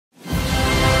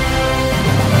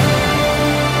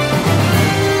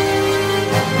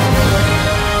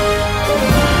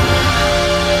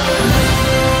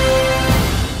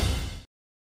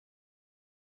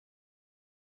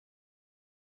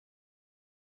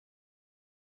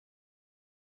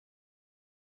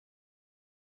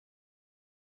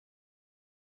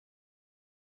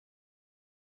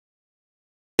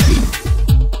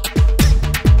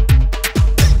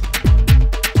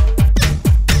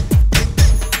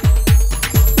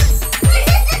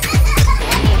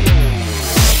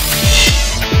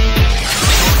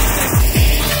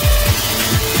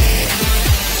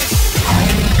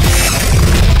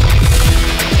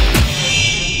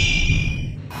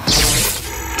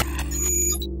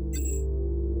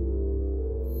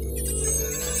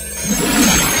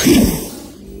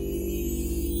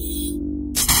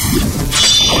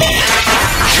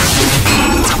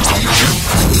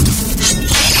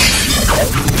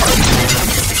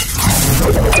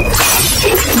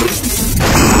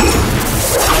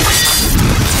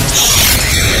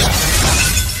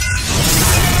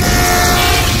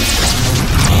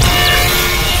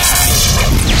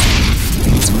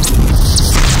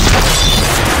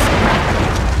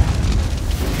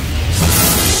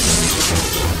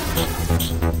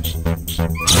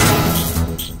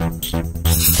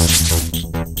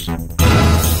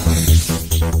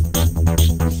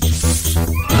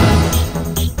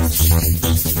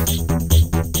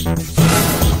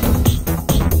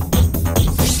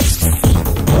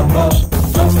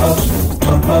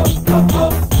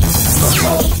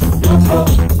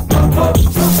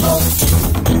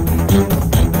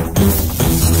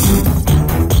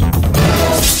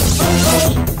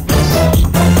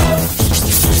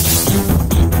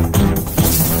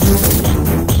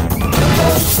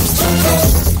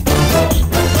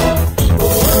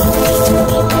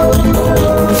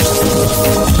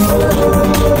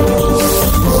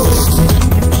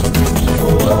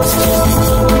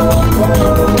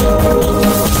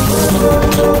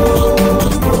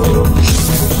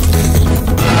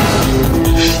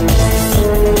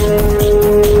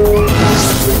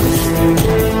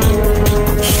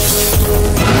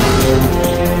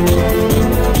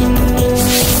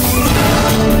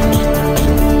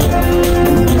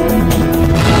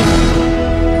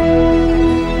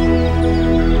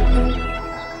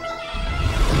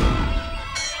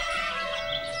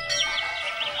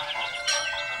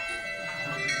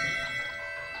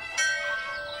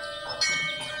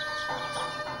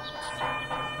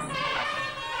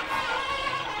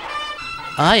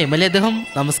ആ MLA അദ്ദേഹം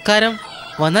നമസ്കാരം.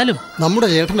 വന്നാലും നമ്മുടെ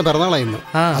ചേട്ടന്റെ പിറന്നാളായിരുന്നു,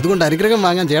 അതുകൊണ്ട് അനുഗ്രഹം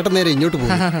വാങ്ങാൻ ചേട്ടൻ നേരെ ഇങ്ങോട്ട്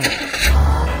പോകും.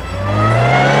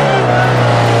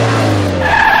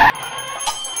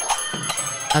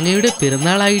 അങ്ങയുടെ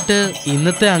പിറന്നാളായിട്ട്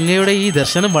ഇന്നത്തെ അങ്ങയുടെ ഈ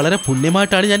ദർശനം വളരെ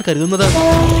പുണ്യമായിട്ടാണ് ഞാൻ കരുതുന്നത്.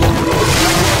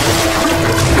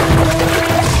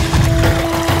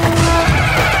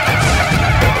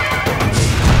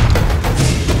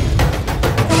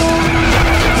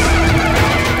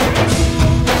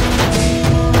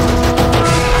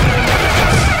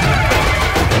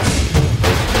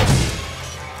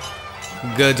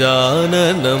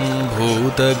 ഗജാനനം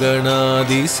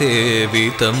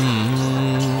ഭൂതഗണാദിസേവിതം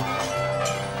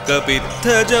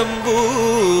കപിത്തജംബൂഫല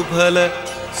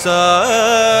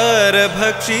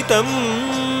സാരഭക്ഷിതം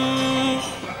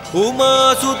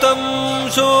ഉമാസുതം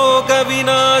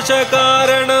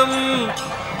ശോകവിനാശകാരണം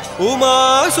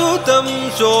ഉമാസുതം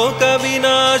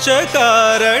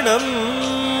ശോകവിനാശകാരണം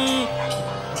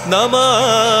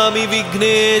നമാമി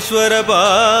വിഘ്നേശ്വര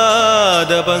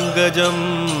പാദപങ്കജം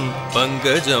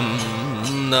പങ്കജം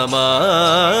നമാമി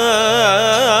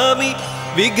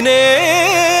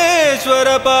വിഘ്നേശ്വര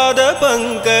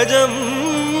പാദപങ്കജം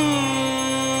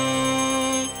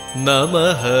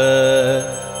നമഃ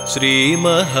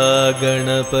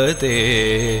ശ്രീമഹാഗണപതേ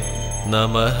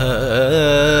നമഃ.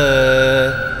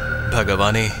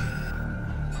 ഭഗവാനേ,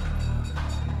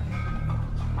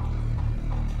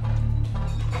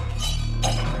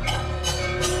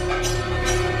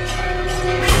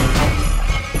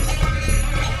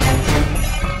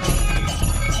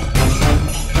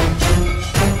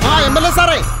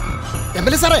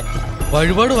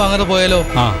 വഴിപാട് വാങ്ങാതെ പോയാലോ?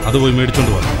 അത് പോയി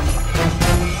മേടിച്ചോണ്ട് പോവാ.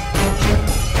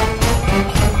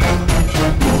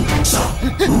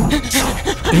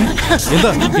 എന്താ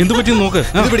എന്ത് പറ്റി നോക്ക്.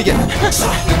 പിടിക്കാൻ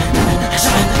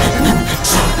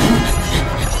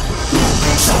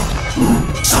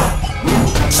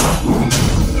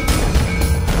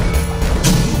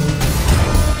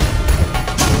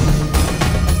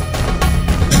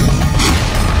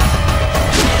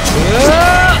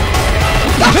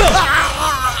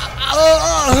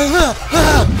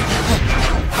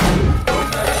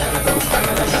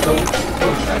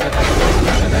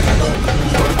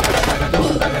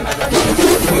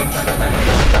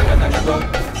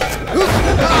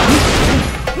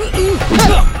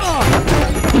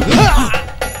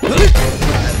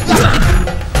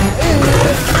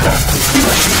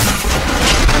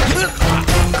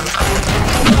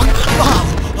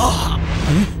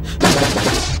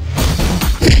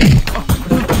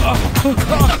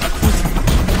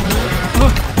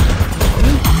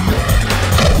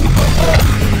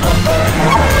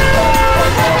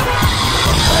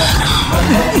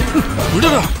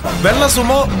വെള്ള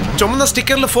സുമോ ചുമന്ന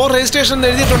സ്റ്റിക്കറിൽ 4 രജിസ്ട്രേഷൻ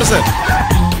എഴുതിയിട്ടുണ്ട് സർ.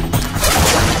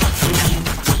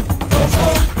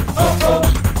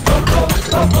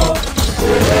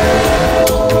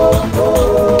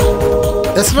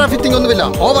 എക്സ്ട്രാ ഫിറ്റിംഗ് ഒന്നുമില്ല.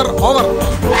 Over over.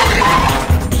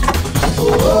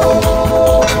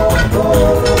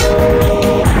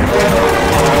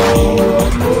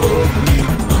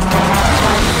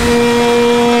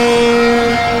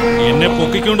 എന്നെ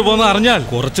പൊക്കിക്കൊണ്ട് പോകുന്ന അറിഞ്ഞാൽ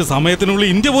കുറച്ച് സമയത്തിനുള്ളിൽ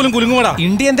ഇന്ത്യ പോലും കുലുങ്ങുമടാ.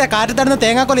 ഇന്ത്യന്റെ കാറ്റ് തരുന്ന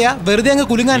തേങ്ങാക്കൊലയാ, വെറുതെ അങ്ങ്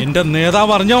കുലുങ്ങാൻ. എന്റെ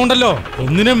നേതാവ് അറിഞ്ഞോണ്ടല്ലോ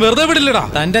ഒന്നിനും വെറുതെ വിടില്ലടാ.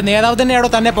 തന്റെ നേതാവ് തന്നെയാണോ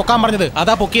തന്നെ പൊക്കാൻ പറഞ്ഞത്?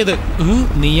 അതാ പൊക്കിയത്.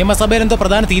 നിയമസഭയിൽ എന്തോ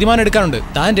പ്രധാന തീരുമാനം എടുക്കാനുണ്ട്.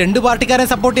 താൻ 2 പാർട്ടിക്കാരെ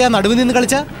സപ്പോർട്ട് ചെയ്യാൻ നടുവിൽ നിന്ന്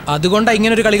കളിച്ച, അതുകൊണ്ടാ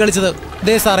ഇങ്ങനെ ഒരു കളി കളിച്ചത്.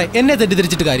 ദേ സാറേ, എന്നെ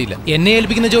തെറ്റിദ്ധരിച്ചിട്ട് കാര്യമില്ല. എന്നെ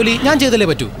ഏൽപ്പിക്കുന്ന ജോലി ഞാൻ ചെയ്തല്ലേ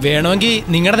പറ്റൂ. വേണമെങ്കിൽ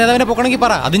നിങ്ങളുടെ നേതാവിനെ പൊക്കണമെങ്കിൽ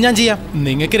പറ, അത് ഞാൻ ചെയ്യാം.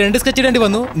 നിങ്ങൾക്ക് 2 സ്കെച്ച് ഇടേണ്ടി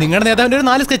വന്നു, നിങ്ങളുടെ നേതാവിന്റെ ഒരു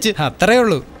 4 സ്കെച്ച്, അത്രേ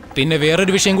ഉള്ളൂ. പിന്നെ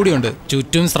വേറൊരു വിഷയം കൂടിയുണ്ട്.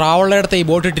 ചുറ്റും സ്രാവുള്ളയിടത്ത് ഈ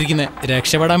ബോട്ട് ഇട്ടിരിക്കുന്നത്.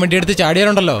 രക്ഷപ്പെടാൻ വേണ്ടി എടുത്ത്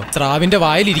ചാടിയാലുണ്ടല്ലോ സ്രാവിന്റെ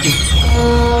വായിലിരിക്കും.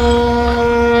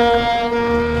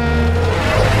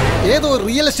 ഏതോ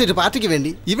റിയൽ എസ്റ്റേറ്റ് പാർട്ടിക്ക്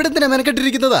വേണ്ടി ഇവിടെ എന്തിനാ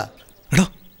മെനക്കെട്ടിരിക്കുന്നതാ? എടോ,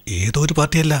 ഏതോ ഒരു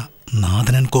പാർട്ടിയല്ല,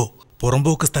 നാഥനൻകോ.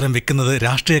 പുറമ്പോക്ക് സ്ഥലം വെക്കുന്നത്,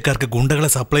 രാഷ്ട്രീയക്കാർക്ക് ഗുണ്ടകളെ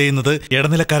സപ്ലൈ ചെയ്യുന്നത്,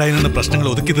 ഇടനിലക്കാരായി നിന്ന് പ്രശ്നങ്ങൾ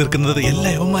ഒതുക്കി തീർക്കുന്നത്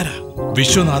എല്ലാം യവന്മാരാ.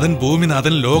 വിശ്വനാഥൻ,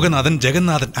 ഭൂമിനാഥൻ, ലോകനാഥൻ,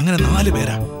 ജഗന്നാഥൻ, അങ്ങനെ 4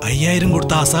 പേരാ. 5000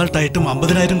 കൊടുത്ത അസാൾട്ടായിട്ടും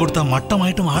 50,000 കൊടുത്ത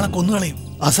മട്ടമായിട്ടും ആളെ കൊന്നുകളയും.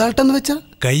 അസാൾട്ട് എന്ന് വെച്ചാ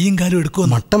കൈയും കാലും എടുക്കുമോ,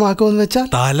 മട്ടമാക്കുമെന്ന് വെച്ചാൽ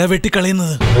തല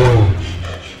വെട്ടിക്കളയുന്നത്.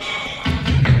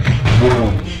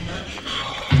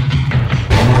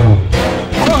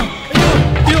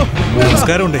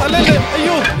 നമസ്കാരമുണ്ട്.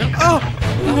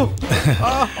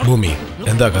 ഭൂമി,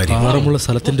 എന്താ കാര്യം? ഭാരമുള്ള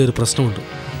സ്ഥലത്തിന്റെ ഒരു പ്രശ്നമുണ്ട്.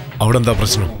 അവിടെ എന്താ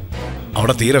പ്രശ്നം?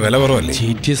 അവിടെ തീരെ വില കുറവല്ലേ?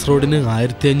 GTS റോഡിന്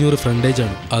 1500 ഫ്രണ്ടേജ്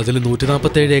ആണ്. അതിൽ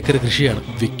 147 ഏക്കർ കൃഷിയാണ്.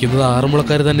 വിൽക്കുന്നത്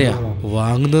ആറന്മുളക്കാർ തന്നെയാ.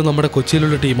 വാങ്ങുന്നത് നമ്മുടെ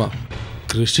കൊച്ചിയിലുള്ള ടീമാ.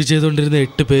 കൃഷി ചെയ്തുകൊണ്ടിരുന്ന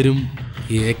 8 പേരും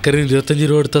ഏക്കറിന് 25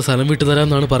 രൂപ എടുത്ത സ്ഥലം വിട്ടു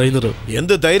തരാമെന്നാണ് പറയുന്നത്.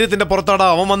 എന്ത് ധൈര്യത്തിന്റെ പുറത്താടാ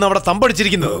അവൻ വന്ന് അവിടെ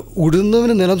തമ്പടിച്ചിരിക്കുന്നത്?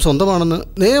 ഉടുന്നവന് നിലം സ്വന്തമാണെന്ന്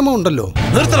നിയമം ഉണ്ടല്ലോ.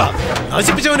 നിർത്തടാ.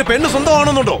 നശിപ്പിച്ചവന് പെണ്ണ്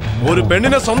സ്വന്തമാണെന്നുണ്ടോ? ഒരു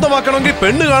പെണ്ണിനെ സ്വന്തമാക്കണമെങ്കിൽ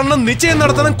പെണ്ണ് കാണണം, നിശ്ചയം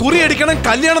നടത്തണം, കുറിയടിക്കണം,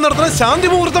 കല്യാണം നടത്തണം, ശാന്തി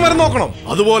മുഹൂർത്തം വരെ നോക്കണം.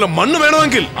 അതുപോലെ മണ്ണ്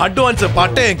വേണമെങ്കിൽ അഡ്വാൻസ്,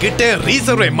 പട്ടയം, കിട്ടയം,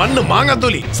 റീസർവേ, മണ്ണ്,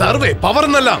 മാങ്ങാത്തൊലി, സർവേ, പവർ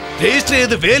എന്നെല്ലാം രജിസ്റ്റർ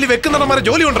ചെയ്ത് വേലി വെക്കുന്നിടം വരെ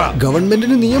ജോലി ഉണ്ടാ.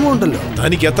 ഗവൺമെന്റിന് നിയമം ഉണ്ടല്ലോ.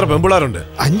 തനിക്ക് എത്ര പെമ്പിളാരുണ്ട്?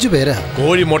 5 പേരാ.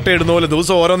 കോഴി മുട്ടയിടുന്ന പോലെ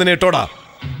ദിവസം ഓരോന്നിനെ ഇട്ടോടാ.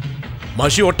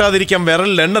 മഷി ഒട്ടാതിരിക്കാൻ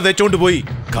വിരലിൽ എണ്ണ തേച്ചോണ്ട് പോയി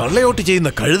കള്ളയോട്ട് ചെയ്യുന്ന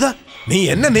കഴുത. നീ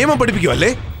എന്നെ നിയമം പഠിപ്പിക്കും അല്ലേ?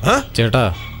 ചേട്ടാ,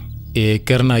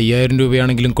 ഏക്കറിന് 5000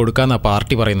 രൂപയാണെങ്കിലും കൊടുക്കാന്നാ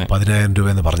പാർട്ടി പറയുന്നത്. 10,000 രൂപ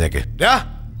എന്ന് പറഞ്ഞേക്കെ.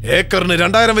 ഏക്കറിന്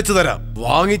 2000 വെച്ച് തരാം.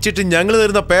 വാങ്ങിച്ചിട്ട് ഞങ്ങൾ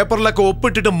തരുന്ന പേപ്പറിലൊക്കെ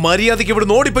ഒപ്പിട്ടിട്ട് മര്യാദയ്ക്ക് ഇവിടെ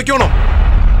ഓടിപ്പൊയ്ക്കോണം.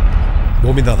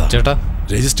 ഭൂമിനാഥ ചേട്ടാ,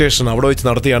 രജിസ്ട്രേഷൻ അവിടെ വെച്ച്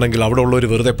നടത്തിയാണെങ്കിൽ അവിടെ ഉള്ള ഒരു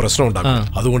വെറുതെ പ്രശ്നം ഉണ്ടാകും.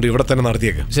 അതുകൊണ്ട് ഇവിടെ തന്നെ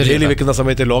നടത്തിയേക്ക്. ജയിലിൽ വെക്കുന്ന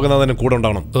സമയത്ത് ലോകനാഥനും കൂടെ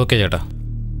ഉണ്ടാവണം. ഓക്കെ ചേട്ടാ.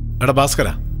 എടാ ഭാസ്കര,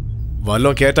 വല്ലോ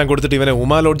കേറ്റാൻ കൊടുത്തിട്ട് ഇവനെ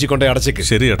ഉമാ ലോഡ്ജി കൊണ്ടേ അടച്ചേക്ക്.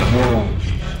 ശരി ചേട്ടാ.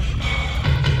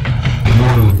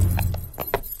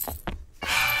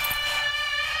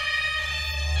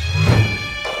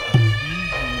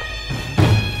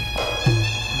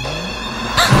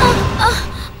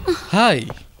 ഹായ്.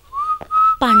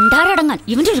 പണ്ടാരടങ്ങാൻ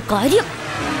ഇവന്റെ ഒരു കാര്യം.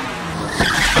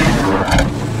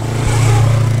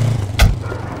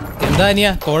 എന്താ അനിയ,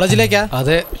 കോളേജിലേക്കാ?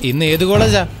 അതെ. ഇന്ന് ഏത്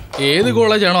കോളേജാ? ഏത്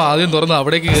കോളേജാണോ ആദ്യം തുറന്ന്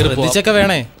അവിടേക്ക് കയറി. ശ്രദ്ധിച്ചൊക്കെ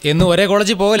വേണേ, എന്ന് ഒരേ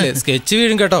കോളേജിൽ പോവല്ലേ, സ്കെച്ച്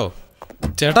വീഴും കേട്ടോ.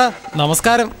 ചേട്ടാ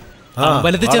നമസ്കാരം.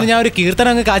 അമ്പലത്തിൽ ചെന്ന് ഞാൻ ഒരു കീർത്തനം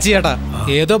അങ്ങ് കാച്ചി ചേട്ടാ.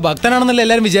 ഏതോ ഭക്തനാണെന്നല്ലേ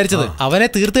എല്ലാരും വിചാരിച്ചത്. അവനെ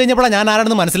തീർത്ത് കഴിഞ്ഞപ്പോഴാണ് ഞാൻ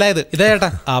ആരാണെന്ന് മനസ്സിലായത്. ഇതാ ചേട്ടാ,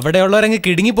 അവിടെയുള്ളവരങ്ങ്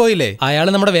കിടുങ്ങിപ്പോയില്ലേ. അയാൾ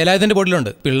നമ്മുടെ വേലായുധന്റെ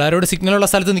ബോർഡിലുണ്ട്. പിള്ളേരോട് സിഗ്നലുള്ള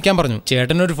സ്ഥലത്ത് നിൽക്കാൻ പറഞ്ഞു.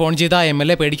 ചേട്ടനൊരു ഫോൺ ചെയ്ത് ആ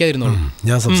MLA പേടിക്കാതിരുന്നോളൂ.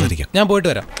 ഞാൻ സംസാരിക്കാം. ഞാൻ പോയിട്ട്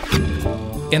വരാം.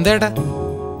 എന്താ ചേട്ടാ?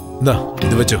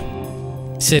 ഇത് വെച്ചോ.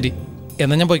 ശരി,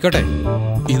 എന്നാ ഞാൻ പോയിക്കോട്ടെ.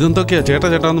 ഇതെന്തൊക്കെയാ ചേട്ടാ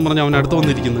ചേട്ടാന്ന് പറഞ്ഞ അവൻ അടുത്ത്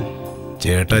വന്നിരിക്കുന്നത്?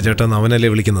 ചേട്ടാ ചേട്ടാന്ന് അവനല്ലേ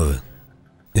വിളിക്കുന്നത്.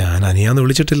 ഞാൻ അനിയാന്ന്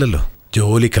വിളിച്ചിട്ടില്ലല്ലോ.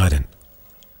 ജോലിക്കാരൻ,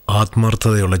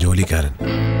 ആത്മാർത്ഥതയുള്ള ജോലിക്കാരൻ.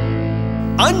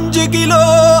 5 കിലോ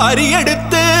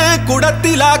അരിയെടുത്ത്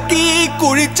കുടത്തിലാക്കി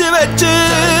കുഴിച്ചു വെച്ച്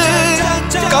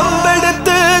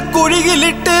കമ്പെടുത്ത്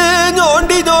കുഴിയിലിട്ട്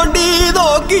ഞോണ്ടി ഞോണ്ടി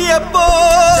നോക്കിയപ്പോ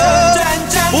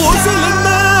ഊസിൽ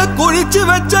നിന്ന് കുഴിച്ചു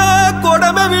വെച്ച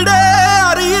കുടമെവിടെ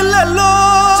അറിയില്ലല്ലോ.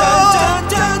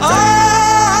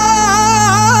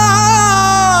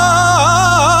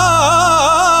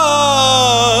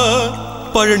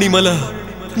 പഴനിമല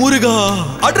മുരുക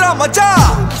അട്രാ മച്ചാ.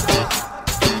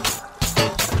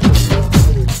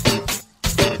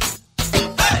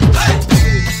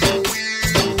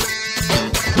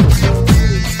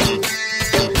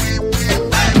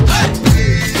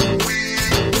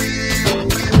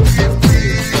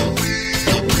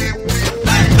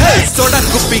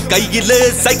 സൊടക്കുപ്പി കയ്യില്,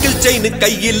 സൈക്കിൾ ചെയിൻ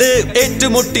കയ്യില്,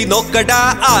 ഏറ്റുമുട്ടി നോക്കടാ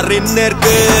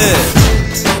ആറിന്നേർക്ക്.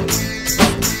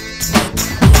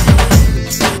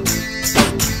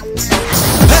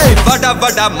 വട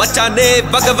വട മച്ചാനെ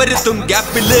വകവരുത്തും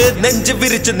ഗ്യാപ്പില് നെഞ്ച്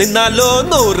വിരിച്ച് നിന്നാലോ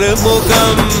 100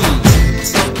 മുഖം.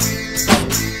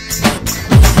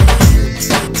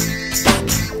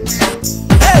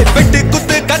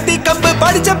 വെട്ടിക്കുത്ത് കത്തി കമ്പ്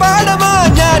പഠിച്ച പാടമാ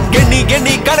ഞാൻ. ഗണി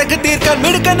ഗണി കണക്ക് തീർക്കാൻ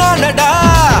മിടുക്കനാണടാ.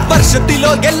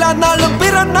 വർഷത്തിലോ എല്ലാ നാളും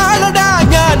പിറന്നാളടാ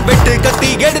ഞാൻ. വെട്ട്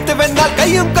കത്തി എടുത്ത് വെന്നാൽ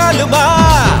കയ്യും കാലുമാ.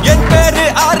 എൻ പേര്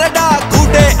ആരടാ,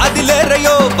 കൂടെ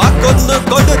അതിലേറെയോ വാക്കൊന്ന്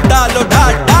കൊടുത്താലോ ഡാ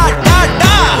ഡാ ഡാ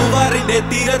ഡാ. പൂവാറിന്റെ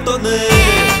തീരത്തൊന്ന്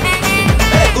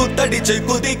കുത്തടിച്ച്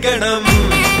കുതിക്കണം.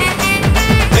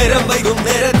 നേരം വൈകും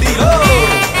നേരത്തിലോ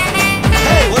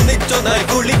ഒന്നിച്ചൊന്നായി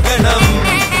കുളിക്കണം.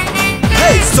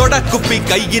 സൊടക്കുപ്പി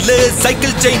കയ്യില്,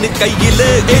 സൈക്കിൾ ചെയിൻ കയ്യില്,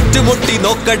 ഏറ്റുമുട്ടി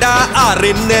നോക്കടാ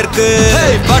ആറിന്നേർക്ക്.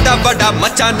 വട വട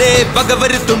മച്ചാനെ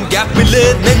വകവരുത്തും ഗ്യാപ്പില്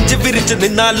നെഞ്ച് വിരിച്ച്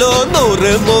നിന്നാലോ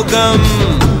 100 മുഖം.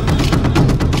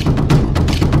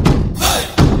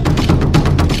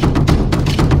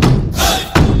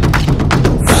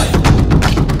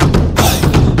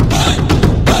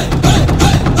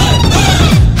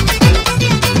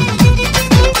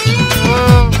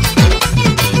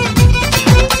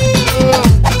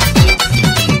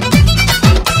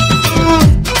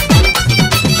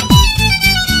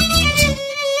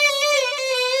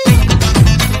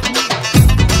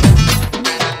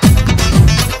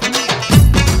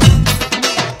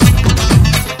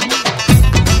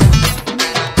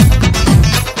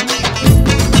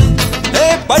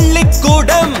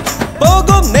 പള്ളിക്കൂടം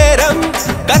പോകും നേരം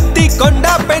കത്തിക്കൊണ്ട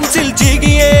പെൻസിൽ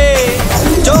ചീകിയേ.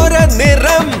 ചോര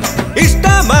നിറം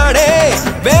ഇഷ്ടമാണേ,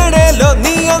 വേണേലോ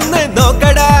നീ ഒന്ന്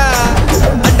നോക്കടാ.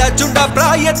 അണ്ട ചുണ്ട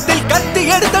പ്രായത്തിൽ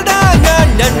കത്തിയെടുത്തടാ ഞാൻ.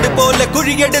 ഞണ്ട് പോലെ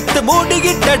കുഴിയെടുത്ത്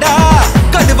മൂടിയിട്ടടാ.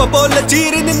 കടുവ പോലെ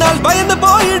ചീറി നിന്നാൽ ഭയന്ന്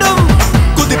പോയിടും.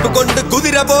 കുതിപ്പ് കൊണ്ട്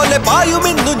കുതിര പോലെ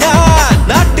പായുമെന്നു ഞാൻ.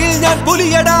 നാട്ടിൽ ഞാൻ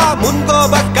പുലിയടാ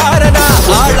മുൻകോപക്കാരനാ.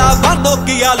 ആളാവാൻ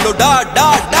നോക്കിയാലോ ഡാ ഡാ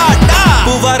ഡാ ഡാ.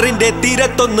 പൂവാറിന്റെ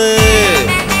തീരത്തൊന്ന്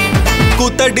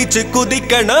കൂത്തടിച്ച്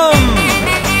കുതിക്കണം.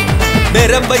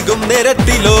 നേരം വൈകും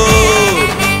നേരത്തിലോ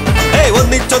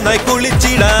ഒന്നിച്ചൊന്നായി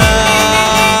കുളിച്ചിടാം.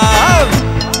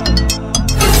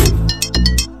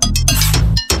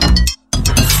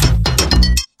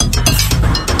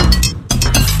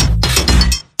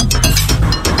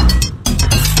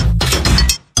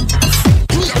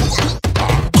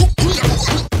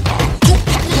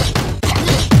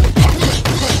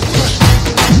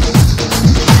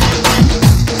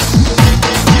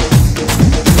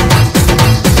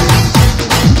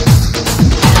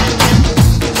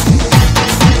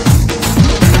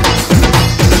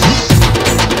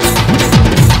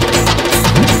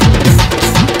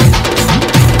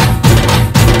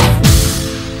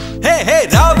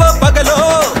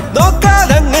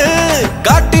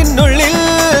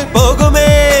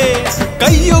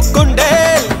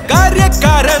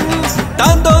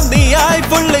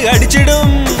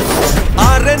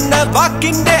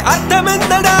 വാക്കിന്റെ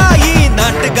അർത്ഥമെന്തടാ? ഈ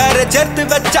നാട്ടുകാരെ ചേർത്ത്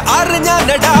വെച്ച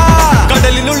അറിഞ്ഞാനടാ.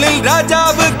 കടലിനുള്ളിൽ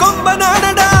രാജാവ്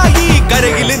കൊമ്പനാണടാ. ഈ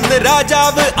കരയിൽ ഇന്ന്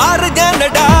രാജാവ്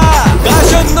അറിഞ്ഞാനടാ.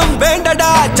 കാശൊന്നും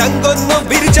വേണ്ടടാ, ചങ്കൊന്നും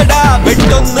വിരിച്ചടാ.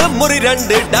 വെട്ടൊന്ന് മുറി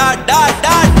രണ്ട് ഡാ ഡാ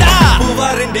ഡാ ഡാ.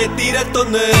 പൂവാറിന്റെ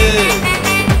തീരത്തൊന്ന്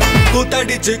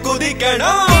കൂത്തടിച്ച്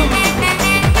കുതിക്കണം.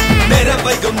 നേരം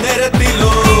വൈകും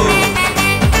നേരത്തിലോ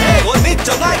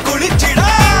ഒന്നിച്ചൊന്നായി കുളിച്ചിടാ.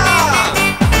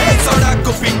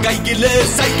 സോഡാക്കുപ്പി കൈയില്,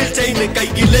 സൈക്കിൾ ചെയിന്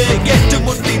കൈയില്,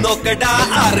 ഏറ്റുമുട്ടി നോക്കടാ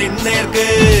ആറിന്നേർക്ക്.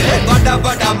 വട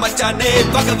വട മച്ചാനെ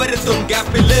പക വരുത്തും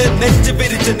ഗ്യാപ്പില് നെഞ്ച്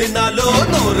പിരിച്ച് നിന്നാലോ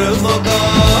 100 മുഖം.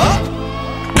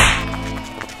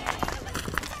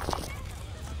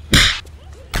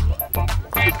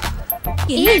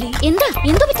 എന്താ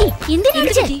എന്തോ പറ്റി?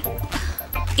 എന്തിനാ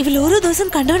ഇവൾ ഓരോ ദിവസം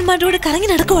കണ്ടവന്മാരോട് കറങ്ങി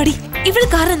നടക്കുവാടി. ഇവള്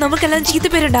കാരണം നമുക്കെല്ലാം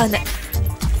ചീത്തപ്പേരുണ്ടാവുന്നേ.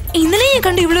 ഇന്നലെ ഞാൻ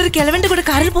കണ്ടു ഇവളൊരു കിളവന്റെ കൂടെ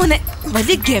കാറിൽ പോന്നെ.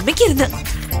 വലിയ ഗമയ്ക്കിരുന്ന്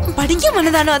പഠിക്കാൻ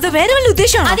വന്നതാണോ അതോ വേറെ വല്ല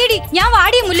ഉദ്ദേശമാണോ? അതെടി, ഞാൻ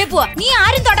വാടിയ മുല്ലപ്പൂവാ. നീ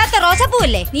ആരും തൊടാത്ത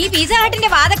റോസാപ്പൂവല്ലേ? നീ പിസ്സ ഹട്ടിന്റെ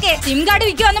വാതൊക്കെ സിം കാർഡ്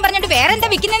വിൽക്കുവാന്ന് പറഞ്ഞിട്ട് വേറെ എന്താ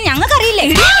വിൽക്കുന്നതെന്ന് ഞങ്ങൾക്കറിയില്ലേ.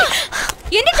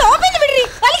 എന്റെ ടോപ്പിന്ന് വിടറി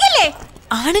വലിക്കല്ലേ.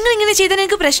 ആണുങ്ങൾ ഇങ്ങനെ ചെയ്താൽ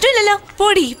എനിക്ക് പ്രശ്നമില്ലല്ലോ.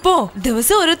 പോടി പോ.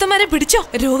 ദിവസം ഓരോരുത്തന്മാരെ പിടിച്ചോ.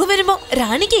 രോഗം വരുമ്പോ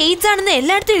റാണിക്ക് എയ്ഡ്സ് ആണെന്ന്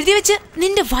എല്ലായിടത്തും എഴുതി വെച്ച്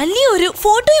നിന്റെ വലിയൊരു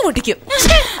ഫോട്ടോയും ഒട്ടിക്കും.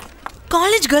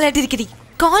 കോളേജ് ഗേൾ ആയിട്ടിരിക്കടി,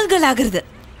 കോൾ ഗേൾ ആകരുത്.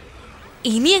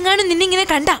 ഇനി എങ്ങാനും നിന്നിങ്ങനെ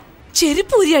കണ്ട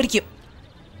ചെരുപ്പ് ഊരി അടിക്കും.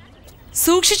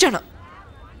 സൂക്ഷിച്ചോണം.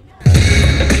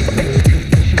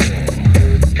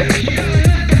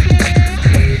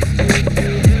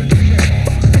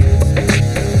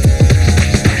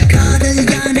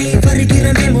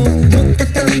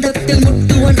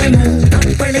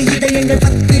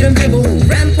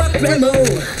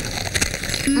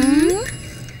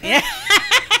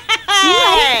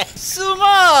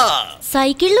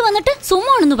 സൈക്കിളിൽ വന്നിട്ട് സുമോ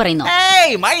ആണെന്ന് പറയുന്നു.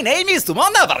 My name is Sumo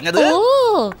എന്നാ പറഞ്ഞത്. ഓ,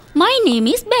 my name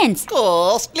is Benz.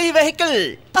 Costly vehicle.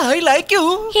 I like you.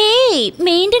 Hey,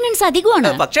 maintenance അധികമാണ്.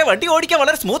 പക്ഷേ വണ്ടി ഓടിക്കാൻ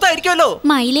വളരെ സ്മൂത്ത് ആയിരിക്കുമല്ലോ.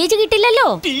 മൈലേജ് കിട്ടില്ലല്ലോ.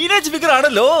 ടീനേജ് ഫിഗർ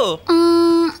ആണല്ലോ.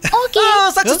 Okay,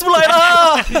 successful ആയടാ.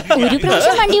 ഒരു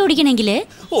പ്രാവശ്യം വണ്ടി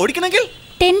ഓടിക്കണമെങ്കിൽ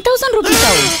 10,000 rupees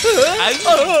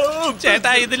ആവും.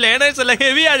 ചേട്ടാ, ഇത് ലേണേഴ്സ് അല്ല,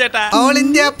 ഹെവിയാ ചേട്ടാ. All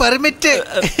India permit.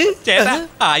 ചേട്ടാ,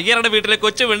 അയ്യറുടെ വീട്ടിലെ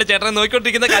കൊച്ചു പെണ്ണ് ചേട്ടനെ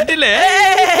നോക്കിക്കൊണ്ടിരിക്കുന്ന കണ്ടില്ലേ?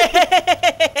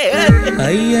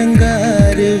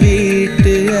 അയ്യങ്കാര്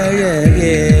വീട്ട്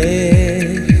അഴകേ,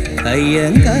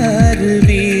 അയ്യങ്കാര്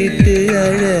വീട്ട്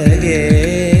അഴകേ,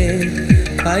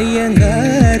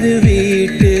 അയ്യങ്കാര്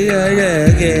വീട്ട്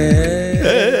അഴകേ.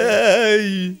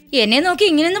 എന്നെ നോക്കി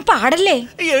ഇങ്ങനെയൊന്നും പാടല്ലേ.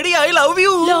 എടി, I love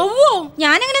you. ലവ്വോ?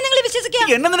 ഞാനെങ്ങനെ നിങ്ങളെ വിശ്വസിക്കാം?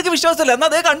 എന്നെ നിനക്ക് വിശ്വാസമില്ല, എന്നാ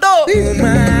അതേ കണ്ടോ.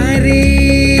 കുമാരി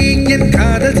എൻ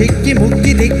കാതൽ തെക്കി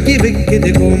മുക്കി തെക്കി വെക്കത്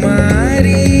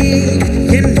Kumari,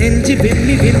 N നെഞ്ചി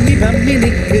വെമ്മി വെമ്മി വമ്മി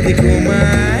നിൽക്കത്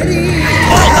Kumari.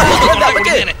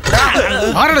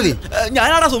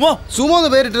 ഞാനാടാ sumo. Sumo എന്ന്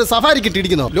പേരിട്ട് സഫാരിക്ക്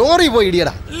ഇട്ടിരിക്കുന്നു. ലോറി പോയി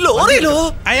ഇടിയടാ. ലോറിയിലോ?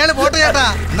 അയാള് പോട്ടെ ചേട്ടാ.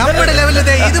 നമ്മുടെ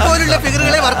ലെവലിലെ ഇതുപോലുള്ള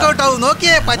ഫിഗറുകളെ വർക്കൗട്ട് ആവും.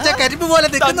 നോക്കിയേ, പച്ച കരിമ്പ് പോലെ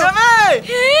നിൽക്കുന്നു.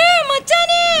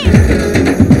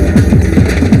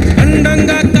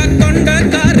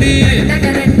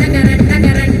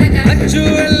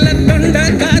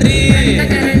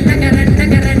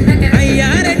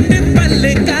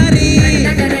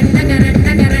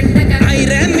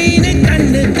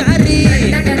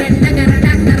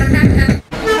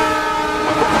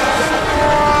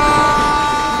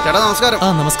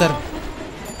 നമസ്കാരം.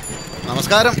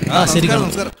 നമസ്കാരം.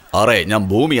 ആറേ, ഞാൻ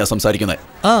ഭൂമിയാ സംസാരിക്കുന്നത്.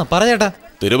 പറ ചേട്ടാ.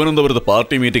 തിരുവനന്തപുരത്ത്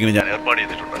പാർട്ടി മീറ്റിംഗിന് ഞാൻ ഏർപ്പാട്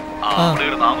ചെയ്തിട്ടുണ്ട്.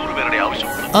 ഒരു 400 പേരുടെ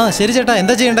ആവശ്യമുണ്ട്. ശരി ചേട്ടാ,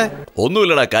 എന്താ ചെയ്യണ്ടേ?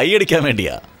 ഒന്നുമില്ലടാ, കൈയടിക്കാൻ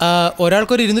വേണ്ടിയാ.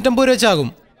 ഒരാൾക്കൊരു 250 രൂപ വെച്ചാകും.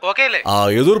 ആ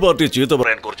എതിർ പാർട്ടി ചീത്ത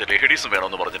പറയാൻ കുറച്ച് ലേഡീസും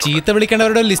വേണമെന്ന് പറഞ്ഞു. ചീത്ത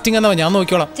വിളിക്കേണ്ടവരുടെ ലിസ്റ്റിംഗ് എന്നാ ഞാൻ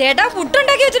നോക്കിക്കോളാം. ചേട്ടാ ഫുഡ്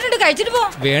ഉണ്ടാക്കി വെച്ചിട്ടുണ്ട്, കഴിച്ചിട്ട് പോ.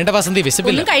 വേണ്ട വസന്തി,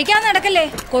 വിശപ്പില്ല. കഴിക്കാൻ നടക്കല്ലേ,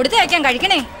 കൊടുത്തയക്കാൻ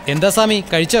കഴിക്കണേ. എന്താ സ്വാമി,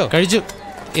 കഴിച്ചോ? കഴിച്ചു.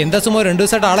 എന്താ സുമോ 2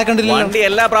 ദിവസമായിട്ട് ആളെ കണ്ടില്ല? വണ്ടി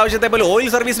എല്ലാ പ്രാവശ്യത്തെ പോലെ ഓയിൽ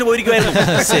സർവീസിന്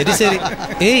പോയിരിക്കുവായിരുന്നു. ശരി ശരി.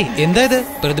 ഏയ് എന്താ ഇത്,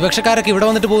 പ്രതിപക്ഷക്കാരൊക്കെ ഇവിടെ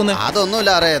വന്നിട്ട് പോകുന്നത്?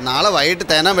 അതൊന്നുമില്ല അറിയാ, നാളെ വൈകിട്ട്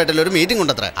തേനാമ്പേട്ടയിൽ ഒരു മീറ്റിംഗ്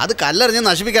ഉണ്ടത്രേ. അത് കല്ലെറിഞ്ഞ്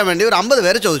നശിപ്പിക്കാൻ വേണ്ടി ഒരു 50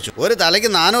 പേരെ ചോദിച്ചു. ഒരു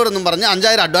തലയ്ക്ക് 400 എന്നും പറഞ്ഞ്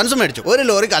 5000 അഡ്വാൻസ് മേടിച്ചു. ഒരു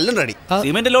ലോറി കല്ലും റെഡി.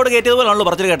 സിമെന്റ് ലോഡ് കയറ്റിയതുപോലാണല്ലോ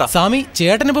പറഞ്ഞു കേട്ടോ. സ്വാമി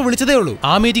ചേട്ടനിപ്പോ വിളിച്ചതേ ഉള്ളൂ,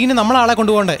 ആ മീറ്റിംഗിന് നമ്മളാളെ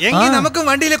കൊണ്ടുപോകണ്ടേ? എങ്കിൽ നമുക്ക്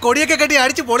വണ്ടിയിലെ കൊടിയൊക്കെ കെട്ടി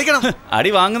അടിച്ച് പൊളിക്കണം.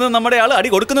 അടി വാങ്ങുന്നത് നമ്മുടെ ആള്,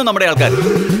 അടി കൊടുക്കുന്നത് നമ്മുടെ ആൾക്കാർ.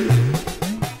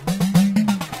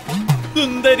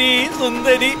 സുന്ദരി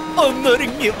സുന്ദരി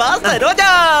ഒന്നൊരുങ്ങി വാ സരോജ.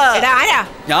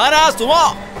 ഞാനാ സുമോ.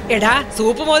 എടാ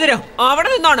സൂപ്പ് മോതിരം അവിടെ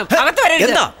നിന്നോണം, അകത്ത്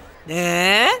വരരുത്.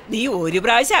 നീ ഒരു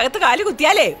പ്രാവശ്യം അകത്ത് കാല്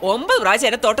കുത്തിയാലേ 9 പ്രാവശ്യം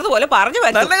എന്നെ തൊട്ടതുപോലെ പറഞ്ഞു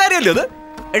വരും. നല്ല കാര്യമല്ലോ അത്.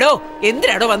 എടോ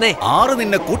എന്തിനാടോ വന്നേ? ആറ്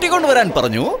നിന്നെ കൂട്ടിക്കൊണ്ടുവരാൻ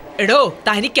പറഞ്ഞു. എടോ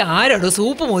തനിക്ക് ആരോടോ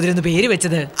സൂപ്പ് മോതിരം എന്ന് പേര്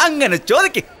വെച്ചത്? അങ്ങനെ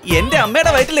ചോദിക്ക്. എന്റെ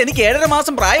അമ്മയുടെ വയറ്റിൽ എനിക്ക് 7.5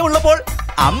 മാസം പ്രായമുള്ളപ്പോൾ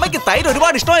അമ്മയ്ക്ക് തൈര്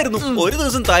ഒരുപാട് ഇഷ്ടമായിരുന്നു. ഒരു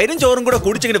ദിവസം തൈരും ചോറും കൂടെ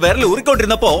കുടിച്ചിങ്ങനെ വിരൽ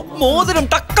ഊറിക്കൊണ്ടിരുന്നപ്പോ മോതിരം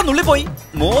ടക്കന്നുള്ളിപ്പോയി.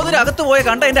 മോതിരം അകത്ത് പോയ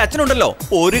കണ്ട എന്റെ അച്ഛനുണ്ടല്ലോ,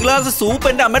 1 ഗ്ലാസ് സൂപ്പ്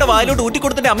എന്റെ അമ്മയുടെ വായിലോട്ട്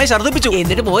ഊറ്റിക്കൊടുത്തിട്ട് അമ്മയെ ഛർദ്ദിപ്പിച്ചു.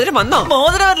 എന്നിട്ട് മോതിരം വന്നോ?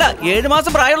 മോതിരമല്ല, 7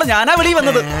 മാസം പ്രായമുള്ള ഞാനാ വെളിയിൽ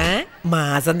വന്നത്.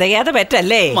 മാസം തികയാതെ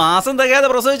പറ്റല്ലേ? മാസം തികയാതെ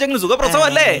പ്രസവിച്ചെങ്കിലും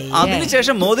സുഖപ്രസവല്ലേ.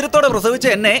 അതിനുശേഷം മോതിരത്തോടെ പ്രസവിച്ച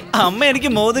എന്നെ അമ്മ എനിക്ക്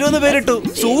മോതിരം എന്ന് പേരിട്ടു.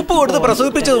 സൂപ്പ് കൊടുത്ത്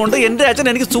പ്രസവിപ്പിച്ചത് കൊണ്ട് എന്റെ അച്ഛൻ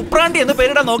എനിക്ക് സുപ്രാണ്ടി എന്ന്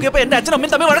പേരിടാൻ നോക്കിയപ്പോ എന്റെ അച്ഛനും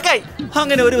അമ്മയും തമ്മിൽ വഴക്കായി.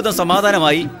 അങ്ങനെ ഒരുവിധം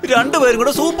സമാധാനമായി 2 പേരും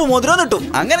കൂടെ സൂപ്പ് മോതിരം ഇട്ടു.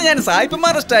 അങ്ങനെ ഞാൻ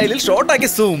സായിപ്പന്മാരുടെ സ്റ്റൈലിൽ ഷോർട്ടാക്കി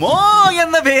സുമോ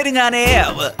എന്ന പേര് ഞാനേ.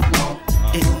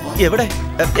 എവിടെ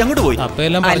എങ്ങോട്ട് പോയി?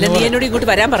 എന്നോട് ഇങ്ങോട്ട്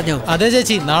വരാൻ പറഞ്ഞോ? അതെ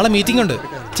ചേച്ചി, നാളെ മീറ്റിംഗ് ഉണ്ട്.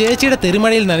 ചേച്ചിയുടെ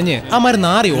തെരുമഴയിൽ നനഞ്ഞ് അമാര്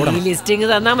നാറി ഓടണം. ലിസ്റ്റിംഗ്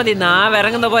തന്നാ മതി,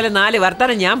 നാവിറങ്ങുന്ന പോലെ 4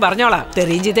 വർത്താനം ഞാൻ പറഞ്ഞോളാം.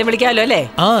 തെറിയും ചീത്തയും വിളിക്കാമല്ലോ അല്ലേ?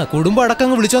 ആ കുടുംബം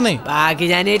അടക്കം വിളിച്ചോന്നേ. ബാക്കി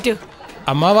ഞാൻ ഏറ്റു.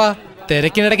 അമ്മാവാ,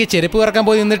 തിരക്കിനിടയ്ക്ക് ചെരുപ്പ് ഇറക്കാൻ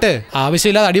പോയി നിന്നിട്ട്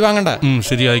ആവശ്യമില്ലാതെ അടി വാങ്ങണ്ട.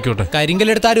 ശരി ആയിക്കോട്ടെ.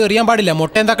 കരിങ്കല്ലെടുത്ത് ആരും എറിയാൻ പാടില്ല,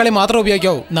 മുട്ടയും തക്കാളി മാത്രം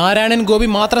ഉപയോഗിക്കാവൂ. നാരായണൻ ഗോപി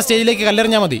മാത്രം സ്റ്റേജിലേക്ക്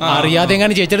കല്ലെറിഞ്ഞാ മതി. അറിയാതെ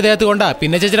എങ്ങാനും ചേച്ചിയുടെ ദേഹത്ത് കൊണ്ടാ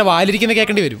പിന്നെ ചേച്ചിയുടെ വാലിരിക്കുന്ന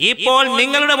കേൾക്കേണ്ടി വരും. ഇപ്പോൾ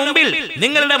നിങ്ങളുടെ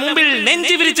മുമ്പിൽ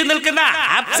നെഞ്ചു വിരിച്ചു നിൽക്കുന്ന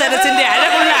അപ്സരസിന്റെ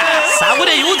അഴകുള്ള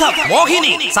സൗരയൂഥം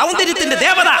മോഹിനി, സൗന്ദര്യത്തിന്റെ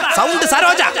ദേവത സൗണ്ട്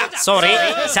സരോജ, സോറി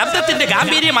ശബ്ദത്തിന്റെ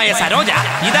ഗാംഭീര്യമായ സരോജ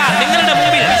ഇതാ നിങ്ങളുടെ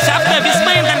മുമ്പിൽ ശബ്ദ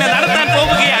വിസ്മയം തന്നെ നടത്താൻ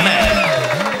പോവുകയാണ്.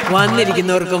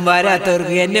 വന്നിരിക്കുന്നവർക്കും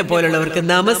വരാത്തവർക്കും എന്നെ പോലുള്ളവർക്ക്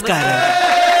നമസ്കാരം.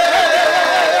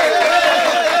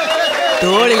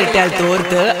 തോളിലിട്ടാൽ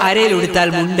തോർത്ത്, അരയിലുടുത്താൽ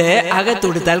മുണ്ട്,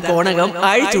 അകത്തുടുത്താൽ കോണകം,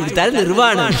 അഴിച്ചുടുത്താൽ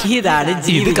നിർവാണം. ഇതാണ്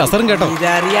കസറും കേട്ടോ.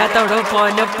 ഇതറിയാത്തവിടെ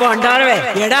പൊന്നപ്പൊണ്ടാവേ.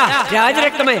 എടാ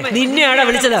രാജരക്തമേ, നിന്നെയാടാ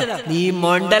വിളിച്ചത്. നീ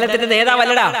മണ്ഡലത്തിന്റെ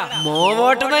നേതാവല്ലടാ,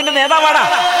 മോവോട്ടുന്നതിന്റെ നേതാവാടാ.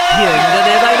 എന്റെ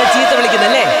നേതാവിനെ ചീത്ത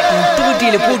വിളിക്കുന്നല്ലേ?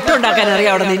 പുട്ടുകുറ്റിയിൽ പുട്ടുണ്ടാക്കാൻ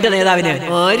അറിയാവിടെ നിന്റെ നേതാവിന്.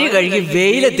 അരി കഴുകി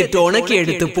വെയിലത്തിട്ട്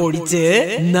ഉണക്കിയെടുത്ത് പൊടിച്ച്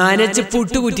നനച്ച്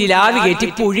പുട്ടുകുറ്റിയിൽ ആവി കയറ്റി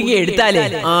പുഴുങ്ങി എടുത്താലേ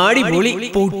ആടിപൊളി.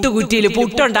 പുട്ടുകുറ്റിയിൽ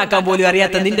പുട്ടുണ്ടാക്കാൻ പോലും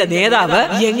അറിയാത്ത നിന്റെ നേതാവ്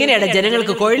എങ്ങനെയാണ്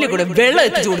ജനങ്ങൾക്ക് കൊഴലിൽ കൂടെ വെള്ളം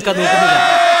എത്തിച്ചു കൊടുക്കാൻ നോക്കുന്നത്?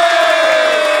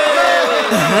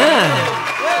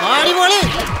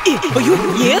 അയ്യോ,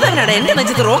 ഏതാണ് എന്റെ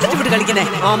നെഞ്ചത്ത് റോക്കറ്റ് വിട്ട് കളിക്കുന്നേ?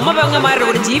 അമ്മ പെങ്ങന്മാരുടെ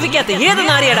കൂടെ ജീവിക്കാത്ത ഏത്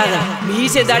നാരിയടാത്?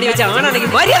 മീശ താടി വെച്ച ആണാണെങ്കിൽ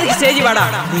മര്യാദയ്ക്ക് സ്റ്റേജ് പാടാ.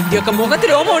 നിന്റെയൊക്കെ മുഖത്ത്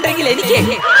രോമം ഉണ്ടെങ്കിൽ എനിക്ക്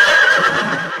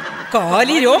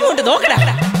കാലി രോമമുണ്ട്, നോക്കടാ.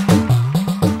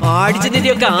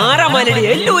 ആടിച്ചതിന്റെയൊക്കെ 6ആം മാലയുടെ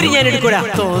എല്ലാവരും ഞാൻ എടുക്കൂടാ,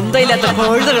 തൊന്തയില്ലാത്ത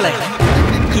കൊഴുതുകളെ.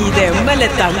 ഇത് MLA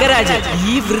തങ്കരാജ്.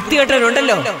 ഈ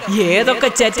വൃത്തികെട്ടനുണ്ടല്ലോ, ഏതൊക്കെ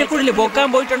ചെറ്റക്കുള്ളിൽ പൊക്കാൻ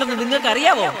പോയിട്ടുണ്ടെന്ന് നിങ്ങൾക്ക്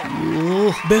അറിയാമോ?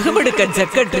 ബഹുമെടുക്കൻ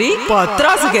സെക്രട്ടറി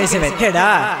പത്രാസ് കേശവൻ. എടാ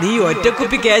നീ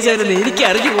ഒറ്റക്കുപ്പി കേശവനെന്ന് എനിക്ക്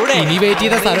അറിഞ്ഞുകൂടെ?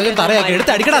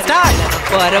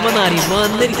 പരമനാരി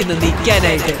വന്നിരിക്കുന്നു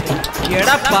നിൽക്കാനായിട്ട്.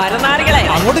 എടാ പരനാരികളെ,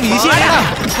 അങ്ങോട്ട്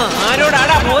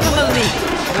ആരോടാടാ പോകുന്നത് നീ?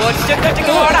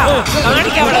 ഒറ്റക്കൊറ്റക്ക് പോടാ,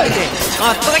 കാണിക്കാം.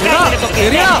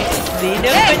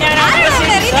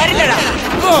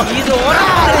 ഇത്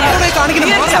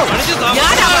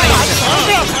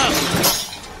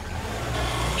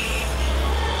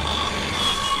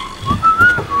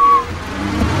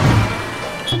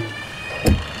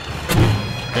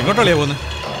എങ്ങോട്ടല്ലേ പോന്ന്?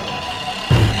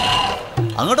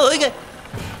 അങ്ങോട്ട് പോയിക്കേ.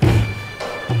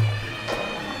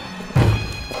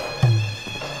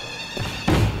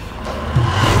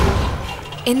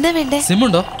 എന്താ വേണ്ടേ? സിം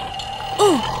ഉണ്ടോ? ഓ,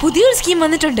 പുതിയൊരു സ്കീം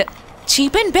വന്നിട്ടുണ്ട്.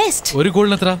 ചീപ്പ് ആൻഡ് ബെസ്റ്റ്. ഒരു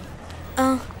കോളിന് എത്ര?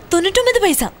 99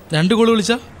 പൈസ. 2 കോള്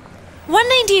വിളിച്ചാ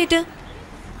 198.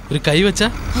 ഒരു കൈ വെച്ചാ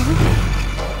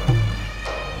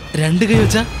 2 കൈ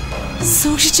വെച്ചാ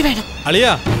സൂക്ഷിച്ചു വേണം.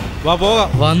 അളിയാ വാ പോകാം.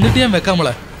 വന്നിട്ട് ഞാൻ വെക്കാം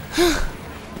മോളെ.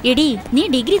 എടി നീ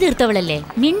ഡിഗ്രി തീർത്തവളല്ലേ,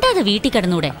 മിണ്ടാതെ വീട്ടിൽ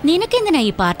കിടന്നൂടെ? നിനക്കെന്തിനാ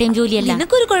ഈ പാർട്ട് ടൈം ജോലിയല്ല?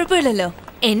 നിനക്കൊരു കുഴപ്പമില്ലല്ലോ.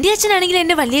 എന്റെ അച്ഛനാണെങ്കിൽ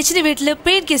എന്റെ വലിയച്ഛന്റെ വീട്ടില്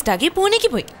പെയ്ഡ് ഗസ്റ്റ് ആക്കി പൂനെക്ക്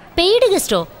പോയി. പെയ്ഡ്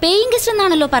ഗസ്റ്റോ? പേയിങ് ഗസ്റ്റ്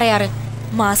എന്നാണല്ലോ പറയാറ്.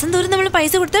 മാസം തോറും നമ്മൾ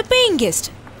പൈസ കൊടുത്താൽ പേയിങ് ഗസ്റ്റ്.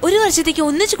 1 വർഷത്തേക്ക്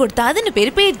ഒന്നിച്ചു കൊടുത്താൽ അതിന്റെ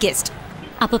പേര് പെയ്ഡ് ഗസ്റ്റ്.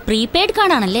 അപ്പൊ പ്രീപെയ്ഡ്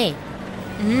കാർഡാണല്ലേ?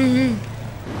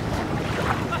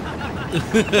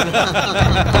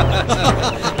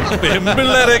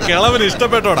 പെൺപിള്ളേരെ കിളവന്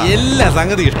ഇഷ്ടപ്പെട്ടോടാ? എല്ലാ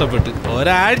സംഗതി ഇഷ്ടപ്പെട്ടു.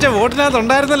 ഒരാഴ്ച വോട്ടിനകത്ത്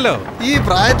ഉണ്ടായിരുന്നല്ലോ. ഈ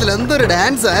പ്രായത്തിൽ എന്തൊരു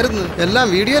ഡാൻസ് ആയിരുന്നു. എല്ലാം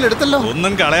വീഡിയോയിൽ എടുത്തല്ലോ.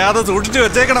 ഒന്നും കളയാതെ സൂക്ഷിച്ചു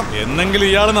വെച്ചേക്കണം. എന്നെങ്കിലും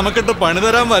ഇയാള് നമുക്കിട്ട് പണി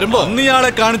തരാൻ വരുമ്പോ ഒന്ന്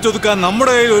ഇയാളെ കാണിച്ചൊതുക്കാൻ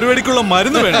നമ്മുടെ കയ്യിൽ ഒരു വെടിക്കുള്ള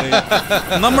മരുന്ന് വേണം.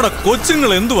 നമ്മുടെ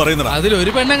കൊച്ചുങ്ങൾ എന്തു പറയുന്നതാ?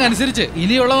 അതിലൊരു പെണ്ണങ്ങ് അനുസരിച്ച്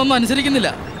ഇനിയുള്ളതൊന്നും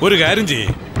അനുസരിക്കുന്നില്ല. ഒരു കാര്യം ചെയ്യേ,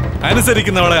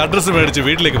 അനുസരിക്കുന്നവളെ അഡ്രസ് മേടിച്ച്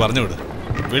വീട്ടിലേക്ക് പറഞ്ഞു വിട്.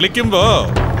 വിളിക്കുമ്പോ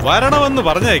വരണമെന്ന്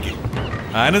പറഞ്ഞേക്ക്.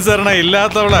 അനുസരണ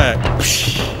ഇല്ലാത്തവളെ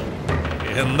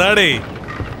എന്താടേ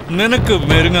നിനക്ക്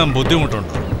മെരുങ്ങാൻ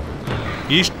ബുദ്ധിമുട്ടുണ്ടോ?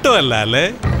 ഇഷ്ടമല്ല അല്ലേ?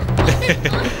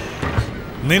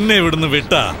 നിന്നെ ഇവിടുന്ന്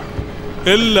വിട്ടാ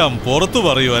എല്ലാം പുറത്തു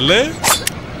പറയൂ അല്ലേ?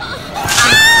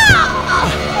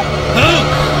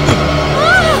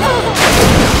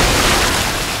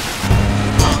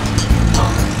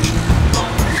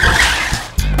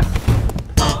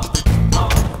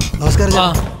 നമസ്കാരം.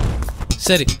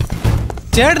 ശരി,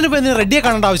 ചേട്ടനിപ്പോ റെഡിയെ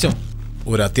കാണേണ്ട ആവശ്യം?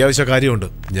 ഒരു അത്യാവശ്യ കാര്യമുണ്ട്.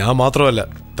 ഞാൻ മാത്രമല്ല,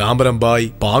 താമ്പരം ബായ്,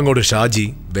 പാങ്ങോട് ഷാജി,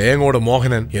 വേങ്ങോട്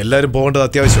മോഹനൻ എല്ലാരും പോകേണ്ടത്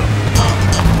അത്യാവശ്യമാണ്.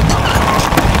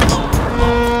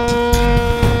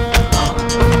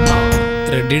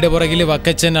 റെഡ്ഡിയുടെ പുറകില്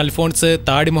വക്കച്ചൻ, അൽഫോൺസ്,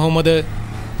 താടി മുഹമ്മദ്,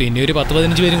 പിന്നെ ഒരു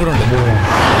 10-15 പേരും കൂടെ ഉണ്ട്.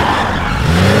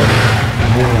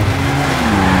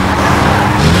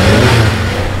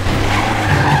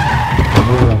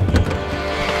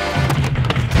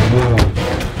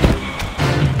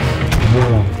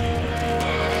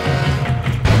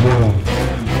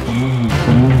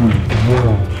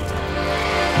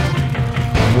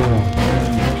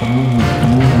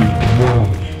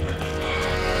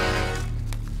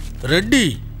 റെഡ്ഡി,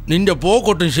 നിന്റെ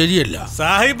പോക്കൊട്ടും ശരിയല്ല.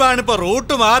 സാഹിബാണിപ്പോ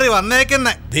റൂട്ട് മാറി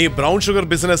വന്നേക്കുന്നേ. നീ ബ്രൗൺ ഷുഗർ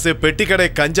ബിസിനസ്, പെട്ടിക്കട,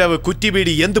 കഞ്ചാവ്,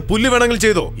 കുറ്റിബീടി, എന്ത് പുല്ല് വേണമെങ്കിലും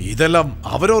ചെയ്തോ. ഇതെല്ലാം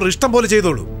അവരോർ ഇഷ്ടം പോലെ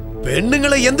ചെയ്തോളൂ.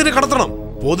 പെണ്ണുങ്ങളെ എന്തിനു കടത്തണം?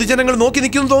 പൊതുജനങ്ങൾ നോക്കി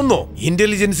നിൽക്കുന്നു തോന്നുന്നോ?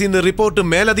 ഇന്റലിജൻസിന്ന് റിപ്പോർട്ട്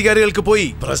മേലധികാരികൾക്ക് പോയി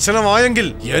പ്രശ്നമായെങ്കിൽ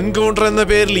എൻകൗണ്ടർ എന്ന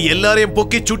പേരിൽ എല്ലാരെയും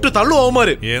പൊക്കി ചുട്ടു തള്ളു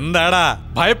അവന്മാര്. എന്താടാ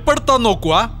ഭയപ്പെടുത്താൻ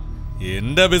നോക്കുക?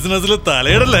 എന്റെ ബിസിനസ്സിൽ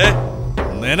തലയിടല്ലേ?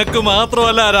 നിനക്ക്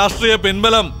മാത്രമല്ല രാഷ്ട്രീയ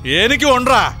പിൻബലം എനിക്കും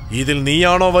ഉണ്ടാ. ഇതിൽ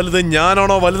നീയാണോ വലുത്,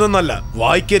 ഞാനാണോ വലുതെന്നല്ല,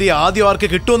 വായിക്കരി ആദ്യം ആർക്ക്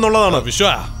കിട്ടുമെന്നുള്ളതാണ്. വിശ്വ,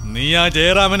 നീ ആ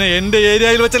ജയറാമനെ എന്റെ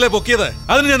ഏരിയയിൽ വെച്ചല്ലേ പൊക്കിയത്?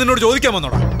 അതിന് ഞാൻ നിന്നോട് ചോദിക്കാൻ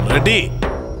വന്നോടാ. റെഡി,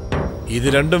 ഇത്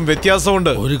രണ്ടും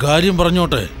വ്യത്യാസമുണ്ട്. ഒരു കാര്യം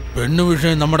പറഞ്ഞോട്ടെ, പെണ്ണു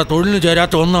വിഷയം നമ്മുടെ തൊഴിലിന്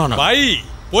ചേരാത്ത ഒന്നാണ്.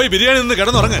 പോയി ബിരിയാണി നിന്ന്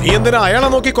കിടന്നുറങ്ങ. നീ എന്തിനാ അയാളെ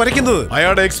നോക്കി കുരയ്ക്കുന്നത്?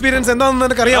 അയാളുടെ എക്സ്പീരിയൻസ് എന്താണെന്ന്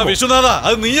നിനക്ക് അറിയാം. വിശ്വനാഥ,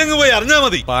 അത് നീ അങ്ങ് പോയി അറിഞ്ഞാ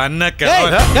മതി.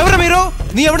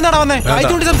 നീ എവിടുന്നാണ് വന്നേ? കൈ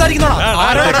ചൂണ്ടി സംസാരിക്കുന്നോടാ?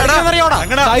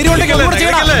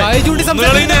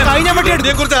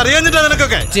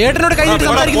 ചേട്ടനോട് കൈ ചൂണ്ടി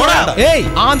സംസാരിക്കുന്നോടാ? ഏയ്,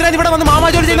 ആന്ധ്ര ഇവിടെ വന്ന്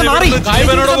മാമാജോലി ചെയ്യുന്ന മാറി.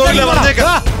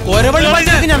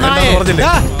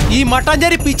 ഈ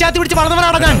മട്ടാഞ്ചേരി പിച്ചാത്തി പിടിച്ച്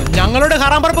വളർന്നവനാണ് ഞാൻ. ഞങ്ങളുടെ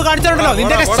ഹറാമ്പറപ്പ് കാണിച്ചിട്ടുണ്ടല്ലോ,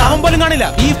 നിന്റെ ശവം പോലും കാണില്ല.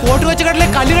 ഈ ഫോട്ടോ വെച്ച് കടലെ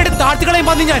കല്ലിനെടുത്ത് താഴ്ത്തുകളെയും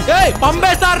പന്നി ഞാൻ.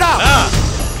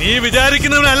 നീ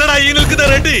വിചാരിക്കുന്നവനല്ലടാ ഈ നിൽക്കുന്ന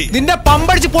റെഡ്ഡി. നിന്റെ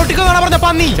പമ്പടിച്ച് പൊട്ടിക്കുന്നതാണ് പറഞ്ഞ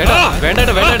പന്നി. എടാ,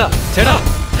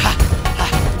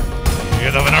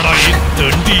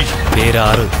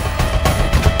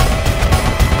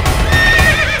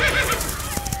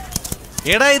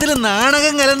 ഇതില്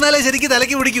നാടകം കലർന്നാലേ ശരിക്ക്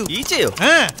തലക്ക് പിടിക്കൂ. ഈച്ചയോ?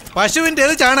 പശുവിന്റെ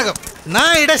ചാണകം.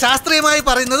 നായുടെ ശാസ്ത്രീയമായി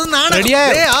പറയുന്നത് നാടകം.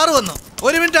 ആറ് വന്നു.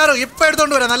 ഒരു മിനിറ്റ് ആറു, ഇപ്പൊ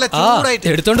എടുത്തോണ്ട് വരാം. നല്ല ചൂടായിട്ട്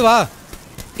എടുത്തോണ്ട് വാ.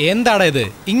 എന്താടാ ഇത്?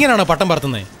 ഇങ്ങനെയാണോ പട്ടം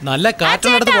പറത്തുന്നത്? നല്ല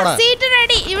കാറ്റിനടുത്ത് പോടാ.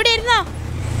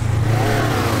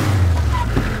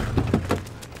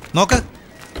 നോക്ക്,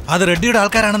 അത് റെഡ്ഡിയുടെ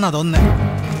ആൾക്കാരാണെന്നാ തോന്നുന്നേ.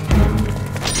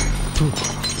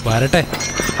 വരട്ടെ.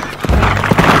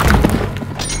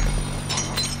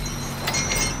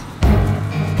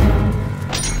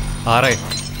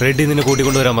 റെഡ്ഡി നിന്നെ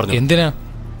കൂട്ടിക്കൊണ്ടുവരാൻ പറഞ്ഞു. എന്തിനാ?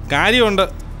 കാര്യമുണ്ട്.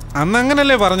 അന്ന്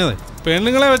അങ്ങനല്ലേ പറഞ്ഞത്?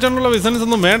 പെണ്ണുങ്ങളെ വെച്ചോണ്ടുള്ള ബിസിനസ്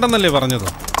ഒന്നും വേണ്ടെന്നല്ലേ പറഞ്ഞത്?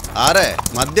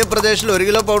 മധ്യപ്രദേശിൽ 1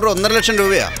 കിലോ പൗഡർ 1.5 ലക്ഷം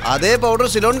രൂപയാ. അതേ പൗഡർ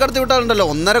സിലോൺ കടത്തി വിട്ടാലുണ്ടല്ലോ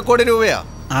 1.5 കോടി രൂപയാ.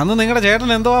 അന്ന് നിങ്ങളുടെ ചേട്ടൻ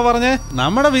എന്തോ പറഞ്ഞേ?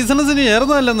 നമ്മുടെ ബിസിനസിന്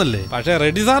ചേർന്നതല്ലെന്നല്ലേ? പക്ഷെ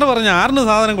റെഡ്ഡി സാറ് പറഞ്ഞ 6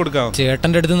 സാധനം കൊടുക്കാം.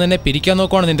 ചേട്ടന്റെ അടുത്ത് തന്നെ പിരിക്കാൻ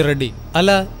നോക്കുവാണ് നിന്റെ റെഡ്ഡി.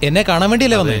 അല്ല, എന്നെ കാണാൻ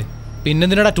വേണ്ടിയല്ലേ വന്നേ?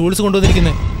 പിന്നെന്തിനാ ടൂൾസ്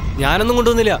കൊണ്ടുവന്നിരിക്കുന്നത്? ഞാനൊന്നും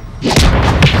കൊണ്ടുവന്നില്ല.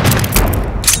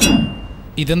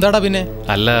 ഇതെന്താടാ പിന്നെ?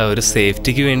 അല്ല, ഒരു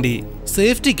സേഫ്റ്റിക്ക് വേണ്ടി.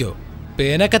 സേഫ്റ്റിക്കോ?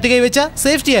 പേന കത്തി കൈ വെച്ചാ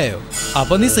സേഫ്റ്റി ആയോ?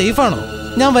 അപ്പൊ നീ സേഫ് ആണോ?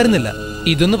 ഞാൻ വരുന്നില്ല.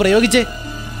 ഇതൊന്ന് പ്രയോഗിച്ചേ.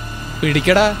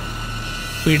 പിടിക്കടാ,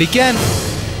 പിടിക്കാൻ.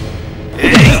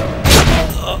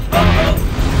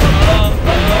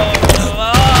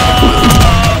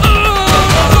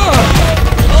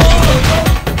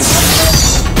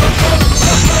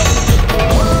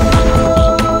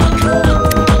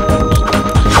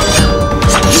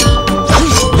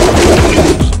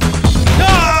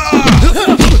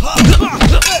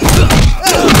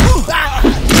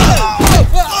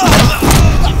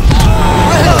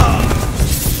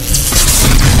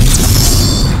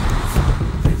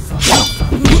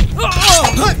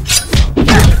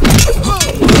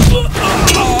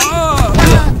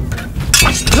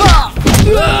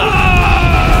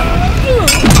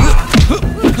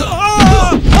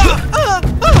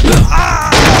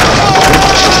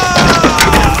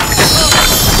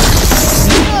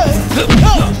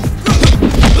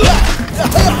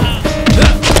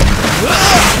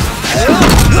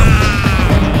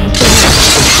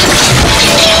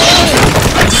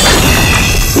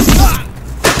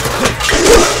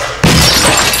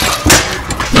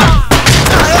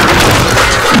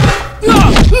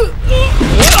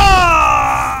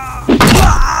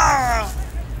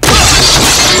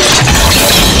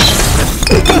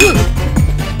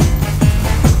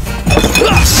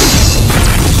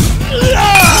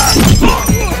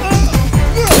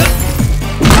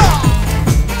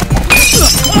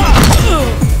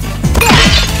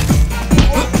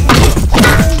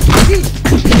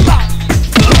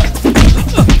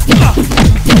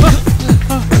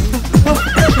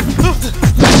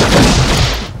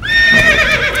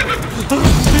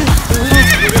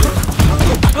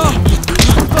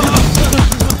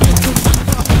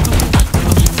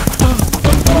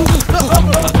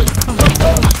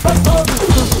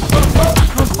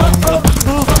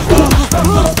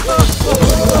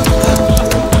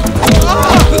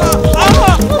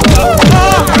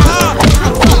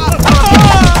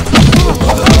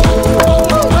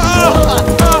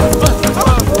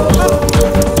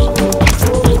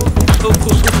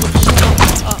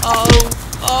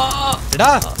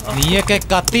 നീയൊക്കെ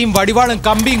കത്തിയും വടിവാളും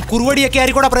കമ്പിയും കുറുവടിയൊക്കെ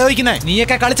ആയിരിക്കും പ്രയോഗിക്കുന്നേ.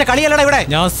 നീയൊക്കെ കളിച്ച കളിയല്ലടാ ഇവിടെ.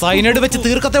 ഞാൻ സൈനൈഡ് വെച്ച്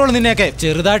തീർക്കത്തേ ഉള്ളൂ നിന്നെയൊക്കെ.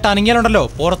 ചെറുതായിട്ട് അനങ്ങിയാലുണ്ടല്ലോ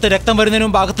പുറത്ത് രക്തം വരുന്നതിന്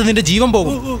മുമ്പ് അകത്ത് നിന്റെ ജീവൻ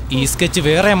പോകും. ഈ സ്കെച്ച്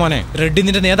വേറെ മോനെ. റെഡ്ഡി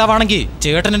നിന്റെ നേതാവാണെങ്കിൽ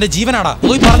ചേട്ടൻ എന്റെ ജീവനാടാ.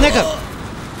 പോയി പറഞ്ഞേക്ക്.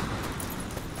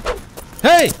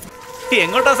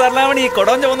 എങ്ങോട്ടാ സർലാമണി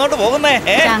കൊടോൻ ചുവന്നോട്ട് പോകുന്നേ?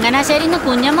 ചങ്ങനാശ്ശേരിന്ന്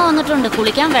കുഞ്ഞമ്മ വന്നിട്ടുണ്ട്.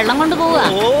 കുളിക്കാൻ വെള്ളം കൊണ്ടുപോവാ.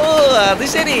 ഓ അത്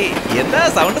ശരി. എന്താ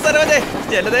സൗണ്ട് സരോജേ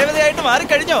ജലദേവതയായിട്ട്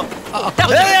മാറിക്കഴിഞ്ഞോ?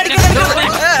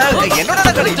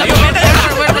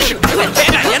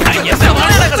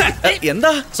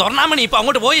 എന്താ സ്വർണ്ണാമണി ഇപ്പൊ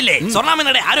അങ്ങോട്ട് പോയില്ലേ?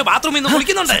 സ്വർണ്ണാമണിയുടെ ആരോ ബാത്റൂമിൽ നിന്ന്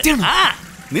കുളിക്കുന്നുണ്ട്.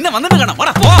 നിന്നെ വന്നിട്ട് കാണാം.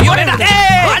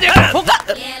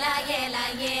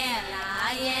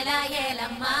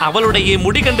 അവളുടെ ഈ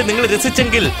മുടി കണ്ട് നിങ്ങൾ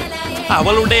രസിച്ചെങ്കിൽ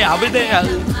അവളുടെ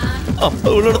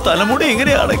അവളുടെ തലമുടി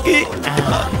എങ്ങനെയാണെങ്കിൽ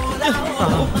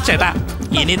ചേട്ടാ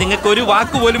ഇനി നിങ്ങൾക്ക് ഒരു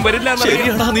വാക്ക് പോലും വരില്ല.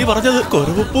 ശരിയാടാ നീ പറഞ്ഞത്.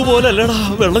 കൊരവുപ്പ് പോലെ അല്ലടാ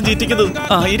വെള്ളം ചീറ്റിക്കുന്നത്.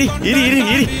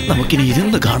 നമുക്കിനി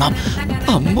ഇരുന്ന് കാണാം.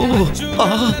 അമ്മോ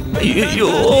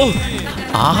അയ്യോ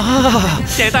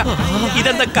ചേട്ടാ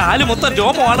ഇതെന്താ കാല് മൊത്തം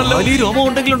രോമമാണല്ലോ. വലിയ രോമം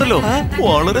ഉണ്ടെങ്കിലുണ്ടല്ലോ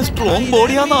വളരെ സ്ട്രോങ്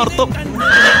ബോഡിയാന്ന് അർത്ഥം.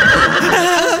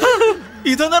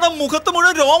 ഇതെന്താ മുഖത്ത്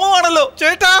മുഴുവൻ രോമമാണല്ലോ.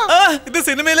 ചേട്ടാ ഇത്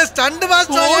സിനിമയിലെ സ്റ്റണ്ട്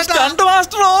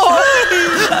മാസ്റ്ററോ?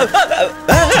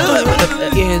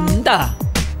 എന്താ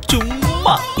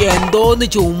ചുമ്മാ എന്തോന്ന്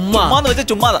ചുമ്മാ വെച്ച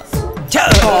ചുമ്മാതാ.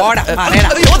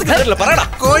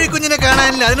 കോഴിക്കുഞ്ഞിനെ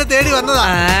കാണാനില്ല, അതിനെ തേടി വന്നതാ.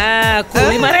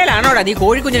 കുളിമറയിലാണോടാ നീ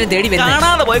കോഴിക്കുഞ്ഞിനെ തേടി വരുന്നത്?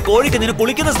 കാണാതെ പോയ കോഴിക്കുഞ്ഞിന്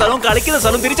കുളിക്കുന്ന സ്ഥലവും കളിക്കുന്ന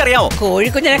സ്ഥലവും തിരിച്ചറിയാമോ?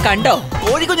 കോഴിക്കുഞ്ഞിനെ കണ്ടോ?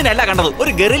 കോഴിക്കുഞ്ഞിനല്ല കണ്ടത്,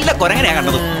 ഒരു ഗറില്ല കൊരങ്ങനെയാ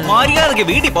കണ്ടത്. മര്യാദക്ക്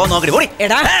വീട്ടിൽ പോകാൻ നോക്കി.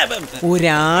 എടാ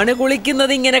ഒരാണ്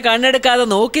കുളിക്കുന്നത് ഇങ്ങനെ കണ്ണെടുക്കാതെ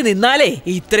നോക്കി നിന്നാലേ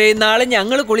ഇത്രയും നാള്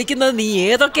ഞങ്ങള് കുളിക്കുന്നത് നീ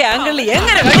ഏതൊക്കെ ആംഗിളിൽ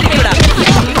എങ്ങനെ കണ്ടിരിക്കടാ?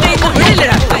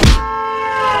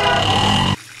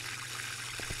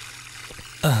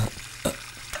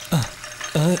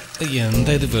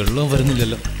 എന്താ ഇത് വെള്ളം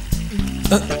വരുന്നില്ലല്ലോ.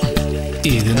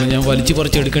 ഇതിന്ന് ഞാൻ വലിച്ചു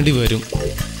പറിച്ചെടുക്കേണ്ടി വരും.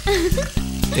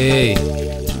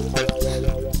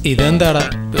 ഇതെന്താടാ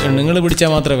പെണ്ണുങ്ങൾ പിടിച്ചാൽ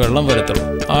മാത്രമേ വെള്ളം വരത്തുള്ളൂ,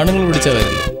 ആണുങ്ങൾ പിടിച്ചാൽ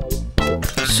വരില്ല.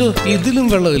 ഇതിലും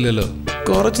വെള്ളമില്ലല്ലോ.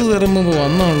 കുറച്ചു നേരം മുമ്പ്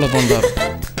വന്നുള്ള പണ്ടാറ്.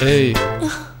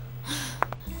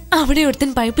 അവിടെ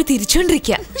ഒരുത്തൻ പൈപ്പ്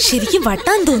തിരിച്ചോണ്ടിരിക്കുക. ശരിക്കും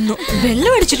വട്ടാൻ തോന്നുന്നു.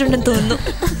 വെള്ളം അടിച്ചിട്ടുണ്ടെന്ന് തോന്നുന്നു.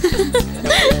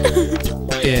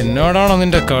 എന്നോടാണോ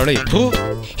നിന്റെ കളി?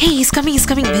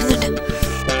 വരുന്നുണ്ട്.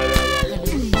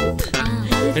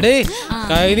 എടേ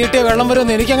കൈനീട്ടിയ വെള്ളം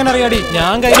വരുമെന്ന് എനിക്കങ്ങനെ അറിയാടി.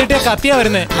 ഞാൻ കൈനീട്ടിയ കത്തിയാ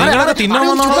വരുന്നേ. നിങ്ങളൊക്കെ തിന്നാൻ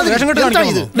വന്നാണോ വേഷം കെട്ട്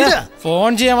കാണിക്കുന്നു? ഫോൺ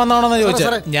ചെയ്യാൻ വന്നാണോന്ന്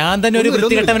ചോദിച്ചത്. ഞാൻ തന്നെ ഒരു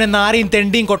വൃത്തികെട്ടവനെ നാരിയും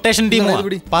തെണ്ടിയും കൊട്ടേഷൻ ടീമും.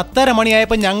 10:30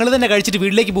 മണിയായപ്പോ ഞങ്ങൾ തന്നെ കഴിച്ചിട്ട്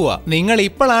വീട്ടിലേക്ക് പോവാ. നിങ്ങൾ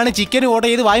ഇപ്പോഴാണ് ചിക്കൻ ഓർഡർ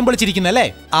ചെയ്ത് വായും പൊളിച്ചിരിക്കുന്നല്ലേ?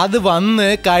 അത് വന്ന്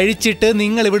കഴിച്ചിട്ട്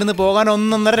നിങ്ങൾ ഇവിടുന്ന് പോകാൻ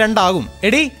 1:30-2 ആകും.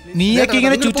 എടി നീയൊക്കെ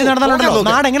ഇങ്ങനെ ചുറ്റി നടന്നാലുണ്ടല്ലോ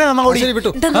നാട് എങ്ങനെ നന്നാടി?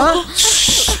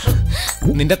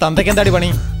 നിന്റെ തന്തയ്ക്ക് എന്താടി പണി?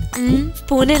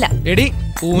 പൂനെല. എടി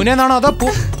പൂനെന്നാണോ അതോ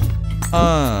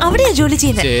അവിടെയാ ജോലി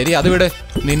ചെയ്യുന്നത്? ശരി അത് വിട്.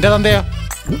 നിന്റെ തന്തയാ?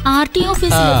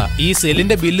 ഈ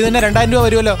സെല്ലിന്റെ ബില്ല് തന്നെ 2000 രൂപ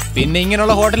വരുമല്ലോ. പിന്നെ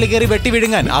ഇങ്ങനെയുള്ള ഹോട്ടലിൽ കയറി വെട്ടി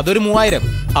വിഴുങ്ങാൻ അതൊരു 3000.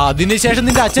 അതിനുശേഷം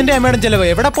നിന്റെ അച്ഛന്റെ അമ്മയുടെ ചെലവ്.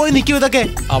 എവിടെ പോയി നിൽക്കും ഇതൊക്കെ?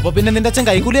 അപ്പൊ പിന്നെ നിന്റെ അച്ഛൻ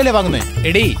കൈക്കൂലിയല്ലേ വാങ്ങുന്നേ?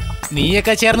 എടി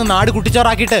നീയൊക്കെ ചേർന്ന് നാട്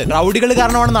കുട്ടിച്ചോറാക്കിയിട്ട് റൗഡികൾ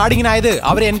കാരണമാണ് നാടിങ്ങനെ ആയത്.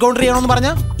 അവരെ എൻകൗണ്ടർ ചെയ്യണമെന്ന് പറഞ്ഞ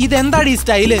ഇതെന്താടി ഈ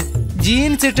സ്റ്റൈല്?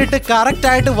 ജീൻസ് ഇട്ടിട്ട് കറക്റ്റ്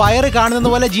ആയിട്ട് വയറ് കാണുന്ന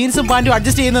പോലെ ജീൻസും പാന്റും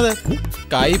അഡ്ജസ്റ്റ് ചെയ്യുന്നത്.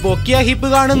 കൈ പൊക്കിയ ഹിപ്പ്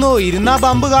കാണുന്നു, ഇരുന്നാ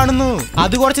ബമ്പ് കാണുന്നു.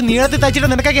 അത് കുറച്ച് നീളത്തിൽ തച്ചിട്ട്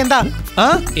നിനക്കൊക്കെ എന്താ?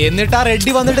 എന്നിട്ട് ആ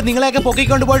റെഡ്ഡി വന്നിട്ട് നിങ്ങളെയൊക്കെ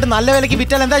പൊക്കിക്കൊണ്ട് പോയിട്ട് നല്ല വിലക്ക്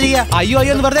വിറ്റാൽ എന്താ ചെയ്യാ? അയ്യോ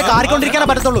എന്ന് വെറുതെ കാറിക്കൊണ്ടിരിക്കാനേ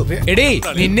പറ്റത്തുള്ളൂ. എടീ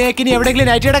നിന്നെയൊക്കെ ഇനി എവിടെയെങ്കിലും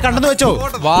നൈറ്റിയുടെ കണ്ടെന്ന് വെച്ചോ,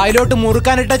 വായിലോട്ട്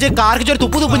മുറുക്കാനിട്ടച്ച് കാർക്കിച്ചൊരു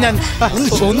തുപ്പ് ഞാൻ.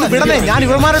 ഒന്ന് വിടണേ, ഞാൻ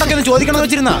ഇവന്മാരോടൊക്കെ ഒന്ന് ചോദിക്കണമെന്ന്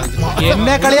വെച്ചിരുന്ന.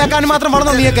 എന്നെ കളിയാക്കാൻ മാത്രം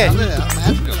വളർന്നോ നീയൊക്കെ?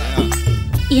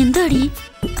 എന്താടി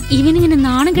ഇവനിങ്ങനെ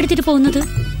നാണം കെടുത്തിട്ട് പോകുന്നത്?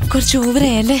 കുറച്ച്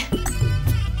ഓവറായല്ലേ?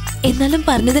 എന്നാലും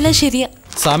പറഞ്ഞതെല്ലാം ശരിയാ.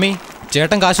 സ്വാമി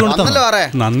ചേട്ടൻ കാശ് കൊടുത്തോ?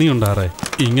 നന്ദിയുണ്ടാറേ.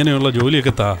 ഇങ്ങനെയുള്ള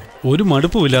ജോലിയൊക്കെ താ, ഒരു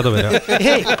മടുപ്പുമില്ലാതെ വരാം.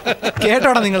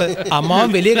 കേട്ടോടാ നിങ്ങള്, അമ്മാവൻ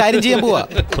വലിയ കാര്യം ചെയ്യാൻ പോവാ.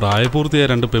 പ്രായപൂർത്തിയായ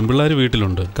 2 പെമ്പിള്ളാര്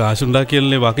വീട്ടിലുണ്ട്.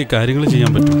 കാശുണ്ടാക്കിയാലേ ബാക്കി കാര്യങ്ങൾ ചെയ്യാൻ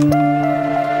പറ്റും.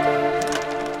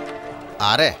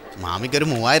 മാമിക്കൊരു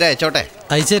 3000 അയച്ചോട്ടെ.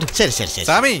 ശരി.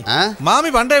 സ്വാമി മാമി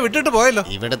പണ്ടേ വിട്ടിട്ട് പോയല്ലോ.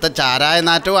 ഇവിടുത്തെ ചാരായ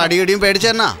നാറ്റവും അടിയിടിയും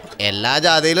പേടിച്ചെന്നാ. എല്ലാ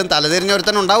ജാതിയിലും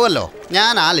തലതിരിഞ്ഞൊരുത്തൻ ഉണ്ടാവുമല്ലോ.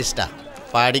 ഞാൻ ആ ലിസ്റ്റാ.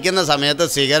 പഠിക്കുന്ന സമയത്ത്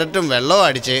സിഗരറ്റും വെള്ളവും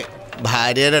അടിച്ച്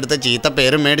ഭാര്യയുടെ അടുത്ത് ചീത്ത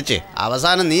പേരും മേടിച്ച്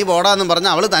അവസാനം നീ പോടാന്നും പറഞ്ഞ്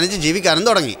അവള് തനിച്ച് ജീവിക്കാനും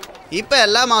തുടങ്ങി. ഇപ്പൊ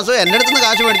എല്ലാ മാസവും എന്റെ അടുത്ത്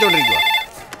കാശ് മേടിച്ചോണ്ടിരിക്കുക.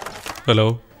 ഹലോ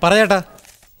പറയേട്ടാ.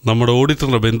 നമ്മുടെ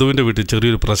ഓഡിറ്ററിന്റെ ബന്ധുവിന്റെ വീട്ടിൽ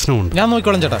ചെറിയൊരു പ്രശ്നമുണ്ട്. ഞാൻ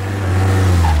നോക്കിക്കോളാം ചേട്ടാ.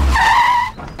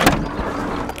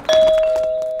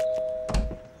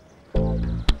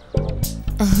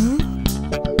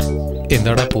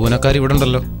 എന്താടാ പൂനക്കാരി ഇവിടെ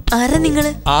ഉണ്ടല്ലോ. ആരാ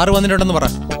നിങ്ങള്? ആറ് വന്നിട്ടുണ്ടെന്ന് പറ.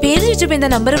 പേര് ചോദിച്ചപ്പോ എന്താ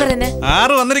നമ്പർ പറയുന്നേ?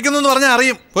 ആറ് വന്നിരിക്കുന്നു പറഞ്ഞാൽ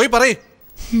അറിയും. പോയി പറയ്.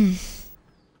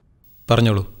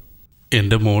 പറഞ്ഞോളൂ.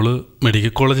 എൻ്റെ മോള്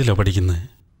മെഡിക്കൽ കോളേജിലാണ് പഠിക്കുന്നത്.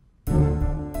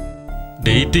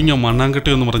 ഡേറ്റിങ്ങോ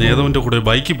മണ്ണാങ്കട്ടിയോ എന്ന് പറഞ്ഞ് ഏതോന്റെ കൂടെ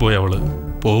ബൈക്കിൽ പോയി അവള്.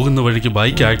 പോകുന്ന വഴിക്ക്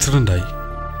ബൈക്ക് ആക്സിഡന്റ് ആയി.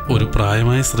 ഒരു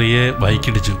പ്രായമായ സ്ത്രീയെ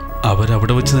ബൈക്കിടിച്ചു.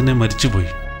 അവരവിടെ വെച്ച് തന്നെ മരിച്ചുപോയി.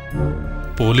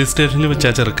 പോലീസ് സ്റ്റേഷനിൽ വെച്ച്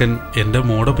ആ ചെറുക്കൻ എൻ്റെ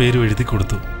മോടെ പേര് എഴുതി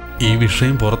കൊടുത്തു. ഈ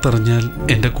വിഷയം പുറത്തറിഞ്ഞാൽ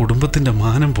എൻ്റെ കുടുംബത്തിന്റെ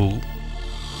മാനം പോകും.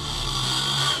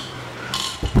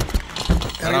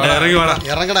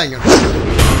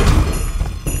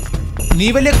 നീ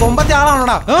വലിയ കൊമ്പത്തെ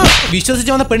ആളാണോടാ?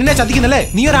 വിശ്വസിച്ച് വന്ന പെണ്ണിനെ ചതിക്കുന്നല്ലേ?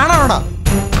 നീ ഒരാണാണോടാ?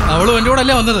 അവള് എന്റെ കൂടെ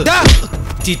അല്ലേ വന്നത്.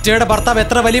 ചിറ്റയുടെ ഭർത്താവ്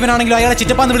എത്ര വലിയവനാണെങ്കിലും അയാളെ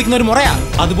ചിറ്റപ്പാന്ന് വിളിക്കുന്ന ഒരു മുറയാ.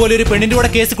 അതുപോലെ ഒരു പെണ്ണിന്റെ കൂടെ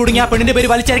കേസ് കുടുങ്ങി ആ പെണ്ണിന്റെ പേര്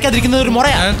വലിച്ചടിക്കാതിരിക്കുന്ന ഒരു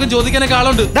മുറയാ. ഞങ്ങൾക്കും ചോദിക്കാനൊക്കെ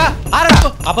ആളുണ്ട്.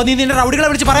 അപ്പൊ നീ നിന്റെ റൗഡികളെ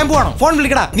വിളിച്ച് പറയാൻ പോവാണോ? ഫോൺ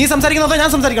വിളിക്കടാ. നീ സംസാരിക്കുന്നതോ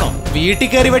ഞാൻ സംസാരിക്കണോ? വീട്ടിൽ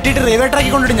കയറി വെട്ടിയിട്ട് റെയിൽവേ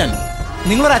ട്രാക്കിൽ കൊണ്ടിട്ട് ഞാൻ.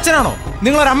 നിങ്ങളൊരു അച്ഛനാണോ?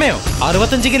 നിങ്ങളൊരു അമ്മയോ?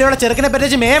 65 കിലോയുടെ ചെറുക്കനെ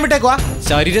പറ്റിച്ച് മേയം വിട്ടേക്കുവാ.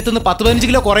 ശരീരത്തിൽ നിന്ന് 10-15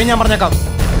 കിലോ കുറയും ഞാൻ പറഞ്ഞേക്കാം.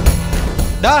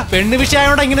 പെണ്ണ്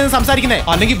വിഷയമായോണ്ടാ ഇങ്ങനെ സംസാരിക്കുന്നേ,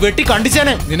 അല്ലെങ്കിൽ വെട്ടി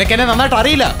കണ്ടിച്ചേനെ. നിനക്കെന്നെ നന്നായിട്ട്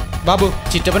അറിയില്ല. ബാബു,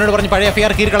 ചിറ്റപ്പനോട് പറഞ്ഞ് പഴയ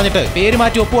FIR കീറി കളഞ്ഞിട്ട് പേര്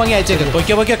മാറ്റി ഒപ്പ് വാങ്ങി അയച്ചേക്ക്.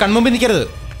 പൊയ്ക്കോ കൺമുമ്പിൽ നിൽക്കരുത്.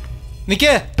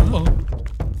 നിക്കേ.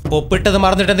 ഒപ്പിട്ടത്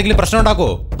മറന്നിട്ട് എന്തെങ്കിലും പ്രശ്നം ഉണ്ടാക്കോ?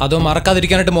 അതോ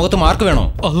മറക്കാതിരിക്കാനായിട്ട് മുഖത്ത് മാർക്ക് വേണോ?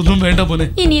 അതൊന്നും വേണ്ട പോലെ.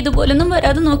 ഇനി ഇതുപോലൊന്നും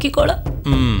വരാതെ നോക്കിക്കോളാം.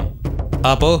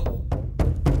 അപ്പോ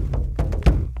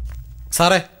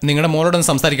സാറേ, നിങ്ങളുടെ മോളോടൊന്ന്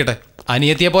സംസാരിക്കട്ടെ.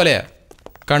 അനിയത്തിയെ പോലെയാ.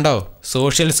 കണ്ടോ,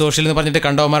 സോഷ്യൽ എന്ന് പറഞ്ഞിട്ട്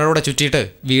കണ്ടവന്മാരോടെ ചുറ്റിയിട്ട്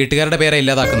വീട്ടുകാരുടെ പേരെ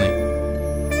ഇല്ലാതാക്കുന്നേ.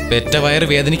 പെറ്റ വയറ്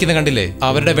വേദനിക്കുന്ന കണ്ടില്ലേ?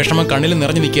 അവരുടെ വിഷമം കണ്ണിൽ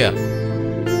നിറഞ്ഞു നിൽക്കുക.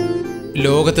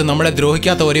 ലോകത്ത് നമ്മളെ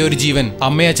ദ്രോഹിക്കാത്ത ഒരേ ഒരു ജീവൻ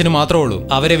അമ്മയും അച്ഛനും മാത്രമേ ഉള്ളൂ.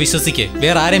 അവരെ വിശ്വസിക്കേ,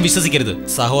 വേറെ ആരെയും വിശ്വസിക്കരുത്.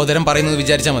 സഹോദരൻ പറയുന്നത്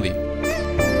വിചാരിച്ചാ മതി.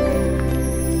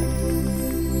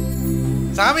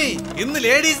 സ്വാമി, ഇന്ന്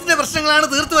ലേഡീസിന്റെ പ്രശ്നങ്ങളാണ്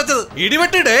തീർത്തു വെച്ചത്.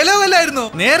 ഇടിവെട്ട് ഡയലോഗ് അല്ലായിരുന്നു,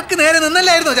 നേർക്ക് നേരെ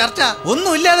നിന്നല്ലായിരുന്നു ചർച്ച.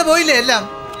 ഒന്നും ഇല്ലാതെ പോയില്ലേ എല്ലാം.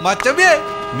 മച്ചമ്പിയെ,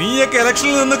 നീയൊക്കെ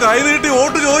ഇലക്ഷനിൽ നിന്ന് കൈ നീട്ടി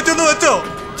വോട്ട് ചോദിച്ചെന്ന് വെച്ചോ,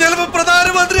 ചിലപ്പോ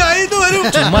പ്രധാനമന്ത്രി ആയിട്ട് വരും.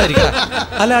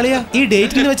 അല്ല അളിയ, ഈ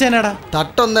ഡേറ്റിംഗ് വെച്ചാനാടാ?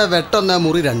 തട്ടൊന്ന് വെട്ടൊന്ന്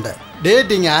മുറി 2.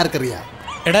 ഡേറ്റിംഗ് ആർക്കറിയാം?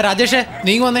 എടാ രാജേഷേ,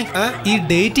 നീങ്ങ വന്നേ. ഈ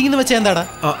ഡേറ്റിംഗ് വെച്ചാ എന്താടാ?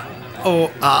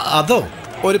 അതോ,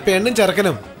 ഒരു പെണ്ണും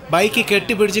ചെറുക്കനും ബൈക്ക്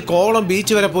കെട്ടിപ്പിടിച്ച് കോവളം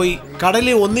ബീച്ച് വരെ പോയി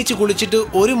കടലിൽ ഒന്നിച്ച് കുളിച്ചിട്ട്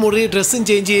ഒരു മുറി ഡ്രസ്സും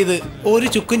ചേഞ്ച് ചെയ്ത് ഒരു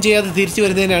ചുക്കും ചെയ്യാതെ തിരിച്ചു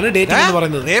വരുന്നതിനാണ് ഡേറ്റിംഗ് എന്ന്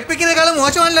പറയുന്നത്. റേപ്പിങ്ങിനേക്കാളും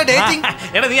മോശമല്ല ഡേറ്റിംഗ്.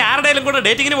 എടാ, നീ ആരുടെയും കൂടെ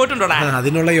ഡേറ്റിംഗിന് പോയിട്ടുണ്ടോടാ?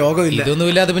 അതിനുള്ള യോഗം ഇല്ല. ഇതൊന്നും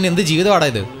ഇല്ലാതെ പിന്നെ എന്ത് ജീവിതമാടാ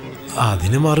ഇത്?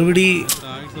 അതിന് മറുപടി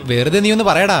വെറുതെ നീ ഒന്ന്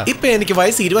പറയടാ. ഇപ്പൊ എനിക്ക്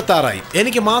വയസ്സ് 26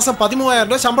 എനിക്ക് മാസം 13,000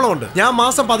 രൂപ ശമ്പളമുണ്ട്. ഞാൻ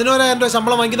മാസം 11,000 രൂപ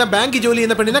ശമ്പളം വാങ്ങിക്കുന്ന ബാങ്ക് ജോലി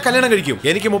ചെയ്യുന്ന പെണ്ണിനെ കല്യാണം കഴിക്കും.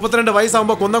 എനിക്ക് 32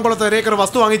 വയസ്സാകുമ്പോൾ കുന്നംകുളത്ത് 1 ഏക്കർ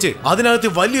വസ്തു വാങ്ങിച്ച് അതിനകത്ത്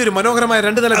വലിയൊരു മനോഹരമായ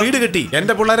 2 നില വീട് കെട്ടി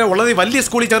എന്റെ പിള്ളേരെ ഉള്ളത് വലിയ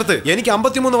സ്കൂളിൽ ചേർത്ത് എനിക്ക്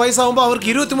 53 വയസ്സാകുമ്പോൾ അവർക്ക്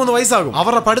 23 വയസ്സാകും.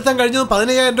 അവരുടെ പഠിത്തം കഴിഞ്ഞതും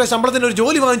 15,000 രൂപ ശമ്പളത്തിന് ഒരു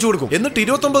ജോലി വാങ്ങിച്ചു കൊടുക്കും. എന്നിട്ട്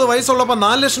 29 വയസ്സുള്ളപ്പോൾ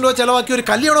 4 ലക്ഷം രൂപ ചെലവാക്കി ഒരു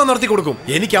കല്യാണം നടത്തി കൊടുക്കും.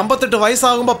 എനിക്ക് 58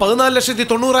 വയസ്സാകുമ്പോൾ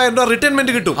 14,90,000 രൂപ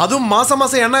റിട്ടയർമെന്റ് കിട്ടും. അതും മാസം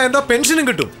 8,000 രൂപ പെൻഷനും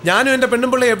കിട്ടും. ഞാനും എന്റെ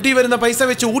പെണ്ണുപിള്ളെ FD വരുന്ന പൈസ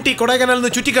വെച്ച് ഊട്ടി കൊടൈക്കനാൽ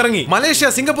ചുറ്റിക്കറങ്ങി മലേഷ്യ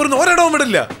സിംഗപ്പൂരിൽ ഒരിടവും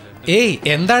വിടില്ല. ഏയ്,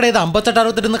 എന്താണ് ഇത്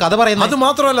 58-68 കഥ പറയുന്നത്? അത്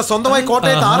മാത്രമല്ല, സ്വന്തമായി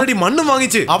കോട്ടയത്ത് 6 അടി മണ്ണും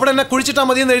വാങ്ങിച്ച് അവിടെ എന്നെ കുഴിച്ചിട്ടാ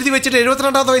മതി എന്ന് എഴുതി വെച്ചിട്ട്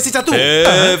 72ാമത്തെ വയസ്സിൽ ചത്തു.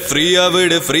 ഫ്രീയാ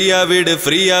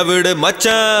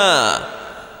മച്ചാ,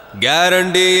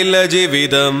 ഗ്യാരണ്ടി ഇല്ല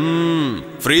ജീവിതം.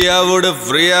 ഫ്രീയാ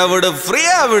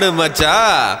മച്ചാ,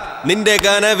 നിന്റെ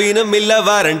കനവിനും ഇല്ല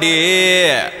വാറണ്ടി.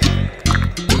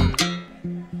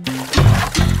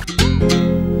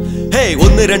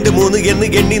 1 2 3 എന്ന്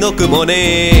എണ്ണി നോക്ക് മോനെ,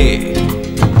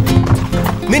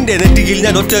 നിന്റെ നെറ്റിയിൽ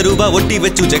ഞാൻ 1 രൂപ ഒട്ടി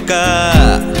വെച്ചു ചെക്ക.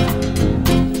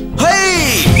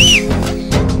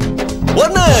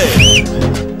 1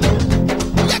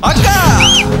 അക്ക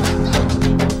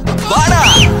വാടാ.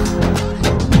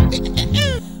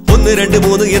 1 2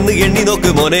 3 എന്ന് എണ്ണി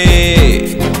നോക്ക് മോനെ,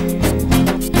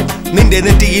 നിന്റെ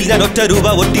നെറ്റിയിൽ ഞാൻ 1 രൂപ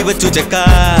ഒട്ടി വെച്ചു ചെക്ക.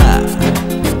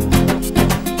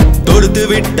 കൊടുത്തു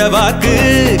വിട്ട വാക്ക്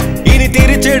ഇനി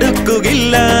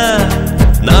തിരിച്ചെടുക്കുകയില്ല.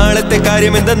 നാളത്തെ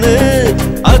കാര്യം എന്തെന്ന്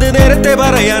അത് നേരത്തെ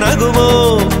പറയാനാകുമോ?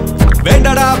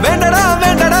 വേണ്ടടാ വേണ്ടടാ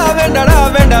വേണ്ടടാ വേണ്ടടാ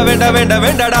വേണ്ട വേണ്ട വേണ്ട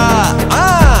വേണ്ടടാ.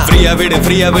 ഫ്രീയാ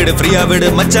വിട്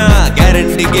മച്ചാ,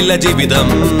 ഗ്യാരണ്ടിക്കില്ല ജീവിതം.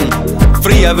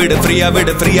 ഫ്രീയാ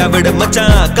വിട് മച്ചാ,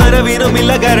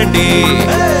 കനവിനുമില്ല ഗ്യാരണ്ടി.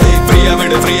 ഫ്രീയാ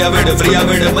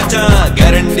വിട് മച്ചാ,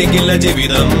 ഗ്യാരണ്ടിക്കില്ല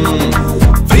ജീവിതം.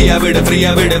 ഫ്രീയാ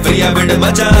വിട്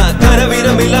മച്ചാ,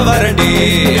 കനവിനുമില്ല വാറണ്ടി.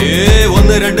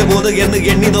 1 2 3 എന്ന്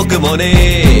എണ്ണി നോക്ക് മോനെ,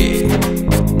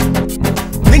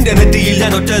 നിന്റെ നെറ്റിയിൽ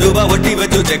ഞാൻ 1 രൂപ ഒട്ടി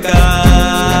വെച്ചു ചെക്ക.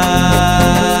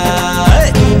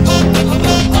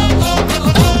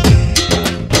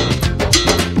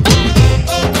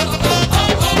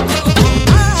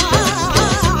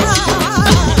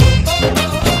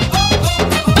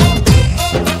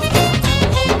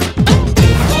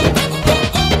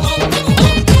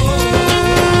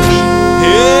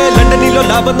 കിലോ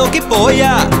ലാഭം നോക്കി പോയാ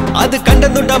അത്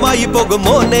കണ്ടെന്നുണ്ടമായി പോകും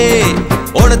മോനെ.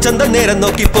 ഓണച്ചന്ത നേരം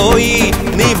നോക്കി പോയി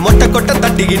നീ മൊട്ടക്കൊട്ട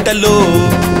തട്ടിയിട്ടല്ലോ.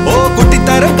 ഓ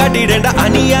കുട്ടിത്താരം കാട്ടിയിടേണ്ട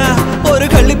അനിയ ഒരു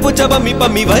കള്ളിപ്പൂച്ച പമ്മി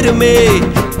പമ്മി വരുമേ.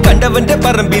 കണ്ടവന്റെ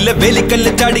പറമ്പിലെ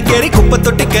വേലിക്കല്ല് ചാടിക്കേറി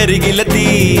കുപ്പത്തൊട്ടി കരികിലെത്തി.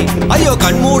 അയ്യോ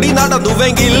കൺമൂടി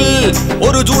നടന്നുവെങ്കിൽ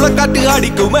ഒരു ചൂളക്കാറ്റ്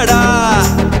അടിക്കുമെടാ.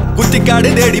 കുറ്റിക്കാട്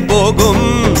തേടി പോകും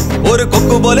ഒരു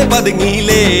കൊക്കു പോലെ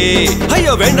പതുങ്ങിയില്ലേ.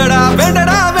 അയ്യോ വേണ്ടടാ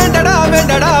വേണ്ടടാ വേണ്ടടാ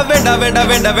വേണ്ടടാ വേണ്ട വേണ്ട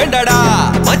വേണ്ട വേണ്ടടാ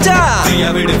മച്ചാ. ഫ്രീയ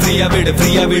വിട് ഫ്രീയ വിട്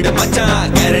ഫ്രീയ വിട് മച്ചാ,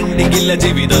 ഗ്യാരണ്ടിയില്ല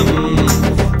ജീവിതം.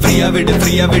 ഫ്രീയ വിട്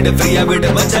ഫ്രീയ വിട് ഫ്രീയ വിട്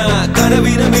മച്ചാ,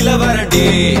 കനവിനുമില്ല വരണ്ടി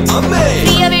അമ്മേ.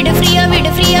 ഫ്രീയ വിട് ഫ്രീയ വിട്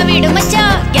ഫ്രീയ വിട് മച്ചാ,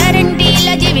 ഗ്യാരണ്ടിയില്ല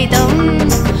ജീവിതം.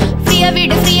 ഫ്രീയ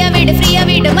വിട് ഫ്രീയ വിട് ഫ്രീയ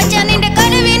വിട് മച്ചാ, നിന്റെ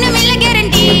കനവിനുമില്ല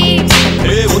ഗ്യാരണ്ടി.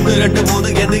 1 2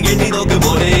 3 എന്ന് എണ്ണി നോക്ക്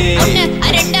പോലെ. 1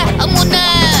 2 3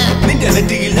 നിന്റെ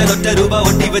നെറ്റിയിൽ ഞാൻ ഒറ്റ രൂപ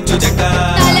ഒട്ടി വെച്ചു ചെക്ക.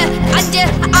 4 5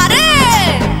 6.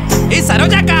 ഈ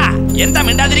സരോജാക്ക എന്താ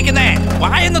മിണ്ടാതിരിക്കുന്നേ?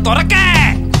 വായൊന്ന് തുറക്കേ.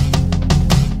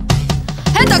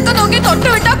 തൊക്കെ നോക്കി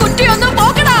തൊട്ടുവിട്ട കുറ്റിയൊന്ന്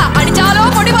പോക്കടാ. അടിച്ചാലോ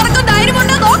പൊടി പറക്കും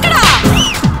ധൈര്യമുണ്ടോ നോക്കടാ.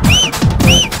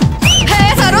 ഹേ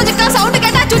സരോജിക്ക സൗണ്ട്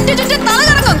കേട്ടാ ചുറ്റി ചുറ്റി തല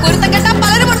കറങ്ങും. കുരുത്തം കേട്ടാ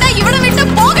പലരുമുണ്ട് ഇവിടെ വിട്ട്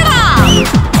പോകടാ.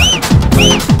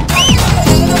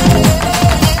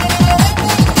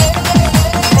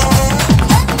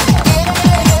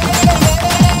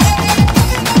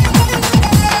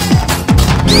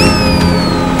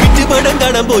 കിട്ടുപടം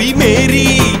കാണാൻ പോയി മേരി,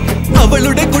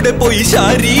 അവളുടെ കൂടെ പോയി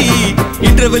ഷാരി.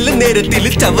 ഇന്റർവെല്ല് നേരത്തിൽ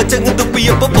ചവച്ചങ്ങ്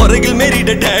തുപ്പിയപ്പോ പുറകിൽ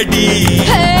മേരിയുടെ ഡാഡി.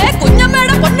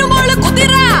 കുഞ്ഞമ്മയുടെ പൊന്നുമോള്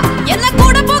കുതിര എന്ന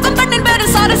കൂടെ പോകും പെണ്ണിൻ പേര്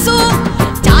സരസു.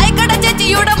 ചായക്കട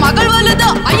ചേച്ചിയുടെ മകൾ വലുത്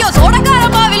അയ്യോ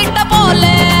സോടക്കാരമാവിലിട്ട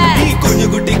പോലെ. ഈ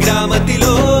കുഞ്ഞുകുട്ടി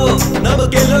ഗ്രാമത്തിലോ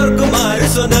നമുക്കെല്ലാവർക്കും ആര്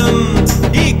സ്വന്തം.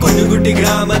 ഈ കുഞ്ഞുകുട്ടി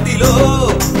ഗ്രാമത്തിലോ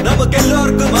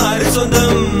നമുക്കെല്ലാവർക്കും ആര്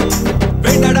സ്വന്തം.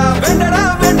 വേണ്ടടാ വേണ്ടടാ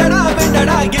വേണ്ടടാ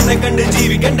വേണ്ടടാ എന്നെ കണ്ട്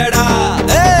ജീവിക്കണ്ടടാ.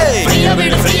 ഫ്രീയ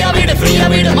വിട് ഫ്രീയ വിട് ഫ്രീയ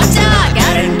വിട് മച്ചാ,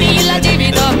 ഗ്യാരണ്ടിയില്ല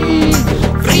ജീവിതം.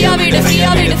 ഫ്രീയ വിട് ഫ്രീയ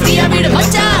വിട് ഫ്രീയ വിട്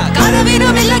മച്ചാ,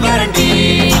 കനവിനുമില്ല ഗ്യാരണ്ടി.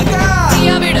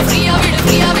 ഫ്രീയ വിട് ഫ്രീയ വിട്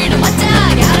ഫ്രീയ വിട് മച്ചാ,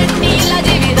 ഗ്യാരണ്ടിയില്ല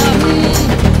ജീവിതം.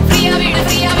 ഫ്രീയ വിട്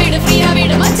ഫ്രീയ വിട് ഫ്രീയ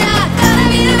വിട് മച്ചാ,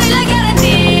 കനവിനുമില്ല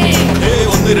ഗ്യാരണ്ടി.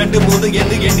 1 2 3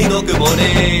 എന്ന് എണ്ണി നോക്ക് മോനെ.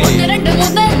 1 2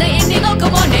 3 എന്ന് എണ്ണി നോക്ക്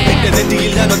മോനെ. എന്റെ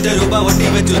നെറ്റിയിൽ ഞാൻ ഒറ്റ രൂപ ഒട്ടി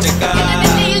വെച്ചു ചെക്ക.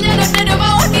 നെറ്റിയിൽ ഞാൻ ഒറ്റ രൂപ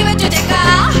ഒട്ടി വെച്ചു ചെക്ക.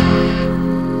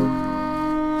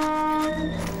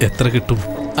 എത്ര കിട്ടും?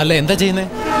 അല്ല എന്താ ചെയ്യുന്നേ?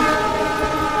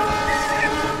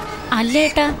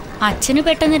 അല്ലേട്ടാ അച്ഛന്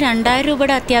പെട്ടെന്ന് 2000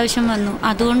 രൂപയുടെ അത്യാവശ്യം വന്നു,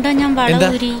 അതുകൊണ്ടാ ഞാൻ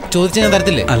വളൂരി. ചോദിച്ച ഞാൻ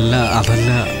തരത്തില്ലേ? അല്ല അതല്ല,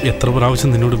 എത്ര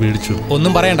പ്രാവശ്യം നിന്നോട് മേടിച്ചു?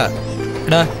 ഒന്നും പറയണ്ട.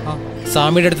 എടാ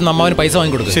സ്വാമിയുടെ അടുത്ത് നമ്മവന് പൈസ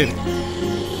വാങ്ങിക്കൊടുക്കും. ശരി.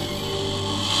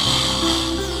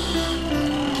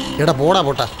 എടാ പോടാ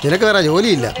പോട്ടാ, നിനക്ക് വേറെ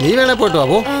ജോലിയില്ല, നീ വേണേ പോയിട്ട് വാ.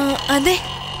 പോ. അതെ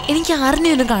എനിക്ക്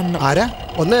 6 ഒന്ന് കാണണം. ആരാ?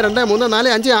 1 2 3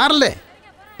 4 5 6 അല്ലേ?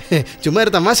 ചുമ്മാ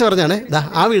ഒരു തമാശ പറഞ്ഞാണ്. ദാ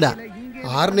ആ വീടാ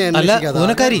 6നെ. അല്ല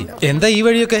ഊനക്കാരി എന്താ ഈ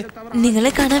വഴിയൊക്കെ?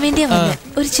 നിങ്ങളെ കാണാൻ വേണ്ടിയാ വന്നെ.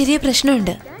 ഒരു ചെറിയ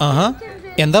പ്രശ്നമുണ്ട്. ആഹാ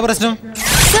എന്താ പ്രശ്നം?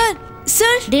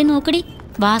 ദേ നോക്കടി,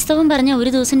 വാസ്തവം പറഞ്ഞ ഒരു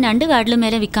ദിവസം 2 കാർഡിലും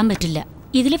മേലെ വിൽക്കാൻ പറ്റില്ല.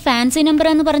 ഇതില് ഫാൻസി നമ്പർ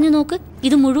എന്ന് പറഞ്ഞു നോക്ക്,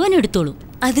 ഇത് മുഴുവൻ എടുത്തോളൂ.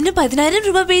 അതിന് 10000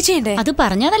 രൂപ പേ ചെയ്യണ്ടേ? അത്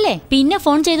പറഞ്ഞതല്ലേ, പിന്നെ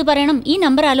ഫോൺ ചെയ്ത് പറയണം ഈ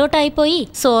നമ്പർ അലോട്ട് ആയി പോയി,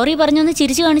 സോറി പറഞ്ഞൊന്ന്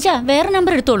ചിരിച്ചു കാണിച്ചാ വേറെ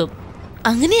നമ്പർ എടുത്തോളൂ.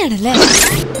 അങ്ങനെയാണല്ലേ?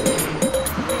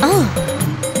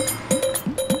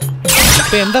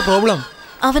 എന്താ പ്രോബ്ലം?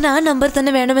 അവൻ ആ നമ്പർ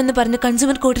തന്നെ വേണമെന്ന് പറഞ്ഞ്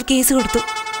കൺസ്യൂമർ കോർട്ടിൽ കേസ് കൊടുത്തു.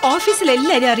 ഓഫീസിൽ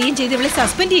എല്ലാരും അറിയുകയും ചെയ്തു, ഇവളെ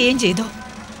സസ്പെൻഡ് ചെയ്യുകയും ചെയ്തു.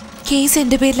 കേസ്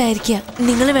എന്റെ പേരിലായിരിക്കുക.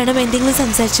 നിങ്ങൾ വേണം എന്തെങ്കിലും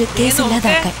സംസാരിച്ച് കേസ്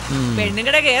ഇല്ലാതാക്കാൻ.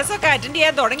 പെണ്ണുങ്ങളുടെ കേസൊക്കെ അറ്റൻഡ്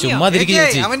ചെയ്യാൻ തുടങ്ങിയോ?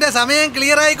 അവന്റെ സമയം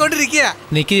ക്ലിയർ ആയിക്കൊണ്ടിരിക്കുക.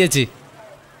 നിക്ക് ചേച്ചി,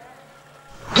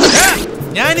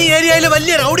 ഞാൻ ഈ ഏരിയയില്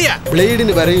വലിയ റൗഡിയാ.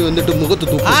 ബ്ലേഡിന് വരയും എന്നിട്ട് മുഖത്ത്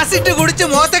തുപ്പും. ആസിഡ് കുടിച്ച്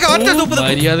മുഖത്തൊക്കെ ഒറ്റ തുപ്പ്.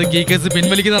 മര്യാദക്ക് ഈ കേസ്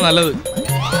പിൻവലിക്കുന്ന നല്ലത്.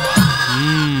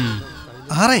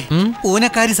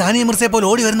 ഊനക്കാരി സാനിയ മിർസയെ പോലെ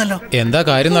ഓടി വരുന്നല്ലോ. എന്താ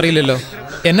കാര്യം അറിയില്ലല്ലോ.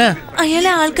 എന്നാ അയാളെ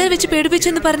ആൾക്കാർ വെച്ച്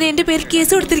പേടിപ്പിച്ചെന്ന് പറഞ്ഞ് എന്റെ പേരിൽ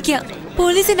കേസ് കൊടുത്തിരിക്കുക.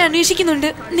 പോലീസ് എന്നെ അന്വേഷിക്കുന്നുണ്ട്.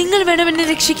 നിങ്ങൾ വേണം എന്നെ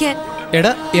രക്ഷിക്കാൻ.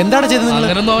 എടാ എന്താണ് ചെയ്തത്?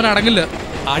 അങ്ങനൊന്നും അവൻ അടങ്ങില്ല.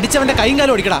 അടിച്ചവന്റെ കൈയും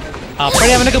കാലും ഓടിക്കടാ,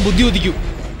 അപ്പോഴേ അവനൊക്കെ ബുദ്ധി ഉദിക്കൂ.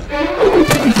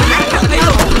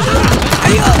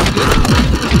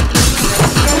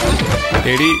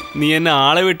 എടി നീ എന്നെ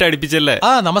ആളെ വിട്ട് അടുപ്പിച്ചല്ലേ?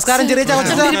 നമസ്കാരം ചെറിയ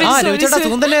രവിചേട്ടാ,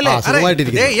 സുന്ദരല്ലേ?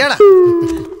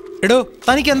 എടോ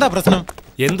തനിക്ക് എന്താ പ്രശ്നം?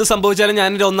 എന്ത് സംഭവിച്ചാലും ഞാൻ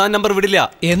എന്റെ 1ാം നമ്പർ വിടില്ല.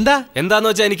 എന്താന്ന്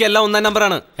വെച്ചാൽ എനിക്ക് എല്ലാം 1ാം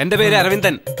നമ്പറാണ്. എന്റെ പേര്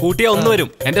അരവിന്ദൻ. കൂട്ടിയ 1 വരും.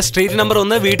 എന്റെ സ്ട്രീറ്റ് നമ്പർ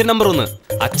 1, വീട്ടു നമ്പർ 1.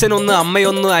 അച്ഛനൊന്ന്,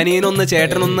 അമ്മയൊന്ന്, അനിയനൊന്ന്,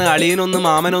 ചേട്ടനൊന്ന്, അളിയനൊന്ന്,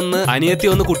 മാമനൊന്ന്, അനിയത്തി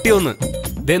 1, കുട്ടി 1.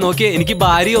 ദേ നോക്കിയേ, എനിക്ക്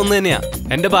ഭാര്യ 1 തന്നെയാ.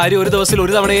 എന്റെ ഭാര്യ ഒരു ദിവസത്തിൽ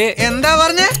ഒരു തവണയെ എന്താ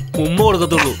പറഞ്ഞേ ഉമ്മ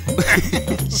കൊടുക്കത്തുള്ളൂ.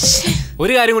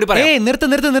 ഒരു കാര്യം കൂടി പറയാം.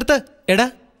 നിർത്ത്. എടാ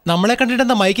നമ്മളെ കണ്ടിട്ട്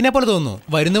എന്താ മൈക്കിനെ പോലെ തോന്നുന്നു?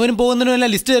 വരുന്നവനും പോകുന്നവനും എല്ലാം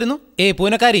ലിസ്റ്റ് തരുന്നു.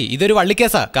 പൂനക്കാരി, ഇതൊരു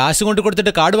വള്ളിക്കേസാ. കാശ് കൊണ്ട്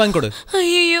കൊടുത്തിട്ട് കാർഡ് വാങ്ങിക്കൊടു.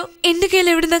 അയ്യോ എന്റെ കയ്യിൽ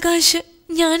എവിടുന്ന കാശ്?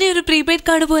 ഞാനേ ഒരു പ്രീപെയ്ഡ്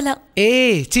കാർഡ് പോലെ.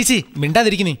 ചീച്ചി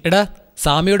മിണ്ടാതിരിക്കുന്നേ. എടാ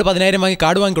സാമിയോട് 10,000 വാങ്ങി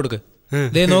കാർഡ് വാങ്ങി കൊടുക്ക്.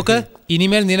 ദേ നോക്ക്,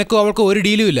 ഇനിമേൽ നിനക്കും അവൾക്കും ഒരു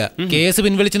ഡീലും ഇല്ല. കേസ്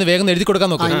പിൻവലിച്ചെന്ന് വേഗം എഴുതി കൊടുക്കാൻ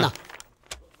നോക്ക്.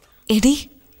 എടി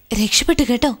രക്ഷപ്പെട്ടു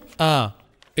കേട്ടോ.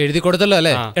 എഴുതി കൊടുത്തല്ലോ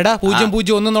അല്ലേ? എടാ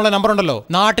 001 എന്നുള്ള നമ്പർ ഉണ്ടല്ലോ,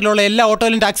 നാട്ടിലുള്ള എല്ലാ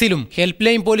ഓട്ടോയിലും ടാക്സിയിലും ഹെൽപ്പ്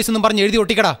ലൈൻ പോലീസ് എന്നും പറഞ്ഞ് എഴുതി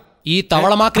ഒട്ടിക്കടാ. ഈ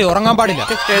തവളമാക്രി ഉറങ്ങാൻ പാടില്ല.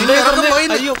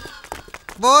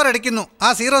 ബോറടിക്കുന്നു. ആ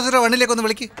 001 ഒന്ന്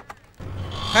വിളിക്ക്.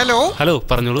 ഹലോ ഹലോ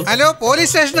പറഞ്ഞോളൂ. Hello police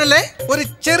സ്റ്റേഷനല്ലേ? ഒരു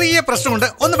ചെറിയ പ്രശ്നമുണ്ട്,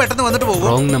 ഒന്ന് പെട്ടെന്ന് വന്നിട്ട് പോകും.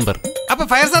 Wrong number. അപ്പൊ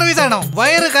ഫയർ സർവീസ് ആണോ?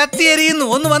 വയറ് കത്തി എരിയുന്നു,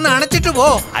 ഒന്ന് വന്ന് അണച്ചിട്ട് പോ.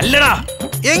 അല്ലടാ,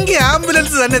 എങ്കിൽ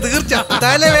ആംബുലൻസ് തന്നെ തീർച്ച.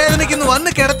 തലവേദനയ്ക്ക്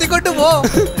വന്ന് കിടത്തിക്കൊണ്ട് പോ.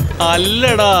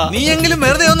 അല്ലടാ, നീയെങ്കിലും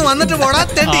വെറുതെ ഒന്ന് വന്നിട്ട് പോടാ.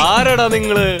 ആരടാ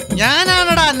നിങ്ങള്?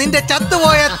 ഞാനാണടാ നിന്റെ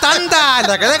ചത്തുപോയ തന്ത.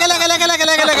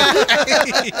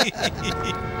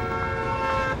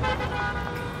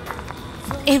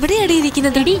 എവിടെയാടി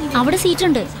ഇരിക്കുന്നത്? അവിടെ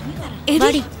സീറ്റുണ്ട്.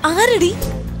 ആരടി?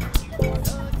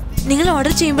 നിങ്ങൾ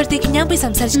ഓർഡർ ചെയ്യുമ്പോഴത്തേക്ക് ഞാൻ പോയി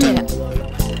സംസാരിച്ചിട്ട് വരാം.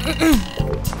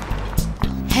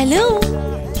 ഹലോ,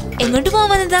 എങ്ങോട്ട് പോവാൻ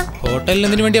വന്നതാ? ഹോട്ടലിൽ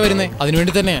എന്തിനു വേണ്ടിയാ വരുന്നേ?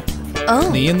 അതിനുവേണ്ടി തന്നെയാ.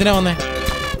 നീ എന്തിനാ വന്നേ?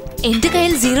 എന്റെ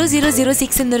കയ്യിൽ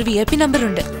 0006 എന്നൊരു VIP നമ്പർ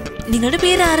ഉണ്ട്. നിങ്ങളുടെ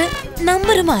പേര് 6,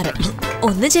 നമ്പറും 6.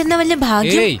 ഒന്ന് ചെന്ന വല്ല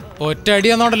ഭാഗ്യം. ഒറ്റ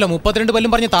അടിയാന്നോണ്ടല്ലോ 32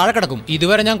 പല്ലും പറഞ്ഞ് താഴെ കിടക്കും.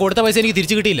 ഇതുവരെ ഞാൻ കൊടുത്ത പൈസ എനിക്ക്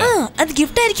തിരിച്ചു കിട്ടിയില്ല. അത്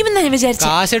ഗിഫ്റ്റ് ആയിരിക്കുമെന്ന് ഞാൻ വിചാരിച്ചു.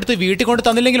 കാശെടുത്ത് വീട്ടിൽ കൊണ്ട്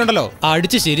തന്നില്ലെങ്കിലുണ്ടല്ലോ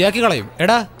അടിച്ച് ശരിയാക്കി കളയും.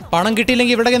 എടാ പണം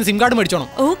കിട്ടിയില്ലെങ്കിൽ ഇവിടെ സിം കാർഡ് മേടിച്ചോണം.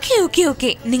 ഓക്കെ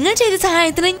നിങ്ങൾ ചെയ്ത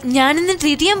സഹായത്തിന് ഞാൻ ഇന്ന്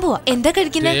ട്രീറ്റ് ചെയ്യാൻ പോവാ. എന്താ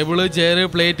കഴിക്കുന്നത്? ടേബിള്, ചെയർ,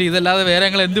 പ്ലേറ്റ് ഇതല്ലാതെ വേറെ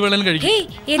ഞങ്ങൾ എന്ത് വേണമെങ്കിലും കഴിക്കും.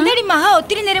 എന്താടി മഹാ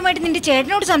ഒത്തിരി നേരമായിട്ട് നിന്റെ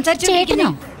ചേട്ടനോട് സംസാരിച്ചോ?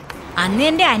 അന്ന്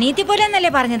എന്റെ അനിയത്തി പോലെ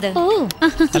എന്നല്ലേ പറഞ്ഞത്?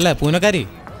 അല്ല പൂനക്കാരി,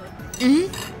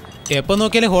 എപ്പോ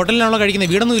നോക്കിയാലും ഹോട്ടലിലാണല്ലോ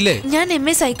കഴിക്കുന്നത്, വീടൊന്നും ഇല്ലേ? ഞാൻ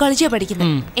MA സൈക്കോളജിയാ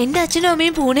പഠിക്കുന്നത്. എന്റെ അച്ഛനും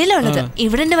അമ്മയും പൂനെയിലുള്ളത്.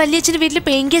 ഇവിടെ എന്റെ വലിയച്ഛന്റെ വീട്ടിൽ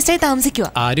പെയിന്റ് ഗസ്റ്റ് ആയി താമസിക്കുക.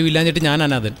 ആരും ഇല്ലാഞ്ഞിട്ട് ഞാൻ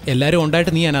അനാഥൻ, എല്ലാരും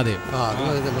ഉണ്ടായിട്ട് നീ അനാഥയും.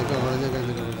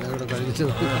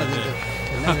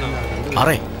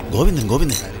 ഗോവിന്ദൻ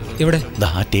ഇവിടെ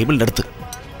ടേബിളിന്റെ അടുത്ത്.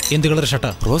 എന്ത് കളർ ഷർട്ടാ?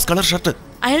 Rose colour shirt.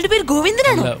 അയാളുടെ പേര്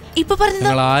ഗോവിന്ദനാണോ? ഇപ്പൊ പറഞ്ഞോ.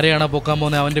 ആരെയാണോ പൊക്കാൻ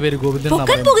പോകുന്നത്? അവന്റെ പേര് ഗോവിന്ദൻ.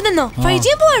 പൊക്കാൻ പോകുന്നോ? ഫൈറ്റ്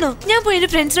ചെയ്യാൻ പോവാണോ? ഞാൻ പോയി എന്റെ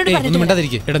ഫ്രണ്ട്സിനോട് ഒന്നും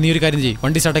മിണ്ടാതിരിക്കും. എടാ നീ ഒരു കാര്യം ചെയ്യും,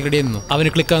 വണ്ടി സ്റ്റാർട്ട് റെഡി ആയിരുന്നു. അവന്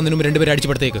ക്ലിക്ക് ആവുന്നതിന് മുമ്പ് 2 പേര്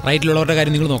അടിച്ചപ്പെടുത്തേക്ക്. റൈറ്റിലുള്ളവരുടെ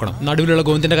കാര്യം നിങ്ങൾ നോക്കണം, നടുവിലുള്ള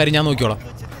ഗോവിന്ദന്റെ കാര്യം ഞാൻ നോക്കിയോളാം.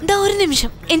 ഒരു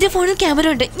നിമിഷം, എന്റെ ഫോണിൽ ക്യാമറ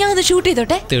ഉണ്ട്, ഞാൻ ഒന്ന് ഷൂട്ട്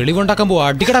ചെയ്തോട്ടെ. തെളിവുണ്ടാക്കാൻ പോവാ.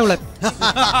 അടിക്കടാ ഇവിടെ.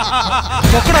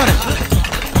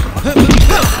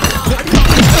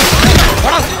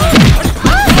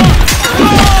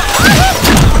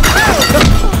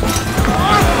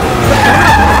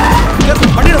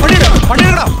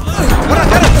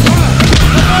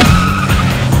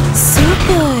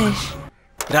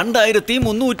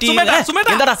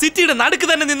 സിറ്റിയുടെ നടുക്ക്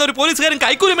തന്നെ നിന്ന് ഒരു പോലീസുകാരൻ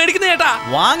കൈക്കൂലി മേടിക്കുന്ന ചേട്ടാ.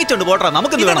 വാങ്ങിച്ചോണ്ട് പോട്ടാ,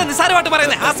 നമുക്ക് നിസ്സാരമായിട്ട്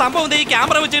പറയുന്നത്. ആ സംഭവം ഈ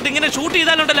ക്യാമറ വെച്ചിട്ട് ഇങ്ങനെ ഷൂട്ട്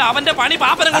ചെയ്താലുണ്ടല്ലോ അവന്റെ പണി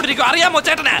പാപ്പനം കൊണ്ടിരിക്കും. അറിയാമോ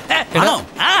ചേട്ടനെ?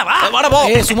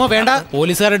 സുമോ വേണ്ട,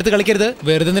 പോലീസുകാരെടുത്ത് കളിക്കരുത്.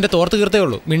 വെറുതെ നിന്റെ തോർത്ത് കീർത്തേ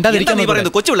ഉള്ളൂ. മിണ്ടാതിരിക്കാൻ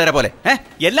കൊച്ചു പിള്ളേരെ പോലെ.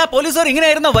 എല്ലാ പോലീസുകാരും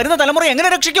ഇങ്ങനെയായിരുന്ന വരുന്ന തലമുറ എങ്ങനെ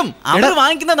രക്ഷിക്കും? അവർ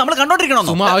വാങ്ങിക്കുന്നത് നമ്മൾ കണ്ടോണ്ടിരിക്കണം.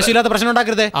 സുമോ ആവശ്യമില്ലാത്ത പ്രശ്നം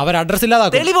ഉണ്ടാക്കരുത്. അവർ അഡ്രസ്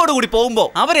ഇല്ലാതാക്കും. തെളിവോട് കൂടി പോകുമ്പോ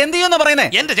അവർ എന്ത് ചെയ്യുന്ന പറയുന്നേ?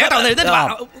 എന്റെ ചേട്ടാ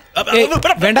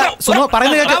വേണ്ട സുമോ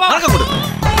പറയുന്നത്.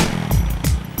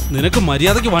 നിനക്ക്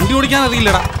മര്യാദക്ക് വണ്ടി ഓടിക്കാൻ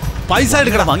അറിയില്ലടാ. പൈസ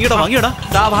എടുക്കടാ.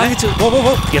 വാങ്ങിയടാ വാങ്ങിച്ചു.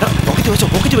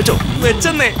 പോക്കറ്റ് വെച്ചോ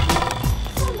വെച്ചെന്നേ.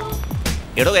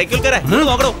 എടോ കൈക്കൂൽക്കാരെ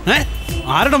നോക്കടോ.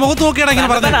 ആരുടെ മുഖത്ത് നോക്കിയാടാ ഇങ്ങനെ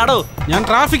പറഞ്ഞാടോ? ഞാൻ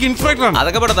ട്രാഫിക് ഇൻസ്പെക്ടറാണ്.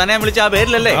 അതൊക്കെ പെട്ടെ തന്നെ വിളിച്ച ആ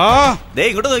പേരിലല്ലേ? ദേ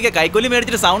ഇങ്ങോട്ട് നോക്കിയാ, കൈക്കൂലി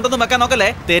മേടിച്ചിട്ട് സൗണ്ട് ഒന്നും വെക്കാൻ നോക്കല്ലേ.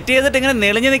 തെറ്റ് ചെയ്തിട്ട് ഇങ്ങനെ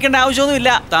നെളിഞ്ഞു നിൽക്കേണ്ട ആവശ്യമൊന്നും ഇല്ല.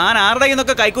 താൻ ആരുടെ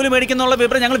നിന്നൊക്കെ കൈക്കൂലി മേടിക്കുന്നുള്ള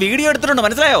വിവരം ഞങ്ങൾ വീഡിയോ എടുത്തിട്ടുണ്ട്,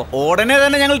 മനസ്സിലായോ? ഉടനെ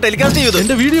തന്നെ ഞങ്ങൾ ടെലികാസ്റ്റ് ചെയ്തു.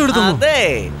 എന്റെ വീഡിയോ എടുത്തു. അതെ,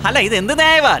 അല്ല ഇത് എന്ത്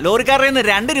ന്യായവാ? ലോറിക്കാരുടെ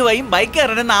 2 രൂപയും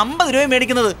ബൈക്കുകാരുടെ 50 രൂപയും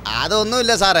മേടിക്കുന്നത്.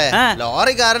 അതൊന്നുമില്ല സാറേ,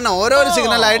 ലോറിക്കാരൻ ഓരോരോ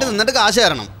സിഗ്നൽ ആയിട്ട് നിന്നിട്ട് കാശ്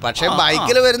തരണം. പക്ഷെ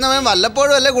ബൈക്കിൽ വരുന്നവൻ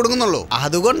വല്ലപ്പോഴും അല്ലേ കൊടുക്കുന്നുള്ളൂ,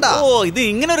 അതുകൊണ്ടാ. ഓ, ഇത്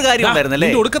ഇങ്ങനെ ഒരു കാര്യം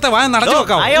ഉണ്ടായിരുന്നല്ലേ?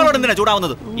 അയാളോട് എന്തിനാ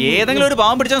ചൂടാവുന്നത്? ഏതെങ്കിലും ഒരു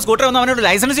പാവം പിടിച്ച സ്കൂട്ടർ വന്ന് അവനോട്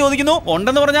ലൈസൻസ് ചോദിക്കുന്നു,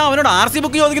 ഉണ്ടെന്ന് പറഞ്ഞാൽ അവനോട് RC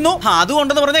ബുക്ക് ചോദിക്കുന്നു,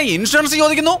 അതുകൊണ്ടെന്ന് പറഞ്ഞാൽ ഇൻഷുറൻസ്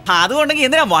ചോദിക്കുന്നു, അതുകൊണ്ടെങ്കിൽ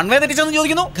എന്തിനാ 1 വേ തെറ്റിച്ചെന്ന്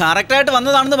ചോദിക്കുന്നു. കറക്റ്റ് ആയിട്ട്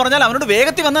വന്നതാണെന്ന് പറഞ്ഞാൽ അവനോട്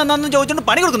വേഗത്തിൽ വന്നതെന്നു ചോദിച്ചോണ്ട്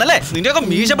പണി കൊടുക്കുന്നല്ലേ? നിന്റെയൊക്കെ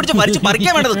മീശ പിടിച്ച് മരിച്ച്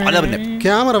പറിക്കാൻ വേണ്ടത്. അല്ല പിന്നെ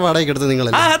ക്യാമറ വാടകയ്ക്ക് എടുത്ത് നിങ്ങൾ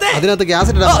അതിനകത്ത് ഗ്യാസ്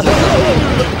ഇട്ടാ.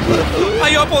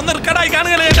 അയ്യോ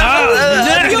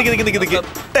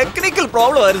ടെക്നിക്കൽ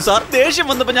പ്രോബ്ലം ആയിരുന്നു സാർ. ദേഷ്യം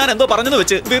വന്നപ്പോ ഞാൻ എന്തോ പറഞ്ഞെന്ന്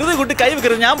വെച്ച് വെറുതെ കുട്ടി കൈ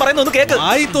വെക്കരുത്. ഞാൻ പറയുന്ന ഒന്ന് കേക്ക്.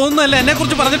 ആയി തോന്നുന്നല്ല എന്നെ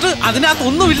കുറിച്ച് പറഞ്ഞിട്ട് അതിനകത്ത്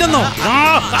ഒന്നുമില്ലെന്നോ?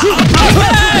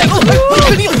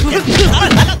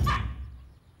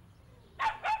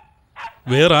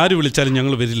 വേറെ ആര് വിളിച്ചാലും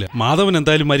ഞങ്ങൾ വരില്ല. മാധവൻ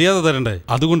എന്തായാലും മര്യാദ തരണ്ടേ,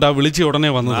 അതുകൊണ്ടാ വിളിച്ച് ഉടനെ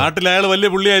വന്നത്. നാട്ടിൽ അയാൾ വലിയ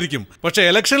പുള്ളിയായിരിക്കും, പക്ഷെ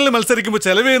ഇലക്ഷനിൽ മത്സരിക്കുമ്പോൾ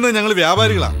ചെലവ് ചെയ്യുന്നത് ഞങ്ങൾ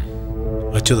വ്യാപാരികളാണ്.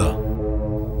 അച്യുതാ,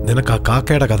 നിനക്ക് ആ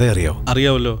കാക്കയുടെ കഥ അറിയോ?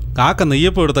 അറിയാവല്ലോ, കാക്ക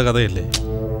നെയ്യപ്പം എടുത്ത കഥയല്ലേ?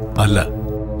 അല്ല,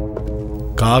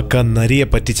 കാക്ക നരിയെ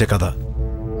പറ്റിച്ച കഥ.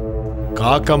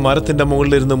 കാക്ക മരത്തിന്റെ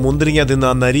മുകളിലിരുന്ന് മുന്തിരിങ്ങ തിന്ന്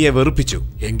ആ നരിയെ വെറുപ്പിച്ചു.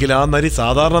 എങ്കിൽ ആ നരി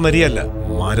സാധാരണ നരിയല്ല,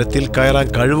 മരത്തിൽ കയറാൻ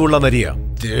കഴിവുള്ള നരിയാ.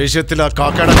 ദേഷ്യത്തിൽ ആ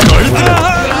കാക്കയുടെ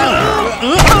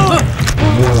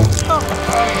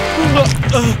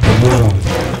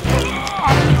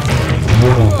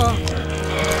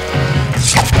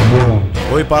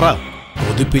പറ,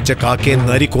 ഒതിപ്പിച്ച കാക്കയെ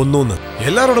നരി കൊന്നൂന്ന്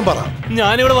എല്ലാരോടും പറ.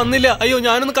 ഞാനിവിടെ വന്നില്ല. അയ്യോ,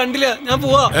 ഞാനൊന്നും കണ്ടില്ല. ഞാൻ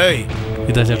പോവാ. ഏയ്,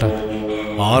 ഇതാ ചേട്ടാ.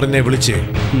 ആറിനെ വിളിച്ച്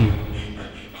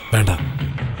വേണ്ട,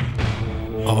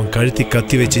 അവൻ കഴുത്തി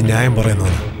കത്തി വെച്ച് ന്യായം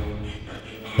പറയുന്നവന്.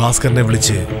 ഭാസ്കറിനെ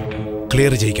വിളിച്ച്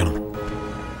ക്ലിയർ ചെയ്യിക്കണം.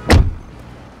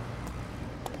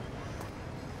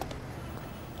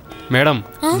 മേഡം,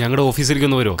 ഞങ്ങളുടെ ഓഫീസിലേക്ക്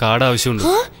ഒന്ന് വരുമോ? കാർഡ് ആവശ്യമുണ്ട്.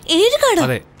 ഏത് കാർഡ്?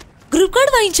 അതെ. ഗ്രൂപ്പ്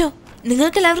കാർഡ് വാങ്ങിച്ചോ?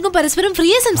 നിങ്ങൾക്ക് എല്ലാവർക്കും പരസ്പരം ഫ്രീ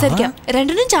ആയി സംസാരിക്കാം.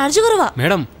 രണ്ടിനും ചാർജ് കുറവാ.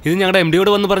 മേഡം, ഇത് ഞങ്ങളുടെ MD-യോട്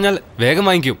വന്ന് പറഞ്ഞാൽ വേഗം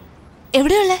വാങ്ങിക്കും.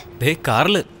 എവിടെയുള്ളേ? ദേ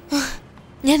കാറില്.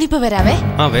 ഞാനിപ്പോ വരാവേ.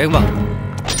 ആ, വേഗം വാ.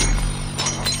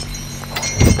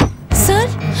 സർ,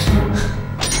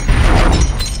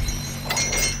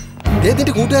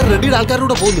 നിന്റെ കൂട്ടുകാർ റെഡിയുടെ ആൾക്കാരുടെ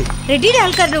കൂടെ പോകുന്നു. റെഡിയുടെ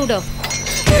ആൾക്കാരുടെ കൂടോ?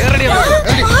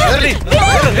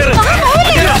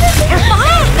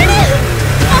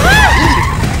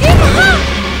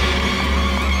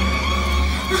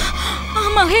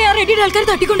 റെഡിയുടെ ആൾക്കാർ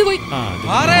തട്ടിക്കൊണ്ടുപോയി.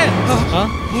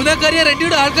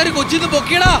 റെഡിയുടെ ആൾക്കാർ കൊച്ചിന്ന്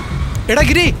പൊക്കിയടാ. എടാ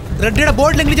ഗിരി, റെഡിയുടെ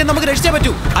ബോർഡിലെങ്കിലും ചെന്ന് നമുക്ക് രക്ഷിച്ചേ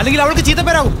പറ്റൂ, അല്ലെങ്കിൽ അവൾക്ക്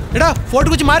ചീത്തപ്പേരാകും. എടാ, ഫോർട്ട്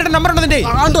കൊച്ചി മാരിയുടെ നമ്പർ ഉണ്ടോ നിന്റെ?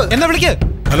 എന്നാ വിളിക്ക്.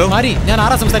 ഹലോ മാരി, ഞാൻ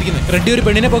ആരാ സംസാരിക്കുന്നത്? റെഡി ഒരു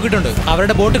പെണ്ണിനെ പോക്കിയിട്ടുണ്ട്.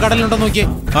 അവരുടെ ബോട്ട് കടലിലുണ്ടോ നോക്കിയേ.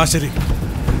 ആ ശരി.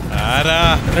 ആരാ?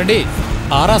 റെഡി,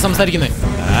 ആരാ സംസാരിക്കുന്നത്?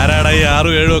 ആരാടാ ഈ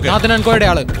 6-7 ഒക്കെ? നാഥനൻകോയുടെ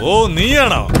ആള്. ഓ,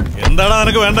 നീയാണോ? എന്താടാ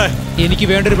നിനക്ക് വേണ്ടേ? എനിക്ക്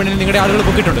വേണ്ട ഒരു പെണ്ണിനെ നിങ്ങളുടെ ആളുകൾ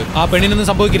പൊക്കിയിട്ടുണ്ട്. ആ പെണ്ണിനൊന്നും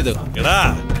സംഭവിക്കരുത്. എടാ,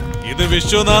 ഇത്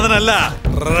വിശ്വനാഥനല്ല,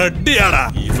 റെഡ്ഡിയാടാ.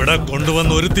 ഇവിടെ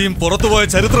കൊണ്ടുവന്ന ഒരു ടീം പുറത്തുപോയ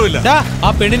ചരിത്രമില്ല. ആ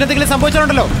പെണ്ണിനെന്തെങ്കിലും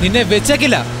സംഭവിച്ചിട്ടുണ്ടല്ലോ, നിന്നെ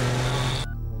വെച്ചേക്കില്ല.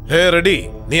 ഹേ റെഡി,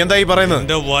 നീ എന്തായി പറയുന്നത്?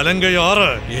 എന്റെ വലങ്കൈ 6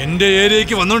 എന്റെ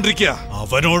ഏരിയക്ക് വന്നോണ്ടിരിക്കുക.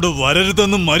 അവനോട്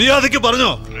വരരുതെന്ന് മര്യാദക്ക്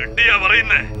പറഞ്ഞോ? റെഡ്ഡിയാ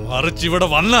പറയുന്നേ. മറിച്ച് ഇവിടെ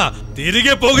വന്ന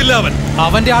തിരികെ പോകില്ല അവൻ.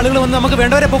 അവന്റെ ആളുകൾ വന്ന് നമുക്ക്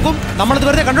വേണ്ടവരെ പൊക്കും. നമ്മളത്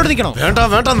വെറുതെ കണ്ടോണ്ടിരിക്കണോ? വേണ്ട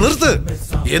വേണ്ട, നിർത്ത്.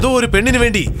 ഏതോ ഒരു പെണ്ണിന്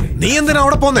വേണ്ടി നീ എന്തിനാ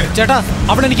അവിടെ പോന്നേ? ചേട്ടാ,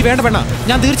 അവൾ എനിക്ക് വേണ്ട പെണ്ണ.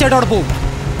 ഞാൻ തീർച്ചയായിട്ടും അവിടെ പോകും.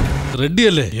 റെഡ്ഡി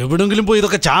അല്ലേ, എവിടെങ്കിലും പോയി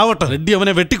ഇതൊക്കെ ചാവട്ടെ. റെഡ്ഡി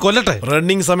അവനെ വെട്ടിക്കൊല്ലട്ടെ.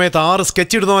 റണ്ണിങ് സമയത്ത് 6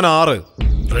 സ്കെച്ച് ഇടുന്നവൻ 6.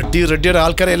 റെഡ്ഡിയുടെ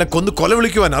ആൾക്കാരെ എല്ലാം കൊന്ന് കൊല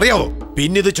വിളിക്കുവാൻ അറിയാവോ?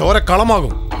 പിന്നിത് ചോര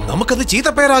കളമാകും. നമുക്കത്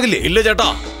ചീത്തപ്പേരാകില്ലേ? ഇല്ല ചേട്ടാ,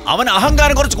 അവൻ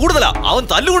അഹങ്കാരം കുറച്ച് കൂടുതലാ. അവൻ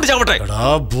തല്ലുകൊണ്ട് ചാവട്ടെ.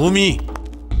 ഭൂമി,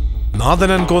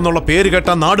 നാഥനൻകോ എന്നുള്ള പേര്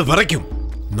കേട്ടാ നാട് വിറയ്ക്കും.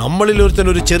 നമ്മളിൽ ഒരുത്തൻ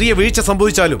ഒരു ചെറിയ വീഴ്ച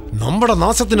സംഭവിച്ചാലും നമ്മുടെ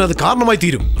നാശത്തിന് അത് കാരണമായി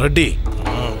തീരും. റെഡ്ഡി,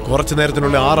 കുറച്ചു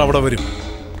നേരത്തിനുള്ളിൽ 6 അവിടെ വരും.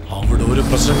 അവിടെ ഒരു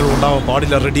പ്രശ്നങ്ങളും ഉണ്ടാവാൻ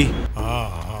പാടില്ല. റെഡ്ഡി,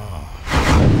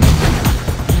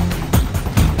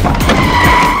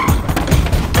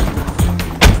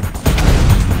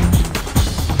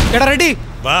 എടാ റെഡി,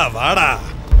 വാടാ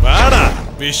വാടാ.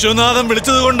 വിശ്വനാഥൻ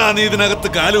വിളിച്ചത് കൊണ്ടാ നീ ഇതിനകത്ത്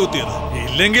കാലുകുത്തിയത്.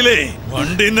 ഇല്ലെങ്കിലേ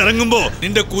വണ്ടിയിൽ നിന്ന് ഇറങ്ങുമ്പോ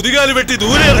നിന്റെ കുതികാല് വെട്ടി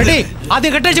ദൂരെ.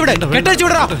 ആദ്യം കെട്ടഴിച്ചു വിട.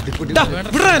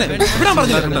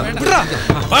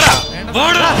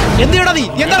 എന്തിനാ നീ?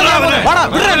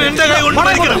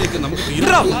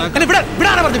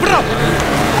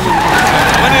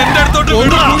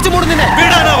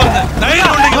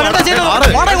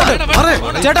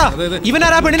 ചേട്ടാ,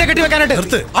 ഇവനാരാ പെണ്ണിനെ കെട്ടി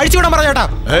വെക്കാനായിട്ട്? അഴിച്ചുവിടാൻ പറ ചേട്ടാ.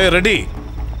 റെഡി,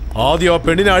 ആദ്യം ആ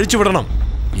പെണ്ണിനെ അഴിച്ചുവിടണം.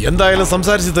 എന്തായാലും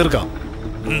സംസാരിച്ച് തീർക്കാം.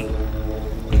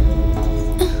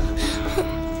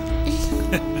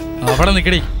 അവിടെ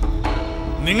നിക്കടി.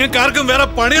 നിങ്ങൾക്കാർക്കും വേറെ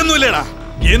പണിയൊന്നുമില്ലടാ.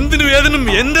 എന്തിനും ഏതിനും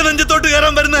എന്റെ നെഞ്ചത്തോട്ട്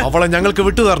കയറാൻ വരുന്ന അവളെ ഞങ്ങൾക്ക്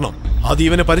വിട്ടു തരണം. അത്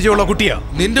ഇവന് പരിചയമുള്ള കുട്ടിയാ.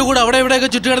 നിന്റെ കൂടെ അവിടെ എവിടെയൊക്കെ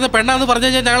ചുറ്റുകിടന്ന പെണ്ണാന്ന് പറഞ്ഞു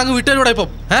കഴിഞ്ഞാൽ ഞങ്ങളങ്ങ് വിട്ടൂടെ? ഇപ്പം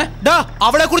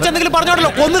അവളെ കുറിച്ച് എന്തെങ്കിലും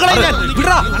പറഞ്ഞോടല്ലോ, കൊന്നുകളയാൻ.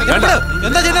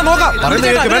 എന്താ ചെയ്യുന്നത് നോക്കാം.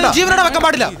 ജീവനോടെ വെക്കാൻ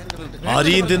പാടില്ല.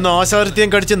 അരിയും തിന്ന് ആശാരിത്യം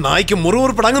കടിച്ച് നായ്ക്ക്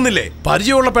മുറിവുറപ്പടങ്ങുന്നില്ലേ?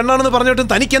 പരിചയമുള്ള പെണ്ണാണെന്ന് പറഞ്ഞിട്ടും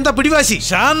തനിക്ക് എന്താ പിടിവാശി?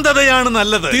 ശാന്തതയാണ്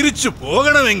നല്ലത്. തിരിച്ചു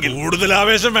പോകണമെങ്കിൽ കൂടുതൽ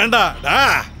ആവേശം വേണ്ട.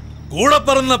 കൂടെ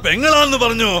പറന്ന പെങ്ങളാന്ന്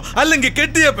പറഞ്ഞോ, അല്ലെങ്കിൽ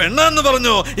കെട്ടിയ പെണ്ണാന്ന്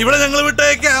പറഞ്ഞോ, ഇവിടെ ഞങ്ങൾ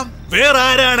വിട്ടേക്കാം. വേറെ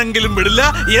ആരാണെങ്കിലും വിടില്ല,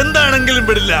 എന്താണെങ്കിലും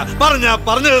വിടില്ല.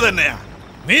 പറഞ്ഞത് തന്നെയാ.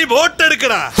 നീ വോട്ട്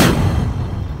എടുക്കടാ.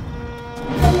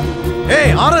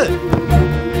 ഏയ് 6,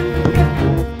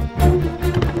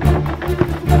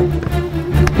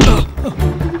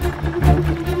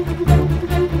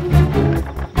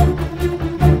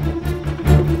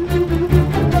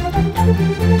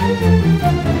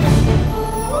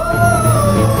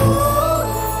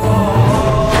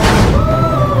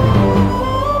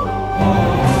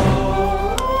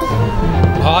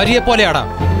 ഭാര്യയെ പോലെയാടാ.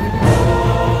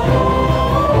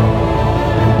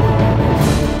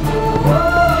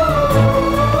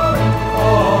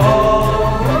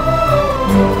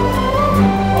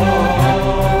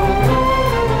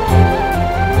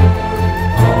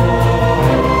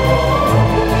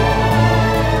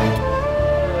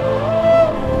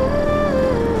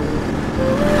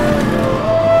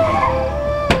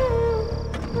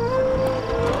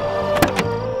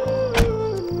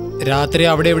 രാത്രി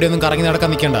അവിടെ എവിടെയൊന്നും കറങ്ങി നടക്കാൻ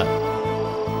നിൽക്കണ്ട.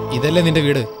 ഇതല്ലേ നിന്റെ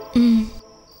വീട്?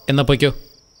 എന്നാ പോയിക്കോ.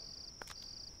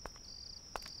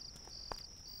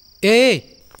 ഏയ്,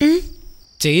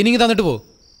 ചെയിനിങ് തന്നിട്ട് പോ.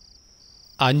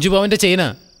 5 പവന്റെ ചെയിനാ.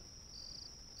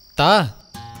 താ.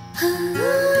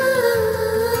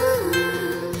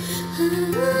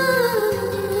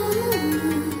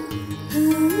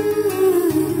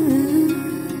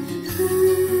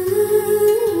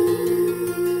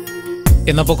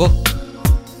 എന്നാ പോക്കോ.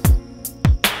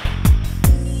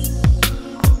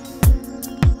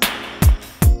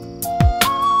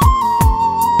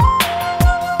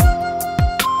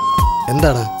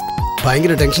 എന്താണ്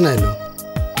ഭയങ്കര ടെൻഷനായല്ലോ?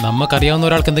 നമുക്കറിയാവുന്ന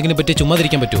ഒരാൾക്ക് എന്തെങ്കിലും പറ്റി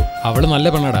ചുമ്മാതിരിക്കാൻ പറ്റുമോ? അവള് നല്ല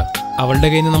പെണ്ണാടാ. അവളുടെ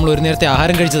കയ്യിൽ നിന്ന് നമ്മൾ ഒരു നേരത്തെ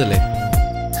ആഹാരം കഴിച്ചതല്ലേ.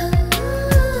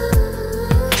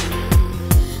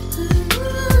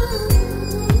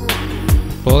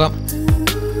 പോകാം.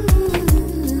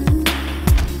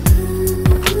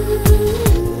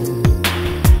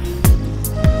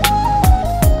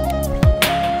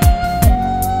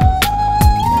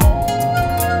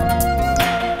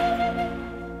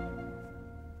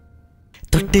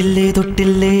 തൊട്ടില്ലേ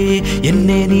തൊട്ടില്ലേ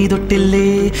എന്നെ നീ തൊട്ടില്ലേ,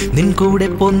 നിൻ കൂടെ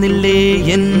പോന്നില്ലേ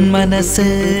എൻ മനസ്സ്.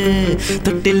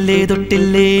 തൊട്ടില്ലേ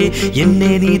തൊട്ടില്ലേ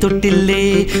എന്നെ നീ തൊട്ടില്ലേ,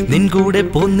 നിൻ കൂടെ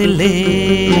പോന്നില്ലേ.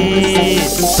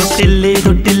 തൊട്ടില്ലേ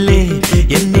തൊട്ടില്ലേ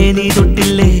എന്നെ നീ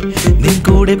തൊട്ടില്ലേ, നിൻ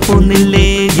കൂടെ പോന്നില്ലേ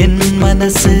എൻ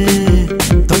മനസ്സ്.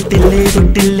 തൊട്ടില്ലേ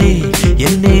തൊട്ടില്ലേ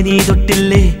എന്നെ നീ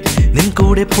തൊട്ടില്ലേ, നിൻ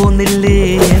കൂടെ പോന്നില്ലേ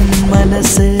എൻ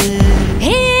മനസ്സ്.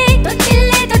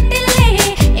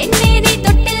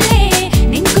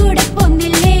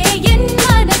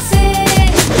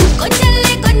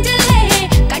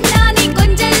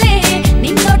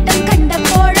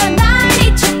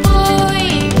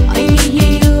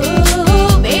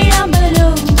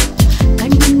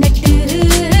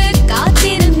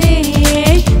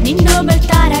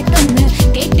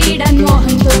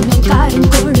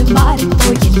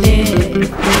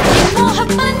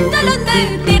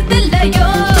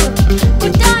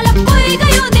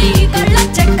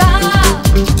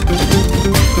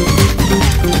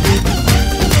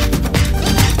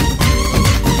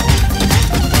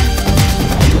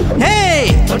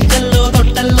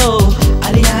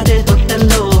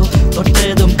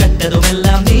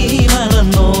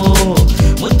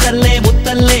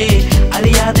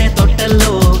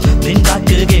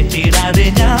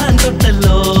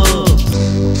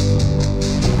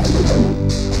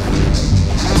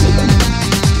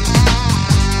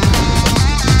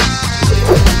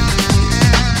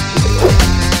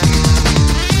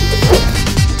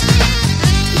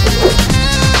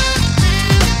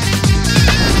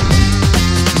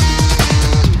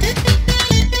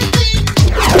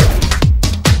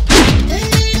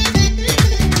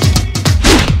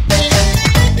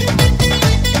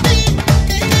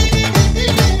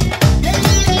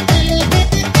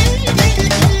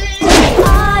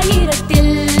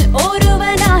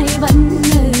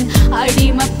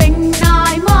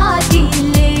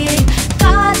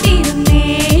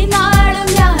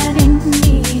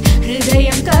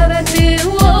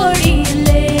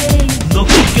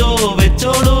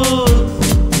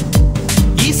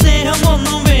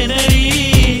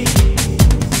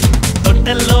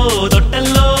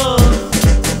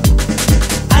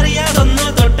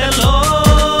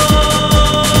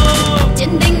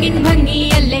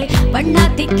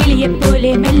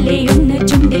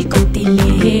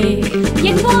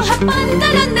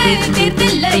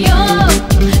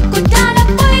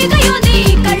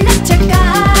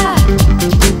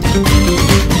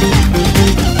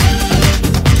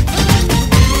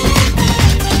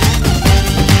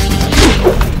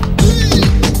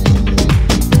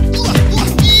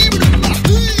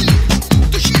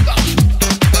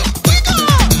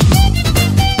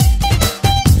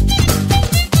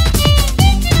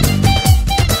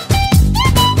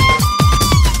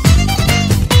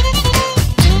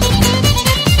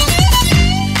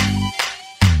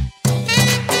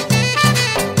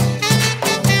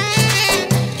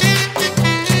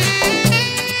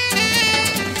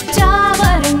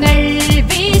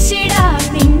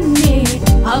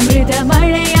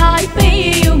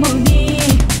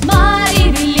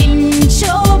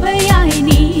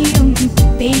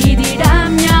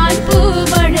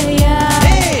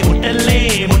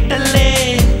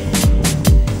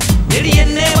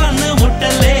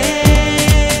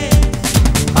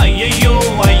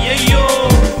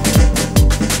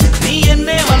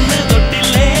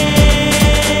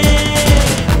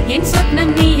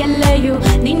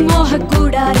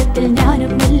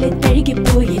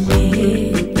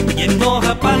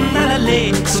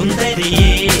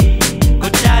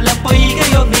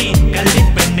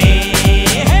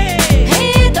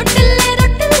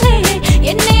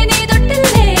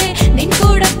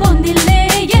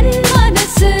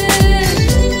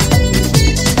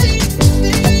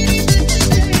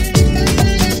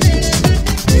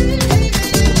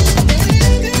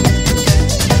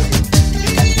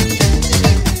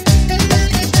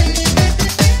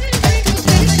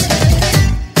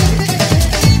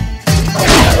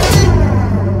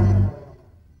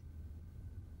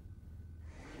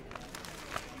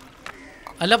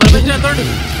 അല്ല പരമേശ്വരൻ എന്തോണ്ട്?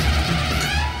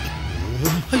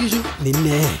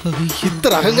 നിന്നെ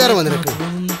ഇത്ര അഹങ്കാരം നിനക്ക്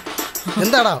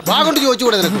എന്താടാ? വാ കൊണ്ട്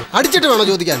ചോദിച്ചുകൂടെ നിനക്ക്? അടിച്ചിട്ട് വേണോ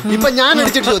ചോദിക്കാൻ? ഇപ്പൊ ഞാൻ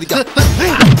അടിച്ചിട്ട് ചോദിക്കാം.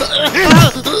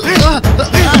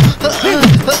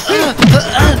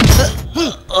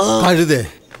 കഴുതേ,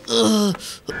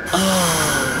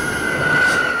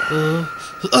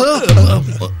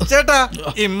 ചേട്ടാ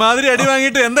ഇമാതിരി അടി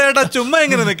വാങ്ങിയിട്ട് എന്താ ചേട്ടാ ചുമ്മാ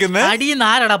എങ്ങനെ നിൽക്കുന്നേ? അടിയെന്ന്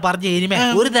ആരാടാ പറഞ്ഞ ഇനിമേ?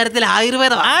 ഒരു തരത്തിൽ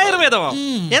ആയുർവേദമോ?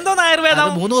 എന്തോന്ന് ആയുർവേദം?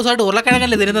 3 ദിവസമായിട്ട്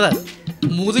ഉരുളക്കിഴങ്ങല്ലേ തരുന്നത്.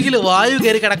 മുതുകില് വായു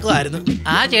കയറി കിടക്കുമായിരുന്നു.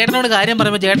 ആ ചേട്ടനോട് കാര്യം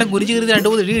പറയുമ്പോ ചേട്ടൻ കുരിച്ചു കയറി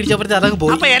 2-3 ഇടി ഇടിച്ചപ്പോഴത്തെ അതങ്ങ്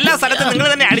പോയി. അപ്പൊ എല്ലാ സ്ഥലത്തും നിങ്ങൾ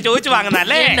തന്നെ അടി ചോദിച്ചു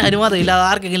വാങ്ങുന്നല്ലേ? അനുവാദം ഇല്ലാതെ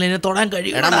ആർക്കെങ്കിലും എന്നെ തൊടാൻ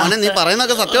കഴിയും. നീ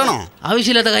പറയുന്നൊക്കെ സത്യമാണോ?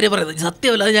 ആവശ്യമില്ലാത്ത കാര്യം പറയുന്നത്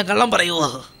സത്യമല്ല. അത് ഞാൻ കള്ളം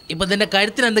പറയുമോ? ഇപ്പൊ നിന്റെ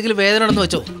കഴുത്തിന് എന്തെങ്കിലും വേദന ഉണ്ടെന്ന്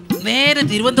വെച്ചോ, നേരെ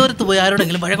തിരുവനന്തപുരത്ത് പോയി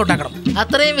ആരോടെങ്കിലും വഴക്കുണ്ടാക്കണം.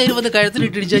 അത്രയും പേര് വന്ന് കഴുത്തിന്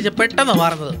ഇട്ടിടിച്ചു കഴിഞ്ഞാൽ പെട്ടെന്ന്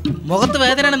മാറുന്നത്. മുഖത്ത്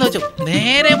വേദനയാണെന്ന് വെച്ചോ,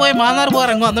 നേരെ പോയി മാന്നാർ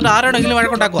പോകാറങ്ങും. എന്നിട്ട് ആരോടെങ്കിലും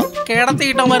വഴക്കുണ്ടാക്കുക. കിടത്തി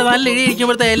കിട്ടന്മാർ നല്ല ഇടി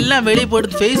ഇരിക്കുമ്പോഴത്തെ എല്ലാം വെളിയിൽ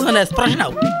പോയിട്ട് ഫേസ് നല്ല എക്സ്പ്രഷൻ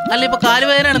ആവും. അല്ല ഇപ്പൊ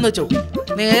കാലുവേദനയാണെന്ന് വെച്ചോ,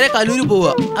 നേരെ കലൂര് പോവുക.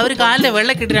 അവർ കാലിന്റെ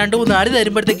വെള്ളക്കിട്ട് 2-3 അടി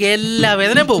തരുമ്പോഴത്തേക്ക് എല്ലാ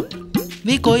വേദനയും പോവും.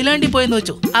 നീ കൊയിലാണ്ടി പോയെന്ന്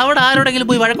വെച്ചു, അവിടെ ആരോടെങ്കിലും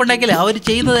പോയി വഴക്കുണ്ടാക്കിയാലേ അവർ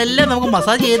ചെയ്യുന്നതെല്ലാം നമുക്ക്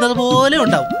മസാജ് ചെയ്യുന്നത് പോലെ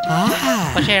ഉണ്ടാവും.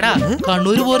 പക്ഷേ എടാ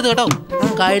കണ്ണൂര് പോരുത് കേട്ടോ,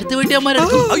 കഴുത്ത്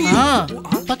വെട്ടിയന്മാരെടുക്കും.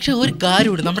 പക്ഷെ ഒരു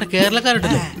കാര്യമുണ്ട്, നമ്മുടെ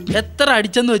കേരളക്കാരുണ്ടല്ലോ, എത്ര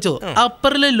അടിച്ചെന്ന് വെച്ചോ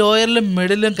അപ്പറിലും ലോയറിലും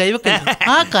മിഡിലും കൈവെക്കണം.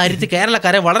 ആ കാര്യത്തിൽ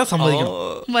കേരളക്കാരെ വളരെ സമ്മതിക്കണം.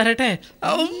 വരട്ടെ,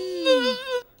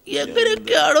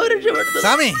 എങ്ങനെയൊക്കെയാണോ രക്ഷപ്പെടുന്നത്?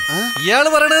 സ്വാമി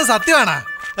ഇയാള് പറയണത് സത്യമാണാ?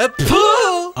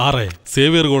 ആറേ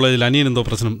സേവിയർ കോളേജിൽ അനിയൻ എന്തോ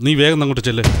പ്രശ്നം, നീ വേഗം അങ്ങോട്ട്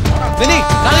ചെല്ലേ.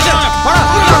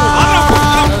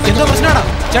 എന്തോ പ്രശ്നമാടാ?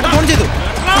 ചേട്ടൻ ഫോൺ ചെയ്തു.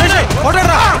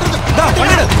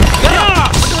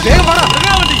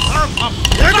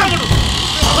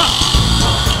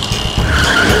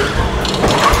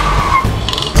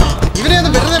 ഇവനെ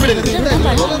ഒന്ന് വെറുതെ വിടരുത്.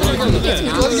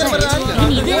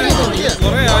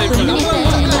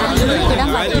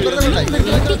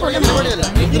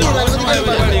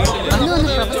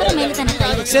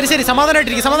 ശരി ശരി,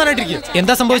 സമാധാനായിട്ടിരിക്കും.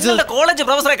 എന്താ സംഭവിച്ചത്? കോളേജ്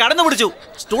പ്രൊഫസറെ കടന്നു പിടിച്ചു.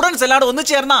 സ്റ്റുഡൻസ് എല്ലാവരും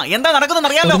ഒന്നിച്ചു ചേർന്നാ എന്താ നടക്കുന്നത്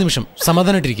അറിയാലോ. ഒരു നിമിഷം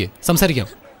സമാധാനായിട്ടിരിക്കുക, സംസാരിക്കാം.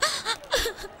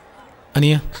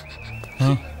 അനിയ,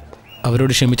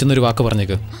 അവരോട് ക്ഷമിച്ചെന്നൊരു വാക്ക്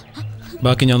പറഞ്ഞേക്ക്,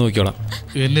 ബാക്കി ഞാൻ നോക്കിക്കോളാം.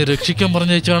 എന്നെ രക്ഷിക്കാൻ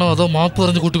പറഞ്ഞാണോ അതോ മാപ്പ്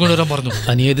പറഞ്ഞ് കൂട്ടിക്കൊണ്ട് വരാൻ പറഞ്ഞു?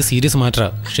 അനിയ, ഇത് സീരിയസ് മാറ്ററാ,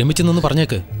 ക്ഷമിച്ചെന്നൊന്ന്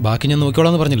പറഞ്ഞേക്ക്, ബാക്കി ഞാൻ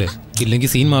നോക്കിക്കോളാന്ന് പറഞ്ഞില്ലേ?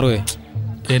 ഇല്ലെങ്കിൽ സീൻ മാറുവേ.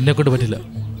 എന്നെ കൊണ്ട് പറ്റില്ല.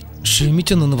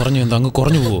 ക്ഷമിച്ചെന്നൊന്ന് പറഞ്ഞു എന്താ അങ്ങ്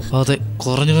കുറഞ്ഞു പോവോ? അതെ,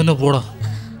 കുറഞ്ഞു തന്നെ പോടാ.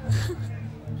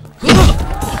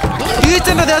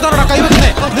 ടീച്ചറിന്റെ ദേഹത്തോടാ കൈവെക്കുന്നേ.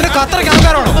 നിനക്ക് അത്രയ്ക്ക്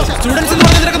അഹങ്കാരമാണോ? സ്റ്റുഡൻസ് എന്ന്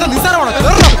പറഞ്ഞാൽ നിനക്ക് നിസ്സാരമാണോ?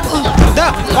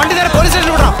 വണ്ടി നേരെ പോലീസ്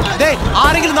സ്റ്റേഷനിൽ വിടണം.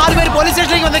 ആരെങ്കിലും 4 പേര് പോലീസ്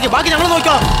സ്റ്റേഷനിലേക്ക് വന്നേക്ക്, ബാക്കി ഞങ്ങൾ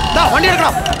നോക്കാം. വണ്ടി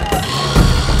എടുക്കണം.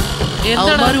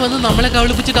 എന്താണ് വന്ന് നമ്മളെ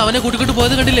കവിളിപ്പിച്ചിട്ട് അവനെ കൂട്ടിക്കൊണ്ട്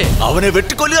പോയത് കണ്ടില്ലേ? അവനെ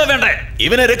വെട്ടിക്കൊല്ലുക വേണ്ടേ?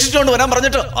 ഇവനെ രക്ഷിച്ചോണ്ട് വരാൻ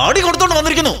പറഞ്ഞിട്ട് ആടി കൊടുത്തോണ്ട്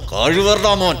വന്നിരിക്കുന്നു.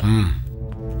 കഴിവറുടെ മോൻ.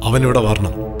 അവനിവിടെ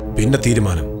വരണം, പിന്നെ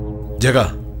തീരുമാനം. ജഗ,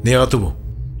 നീ അകത്തു പോ.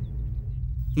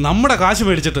 നമ്മുടെ കാശ്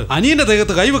മേടിച്ചിട്ട് അനിയന്റെ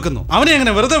ദേഹത്ത് കൈവെക്കുന്നു, അവനെ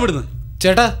എങ്ങനെ വെറുതെ വിടുന്നു?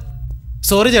 ചേട്ടാ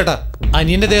സോറി ചേട്ടാ,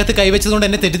 അനിയന്റെ ദേഹത്ത് കൈവച്ചതുകൊണ്ട്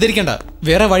എന്നെ തെറ്റിദ്ധരിക്കണ്ട.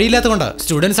 വേറെ വഴിയില്ലാത്തതുകൊണ്ടാ.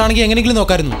 സ്റ്റുഡൻസ് ആണെങ്കിൽ എങ്ങനെയെങ്കിലും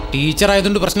നോക്കായിരുന്നു. ടീച്ചർ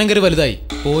ആയതുകൊണ്ട് പ്രശ്നം കയറി വലുതായി.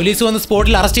 പോലീസ് വന്ന്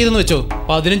സ്പോട്ടിൽ അറസ്റ്റ് ചെയ്തെന്ന് വെച്ചോ,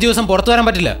 15 ദിവസം പുറത്തു വരാൻ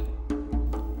പറ്റില്ല.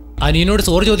 അനിയനോട്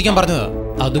സോറി ചോദിക്കാൻ പറഞ്ഞതാ,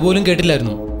 അതുപോലും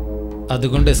കേട്ടില്ലായിരുന്നു.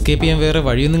 അതുകൊണ്ട് എസ്കേപ്പ് ചെയ്യാൻ വേറെ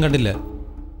വഴിയൊന്നും കണ്ടില്ല.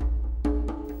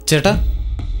 ചേട്ടാ,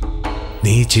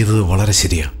 നീ ചെയ്തത് വളരെ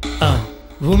ശരിയാ.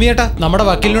 ഭൂമിയേട്ടാ, നമ്മുടെ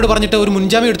വക്കീലിനോട് പറഞ്ഞിട്ട് ഒരു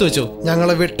മുൻജാമ്യം എടുത്തു വെച്ചോ.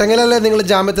 ഞങ്ങളെ വിട്ടെങ്കിലല്ലേ നിങ്ങൾ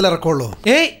ജാമ്യത്തിൽ ഇറക്കുള്ളൂ.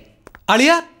 ഏയ്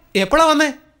അളിയ, എപ്പോഴാ വന്നേ?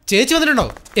 ചേച്ചി വന്നിട്ടുണ്ടോ?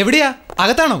 എവിടെയാ?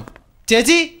 അകത്താണോ?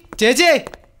 ചേച്ചി, ചേച്ചിയേ.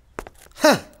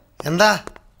 എന്താ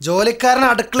ജോലിക്കാരന്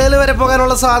അടുക്കളയിൽ വരെ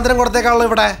പോകാനുള്ള സ്വാതന്ത്ര്യം കൊടുത്തേക്കാണല്ലോ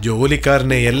ഇവിടെ.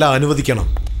 ജോലിക്കാരനെ എല്ലാം അനുവദിക്കണം,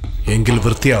 എങ്കിൽ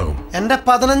വൃത്തിയാകും. എന്റെ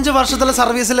 15 വർഷത്തിലെ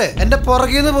സർവീസില് എന്റെ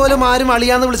പുറകിന്ന് പോലും ആരും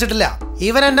അളിയാന്ന് വിളിച്ചിട്ടില്ല.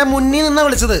 ഇവൻ എന്റെ മുന്നിൽ നിന്നാ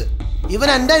വിളിച്ചത്. ഇവൻ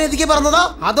എന്റെ അനിയത്തിക്ക് പറഞ്ഞതോ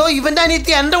അതോ ഇവന്റെ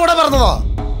അനിയത്തി എന്റെ കൂടെ പറഞ്ഞതോ?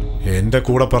 എന്റെ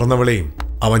കൂടെ പറഞ്ഞവളെയും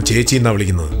അവൻ ചേച്ചി എന്നാ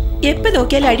വിളിക്കുന്നത്. എപ്പോ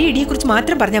നോക്കിയാലും അടിയിടിയെ കുറിച്ച്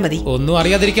മാത്രം പറഞ്ഞാൽ മതി. ഒന്നും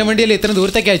അറിയാതിരിക്കാൻ വേണ്ടിയല്ലേ ഇത്ര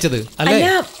ദൂരത്തേക്ക് അയച്ചത് അല്ലേ?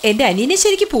 എന്റെ അനിയനെ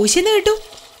ശരിക്കും പൂശിന്ന് കേട്ടു.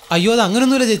 അയ്യോ, അത്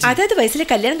അങ്ങനൊന്നുമില്ല ചേച്ചി. അതാത് വയസ്സിലെ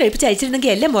കല്യാണം കഴിപ്പിച്ച് അയച്ചിരുന്നെങ്കിൽ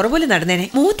എല്ലാം മുറ പോലെ നടന്നേനെ.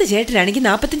 മൂത്ത ചേട്ടനാണെങ്കിൽ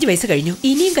 45 വയസ്സ് കഴിഞ്ഞു.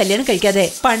 ഇനിയും കല്യാണം കഴിക്കാതെ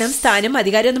പണം, സ്ഥാനം,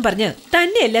 അധികാരം ഒന്നും പറഞ്ഞ്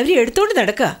തന്നെ എല്ലാവരും എടുത്തോണ്ട്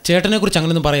നടക്കുക. ചേട്ടനെ കുറിച്ച്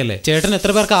അങ്ങനൊന്നും പറയല്ലേ. ചേട്ടൻ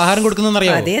എത്ര പേർക്ക് ആഹാരം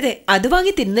കൊടുക്കുന്നറിയാം. അതെ അതെ, അത്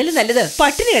വാങ്ങി തിന്നലും നല്ലത്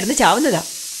പട്ടിണി കിടന്ന് ചാവുന്നതാ.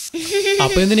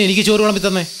 അപ്പൊ എന്തിനാ എനിക്ക് ചോറ് വിളമ്പി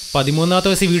തന്നെ? 13ാമത്തെ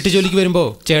വയസ്സിൽ വീട്ടു ജോലിക്ക് വരുമ്പോ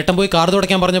ചേട്ടൻ പോയി കാർ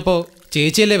തുടയ്ക്കാൻ പറഞ്ഞപ്പോ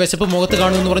ചേച്ചിയല്ലേ വിശപ്പ് മുഖത്ത്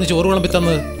കാണുമെന്ന് പറഞ്ഞ് ചോറ് വിളമ്പി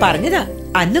തന്നത്. പറഞ്ഞതാ,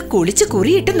 അന്ന് കുളിച്ച്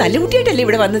കുറിയിട്ട് നല്ല കുട്ടിയായിട്ടല്ലേ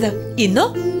ഇവിടെ വന്നത്. ഇന്നോ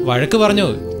വഴക്ക് പറഞ്ഞു.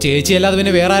 ചേച്ചി അല്ലാതെ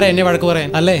പിന്നെ വേറെ ആരാ എന്നെ വഴക്ക് പറയാൻ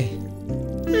അല്ലേ?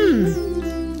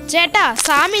 ചേട്ടാ,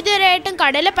 സാമി ഇതുവരെയായിട്ടും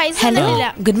കടയിലെ പൈസ തന്നിട്ടില്ല.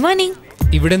 Good morning.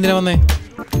 ഇവിടെ എന്തിനാ വന്നേ?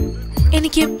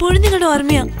 എനിക്ക് എപ്പോഴും നിങ്ങളുടെ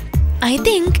ഓർമ്മയാ. ഐ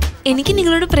തിങ്ക് എനിക്ക്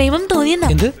നിങ്ങളോട് പ്രേമം തോന്നിയെന്നാ.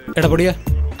 എന്ത് ഇടപെടിയാ?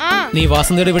 നീ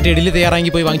വാസന്തയുടെ വീട്ടിൽ ഇഡലി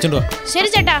തയ്യാറാക്കി പോയി വാങ്ങിച്ചോണ്ടോ. ശരി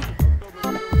ചേട്ടാ.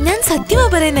 ഞാൻ സത്യമാ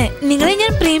പറയുന്നേ, നിങ്ങളെ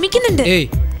ഞാൻ പ്രേമിക്കുന്നുണ്ട്. ഏയ്,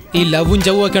 ഈ ലവും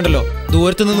ചവും ഒക്കെ ഉണ്ടല്ലോ,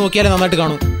 ദൂരത്ത് നിന്ന് നോക്കിയാലേ നന്നായിട്ട്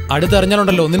കാണും.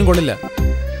 അടുത്തറിഞ്ഞാലുണ്ടല്ലോ ഒന്നിനും കൊള്ളില്ല.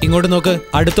 ഇങ്ങോട്ട് നോക്ക്,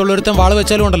 അടുത്തുള്ളൊരുത്തൻ വാള്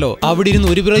വെച്ചാലും ഉണ്ടല്ലോ അവിടെ ഇരുന്ന്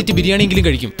ഒരു പ്ലേറ്റ് ബിരിയാണിയെങ്കിലും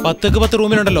കഴിക്കും. 10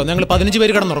 റൂമിലുണ്ടല്ലോ ഞങ്ങൾ 15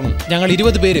 പേര് കിടന്നുറങ്ങും. ഞങ്ങൾ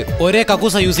 20 പേര് ഒരേ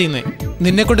കക്കൂസ യൂസ് ചെയ്യുന്നേ.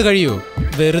 നിന്നെ കൊണ്ട് കഴിയോ?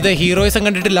 വെറുതെ ഹീറോയിസം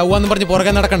കണ്ടിട്ട് ലവാന്ന് പറഞ്ഞ്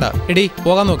പുറകെ നടക്കണ്ട. എടി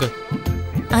പോകാൻ നോക്ക്.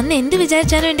 അന്ന് എന്ത്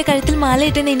വിചാരിച്ചാലും എന്റെ കഴുത്തിൽ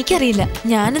മാലയിട്ടെന്ന് എനിക്കറിയില്ല.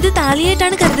 ഞാനത്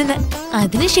താലിയായിട്ടാണ് കരുതുന്നത്.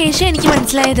 അതിനുശേഷം എനിക്ക്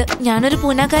മനസ്സിലായത് ഞാനൊരു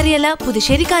പൂനാക്കാരിയല്ല,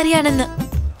 പുതുശ്ശേരിക്കാരിയാണെന്ന്.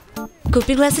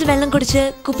 കുപ്പി ഗ്ലാസ്സിൽ വെള്ളം കുടിച്ച്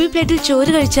കുപ്പി പ്ലേറ്റിൽ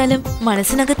ചോറ് കഴിച്ചാലും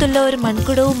മനസ്സിനകത്തുള്ള ഒരു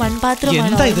മൺകുടവും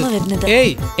മൺപാത്രവുമാണ് വരുന്നത്.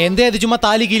 ഏയ് എന്താ ഇത് ചുമ്മാ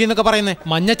താലി കീലി എന്നൊക്കെ പറയുന്നേ?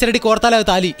 മഞ്ഞച്ചരടി കോർത്താലാ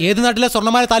താലി. ഏത് നാട്ടിലെ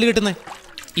സ്വർണ്ണമാല താലി കിട്ടുന്നേ?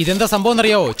 ഇതെന്താ സംഭവം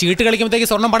എന്നറിയാവോ? ചീട്ട് കളിക്കുമ്പോഴത്തേക്ക്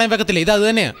സ്വർണ്ണം പണയം വെക്കത്തില്ല. ഇത് അത്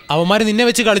തന്നെയാ. അവന്മാര് നിന്നെ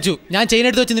വെച്ച് കളിച്ചു, ഞാൻ ചെയിൻ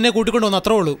എടുത്ത് വെച്ച് നിന്നെ കൂട്ടിക്കൊണ്ടു വന്നു,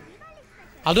 അത്രേ ഉള്ളൂ.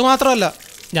 അതുമാത്രമല്ല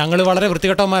ഞങ്ങള് വളരെ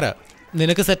വൃത്തികെട്ടവന്മാരാ.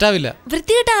 നിനക്ക് സെറ്റാവില്ല.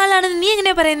 വൃത്തികെട്ട ആളാണെന്ന് നീ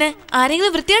എങ്ങനെയാ പറയുന്നേ?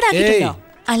 ആരെങ്കിലും വൃത്തികേടാക്കിയിട്ടുണ്ടോ?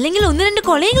 അല്ലെങ്കിൽ 1-2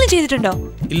 കൊലയെങ്കിലും ചെയ്തിട്ടുണ്ടോ?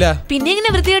 ഇല്ല. പിന്നെ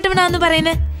എങ്ങനെ വൃത്തികെട്ടവനാന്ന്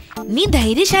പറയുന്നേ? നീ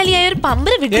ധൈര്യശാലിയായ ഒരു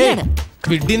പമ്പര വിഡ്ഢിയാണ്.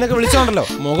 വിഡ്ഢിന്നൊക്കെ വിളിച്ചോണ്ടല്ലോ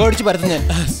മുഖം അടിച്ച് പരത്തു ഞാൻ.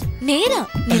 നേരാ,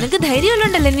 നിനക്ക്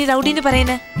ധൈര്യമുള്ളണ്ടല്ലേ നീ റൗഡിന്ന്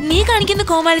പറയുന്നേ? നീ കാണിക്കുന്ന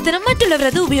കോമാളിത്തരം മറ്റുള്ളവർ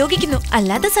അത് ഉപയോഗിക്കുന്നു.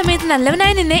 അല്ലാത്ത സമയത്ത്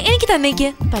നല്ലവനായ നിന്നെ എനിക്ക് തന്നേക്ക്.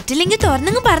 പറ്റില്ലെങ്കിൽ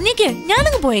തുറന്നങ്ങ് പറഞ്ഞേക്ക്,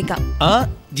 ഞാനങ്ങ് പോയേക്കാം. ആ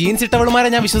ജീൻസ്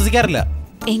ഇട്ടവളുമാരെ ഞാൻ വിശ്വസിക്കാറില്ല.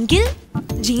 എങ്കിൽ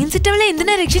ജീൻസ് ഇട്ടവളെ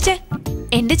എന്തിനാ രക്ഷിച്ചേ?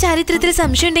 എന്റെ ചാരിത്രത്തിൽ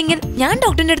സംശയം ഉണ്ടെങ്കിൽ ഞാൻ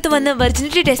ഡോക്ടറിന്റെ അടുത്ത് വന്ന്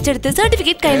വെർജിനിറ്റി ടെസ്റ്റ് എടുത്ത്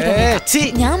സർട്ടിഫിക്കറ്റ് കയ്യിൽ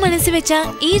തരാം. ഞാൻ മനസ്സിൽ വെച്ച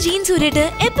ഈ ജീൻസ് ഊരിട്ട്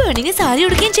എപ്പോ വേണമെങ്കിൽ സാരി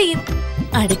ഉടുക്കുകയും ചെയ്യും.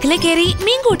 അടുക്കള കയറി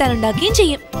മീൻ കൂട്ടാനുണ്ടാക്കുകയും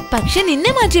ചെയ്യും. പക്ഷെ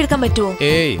നിന്നെ മാറ്റിയെടുക്കാൻ പറ്റുമോ?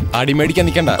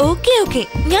 ഓക്കെ ഓക്കെ,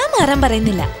 ഞാൻ മാറാൻ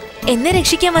പറയുന്നില്ല. എന്നെ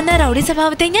രക്ഷിക്കാൻ വന്ന റൗഡി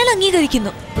സ്വഭാവത്തെ ഞാൻ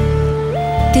അംഗീകരിക്കുന്നു.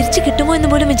 തിരിച്ചു കിട്ടുമോ എന്ന്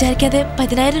പോലും വിചാരിക്കാതെ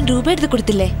 10,000 രൂപ എടുത്ത്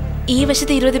കൊടുത്തില്ലേ? ഈ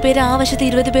വശത്ത് 20 പേര്, ആ വശത്ത്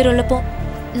 20 പേരുള്ളപ്പോ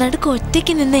നടുക്ക്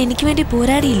ഒറ്റയ്ക്ക് നിന്ന് എനിക്ക് വേണ്ടി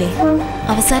പോരാടിയില്ലേ?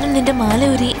 അവസാനം നിന്റെ മാല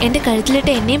ഊരി എന്റെ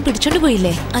കഴുത്തിലിട്ട് എന്നെയും പിടിച്ചോണ്ട്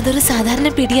പോയില്ലേ? അതൊരു സാധാരണ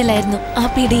പിടിയല്ലായിരുന്നു. ആ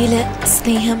പിടിയില്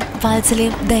സ്നേഹം,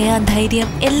 വാത്സല്യം, ദയ, ധൈര്യം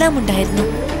എല്ലാം ഉണ്ടായിരുന്നു.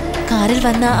 കാറിൽ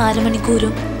വന്ന 6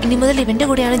 മണിക്കൂറും ഇനി മുതൽ ഇവന്റെ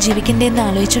കൂടെയാണ് ജീവിക്കേണ്ടതെന്ന്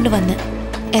ആലോചിച്ചുകൊണ്ട് വന്ന്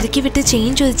ഇറക്കി വിട്ട്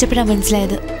ചെയിൻ ചോദിച്ചപ്പോഴാണ്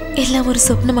മനസ്സിലായത് എല്ലാം ഒരു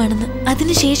സ്വപ്നമാണെന്ന്.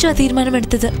 അതിനുശേഷം ആ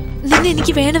തീരുമാനമെടുത്തത് നിന്നെ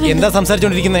എനിക്ക് വേണമെന്ന്. എന്താ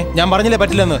സംസാരിച്ചോണ്ടിരിക്കുന്നേ? ഞാൻ പറഞ്ഞില്ലേ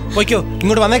പറ്റില്ലെന്ന്. പൊയ്ക്കോ,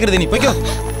 ഇങ്ങോട്ട് വന്നേക്കരുത് ഇനി. പൊയ്ക്കോ.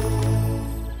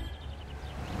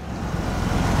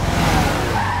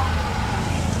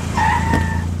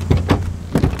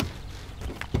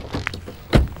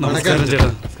 നമസ്കാരം ചേട്ടാ.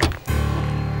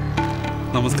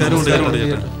 നമസ്കാരം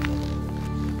ചേട്ടാ.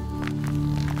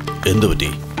 എന്തു പറ്റി?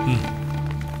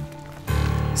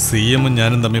 CM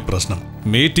ഞാനും തമ്മിൽ പ്രശ്നം.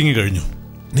 മീറ്റിംഗ് കഴിഞ്ഞു.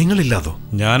 നിങ്ങളില്ലാതോ?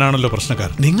 ഞാനാണല്ലോ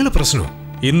പ്രശ്നക്കാരൻ. നിങ്ങൾ പ്രശ്നമോ?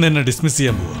 ഇന്ന് എന്നെ ഡിസ്മിസ്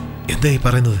ചെയ്യാൻ പോവാ. എന്തായി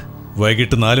പറയുന്നത്?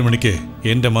 വൈകിട്ട് 4 മണിക്ക്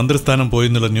എന്റെ മന്ത്രിസ്ഥാനം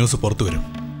പോയെന്നുള്ള ന്യൂസ് പുറത്തു വരും.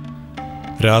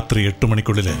 രാത്രി 8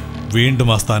 മണിക്കുള്ളിൽ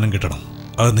വീണ്ടും ആ സ്ഥാനം കിട്ടണം.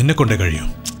 അത് നിന്നെ കൊണ്ടേ കഴിയും.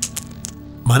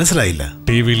 മനസ്സിലായില്ല.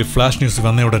 TV-യിൽ ഫ്ലാഷ് ന്യൂസ്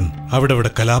വന്നയുടൻ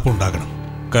അവിടെ കലാപം ഉണ്ടാകണം.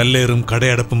 കല്ലേറും,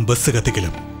 കടയടപ്പും, ബസ്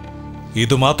കത്തിക്കലും.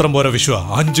 ഇതുമാത്രം പോരാ വിശ്വ,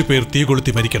 5 പേർ തീ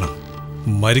കൊളുത്തി മരിക്കണം.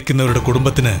 മരിക്കുന്നവരുടെ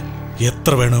കുടുംബത്തിന്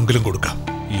എത്ര വേണമെങ്കിലും കൊടുക്കാം.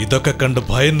 ഇതൊക്കെ കണ്ട്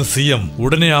ഭയന്ന് CM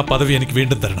ഉടനെ ആ പദവി എനിക്ക്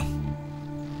വീണ്ടും തരണം.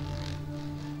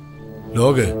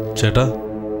 ലോക് ചേട്ടാ,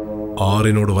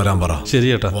 ആറിനോട് വരാൻ പറ. ശരി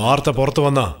ചേട്ടാ. വാർത്ത പുറത്തു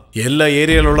വന്ന എല്ലാ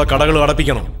ഏരിയയിലുള്ള കടകളും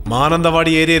അടപ്പിക്കണം.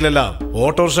 മാനന്തവാടി ഏരിയയിലെല്ലാം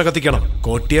ഓട്ടോറിക്ഷ കത്തിക്കണം.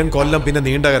 കൊട്ടിയം, കൊല്ലം, പിന്നെ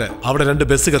നീണ്ടകര അവിടെ 2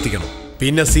 ബസ് കത്തിക്കണം.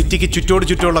 പിന്നെ സിറ്റിക്ക്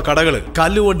ചുറ്റുമുള്ള കടകള്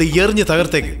കല്ലുകൊണ്ട് എറിഞ്ഞ്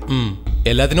തകർത്തേക്ക്.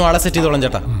 എല്ലാത്തിനും ആളെ സെറ്റ് ചെയ്തോളാം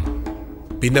ചേട്ടാ.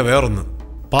 പിന്നെ വേറൊന്ന്,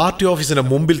 പാർട്ടി ഓഫീസിന്റെ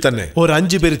മുമ്പിൽ തന്നെ ഒരു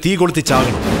 5 പേര് തീ കൊളുത്തി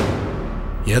ചാകണം.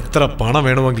 എത്ര പണം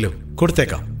വേണമെങ്കിലും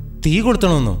കൊടുത്തേക്കാം. തീ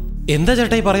കൊളുത്തണമെന്നോ? എന്താ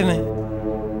ചേട്ടാ ഈ പറയുന്നേ?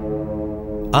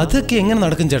 അതൊക്കെ എങ്ങനെ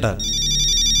നടക്കും ചേട്ടാ?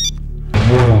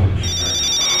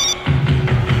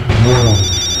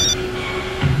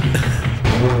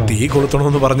 തീ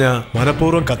കൊളുത്തണമെന്ന് പറഞ്ഞ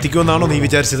മനഃപൂർവ്വം കത്തിക്കുമെന്നാണോ നീ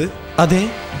വിചാരിച്ചത്? അതെ.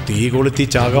 തീ കൊളുത്തി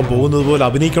ചാകാൻ പോകുന്നത് പോലെ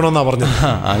അഭിനയിക്കണമെന്നാ പറഞ്ഞത്.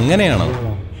 അങ്ങനെയാണോ?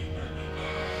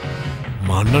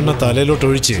 മണ്ണെണ്ണ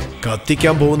തലയിലോട്ടൊഴിച്ച്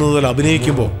കത്തിക്കാൻ പോകുന്നത് പോലെ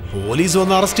അഭിനയിക്കുമ്പോ പോലീസ്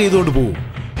വന്ന് അറസ്റ്റ് ചെയ്തുകൊണ്ട് പോവും.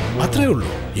 അത്രേ ഉള്ളൂ.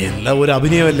 എല്ലാം ഒരു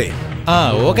അഭിനയമല്ലേ? ആ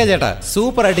ഓക്കെ ചേട്ടാ,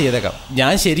 സൂപ്പർ ആയിട്ട് ചെയ്തേക്കാം.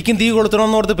 ഞാൻ ശരിക്കും തീ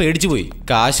കൊളുത്തണമെന്ന് ഓർത്ത് പേടിച്ചു പോയി.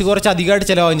 കാശ് കുറച്ച് അധികമായിട്ട്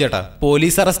ചെലവാകും ചേട്ടാ.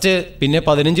 പോലീസ് അറസ്റ്റ്, പിന്നെ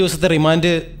 15 ദിവസത്തെ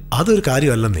റിമാൻഡ്. അതൊരു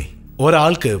കാര്യമല്ലെന്നേ.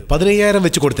 ഒരാൾക്ക് 15,000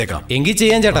 വെച്ച് കൊടുത്തേക്കാം. എങ്കിൽ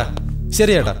ചെയ്യാൻ ചേട്ടാ.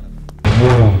 ശരി ചേട്ടാ.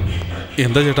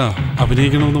 എന്താ ചേട്ടാ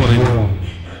അഭിനയിക്കണമെന്ന് പറയുന്നു?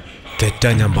 തെറ്റാ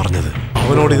ഞാൻ പറഞ്ഞത്.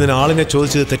 അവനോട് ഇതിന് ആളിനെ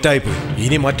ചോദിച്ചത് തെറ്റായിപ്പോയി.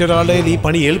 ഇനി മറ്റൊരാളുടെ ഈ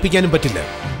പണി ഏൽപ്പിക്കാനും പറ്റില്ല.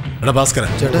 എടാ ഭാസ്കര,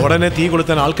 ഉടനെ തീ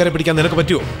കൊളുത്താൻ ആൾക്കാരെ പിടിക്കാൻ നിനക്ക്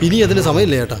പറ്റുമോ? ഇനി അതിന്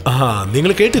സമയമില്ല ചേട്ടാ. ആ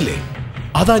നിങ്ങൾ കേട്ടില്ലേ?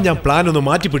 അതാ ഞാൻ പ്ലാൻ ഒന്ന്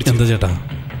മാറ്റി പിടിച്ചു. എന്താ ചേട്ടാ?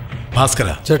 ഭാസ്കര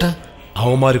ചേട്ടാ,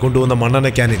 അവന്മാര് കൊണ്ടുവന്ന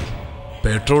മണ്ണെണ്ണ ക്യാനിൽ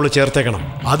പെട്രോൾ ചേർത്തേക്കണം.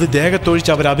 അത്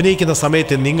ദേഹത്തൊഴിച്ച് അവർ അഭിനയിക്കുന്ന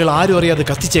സമയത്ത് നിങ്ങൾ ആരും അറിയാതെ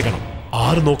കത്തിച്ചേക്കണം.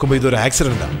 ആര് നോക്കുമ്പോ ഇതൊരു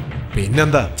ആക്സിഡന്റാ.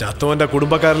 പിന്നെന്താ, ചത്തോന്റെ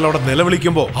കുടുംബക്കാരിലൂടെ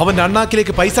നിലവിളിക്കുമ്പോ അവന്റെ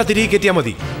അണ്ണാക്കിലേക്ക് പൈസ തിരികെ കയറ്റിയാ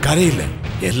മതി. കരയില്ല.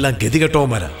 എല്ലാം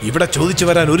ഗതികെട്ടവന്മാരാ. ഇവിടെ ചോദിച്ചു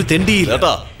വരാൻ ഒരു തെണ്ടിയില്ല.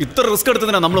 ഇത്ര റിസ്ക്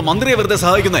എടുത്തതിനാ നമ്മൾ മന്ത്രിയെ വെറുതെ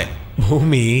സഹായിക്കുന്നേ.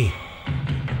 ഭൂമി,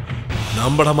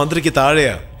 നമ്മുടെ മന്ത്രിക്ക്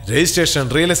താഴെയാ രജിസ്ട്രേഷൻ,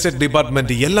 റിയൽ എസ്റ്റേറ്റ്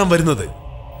ഡിപ്പാർട്ട്മെന്റ് എല്ലാം വരുന്നത്.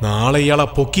 നാളെ ഇയാളെ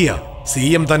പൊക്കിയ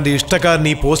CM തന്റെ ഇഷ്ടക്കാരന്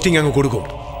ഈ പോസ്റ്റിംഗ് അങ്ങ് കൊടുക്കും.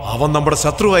 അവൻ നമ്മുടെ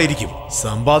ശത്രുവായിരിക്കും.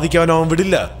 സമ്പാദിക്കാൻ അവൻ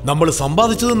വിടില്ല. നമ്മൾ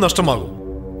സമ്പാദിച്ചതും നഷ്ടമാകും.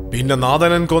 പിന്നെ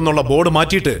നാഥനൻ കൊന്നുള്ള ബോർഡ്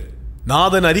മാറ്റിയിട്ട്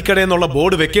നാഥൻ അരിക്കടയെന്നുള്ള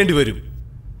ബോർഡ് വെക്കേണ്ടി വരും.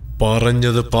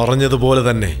 പറഞ്ഞതുപോലെ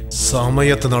തന്നെ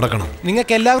സമയത്ത് നടക്കണം.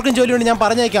 നിങ്ങൾക്ക് എല്ലാവർക്കും ജോലിയുണ്ട്, ഞാൻ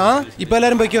പറഞ്ഞേക്കാം. ഇപ്പൊ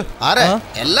എല്ലാരും പോയിക്കോ.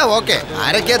 എല്ലാം ഓക്കെ.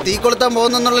 ആരൊക്കെയാ തീ കൊളുത്താൻ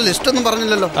പോകുന്നുള്ള ലിസ്റ്റ് ഒന്നും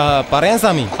പറഞ്ഞില്ലല്ലോ. പറയാൻ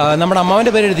സ്വാമി, നമ്മുടെ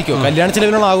അമ്മാവന്റെ പേര് എഴുതിക്കോ. കല്യാണ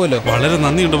ചെലവിനുള്ള ആകുമല്ലോ. വളരെ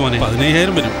നന്ദിയുണ്ട് മോനെ.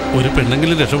 15,000 വരും. ഒരു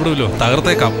പെണ്ണെങ്കിലും രക്ഷപ്പെടുമല്ലോ.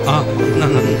 തകർത്തേക്കാം.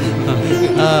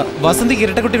 വസന്തിക്ക്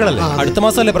ഇരട്ടക്കുട്ടികളല്ലേ? അടുത്ത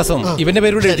മാസമല്ലേ പ്രസവം? ഇവന്റെ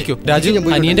പേര് കൂടെ എഴുതിക്കോ. രാജു,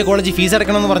 അനിയന്റെ കോളേജിൽ ഫീസ്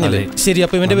അടക്കണമെന്ന് പറഞ്ഞില്ലേ? ശരി,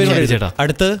 അപ്പൊ ഇവന്റെ പേര് എഴുതിച്ചേട്ടാ.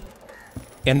 അടുത്ത്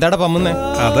എന്താടാ പമ്മുന്നേ?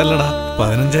 അതല്ലടാ,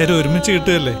 15,000 ഒരുമിച്ച്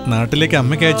കിട്ടുകയല്ലേ. നാട്ടിലേക്ക്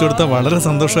അമ്മയ്ക്ക് അയച്ചു കൊടുത്താൽ വളരെ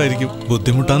സന്തോഷമായിരിക്കും.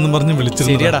 ബുദ്ധിമുട്ടാന്ന് പറഞ്ഞ് വിളിച്ചു.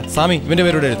 ശരിയാടാ സ്വാമി, ഇവന്റെ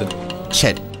പേരോട് എഴുതു.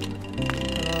 ശരി,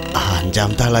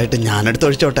 5ാമത്തെ ആളായിട്ട് ഞാനെടുത്ത്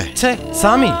ഒഴിച്ചോട്ടെ.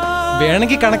 സ്വാമി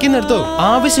വേണമെങ്കിൽ കണക്കിന്ന് എടുത്തോ.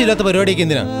 ആവശ്യമില്ലാത്ത പരിപാടിയൊക്കെ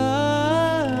എന്തിനാ?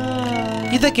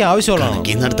 ഇതൊക്കെ ആവശ്യമുള്ള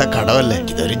കടവല്ലേ,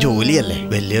 ഇതൊരു ജോലിയല്ലേ.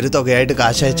 വലിയൊരു തുകയായിട്ട്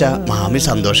കാശയച്ച മാമി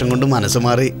സന്തോഷം കൊണ്ട് മനസ്സ്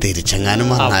മാറി തിരിച്ചെങ്ങാനും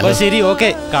വന്നാലോ. ശരി, ഓക്കെ.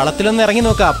 കളത്തിലൊന്ന് ഇറങ്ങി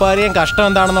നോക്ക, അപ്പൊ അറിയാൻ കഷ്ടം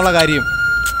എന്താണെന്നുള്ള കാര്യം.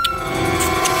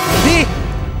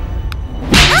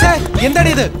 എന്താണ്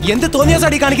ഇത്? എന്ത് തോന്നിയ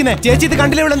സാടി കാണിക്കുന്നേ? ചേച്ചി ഇത്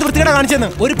കണ്ടില്ലേ? എന്ത് വൃത്തികേടാ കാണിച്ചെന്ന്?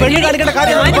 ഒരു പെണ്ണ് കാണിക്കേണ്ട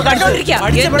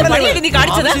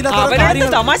കാര്യം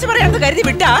തമാശ പറയാന്ന് കരുതി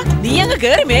വിട്ടാ നീ അങ്ങ്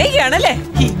കേറി മേയുകയാണല്ലേ?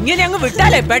 ഇങ്ങനെ അങ്ങ്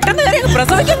വിട്ടാലേ പെട്ടെന്ന് കയറി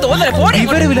പ്രസവിക്കാൻ തോന്നല്ലേ?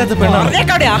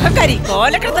 അഹങ്കാരി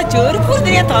കോലക്കടത്ത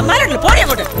ചെറുപ്പൂരിനെ തന്നാലുണ്ടല്ലോ. പോടി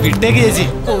അങ്ങോട്ട് വിട്ടേക്ക് ചേച്ചി.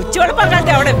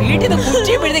 കൊച്ചുവളപ്പാക്കാലത്തെ അവിടെ വീട്ടിൽ നിന്ന്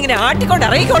കുറ്റിയും പിഴുന്ന് ഇങ്ങനെ ആട്ടിക്കൊണ്ട്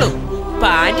ഇറങ്ങിക്കോളൂ.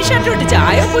 പാന്റ് ഷർട്ട് ഇട്ട്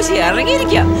ചായ പൂശി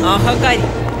ഇറങ്ങിയിരിക്കുക അഹങ്കാരി.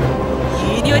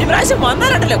 ഇനി ഒരു പ്രാവശ്യം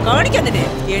വന്നാലുണ്ടല്ലോ കാണിക്കാൻ തന്നെ.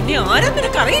 എന്നെ ആരും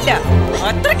നിനക്ക് അറിയില്ല.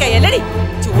 അത്രക്കല്ലടി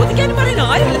ചോദിക്കാനും പറയാൻ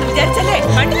ആരുമില്ലെന്ന് വിചാരിച്ചല്ലേ?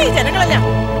 കണ്ടില്ലേ ഈ ജനങ്ങളെല്ലാം?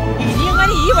 ഇനി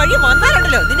അങ്ങനെ ഈ വഴി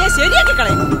വന്നാലുണ്ടല്ലോ നിന്നെ ശരിയാക്കി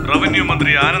കളയും. റവന്യൂ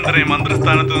മന്ത്രി ആനന്ദനെ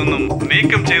മന്ത്രിസ്ഥാനത്ത് നിന്നും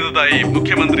നീക്കം ചെയ്തതായി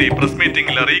മുഖ്യമന്ത്രി പ്രസ്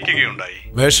മീറ്റിംഗിൽ അറിയിക്കുകയുണ്ടായി.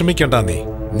 വിഷമിക്കണ്ട നീ.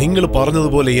 നിങ്ങൾ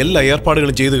പറഞ്ഞതുപോലെ എല്ലാ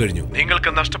ഏർപ്പാടുകളും ചെയ്തു കഴിഞ്ഞു. നിങ്ങൾക്ക്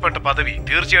നഷ്ടപ്പെട്ട പദവി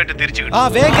തീർച്ചയായിട്ടും തിരിച്ചു കിട്ടും.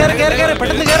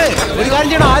 ഒരു കാര്യം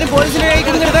ചെയ്യണം, ആരും പോലീസിലേക്ക്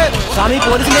കുടുങ്ങരുത്. സ്വാമി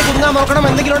പോലീസിലേക്ക് കുടുങ്ങാൻ നോക്കണം.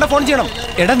 എന്തെങ്കിലും ഫോൺ ചെയ്യണം.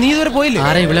 എടാ നീ ഇതുവരെ പോയില്ലേ?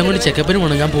 ആരെ ഇവിടെ കൂടി ചെക്കപ്പിന്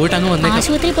പോകണം. ഞാൻ പോയിട്ട് അങ്ങ് വന്നേക്കാം.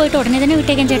 ആശുപത്രി പോയിട്ട് ഉടനെ തന്നെ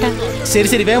വിട്ടേക്കാൻ ചേട്ടാ.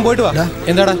 ശരി, വേഗം പോയിട്ട് വാ.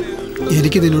 എന്താടാ?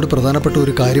 എനിക്ക് നിന്നോട് പ്രധാനപ്പെട്ട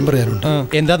ഒരു കാര്യം പറയാനുണ്ട്.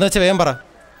 എന്താന്ന് വെച്ചാ വേഗം പറ.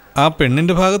 ആ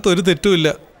പെണ്ണിന്റെ ഭാഗത്ത് ഒരു തെറ്റുമില്ല.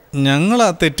 ഞങ്ങളാ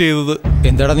തെറ്റ് ചെയ്തത്.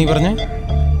 എന്താടാ നീ പറഞ്ഞേ?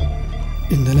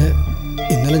 ഇന്നലെ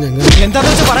ഞങ്ങൾ എന്താന്ന്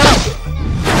വെച്ചാ പറയണം.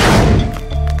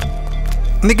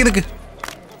 നിക്ക്,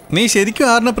 നീ ശരിക്കും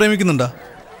ആറിനെ പ്രേമിക്കുന്നുണ്ടാ?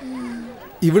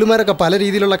 ഇവളുമാരൊക്കെ പല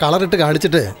രീതിയിലുള്ള കളറിട്ട്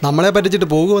കാണിച്ചിട്ട് നമ്മളെ പറ്റിച്ചിട്ട്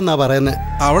പോകുമെന്നാ പറയുന്നത്.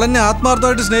 അവളെന്നെ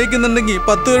ആത്മാർത്ഥമായിട്ട് സ്നേഹിക്കുന്നുണ്ടെങ്കിൽ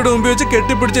 10 പേരുടെ മുമ്പ് വെച്ച്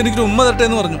കെട്ടിപ്പിടിച്ച് എനിക്ക് ഉമ്മ തട്ടെ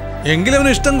എന്ന് പറഞ്ഞു. എങ്കിലും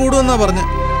അവന് ഇഷ്ടം കൂടുമെന്നാ പറഞ്ഞു.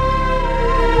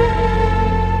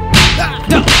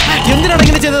 എന്തിനാണ്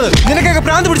ഇങ്ങനെ ചെയ്തത്? നിനക്കൊക്കെ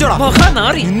ഭ്രാന്ത് പിടിച്ചോളാം.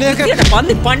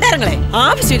 പണ്ടാരങ്ങളെ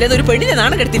ആവശ്യമില്ലാതെ ഒരു പെണ്ണിനെ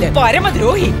നാണം കെടുത്തില്ലേ?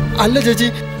 പരമദ്രോഹി. അല്ല ചേച്ചി,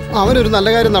 അവനൊരു നല്ല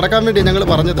കാര്യം നടക്കാൻ വേണ്ടി ഞങ്ങൾ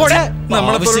പറഞ്ഞത്.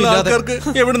 നമ്മളെപ്പോലുള്ള ആൾക്കാർക്ക്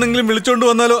എവിടെന്നെങ്കിലും വിളിച്ചോണ്ട്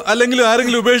വന്നാലോ അല്ലെങ്കിൽ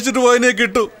ആരെങ്കിലും ഉപേക്ഷിച്ചിട്ട് പോയതിനെ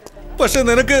കിട്ടൂ. പക്ഷെ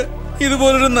നിനക്ക്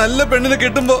ഇതുപോലൊരു നല്ല പെണ്ണിനെ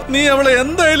കിട്ടുമ്പോ നീ അവളെ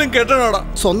എന്തായാലും കെട്ടണോടാ.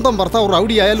 സ്വന്തം ഭർത്താവ്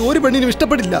റൗഡി ആയാൽ ഒരു പെണ്ണിനും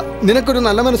ഇഷ്ടപ്പെടില്ല. നിനക്കൊരു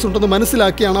നല്ല മനസ്സുണ്ടെന്ന്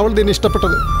മനസ്സിലാക്കിയാണ് അവൾ നിന്നെ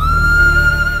ഇഷ്ടപ്പെട്ടത്.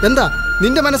 എന്താ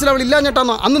നിന്റെ മനസ്സിൽ അവൾ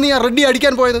ഇല്ലാഞ്ഞിട്ടാണോ അന്ന് നീ ആ റെഡ്ഡി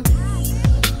അടിക്കാൻ പോയത്?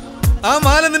 ആ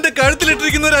മാല നിന്റെ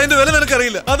കഴുത്തിലിട്ടിരിക്കുന്നവർ അതിന്റെ വില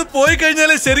നിനക്കറിയില്ല. അത് പോയി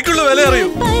കഴിഞ്ഞാലേ ശരിക്കുള്ള വില അറിയൂ.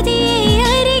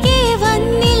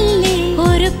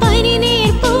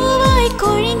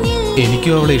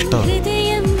 എനിക്കും അവളെ ഇഷ്ടം.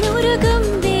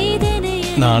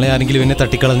 നാളെ ആരെങ്കിലും എന്നെ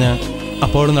തട്ടിക്കളഞ്ഞ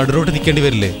അപ്പോൾ നടുറോട്ട് നിൽക്കേണ്ടി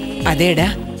വരില്ലേ? അതേടാ,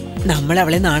 നമ്മൾ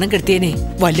അവളെ നാണം കെടുത്തിയേനെ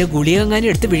വല്ല ഗുളികങ്ങാനും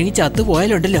എടുത്ത് വിഴുങ്ങി ചത്തു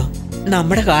പോയാലുണ്ടല്ലോ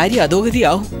നമ്മുടെ കാര്യം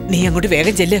അധോഗതിയാവും. നീ അങ്ങോട്ട്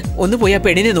വേഗം ചെല്ല്. ഒന്ന് പോയി ആ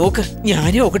പെണ്ണിനെ നോക്ക്.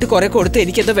 ഞാനും ഒക്കട്ട് കുറെ കൊടുത്ത്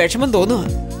എനിക്കെന്തോ വിഷമം തോന്നുക.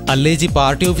 അല്ലേ ജി,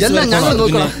 പാർട്ടി ഓഫീസിൽ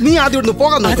നീ ആദ്യം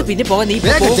പോകാൻ. അത് പിന്നെ പോകാൻ. നീ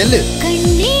ചെല്ല്.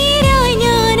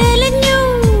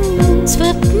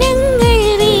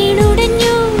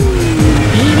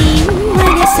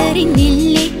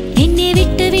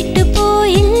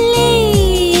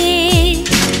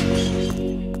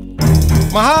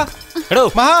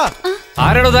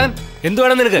 ആരാടോ താൻ? എന്ത്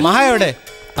വേണം നിനക്ക്? മഹാ എവിടെ?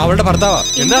 അവളുടെ ഭർത്താവാ.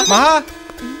 എന്താ മഹാ?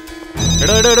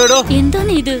 എന്താ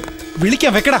ഇത്?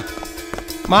 വിളിക്കാം, വെക്കടാ.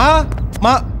 മഹാ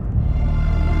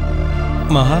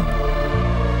മഹാ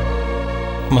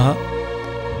മഹാ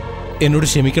എന്നോട്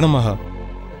ക്ഷമിക്കണം മഹാ.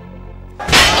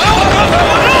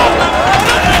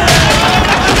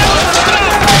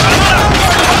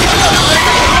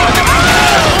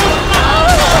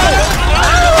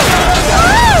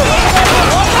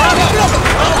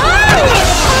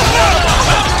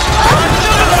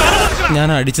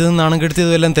 ഞാൻ അടിച്ചതും നാണം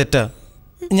കെടുത്തിയതും എല്ലാം തെറ്റാ.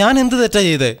 ഞാൻ എന്ത് തെറ്റാ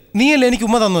ചെയ്തേ? നീയല്ലേ എനിക്ക്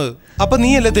ഉമ്മ തന്നത്. അപ്പൊ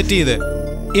നീയല്ലേ തെറ്റ് ചെയ്തേ?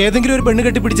 ഏതെങ്കിലും ഒരു പെണ്ണ്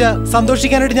കെട്ടിപ്പിടിച്ച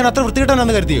സന്തോഷിക്കാനായിട്ട് ഞാൻ അത്ര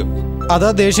വൃത്തികെട്ടാണെന്ന് കരുതിയോ? അതാ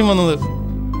ദേഷ്യം വന്നത്.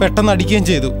 പെട്ടെന്ന് അടിക്കുകയും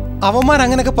ചെയ്തു. അവന്മാർ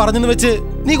അങ്ങനെയൊക്കെ പറഞ്ഞെന്ന് വെച്ച്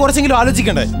നീ കുറച്ചെങ്കിലും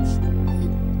ആലോചിക്കണ്ടേ?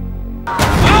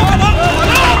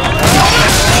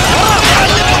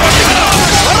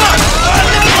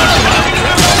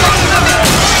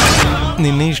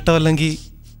 നിന്നെ ഇഷ്ടമല്ലെങ്കിൽ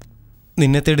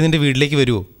നിന്നെ തേടി നിന്റെ വീട്ടിലേക്ക്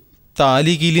വരുമോ?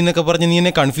 താലി കീലി എന്നൊക്കെ പറഞ്ഞ് നീ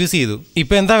എന്നെ കൺഫ്യൂസ് ചെയ്തു.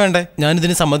 ഇപ്പം എന്താ വേണ്ടേ?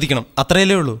 ഞാനിതിന് സമ്മതിക്കണം,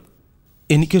 അത്രയല്ലേ ഉള്ളൂ.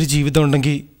 എനിക്കൊരു ജീവിതം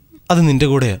ഉണ്ടെങ്കിൽ അത് നിന്റെ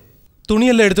കൂടെയാ.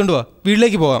 തുണിയെല്ലാം എടുത്തോണ്ട് വാ,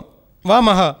 വീട്ടിലേക്ക് പോവാം. വാ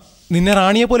മഹാ, നിന്നെ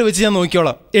റാണിയെ പോലെ വെച്ച് ഞാൻ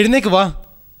നോക്കിക്കോളാം. എഴുന്നേക്ക് വാ.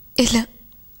 ഇല്ല,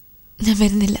 ഞാൻ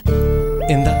വരുന്നില്ല.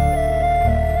 എന്താ,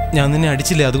 ഞാൻ നിന്നെ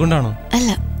അടിച്ചില്ലേ അതുകൊണ്ടാണോ?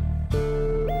 അല്ല,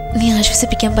 നീ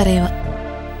ആശ്വസിപ്പിക്കാൻ പറയുക.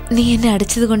 നീ എന്നെ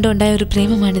അടിച്ചത് കൊണ്ടുണ്ടായ ഒരു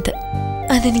പ്രേമമാണിത്.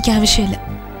 അതെനിക്ക് ആവശ്യമില്ല.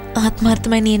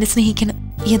 ആത്മാർത്ഥമായി നീ എന്നെ സ്നേഹിക്കണം.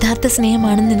 യഥാർത്ഥ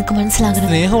സ്നേഹമാണെന്ന് നിനക്ക് മനസ്സിലാകണം.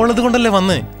 സ്നേഹമുള്ളത് കൊണ്ടല്ലേ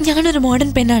വന്നേ? ഞാനൊരു മോഡേൺ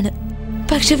പെണ്ണാണ്,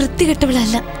 പക്ഷെ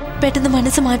വൃത്തികെട്ടവളല്ല. പെട്ടെന്ന്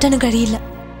മനസ്സ് മാറ്റാനും കഴിയില്ല.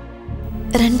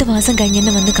 2 മാസം കഴിഞ്ഞ്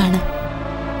എന്നെ വന്ന് കാണാം.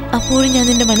 അപ്പോഴും ഞാൻ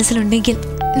നിന്റെ മനസ്സിലുണ്ടെങ്കിൽ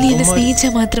നീ എന്നെ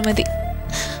സ്നേഹിച്ചാൽ മാത്രം മതി.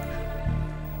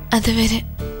 അതുവരെ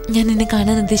ഞാൻ നിന്നെ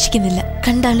കാണാൻ ഉദ്ദേശിക്കുന്നില്ല.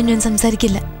 കണ്ടാലും ഞാൻ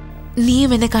സംസാരിക്കില്ല.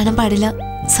 നീയും എന്നെ കാണാൻ പാടില്ല,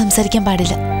 സംസാരിക്കാൻ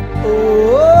പാടില്ല.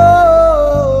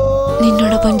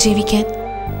 നിന്നോടൊപ്പം ജീവിക്കാൻ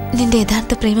നിന്റെ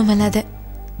യഥാർത്ഥ പ്രേമമല്ലാതെ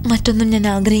മറ്റൊന്നും ഞാൻ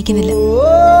ആഗ്രഹിക്കുന്നില്ല.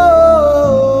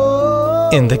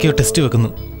 എന്തൊക്കെയോ ടെസ്റ്റ് വെക്കുന്നു,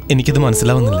 എനിക്കിത്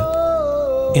മനസ്സിലാവുന്നില്ല.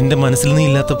 എൻ്റെ മനസ്സിൽ നീ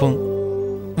ഇല്ലാത്തപ്പം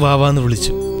വാവാന്ന്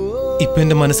വിളിച്ചു. ഇപ്പം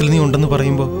എൻ്റെ മനസ്സിൽ നീ ഉണ്ടെന്ന്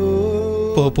പറയുമ്പോൾ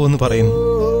പോന്ന് പറയുന്നു.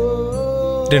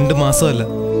 2 മാസമല്ല,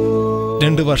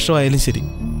 2 വർഷമായാലും ശരി,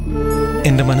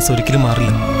 എൻ്റെ മനസ്സൊരിക്കലും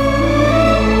മാറില്ല.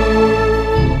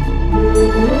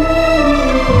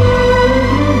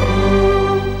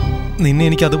 നിന്നെ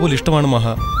എനിക്ക് അതുപോലെ ഇഷ്ടമാണ്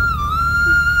മഹാ.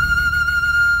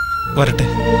 വരട്ടെ.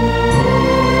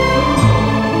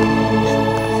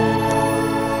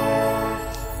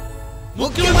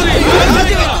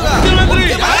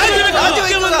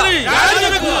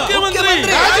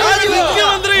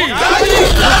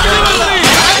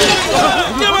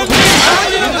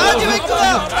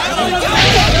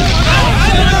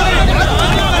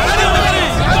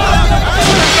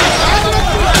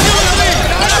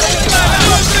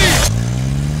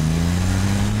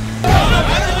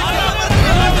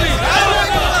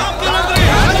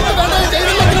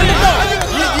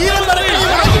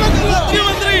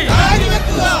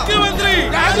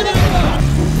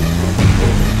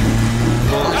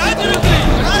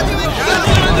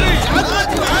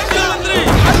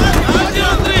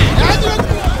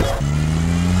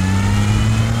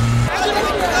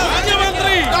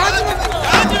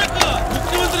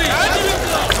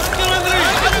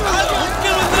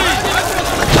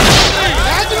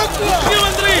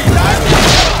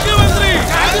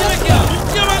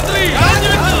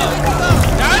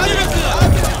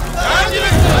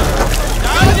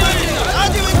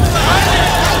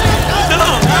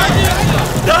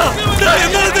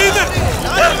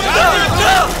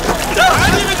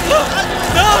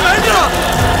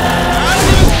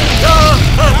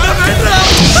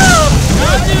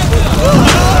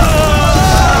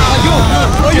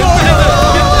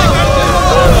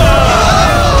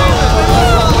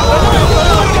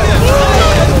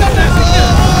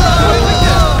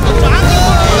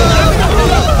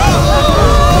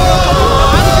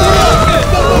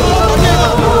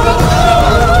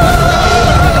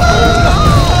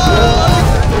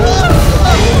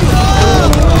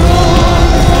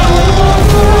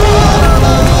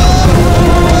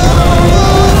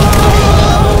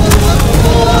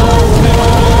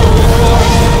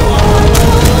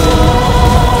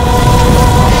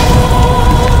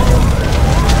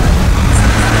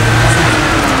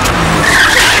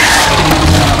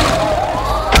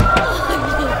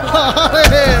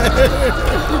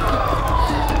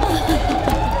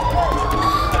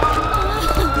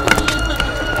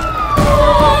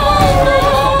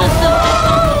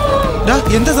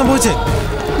 എന്താ സംഭവിച്ചേ?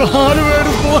 4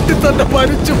 പേര് പോയി തന്നെ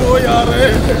മരിച്ചു പോയാറേ.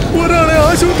 ഒരാളെ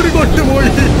ആശുപത്രി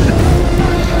കൊണ്ടുപോയി.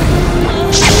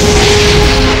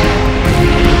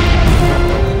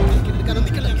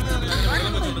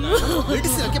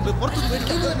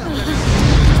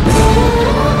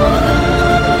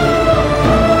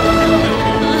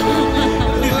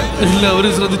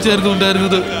 എല്ലാവരും ശ്രദ്ധിച്ചായിരുന്നു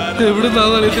ഉണ്ടായിരുന്നത്. എവിടെ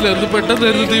നിന്നാണെന്ന് അറിയത്തില്ലായിരുന്നു.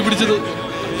 പെട്ടെന്നായിരുന്നു തീ പിടിച്ചത്.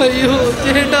 അയ്യോ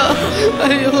ചേട്ടാ,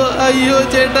 അയ്യോ അയ്യോ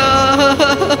ചേട്ടാ,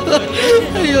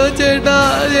 അയ്യോ ചേട്ടാ,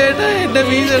 ചേട്ടാ എന്റെ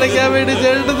ഫീസ് അടയ്ക്കാൻ വേണ്ടി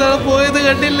ചേട്ടൻ നാളെ പോയത്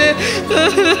കണ്ടില്ലേ?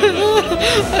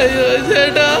 അയ്യോ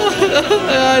ചേട്ടാ,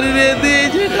 ആരിനെ എന്ത്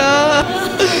ചെയ്യും ചേട്ടാ?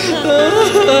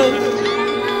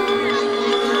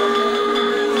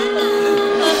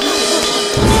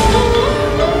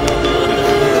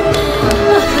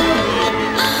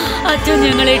 അച്ഛൻ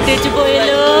ഞങ്ങളെ ഇട്ടേച്ചു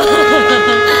പോയല്ലോ.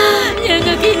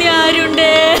 ഞങ്ങൾക്ക് ഇനി ആരുണ്ട്?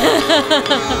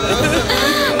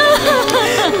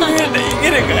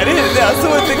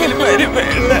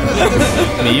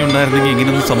 നീ ഉണ്ടായിരുന്നെങ്കിൽ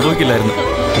ഇങ്ങനെയൊന്നും സംഭവിക്കില്ലായിരുന്നു.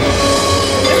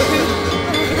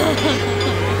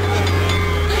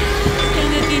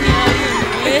 ഞങ്ങൾക്ക് ഇനി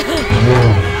ആരുണ്ട്?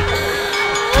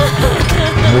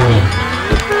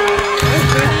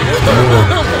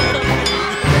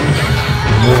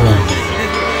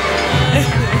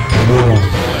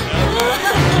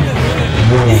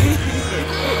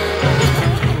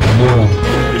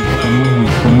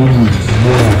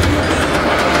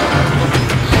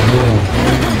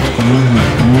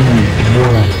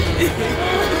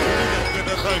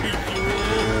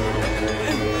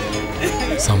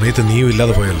 സമയത്ത് നീയും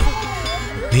ഇല്ലാതെ പോയല്ലോ.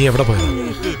 നീ എവിടെ പോയതാ?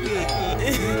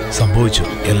 സംഭവിച്ചു,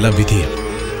 എല്ലാം വിധിയാ.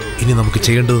 ഇനി നമുക്ക്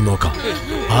ചെയ്യേണ്ടത് നോക്കാം.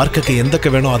 ആർക്കൊക്കെ എന്തൊക്കെ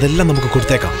വേണോ അതെല്ലാം നമുക്ക്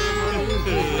കൊടുത്തേക്കാം.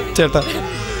 ചേട്ടാ,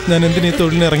 ഞാൻ എന്തിനീ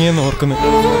തൊഴിലിന് ഇറങ്ങിയെന്ന് ഓർക്കുന്നു.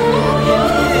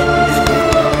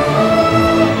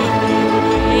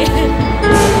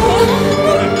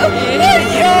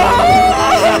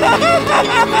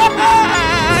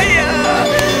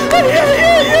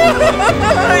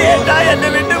 എന്നെ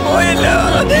വിട്ടു പോയല്ലോ.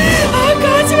 ആ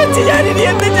കാശ് വെച്ച് ഞാനിനി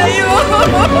എന്ത് ചെയ്യുമോ?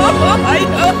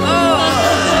 അയ്യോ.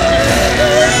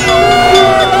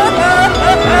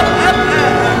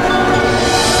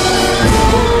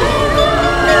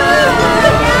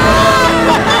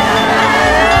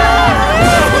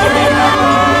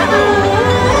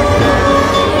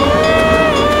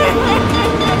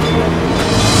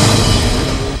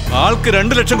 ആൾക്ക്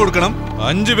 2 ലക്ഷം കൊടുക്കണം.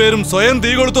 5 പേരും സ്വയം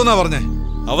തീ കൊടുത്തോന്നാ പറഞ്ഞേ.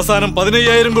 അവസാനം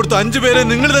 15,000 കൊടുത്ത് 5 പേരെ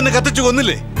നിങ്ങൾ തന്നെ കത്തിച്ചു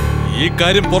കൊന്നില്ലേ? ഈ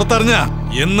കാര്യം പുറത്തറിഞ്ഞ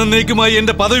എന്നേക്കുമായി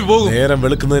എന്റെ പദവി പോകും. നേരം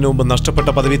വെളുക്കുന്നതിന് മുമ്പ് നഷ്ടപ്പെട്ട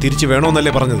പദവി തിരിച്ചു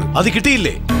വേണോന്നല്ലേ പറഞ്ഞത്? അത്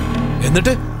കിട്ടിയില്ലേ?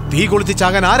 എന്നിട്ട് തീ കൊളുത്തി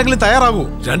ചാകാൻ ആരെങ്കിലും തയ്യാറാകൂ?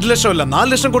 2 ലക്ഷമല്ല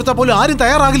 4 ലക്ഷം കൊടുത്താൽ പോലും ആരും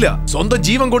തയ്യാറാകില്ല. സ്വന്തം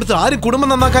ജീവൻ കൊടുത്ത് ആരും കുടുംബം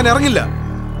നന്നാക്കാൻ ഇറങ്ങില്ല.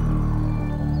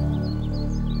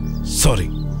 സോറി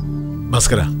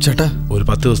ഭാസ്കര ചേട്ടാ, ഒരു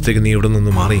 10 ദിവസത്തേക്ക് നീ ഇവിടെ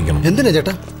നിന്ന് മാറിയിരിക്കണം. എന്തിനാ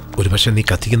ചേട്ടാ? ഒരു പക്ഷെ നീ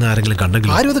കത്തിക്കുന്ന ആരെങ്കിലും കണ്ടെങ്കിൽ.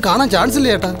 ആരും അത് കാണാൻ ചാൻസ് ഇല്ല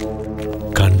ചേട്ടാ.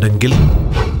 കണ്ടെങ്കിൽ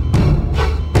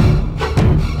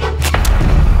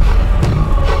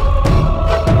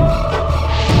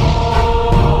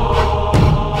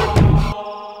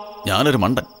ഞാനൊരു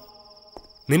മണ്ടൻ.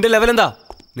 നിന്റെ ലെവൽ എന്താ?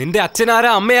 നിന്റെ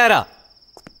അച്ഛനാരാ അമ്മയാരാ?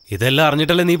 ഇതെല്ലാം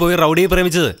അറിഞ്ഞിട്ടല്ലേ നീ പോയി റൗഡിയെ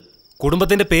പ്രേമിച്ചത്?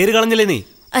 കുടുംബത്തിന്റെ പേര് കളഞ്ഞില്ലേ നീ?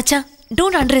 അച്ഛാ,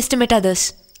 ഡോണ്ട് അണ്ടർ എസ്റ്റിമേറ്റ് അതേഴ്സ്.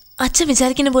 അച്ഛൻ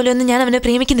വിചാരിക്കുന്ന പോലെ ഒന്നും ഞാൻ അവനെ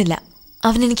പ്രേമിക്കുന്നില്ല.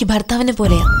 അവൻ എനിക്ക് ഭർത്താവിനെ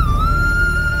പോലെയാ.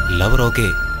 ലവർ ഓക്കെ,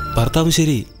 ഭർത്താവ്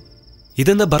ശരി.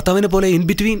 ഇതെന്താ ഭർത്താവിനെ പോലെ in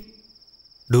between?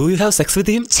 Do you have sex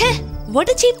with him? ഛേ,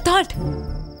 വാട്ട് എ ചീപ്പ് തോട്ട്.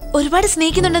 ഒരുപാട്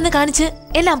സ്നേഹിക്കുന്നുണ്ടെന്ന് കാണിച്ച്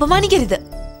എല്ലാം അപമാനിക്കരുത്.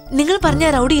 നിങ്ങൾ പറഞ്ഞ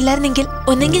റൗഡി ഇല്ലായിരുന്നെങ്കിൽ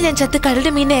ഒന്നെങ്കിൽ ഞാൻ ചത്ത്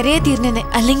കടയുടെ മീനെ ഇരയായി തീർന്നേനെ,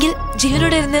 അല്ലെങ്കിൽ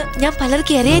ജീവനോടെ ഇരുന്ന് ഞാൻ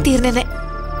പലർക്ക് ഇരയായി തീർന്നേനെ.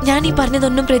 ഞാൻ ഈ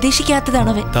പറഞ്ഞതൊന്നും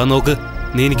പ്രതീക്ഷിക്കാത്തതാണവൻ. താ നോക്ക്,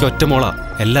 നീ എനിക്ക് ഒറ്റ മോളാ.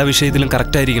 എല്ലാ വിഷയത്തിലും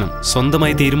കറക്റ്റ് ആയിരിക്കണം.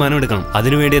 സ്വന്തമായി തീരുമാനം എടുക്കണം.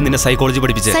 അതിനുവേണ്ടി നിന്നെ സൈക്കോളജി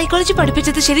പഠിപ്പിച്ചത്. സൈക്കോളജി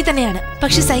പഠിപ്പിച്ചത് ശരി തന്നെയാണ്.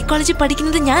 പക്ഷെ സൈക്കോളജി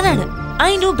പഠിക്കുന്നത് ഞാനാണ്.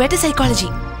 I know better psychology.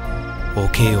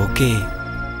 Okay okay,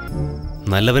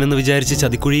 നല്ലവനെന്ന് വിചാരിച്ച്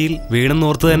ചതിക്കുഴിയിൽ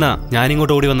വീണെന്നോർത്ത് തന്നെ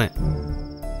ഞാനിങ്ങോട്ട് ഓടി വന്നേ.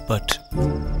 ബട്ട്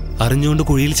അറിഞ്ഞുകൊണ്ട്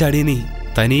കുഴിയിൽ ചാടിയ നീ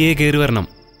തനിയെ കയറി വരണം.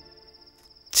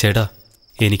 ചേട്ടാ,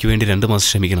 എനിക്ക് വേണ്ടി 2 മാസം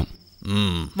ക്ഷമിക്കണം.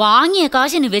 വാങ്ങിയ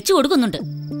കാശിന് വെച്ചു കൊടുക്കുന്നുണ്ട്.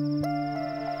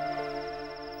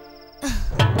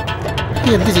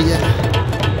 എന്ത് ചെയ്യാൻ?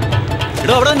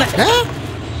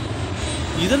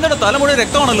 ഇതെന്താ തലമുഴ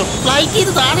രക്തമാണല്ലോ.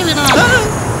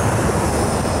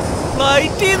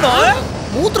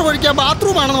 മൂത്രം ഒഴിക്കാൻ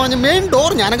ബാത്റൂം ആണെന്ന് പറഞ്ഞ് മെയിൻ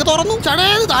ഡോർ ഞാനൊക്കെ തുറന്നു.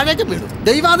 ചടേന്ന് താഴേക്ക് വീണു.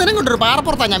 ദൈവാദിനം കൊണ്ടൊരു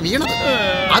പാറപ്പുറത്താ ഞാൻ വീണത്.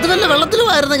 അത് വല്ല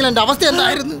വെള്ളത്തിലുമായിരുന്നെങ്കിൽ എന്റെ അവസ്ഥ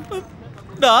എന്തായിരുന്നു?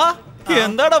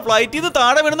 എന്താടാ ഫ്ലൈറ്റിൽ നിന്ന്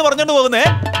താഴെ വീണെന്ന് പറഞ്ഞോണ്ട് പോകുന്നേ?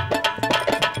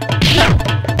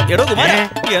 എടോ കുമാര,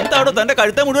 എന്താടോ തന്റെ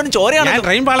കഴുത്ത മുഴുവൻ ചോരയാണ്.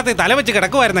 ട്രെയിൻ പാളത്തെ തല വെച്ച്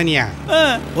കിടക്കുമായിരുന്നു അനിയാ.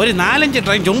 ഒരു 4-5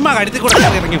 ട്രെയിൻ ചുമ്മാ കഴുത്തി കൂടെ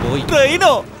ഇറങ്ങി പോയി.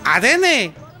 ട്രെയിനോ? അതേന്നേ,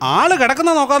 ആള്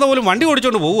കിടക്കുന്ന നോക്കാതെ പോലും വണ്ടി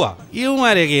ഓടിച്ചോണ്ട് പോവുക.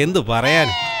 ഇവന്മാരെയൊക്കെ എന്ത് പറയാൻ?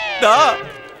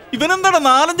 ഇവനെന്താണ്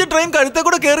 4-5 ട്രെയിൻ കഴുത്തെ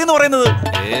കൂടെ കേറിയെന്ന് പറയുന്നത്?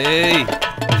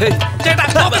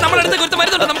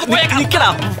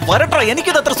 വരട്ടോ,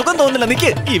 എനിക്കിത് അത്ര സുഖം തോന്നുന്നില്ല. നിക്ക്,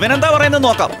 ഇവനെന്താ പറയുന്നത്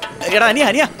നോക്കാം. എടാ അനിയ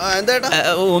അനിയ,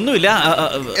 ഒന്നുമില്ല.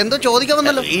 എന്തോ ചോദിക്കാൻ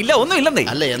വന്നല്ലോ? ഇല്ല, ഒന്നുമില്ലെന്നേ.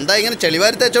 അല്ല, എന്താ ഇങ്ങനെ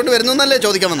ചെളിവാരി തേച്ചോണ്ട് വരുന്നല്ലേ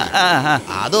ചോദിക്കാൻ വന്ന?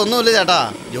 അതൊന്നുമില്ല ചേട്ടാ,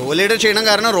 ജോലിയുടെ ക്ഷീണം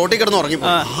കാരണം റോട്ടിൽ കിടന്ന് ഉറങ്ങി.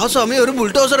 ആ സമയം ഒരു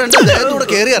ബുൾഡോസർ എന്റെ ദേഹത്തൂടെ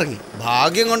കയറി ഇറങ്ങി.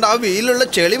 ഭാഗ്യം കൊണ്ട് ആ വീലുള്ള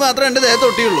ചെളി മാത്രമേ എന്റെ ദേഹത്ത്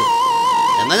ഒട്ടിയുള്ളൂ.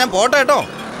 എന്നാ ഞാൻ പോട്ടെ കേട്ടോ.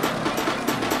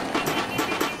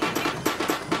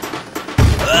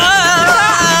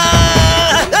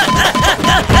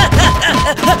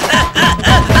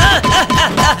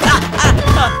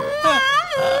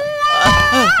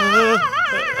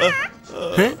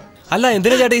 അല്ല,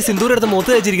 എന്തിനാ ചേട്ടാ ഈ സിന്ദൂരം എടുത്ത്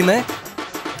മുഖത്ത് തേച്ചിരിക്കുന്നേ?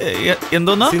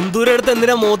 എന്തോന്നാ സിന്ദൂരം എടുത്ത്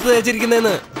എന്തിനാ മുഖത്ത്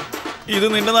തേച്ചിരിക്കുന്നേന്ന്? ഇത്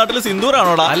നിന്റെ നാട്ടിൽ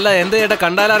സിന്ദൂരാണോടാ? അല്ല, എന്താ ചേട്ടാ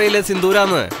കണ്ടാലറിയില്ലേ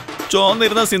സിന്ദൂരാന്ന്?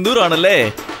 ചോന്നിരുന്ന സിന്ദൂരാണല്ലേ?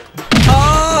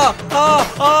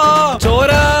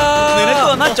 ചോര. നിനക്ക്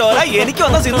വന്ന ചോര, എനിക്ക്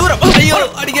വന്ന സിന്ദൂരം. അയ്യോ,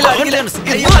 അടിക്കില്ല അടിക്കില്ല.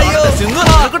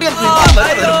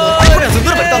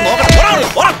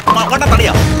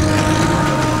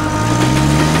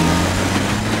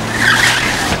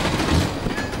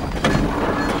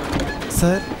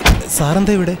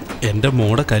 സാറെന്താ ഇവിടെ? എന്റെ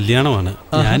മോടെ കല്യാണമാണ്.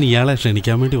 ഞാൻ ഇയാളെ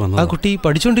ക്ഷണിക്കാൻ വേണ്ടി വന്നു. ആ കുട്ടി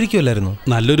പഠിച്ചോണ്ടിരിക്കുവല്ലായിരുന്നു.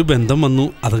 നല്ലൊരു ബന്ധം വന്നു,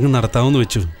 അതങ്ങ് നടത്താമെന്ന്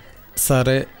വെച്ചു.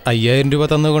 സാറേ 5000 രൂപ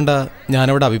തന്നുകൊണ്ടാ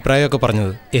ഞാനവിടെ അഭിപ്രായമൊക്കെ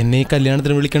പറഞ്ഞത്. എന്നെ ഈ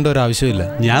കല്യാണത്തിന് വിളിക്കേണ്ട ഒരു ആവശ്യമില്ല.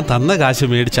 ഞാൻ തന്ന കാശ്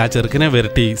മേടിച്ച് ആ ചെറുക്കനെ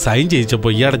വരട്ടി സൈൻ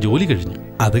ചെയ്യിച്ചപ്പോൾ ഇയാളുടെ ജോലി കഴിഞ്ഞു.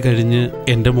 അത് കഴിഞ്ഞ്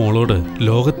എന്റെ മോളോട്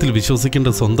ലോകത്തിൽ വിശ്വസിക്കേണ്ട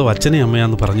സ്വന്തം അച്ഛനെ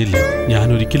അമ്മയാന്ന് പറഞ്ഞില്ലേ, ഞാൻ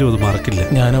ഒരിക്കലും അത് മറക്കില്ല.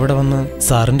 ഞാനവിടെ വന്ന്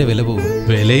സാറിന്റെ വില പോകും.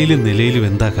 വിലയിലും നിലയിലും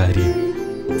എന്താ കാര്യം?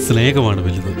 സ്നേഹമാണ്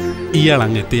വലുത്. ഇയാൾ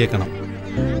അങ്ങ് എത്തിയേക്കണം.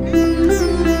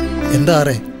 എന്താ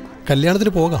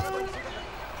കല്യാണത്തിന്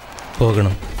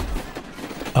പോകണം.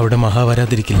 അവിടെ മഹാ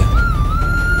വരാതിരിക്കില്ല.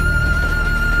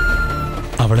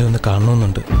 അവളെ ഒന്ന്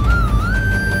കാണണമെന്നുണ്ട്.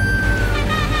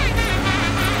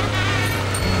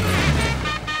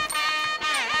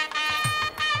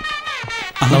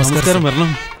 നമസ്കാരം.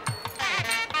 വരണം.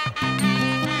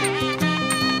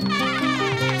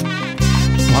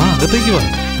 വാ, അകത്തേക്ക് വാ.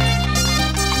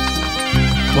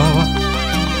 വാ വാ.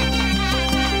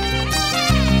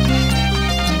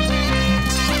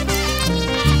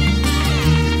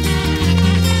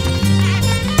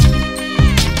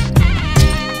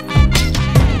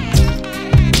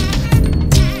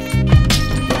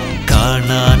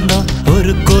 കാണാനോ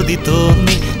ഒരു കൊതി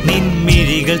തോന്നി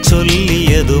നിൻമിഴികൾ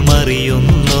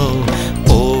ചൊല്ലിയതുമറിയുന്നോ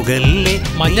പോകല്ലേ.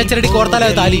 മഞ്ഞച്ചരടി കോർത്താലോ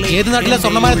താലി? ഏത് നാട്ടിലെ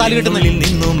സ്വർണ്ണമായ താലി കിട്ടുന്നതിൽ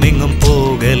നിന്നും എങ്ങും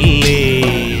പോകല്ലേ.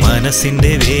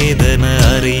 മനസ്സിന്റെ വേദന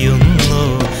അറിയുന്നു,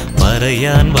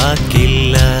 പറയാൻ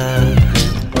വാക്കില്ല.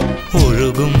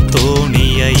 ഒഴുകും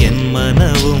തോണിയ എൻ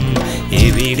മനവും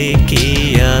എവിടേക്ക്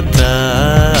യാത്ര.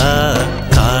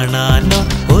 കാണാനോ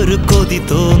ഒരു കൊതി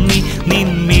തോന്നി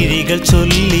നിൻമിഴികൾ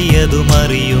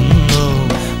ചൊല്ലിയതുമറിയുന്നു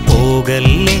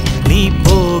പോകല്ലേ. നീ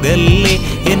പോകല്ലേ,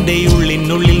 എൻ്റെ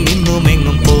ഉള്ളിനുള്ളിൽ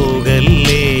നിന്നുമെങ്ങും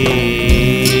പോകല്ലേ.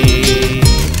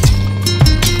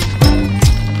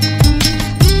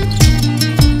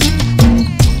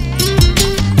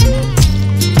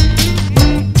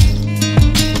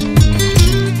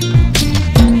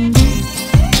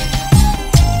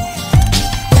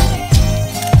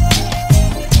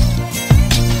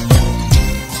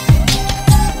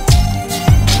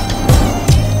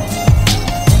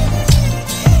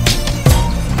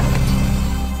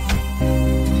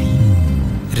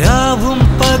 രാവും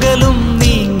പകലും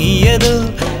നീങ്ങിയതോ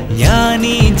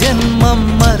ഞാനീ ജന്മം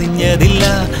അറിഞ്ഞതില്ല.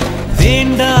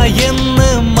 വേണ്ട എന്ന്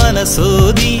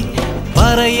മനസ്സോതി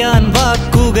പറയാൻ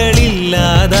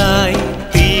വാക്കുകളില്ലാതായി.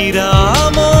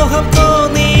 തീരാമോഹം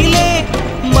തോന്നിയില്ലേ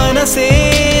മനസ്സേ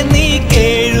നീ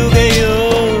കേഴുകയോ.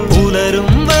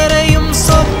 പുലരും വരെയും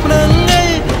സ്വപ്നങ്ങൾ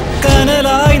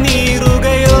കനലായി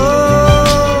നീറുകയോ.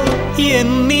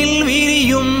 എന്നിൽ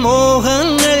വിരിയും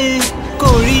മോഹങ്ങൾ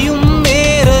കൊഴിയും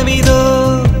നേരമിതോ.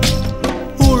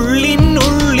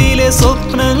 ഉള്ളിനുള്ളിലെ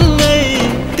സ്വപ്നങ്ങൾ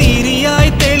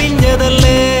തിരിയായി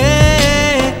തെളിഞ്ഞതല്ലേ.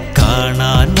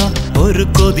 കാണാനോ ഒരു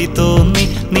കൊതി തോന്നി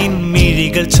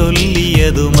നിൻമിഴികൾ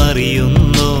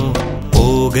ചൊല്ലിയതുമറിയുന്നു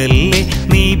പോകല്ലേ.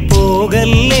 നീ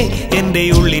പോകല്ലേ, എൻ്റെ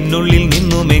ഉള്ളിനുള്ളിൽ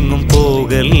നിന്നുമെങ്ങും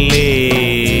പോകല്ലേ.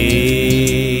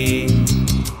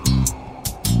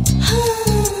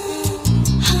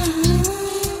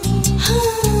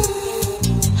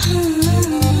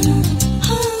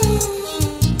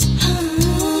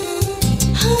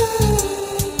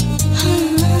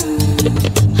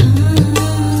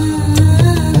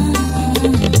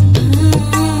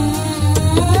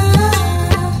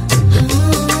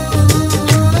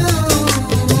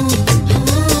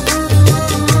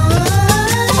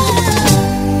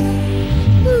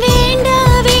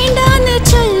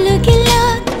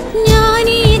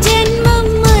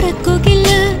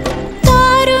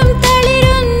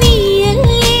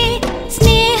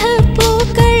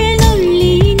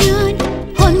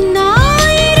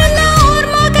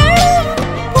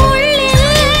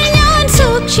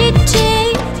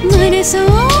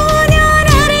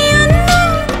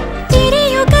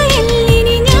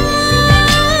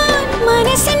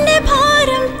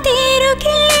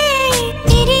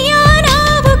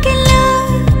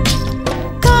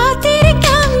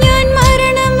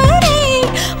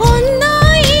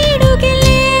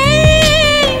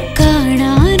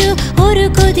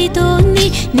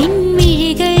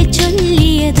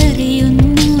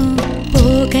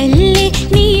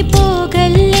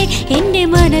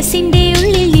 മനസ്സിന്റെ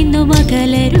ഉള്ളിൽ നിന്നു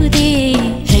മകലരുതേ.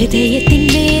 ഹൃദയത്തിൻ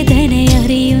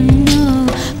വേദനയറിയുന്നു,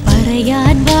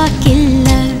 പറയാൻ വാക്കില്ല.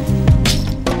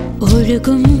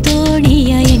 ഒഴുകും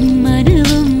തോണിയ എൻ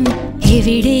മനവും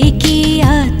എവിടേക്ക്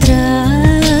യാത്ര.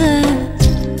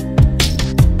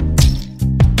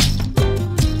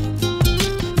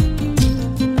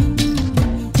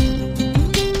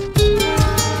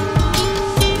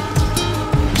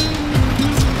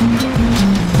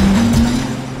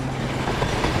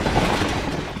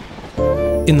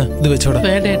 ഇന്ന് ഇത് വെച്ചോടാ.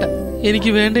 വേണ്ട ഏട്ടാ, എനിക്ക്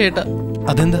വേണ്ട ഏട്ടാ.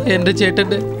 അതെന്താ? എന്റെ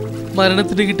ചേട്ടന്റെ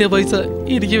മരണത്തിന് കിട്ടിയ പൈസ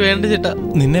എനിക്ക് വേണ്ട ചേട്ടാ.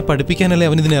 നിന്നെ പഠിപ്പിക്കാനല്ലേ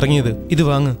അവൻ ഇതിന് ഇറങ്ങിയത്. ഇത്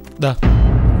വാങ്ങ്. ദാ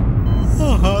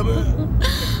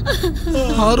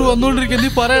ആറ് വന്നോണ്ടിരിക്കുന്ന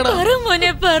നീ പറയടാ.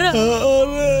 മോനെ പറ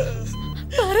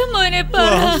മോനെ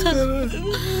പറ.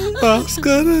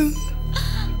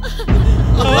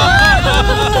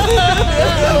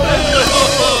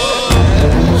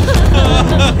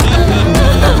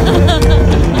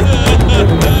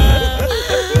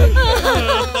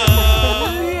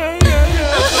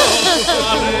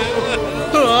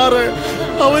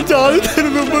 അവൻ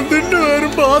ചാവിത്തരുന്ന നിന്റെ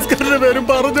പേരും ഭാസ്കരന്റെ പേരും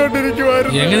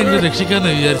പറഞ്ഞോണ്ടിരിക്കുവായിരുന്നു. എങ്ങനെയെങ്കിലും രക്ഷിക്കാന്ന്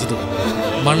വിചാരിച്ചത്.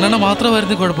 മണ്ണെണ്ണ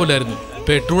മാത്രമായിരുന്നു കുഴപ്പമില്ലായിരുന്നു.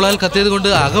 പെട്രോളാൽ കത്തിയത് കൊണ്ട്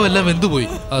അകമെല്ലാം വെന്തുപോയി.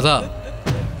 അതാ.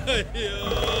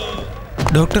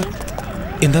 ഡോക്ടർ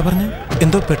എന്താ പറഞ്ഞ?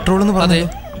 എന്തോ പെട്രോൾ എന്ന് പറഞ്ഞേ.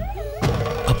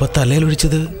 അപ്പൊ തലയിൽ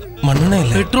ഒഴിച്ചത്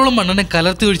മണ്ണെണ്ണയല്ല? പെട്രോളും മണ്ണെണ്ണ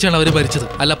കലർത്തി ഒഴിച്ചാണ് അവര് മരിച്ചത്.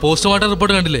 അല്ല, പോസ്റ്റ്മോർട്ടം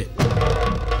റിപ്പോർട്ട് കണ്ടില്ലേ?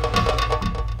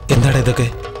 എന്താടാ ഇതൊക്കെ?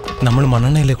 നമ്മൾ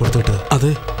മണ്ണെണ്ണയല്ലേ കൊടുത്തു വിട്ടത്? അത്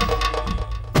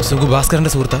സുഖു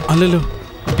ഭാസ്കരന്റെ സുഹൃത്താ? അല്ലല്ലോ.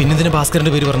 പിന്നെന്തിനാ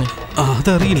ഭാസ്കരന്റെ പേര് പറഞ്ഞു?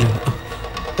 അതറിയില്ല.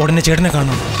 ഉടനെ ചേട്ടനെ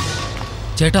കാണണം.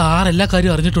 ചേട്ടാ, ആരെല്ലാ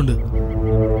കാര്യം അറിഞ്ഞിട്ടുണ്ട്.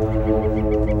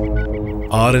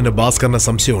 ആറിന് ഭാസ്കരനെ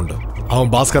സംശയമുണ്ട്. അവൻ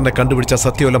ഭാസ്കരനെ കണ്ടുപിടിച്ച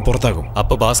സത്യമെല്ലാം പുറത്താകും.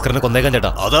 അപ്പൊ ഭാസ്കരനെ കൊന്നേക്കാൻ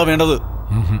ചേട്ടാ? അതാ വേണ്ടത്.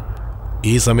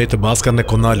 ഈ സമയത്ത് ഭാസ്കരനെ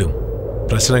കൊന്നാലും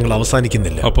പ്രശ്നങ്ങൾ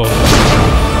അവസാനിക്കുന്നില്ല. അപ്പോ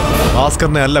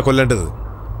ഭാസ്കരനെ അല്ല കൊല്ലേണ്ടത്,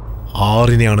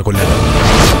 ആറിനെയാണ് കൊല്ലേണ്ടത്.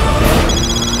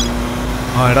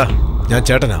 ആ എടാ, ഞാൻ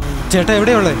ചേട്ടനാ. ചേട്ടാ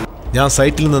എവിടെയുള്ളേ? ഞാൻ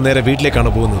സൈറ്റിൽ നിന്ന് നേരെ വീട്ടിലേക്കാണ്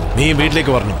പോകുന്നത്. നീ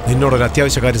വീട്ടിലേക്ക് വരണം. നിന്നോടൊരു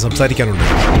അത്യാവശ്യ കാര്യം സംസാരിക്കാനുണ്ട്.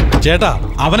 ചേട്ടാ,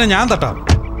 അവനെ ഞാൻ തട്ടാം.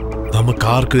 നമുക്ക്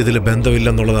ആർക്കും ഇതിൽ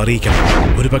ബന്ധമില്ലെന്നുള്ളത് അറിയിക്കണം.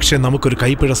 ഒരു പക്ഷേ നമുക്കൊരു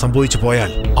കൈപ്പിഴ സംഭവിച്ചു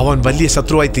പോയാൽ അവൻ വലിയ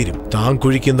ശത്രുവായി തീരും. താൻ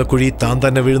കുഴിക്കുന്ന കുഴി താൻ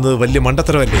തന്നെ വീഴുന്നത് വലിയ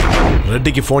മണ്ടത്തരമല്ലേ?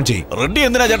 റെഡ്ഡിക്ക് ഫോൺ ചെയ്യും. റെഡ്ഡി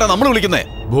എന്തിനാ ചേട്ടാ നമ്മൾ വിളിക്കുന്നേ?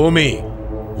 ഭൂമി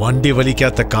വണ്ടി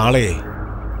വലിക്കാത്ത കാളയെ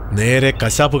നേരെ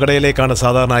കശാപ്പ് കടയിലേക്കാണ്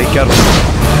സാധാരണ അയക്കാറുള്ളത്.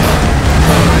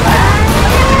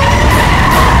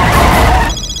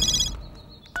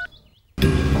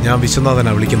 ഞാൻ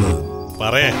വിശ്വനാഥനാ വിളിക്കുന്നത്.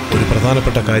 ഒരു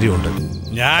പ്രധാനപ്പെട്ട കാര്യമുണ്ട്.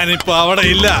 ഞാനിപ്പോ അവിടെ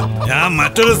ഇല്ല. ഞാൻ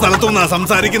മറ്റൊരു സ്ഥലത്തു നിന്നാ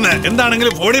സംസാരിക്കുന്നത്.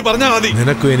 എന്താണെങ്കിലും ഫോണിൽ പറഞ്ഞാ മതി.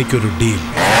 നിനക്കും എനിക്കൊരു ഡീൽ.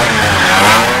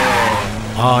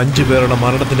 ആ 5 പേരുടെ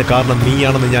മരണത്തിന്റെ കാരണം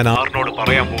നീയാണെന്ന് ഞാൻ ആറിനോട്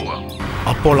പറയാൻ പോവുക.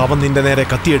 അപ്പോൾ അവൻ നിന്റെ നേരെ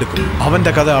കത്തിയെടുക്കും.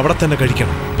 അവന്റെ കഥ അവിടെ തന്നെ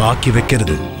കഴിക്കണം, ബാക്കി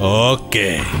വെക്കരുത്. ഓക്കേ.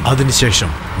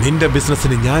 അതിനുശേഷം നിന്റെ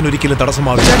ബിസിനസിന് ഞാൻ ഒരിക്കലും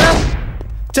തടസ്സമാവില്ല.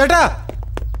 ചേട്ടാ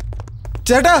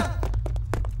ചേട്ടാ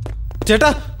ചേട്ടാ,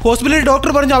 ഹോസ്പിറ്റലിൽ ഡോക്ടർ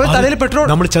പറഞ്ഞു അവൻ തലയിൽ പെട്രോൾ.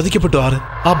 നമ്മൾ ചതിക്കപ്പെട്ടു. ആറ്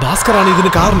ആ ഭാസ്കറാണ്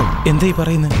ഇതിന് കാരണം. എന്തായി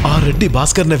പറയുന്നത്? ആ റെഡ്ഡി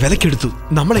ഭാസ്കറിനെ വിലക്കെടുത്തു.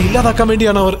 നമ്മളെ ഇല്ലാതാക്കാൻ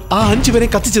വേണ്ടിയാണ് അവർ ആ 5 പേരെ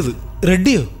കത്തിച്ചത്.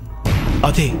 റെഡ്ഡിയോ?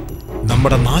 അതെ,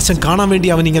 നമ്മുടെ നാശം കാണാൻ വേണ്ടി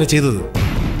അവൻ ഇങ്ങനെ ചെയ്തത്.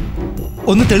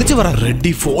 ഒന്ന് തെളിച്ചു പറ.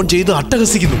 റെഡ്ഡി ഫോൺ ചെയ്ത്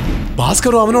അട്ടഹസിക്കുന്നു.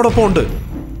 ഭാസ്കറും അവനോടൊപ്പം ഉണ്ട്.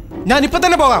 ഞാൻ ഇപ്പൊ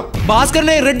തന്നെ പോകാം.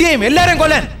 ഭാസ്കറിനെയും റെഡ്ഡിയെയും എല്ലാരെയും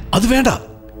കൊല്ലാൻ. അത് വേണ്ട,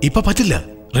 ഇപ്പൊ പറ്റില്ല.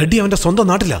 റെഡ്ഡി അവന്റെ സ്വന്തം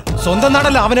നാട്ടിലാ. സ്വന്തം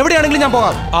നാടല്ല, അവൻ എവിടെയാണെങ്കിലും ഞാൻ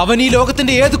പോകാം. അവൻ ഈ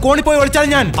ലോകത്തിന്റെ ഏത് കോണി പോയി ഒളിച്ചാലും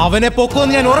ഞാൻ അവനെ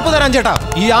പൊക്കുമെന്ന് ഞാൻ ഉറപ്പ് തരാൻ. ചേട്ടാ,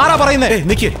 ഈ ആരാ പറയുന്നത്?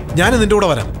 നിക്ക്, ഞാനും നിന്റെ കൂടെ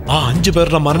വരാം. ആ 5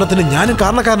 പേരുടെ മരണത്തിന് ഞാനും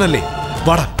കാരണക്കാരനല്ലേ?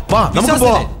 വാടാ, വാ, നമുക്ക്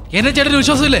പോവാം. എന്നെ ചേട്ടന്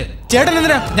വിശ്വാസമില്ലേ? ചേട്ടൻ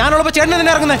എന്തിനാ? ഞാനുള്ളപ്പോ ചേട്ടൻ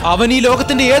എന്തിനാ ഇറങ്ങുന്നത്? അവൻ ഈ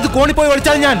ലോകത്തിന്റെ ഏത് കോണി പോയി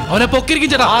ഒളിച്ചാലും ഞാൻ അവനെ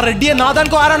പൊക്കിരിക്കും. ചേട്ടാ, ആ റെഡ്ഡിയെ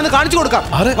നാദാൻകോ ആരാണെന്ന് കാണിച്ചു കൊടുക്കാം.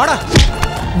 വാടാ,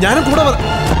 ഞാനും കൂടെ വരാം.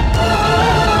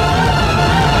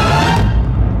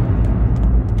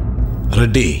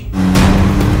 റെഡ്ഡി,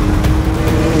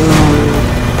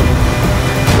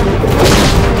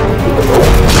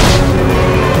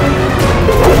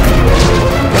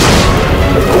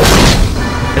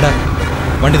 എടാ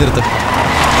വണ്ടി നിർത്ത്.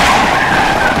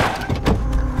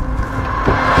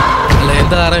 അല്ല,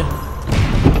 എന്താ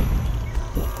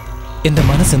എന്റെ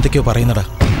മനസ്സ് എന്തൊക്കെയോ പറയുന്നടാ.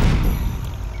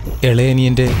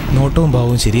 ഇളയനിയന്റെ നോട്ടവും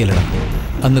ഭാവവും ശരിയല്ലടാ.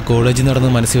 അന്ന് കോളേജിൽ നടന്ന്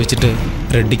മനസ്സിൽ വെച്ചിട്ട്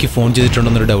റെഡ്ഡിക്ക് ഫോൺ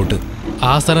ചെയ്തിട്ടുണ്ടെന്നൊരു ഡൗട്ട്.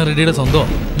 ആ സ്ഥലം റെഡ്ഡിയുടെ സ്വന്തം.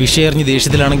 വിഷയം അറിഞ്ഞ്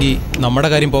ദേഷ്യത്തിലാണെങ്കിൽ നമ്മുടെ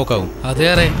കാര്യം പോക്കാവും.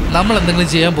 അതേറെ, നമ്മൾ എന്തെങ്കിലും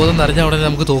ചെയ്യാൻ പോകുന്ന അറിഞ്ഞ ഉടനെ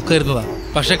നമുക്ക് തോക്ക് വരുന്നതാ.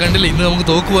 പക്ഷെ കണ്ടില്ല, ഇന്ന് നമുക്ക്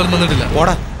തോക്ക് പോലും തന്നിട്ടില്ല.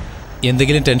 ഓടാ,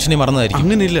 എന്തെങ്കിലും ടെൻഷനെ മറന്നതായിരിക്കും.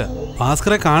 അങ്ങനെയില്ല,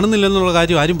 ഭാസ്കറെ കാണുന്നില്ലെന്നുള്ള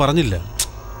കാര്യം ആരും പറഞ്ഞില്ല.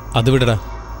 അത് വിടടാ,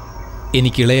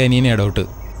 എനിക്ക് ഇളയ അനിയനെയാ ഡൗട്ട്.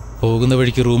 പോകുന്ന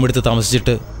വഴിക്ക് റൂം എടുത്ത്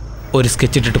താമസിച്ചിട്ട് ഒരു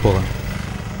സ്കെച്ച് ഇട്ടിട്ട് പോകാം.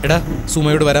 എടാ,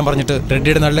 സുമയോട് വരാൻ പറഞ്ഞിട്ട്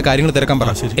റെഡ്ഡിയുടെ നാട്ടിലെ കാര്യങ്ങൾ തിരക്കാൻ പറ.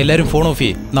 എല്ലാവരും ഫോൺ ഓഫ്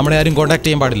ചെയ്യും. നമ്മളെ ആരും കോൺടാക്ട്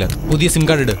ചെയ്യാൻ പാടില്ല. പുതിയ സിം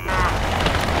കാർഡ് ഇട്.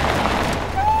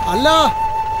 അല്ല,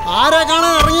 ആരെ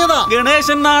കാണാൻ ഇറങ്ങിയതാ?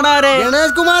 ഗണേശൻ നാടാരെ?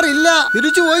 ഗണേഷ് കുമാർ ഇല്ല,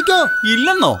 തിരിച്ചു പോയിക്കോ.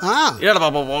 ഇല്ലെന്നോ?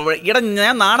 ഇട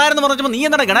ഞാൻ നാടാരെന്ന് പറഞ്ഞപ്പോ നീ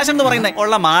എന്താണ് ഗണേശൻ എന്ന് പറയുന്നത്?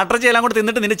 ഉള്ള മാട്രജി എല്ലാം കൂടെ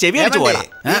തിന്നിട്ട് നിന്റെ ചെവി അടിച്ചു പോയാ.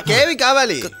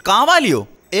 കാവാലിയോ?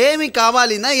 ഏമി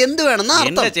കാവാലി എന്ത് വേണം?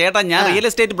 എന്റെ ചേട്ടാ, ഞാൻ റിയൽ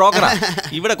എസ്റ്റേറ്റ് ബ്രോക്കറാ.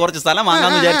 ഇവിടെ കുറച്ച് സ്ഥലം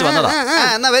വാങ്ങാന്ന് വിചാരിച്ചു വന്നതാ.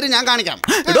 എന്നാ വരും, ഞാൻ കാണിക്കാം.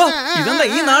 എടോ, ഇതെന്താ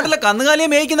ഈ നാട്ടിലെ കന്നുകാലിയെ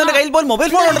മേയ്ക്കുന്നതിന്റെ കയ്യിൽ പോലും മൊബൈൽ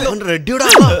ഫോൺ ഉണ്ടല്ലോ. റെഡ്ഡിയുടെ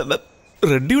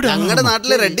ഞങ്ങളുടെ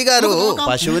നാട്ടിലെ റെഡ്ഡിക്കാരോ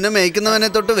പശുവിനെ മേയ്ക്കുന്നവനെ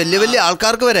തൊട്ട് വലിയ വലിയ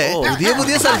ആൾക്കാർക്ക് വരെ പുതിയ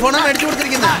പുതിയ സെൽഫോണാണ് മേടിച്ചു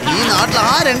കൊടുത്തിരിക്കുന്നത്. ഈ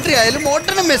നാട്ടിൽ എൻട്രി ആയാലും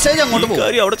മോട്ടറിന് മെസ്സേജ് അങ്ങോട്ട് പോകും.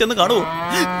 അവിടെ ചെന്ന് കാണുമോ?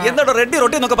 എന്താ റെഡ്ഡി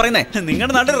റൊട്ടി എന്നൊക്കെ പറയുന്നേ?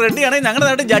 നിങ്ങളുടെ നാട്ടിൽ റെഡ്ഡി ആണെങ്കിൽ ഞങ്ങളുടെ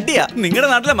നാട്ടിൽ ജഡ്ഡിയാ. നിങ്ങളുടെ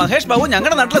നാട്ടിലെ മഹേഷ് ബാബു,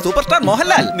 ഞങ്ങളുടെ നാട്ടിലെ സൂപ്പർ സ്റ്റാർ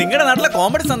മോഹൻലാൽ, നിങ്ങളുടെ നാട്ടിലെ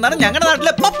കോമഡി സന്താനം ഞങ്ങളുടെ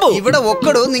നാട്ടിലെ പപ്പു. ഇവിടെ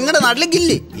ഒക്കടോ നിങ്ങളുടെ നാട്ടിലെ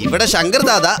ഗില്ലി, ഇവിടെ ശങ്കർ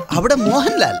ദാദ, അവിടെ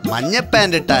മോഹൻലാൽ, മഞ്ഞ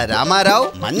പാന്റ് ഇട്ട രാമാരാവ്,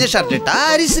 മഞ്ഞ ഷർട്ട് ഇട്ട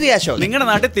ഹരിശ്രീ അശോക്. നിങ്ങളുടെ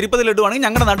നാട്ടിൽ തിരുപ്പതി ലഡു ആണെങ്കിൽ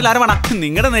ഞങ്ങളുടെ നാട്ടിൽ അരവണ.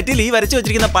 നിങ്ങളുടെ നെറ്റിൽ ഈ വരച്ചു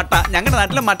വെച്ചിരിക്കുന്ന പട്ട ഞങ്ങളുടെ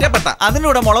നാട്ടിലെ മറ്റേ പട്ട.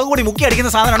 അതിലൂടെ മുളക് കൂടി മുക്കി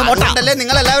അടിക്കുന്ന സാധനമാണ് മൊട്ട.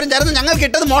 നിങ്ങൾ എല്ലാവരും ചേർന്ന് ഞങ്ങൾ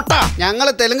കിട്ടത് മൊട്ട. ഞങ്ങൾ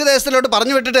തെലുങ്ക് ദേശത്തിലോട്ട്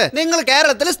പറഞ്ഞു വിട്ടിട്ട് നിങ്ങൾ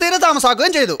കേരളത്തിൽ സ്ഥിര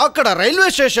താമസാക്കുകയും ചെയ്തു. അക്കട റെയിൽവേ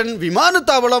സ്റ്റേഷൻ,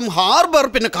 വിമാനത്താവളം, ഹാർബർ,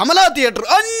 പിന്നെ കമലാ തിയേറ്റർ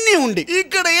അന്യുണ്ട്.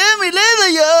 ഇക്കടെ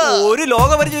ഒരു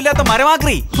ലോകപരിചയമില്ലാത്ത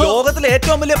മരമാക്രി. ലോകത്തിലെ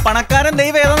ഏറ്റവും വലിയ പണക്കാരൻ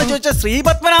ദൈവം ഏതാന്ന് ചോദിച്ച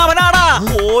ശ്രീപത്മനാഭനാടാ.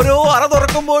 ഓരോ അറ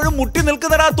തുറക്കുമ്പോഴും മുട്ടി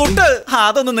നിൽക്കുന്നടാ തൊട്ട്.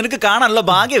 അതൊന്നും നിനക്ക് കാണാനുള്ള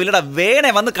ഭാഗ്യമില്ലടാ.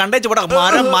 വേണേ വന്ന് കണ്ടേച്ചു പോടാ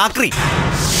മരമാക്രി.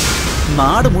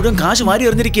 നാട് മുഴുവൻ കാശ് മാറി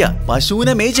എറിഞ്ഞിരിക്കുക.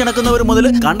 പശുവിനെ മേയിച്ച് നടക്കുന്നവർ മുതൽ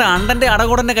കണ്ട അണ്ടന്റെ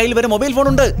അടകോടന്റെ കയ്യിൽ വരെ മൊബൈൽ ഫോൺ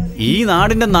ഉണ്ട്. ഈ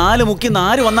നാടിന്റെ 4 മുക്കി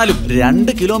 4 വന്നാലും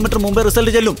 2 കിലോമീറ്റർ മുമ്പേ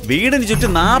റിസൾട്ട് ചെല്ലും. വീടിന്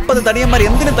ചുറ്റും 40 തടിയന്മാർ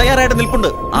എന്തിനും തയ്യാറായിട്ട് നിൽപ്പുണ്ട്.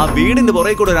 ആ വീടിന്റെ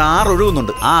പുറകെ കൂടെ ഒരു 6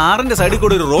 ഒഴുകുന്നുണ്ട്. ആ 6ന്റെ സൈഡിൽ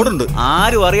കൂടെ ഒരു റോഡുണ്ട്.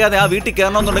 ആരും അറിയാതെ ആ വീട്ടിൽ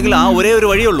കയറണമെന്നുണ്ടെങ്കിൽ ആ ഒരേ ഒരു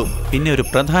വഴിയുള്ളൂ. പിന്നെ ഒരു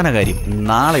പ്രധാന കാര്യം,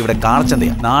 നാളെ ഇവിടെ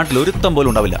കാളച്ചന്തയാ. നാട്ടിൽ ഒരുത്തം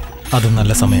പോലും ഉണ്ടാവില്ല. അത്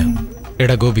നല്ല സമയം.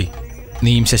 എടാ ഗോപി,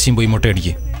 നീയും ശശിയും പോയി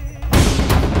മുട്ടയടിക്ക്.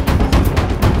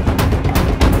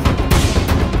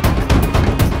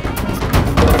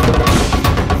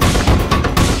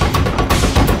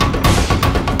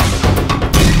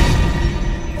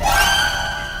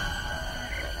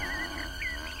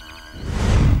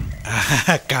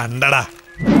 കണ്ടടാ,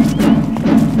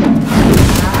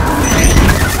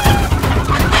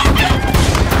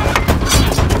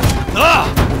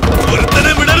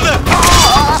 ഒരുത്തനെ വിടരുത്.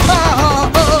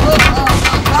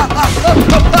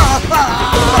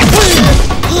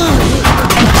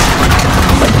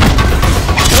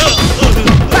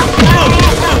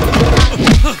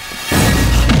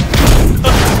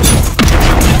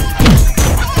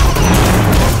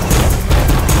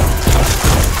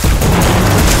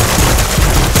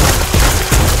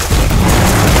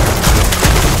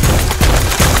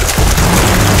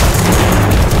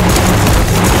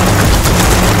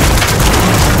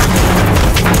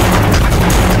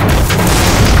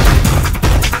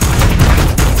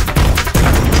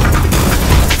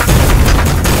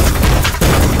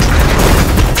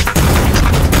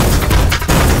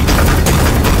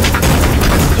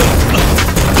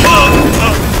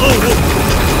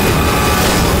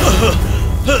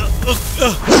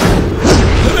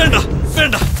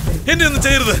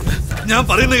 ഞാൻ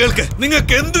പറയുന്നത് കേൾക്ക്.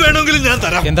 നിങ്ങൾക്ക് എന്ത് വേണമെങ്കിലും ഞാൻ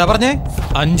തരാം. എന്താ പറഞ്ഞേ?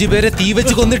 5 പേരെ തീ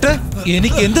വെച്ച് കൊന്നിട്ട്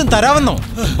എനിക്ക് എന്തും തരാമെന്നോ?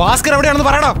 ഭാസ്കർ എവിടെയാണെന്ന്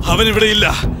പറയണം. അവൻ ഇവിടെ ഇല്ല.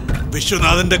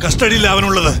 വിശ്വനാഥന്റെ കസ്റ്റഡിയിൽ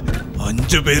അവനുള്ളത്.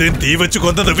 5 പേരെയും തീ വെച്ച്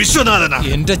കൊന്നത് വിശ്വനാഥനാ.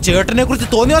 എന്റെ ചേട്ടനെ കുറിച്ച്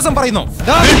തോന്നിവാസം പറയുന്നു.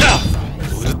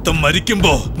 ഒരുത്തം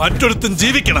മരിക്കുമ്പോ മറ്റൊരുത്തം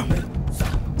ജീവിക്കണം.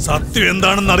 സത്യം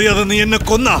എന്താണെന്ന് അറിയാതെ നീ എന്നെ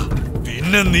കൊന്ന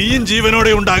പിന്നെ നീയും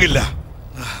ജീവനോടെ ഉണ്ടാകില്ല.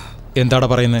 എന്താടാ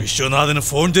പറയുന്നത്? വിശ്വനാഥന്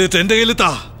ഫോൺ ചെയ്തിട്ട് എന്റെ കയ്യിൽ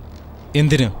താ.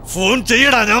 എന്തിനു ഫോൺ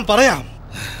ചെയ്യടാ, ഞാൻ പറയാം.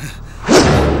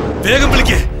 വേഗം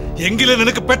വിളിക്കേ, എങ്കിലേ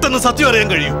നിനക്ക് പെട്ടെന്ന് സത്യം അറിയാൻ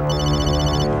കഴിയൂ.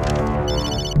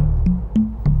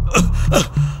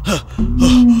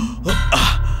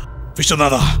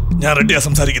 വിശ്വനാഥ, ഞാൻ റെഡ്ഡിയാ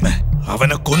സംസാരിക്കുന്നേ.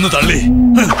 അവനെ കൊന്നു തള്ളി.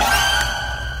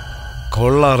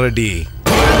 കൊള്ളാം റെഡ്ഡി.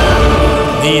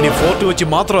 നീ ഇനി ഫോർട്ട് വെച്ച്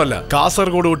മാത്രമല്ല,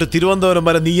 കാസർഗോഡ് തൊട്ട് തിരുവനന്തപുരം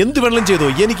വരെ നീ എന്ത് വേണം ചെയ്തോ,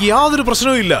 എനിക്ക് യാതൊരു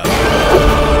പ്രശ്നവും ഇല്ല.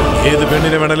 ഏത്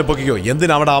പെണ്ണിനെ വേണേലും പൊക്കിക്കോ,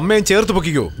 എന്തിനാ അവിടെ അമ്മയും ചേർത്ത്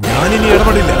പൊക്കിക്കോ. ഞാനിനി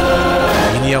ഇടപെടില്ല.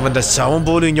 ഇനി അവന്റെ ശവം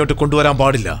പോലും ഇങ്ങോട്ട് കൊണ്ടുവരാൻ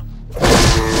പാടില്ല.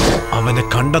 അവനെ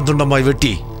കണ്ടം തുണ്ടമായി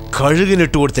വെട്ടി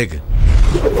കഴുകിനിട്ട് കൊടുത്തേക്ക്.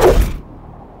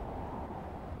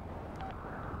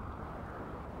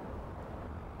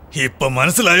 ഇപ്പൊ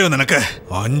മനസ്സിലായോ നിനക്ക്?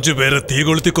 5 പേരെ തീ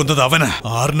കൊളുത്തി കൊന്നത് അവന്.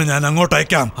 6ന് ഞാൻ അങ്ങോട്ട്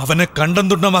അയക്കാം. അവനെ കണ്ടം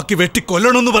തുണ്ടമാക്കി വെട്ടി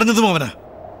കൊല്ലണമെന്ന് പറഞ്ഞതും അവന്.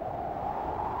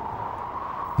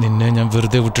 നിന്നെ ഞാൻ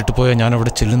വെറുതെ വിട്ടിട്ട് പോയാൽ ഞാൻ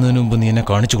അവിടെ ചെല്ലുന്നതിന് മുമ്പ് നീ എന്നെ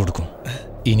കാണിച്ചു കൊടുക്കും.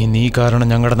 ഇനി നീ കാരണം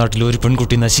ഞങ്ങളുടെ നാട്ടിൽ ഒരു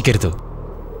പെൺകുട്ടി നശിക്കരുത്.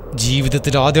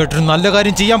 ജീവിതത്തിൽ ആദ്യമായിട്ടൊരു നല്ല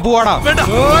കാര്യം ചെയ്യാൻ പോവാടാ.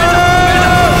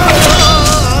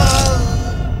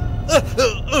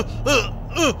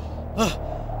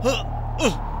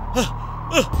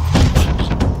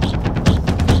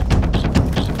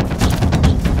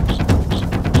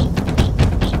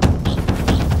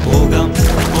 പോകാം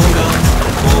പോകാം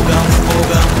പോകാം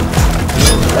പോകാം.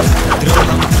 ദ്രോഹം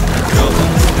ദ്രോഹം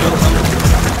ദ്രോഹം.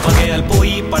 പകയാൽ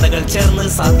പോയി പടകൾ ചേർന്ന്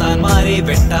സാത്താന്മാരെ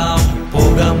വെട്ടാം.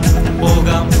 പോകാം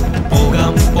പോകാം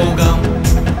പോകാം പോകാം.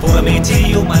 പുറമേ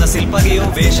ചിരിയോ മനസ്സിൽ പകയോ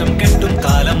വേഷം കെട്ടും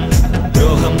കാലം.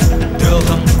 ദ്രോഹം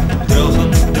ദ്രോഹം ദ്രോഹം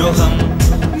ദ്രോഹം.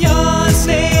 ഞാൻ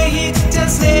സ്നേഹിച്ച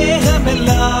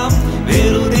സ്നേഹമെല്ലാം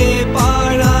വെറുതെ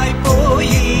പാഴായി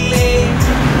പോയില്ലേ.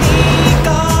 നീ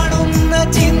കാണുന്ന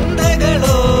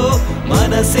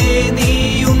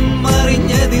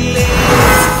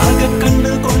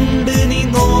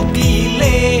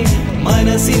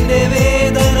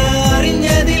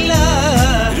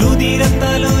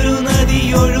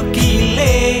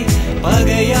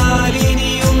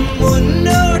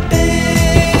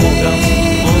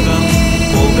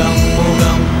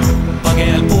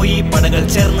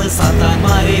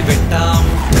സാത്താന്മാരെ വെട്ടാം.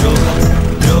 ദ്രോഹം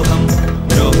ദ്രോഹം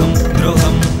ദ്രോഹം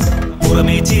ദ്രോഹം.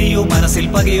 പുറമേ ചിരിയോ മനസ്സിൽ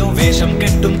പകയോ വേഷം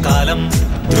കെട്ടും കാലം.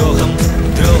 ദ്രോഹം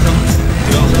ദ്രോഹം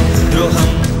ദ്രോഹം ദ്രോഹം.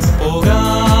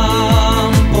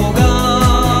 പോകാം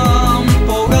പോകാം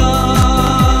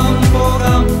പോകാം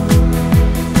പോകാം.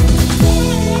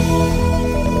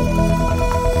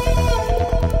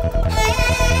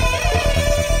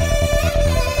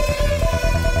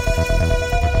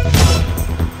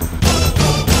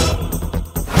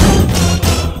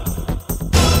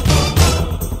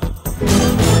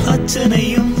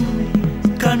 അച്ഛനെയും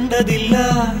കണ്ടതില്ല,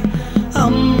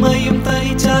 അമ്മയും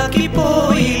തനിച്ചാക്കി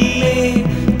പോയില്ലേ.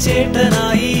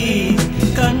 ചേട്ടനായി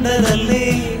കണ്ടതല്ലേ,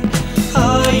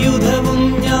 ആയുധവും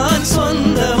ഞാൻ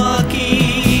സ്വന്തമാക്കി.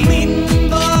 നിൻ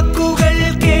വാക്കുകൾ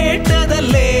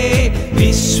കേട്ടതല്ലേ,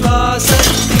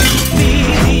 വിശ്വാസത്തിൻ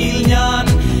വീതിയിൽ ഞാൻ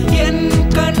എൻ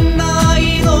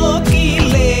കണ്ണായി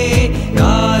നോക്കിയില്ലേ.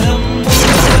 കാലം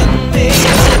മുഴുവൻ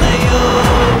വേദനയോ,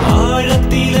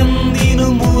 ആഴത്തിലെന്തിനു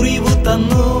മുറിവു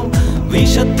തന്നു.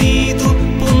 വിഷത്തീ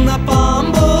തുപ്പുന്ന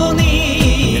പാമ്പോ നീ,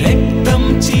 രക്തം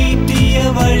ചീറ്റിയ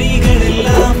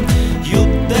വഴികളെല്ലാം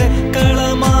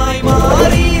യുദ്ധക്കളമായി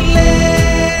മാറിയില്ലേ.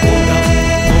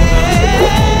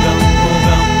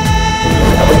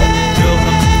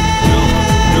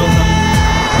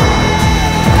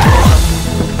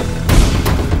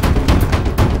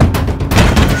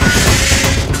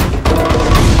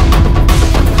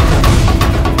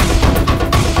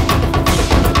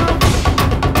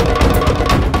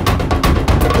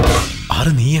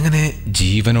 നീ എങ്ങനെ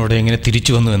ജീവനോടെ എങ്ങനെ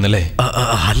തിരിച്ചു വന്നു എന്നല്ലേ?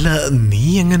 അല്ല, നീ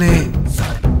എങ്ങനെ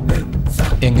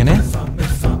എങ്ങനെ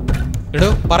എടോ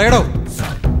പറയടോ,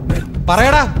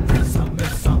 പറയടാ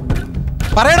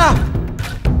പറയടാ.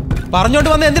 പറഞ്ഞോണ്ട്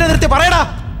വന്ന് എന്തിനാ നിർത്തി? പറയടാ.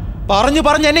 പറഞ്ഞു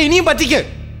പറഞ്ഞ് എന്നെ ഇനിയും പറ്റിക്ക്.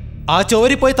 ആ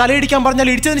ചോരി പോയി തലയിടിക്കാൻ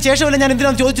പറഞ്ഞാൽ ഇടിച്ചതിന് ശേഷമല്ല ഞാൻ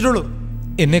എന്തിനാന്ന് ചോദിച്ചിട്ടുള്ളൂ.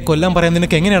 എന്നെ കൊല്ലാൻ പറയാൻ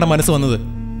നിനക്ക് എങ്ങനെയാണ് മനസ്സ് വന്നത്?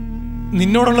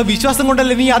 നിന്നോടുള്ള വിശ്വാസം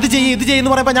കൊണ്ടല്ലേ നീ അത് ചെയ്യ് ഇത്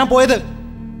ചെയ്യുന്ന പറയുമ്പോ ഞാൻ പോയത്.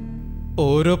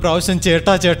 ഓരോ പ്രാവശ്യം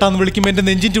ചേട്ടാ ചേട്ടാന്ന് വിളിക്കുമ്പോൾ എന്റെ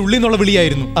നെഞ്ചിന്റെ ഉള്ളിൽ നിന്നുള്ള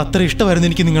വിളിയായിരുന്നു. അത്ര ഇഷ്ടമായിരുന്നു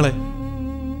എനിക്ക് നിങ്ങളെ.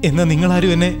 എന്നാൽ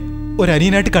നിങ്ങളാരും എന്നെ ഒരു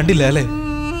അനിയനായിട്ട് കണ്ടില്ല അല്ലേ?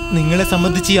 നിങ്ങളെ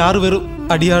സംബന്ധിച്ച് ഈ ആറ് വെറും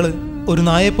അടിയാള്, ഒരു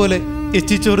നായെ പോലെ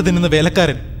എച്ചിച്ചോറ് തിന്നുന്ന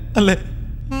വേലക്കാരൻ അല്ലേ?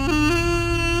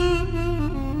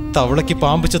 തവളയ്ക്ക്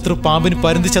പാമ്പ് ശത്രു, പാമ്പിന്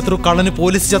പരുന്ത് ശത്രു, കള്ളന്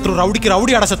പോലീസ് ശത്രു, റൗഡിക്ക്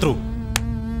റൗഡിയാട ശത്രു.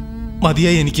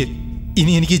 മതിയായി എനിക്ക്.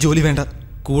 ഇനി എനിക്ക് ജോലി വേണ്ട.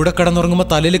 കൂടെ കിടന്നുറങ്ങുമ്പോ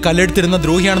തലയിൽ കല്ലെടുത്തിരുന്ന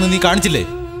ദ്രോഹിയാണെന്ന് നീ കാണിച്ചില്ലേ?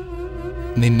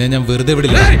 നിന്നെ ഞാൻ വെറുതെ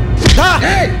വിടില്ല.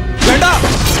 വേണ്ട.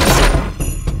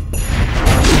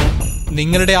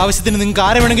 നിങ്ങളുടെ ആവശ്യത്തിന് നിങ്ങൾക്ക്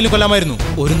ആരെ വേണമെങ്കിലും കൊല്ലാമായിരുന്നു.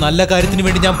 ഒരു നല്ല കാര്യത്തിന്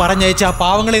വേണ്ടി ഞാൻ പറഞ്ഞയച്ച ആ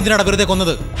പാവങ്ങളെ എന്തിനാടാ വെറുതെ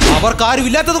കൊന്നത്? അവർക്ക് ആരും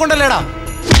ഇല്ലാത്തത് കൊണ്ടല്ലേടാ.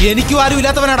 എനിക്കും ആരും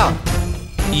ഇല്ലാത്തവനാടാ.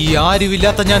 ഈ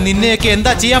ആരുമില്ലാത്ത ഞാൻ നിന്നെയൊക്കെ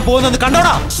എന്താ ചെയ്യാൻ പോകുന്നത്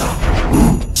കണ്ടോടാ.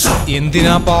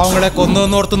 എന്തിനാ പാവങ്ങളെ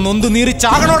കൊന്നോർത്ത് നൊന്തു നീറി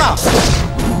ചാകണോടാ.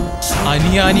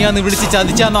 അനിയാന്ന് വിളിച്ച്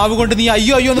ചതിച്ചാ നാവ് കൊണ്ട് നീ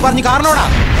അയ്യോ അയ്യോ എന്ന് പറഞ്ഞ് കാരണോടാ.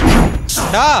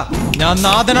 ഞാൻ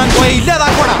നാഥനാൻ പോയ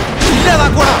ഇല്ലാതാക്കോടാ,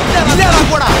 ഇല്ലാതാക്കോടാ,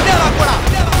 ഇല്ലാതാക്കോടാ, ഇല്ലാതാക്കോടാ.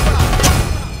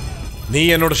 നീ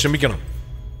എന്നോട് ക്ഷമിക്കണം.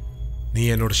 നീ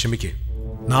എന്നോട് ക്ഷമിക്കേ.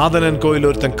 നാഥനൻ കോയിൽ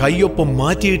ഒരുത്തൻ കയ്യൊപ്പം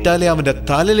മാറ്റിയിട്ടാലേ അവന്റെ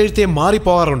തലലെഴുത്തേ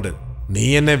മാറിപ്പോവാറുണ്ട്. നീ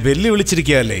എന്നെ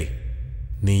വെല്ലുവിളിച്ചിരിക്കുകയല്ലേ?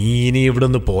 നീ ഇനി ഇവിടെ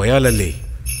നിന്ന് പോയാലല്ലേ?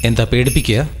 എന്താ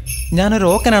പേടിപ്പിക്കുക? ഞാനൊരു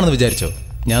ഓക്കനാണെന്ന് വിചാരിച്ചോ?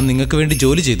 ഞാൻ നിങ്ങൾക്ക് വേണ്ടി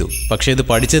ജോലി ചെയ്തു. പക്ഷെ ഇത്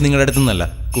പഠിച്ചത് നിങ്ങളുടെ അടുത്തു നിന്നല്ല.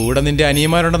 കൂടെ നിന്റെ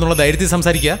അനിയന്മാരുണ്ടെന്നുള്ള ധൈര്യത്തിൽ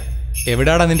സംസാരിക്കുക.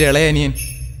 എവിടാടാ നിന്റെ ഇളയ അനിയൻ?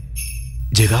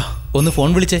 ജഗ, ഒന്ന് ഫോൺ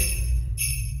വിളിച്ചേ.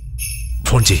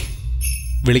 ഫോൺ ചെയ്.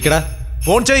 വിളിക്കടാ.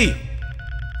 ഫോൺ ചെയ്.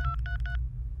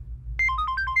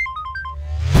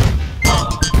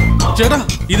 ചേട്ടാ,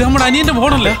 ഇത് നമ്മുടെ അനിയന്റെ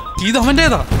ഫോണല്ലേ? ഇത്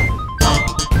അവന്റേതാ.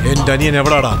 എന്റെ അനിയൻ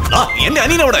എവിടാടാ? എന്റെ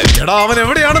അനിയൻ എവിടെ? എടാ, അവൻ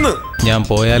എവിടെയാണെന്ന്. ഞാൻ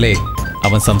പോയാലേ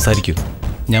അവൻ സംസാരിക്കൂ.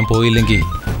 ഞാൻ പോയില്ലെങ്കിൽ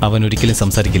അവൻ ഒരിക്കലും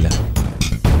സംസാരിക്കില്ല.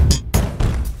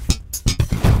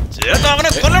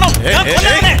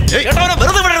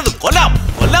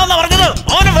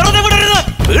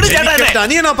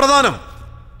 അനിയനാ പ്രധാനം.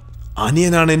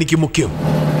 അനിയനാണ് എനിക്ക് മുഖ്യം.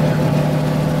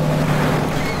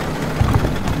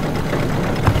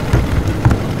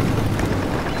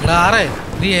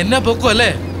 നീ എന്നെ പൊക്കുവല്ലേ?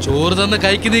 ചോറ് തന്ന്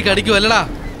കൈക്ക് നീ കടിക്കുവല്ലടാ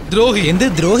ദ്രോഹി. എന്ത്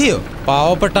ദ്രോഹിയോ?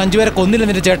 പാവപ്പെട്ട 5 പേരെ കൊന്നില്ല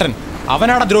നിന്റെ ചേട്ടൻ.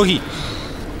 അവനാടാ ദ്രോഹി.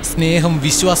 സ്നേഹം,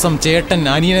 വിശ്വാസം, ചേട്ടൻ,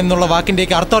 അനിയൻ എന്നുള്ള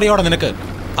വാക്കിന്റെയൊക്കെ അർത്ഥം അറിയോടെ നിനക്ക്?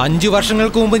 5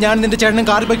 വർഷങ്ങൾക്ക് മുമ്പ് ഞാൻ നിന്റെ ചേട്ടനും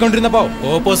കാറിൽ പോയിക്കൊണ്ടിരുന്നപ്പോ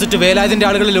ഓപ്പോസിറ്റ് വേലായുധന്റെ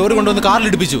ആളുകൾ ലോറി കൊണ്ടുവന്ന്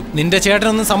കാറിലിടിപ്പിച്ചു. നിന്റെ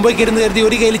ചേട്ടനൊന്നും സംഭവിക്കരുന്ന് കരുതി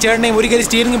ഒരു കയ്യിൽ ചേട്ടനെയും ഒരു കയ്യിൽ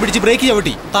സ്റ്റിയറിംഗ് പിടിച്ച് ബ്രേക്ക്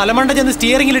ചവിട്ടി. തലമണ്ട ചെന്ന്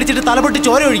സ്റ്റിയറിംഗിൽ ഇടിച്ചിട്ട് തലപൊട്ടി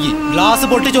ചോര ഒഴുകി. ഗ്ലാസ്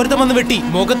പൊട്ടി ചൊരുത്തം വന്ന് വെട്ടി.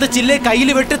 മുഖത്ത് ചില്ലെ, കയ്യിൽ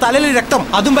വെട്ട്, തലയിൽ രക്തം.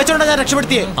 അതും വെച്ചോണ്ടാ ഞാൻ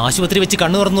രക്ഷപ്പെടുത്തിയേ. ആശുപത്രി വെച്ച്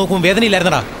കണ്ണു തുറന്ന് നോക്കുമ്പോൾ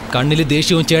വേദനയില്ലായിരുന്നടാ. കണ്ണിൽ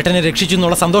ദേഷ്യവും ചേട്ടനെ രക്ഷിച്ചു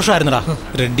എന്നുള്ള സന്തോഷമായിരുന്നടാ.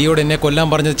 റെഡ്ഡിയോട് എന്നെ കൊല്ലാൻ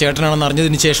പറഞ്ഞത് ചേട്ടനാണെന്ന്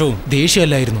അറിഞ്ഞതിന് ശേഷവും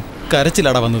ദേഷ്യമല്ലായിരുന്നു,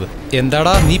 കരച്ചിലടാ വന്നത്.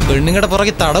 എന്താടാ നീ പെണ്ണുങ്ങളുടെ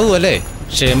പുറകെ തടവുമല്ലേ?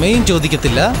 ക്ഷമയും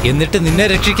ചോദിക്കത്തില്ല, എന്നിട്ട് നിന്നെ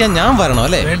രക്ഷിക്കാൻ ഞാൻ വരണോ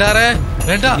അല്ലേ?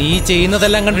 നീ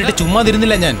ചെയ്യുന്നതെല്ലാം കണ്ടിട്ട് ചുമ്മാ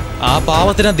തിരുന്നില്ല ഞാൻ. ആ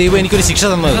പാവത്തിനാ ദൈവം എനിക്കൊരു ശിക്ഷ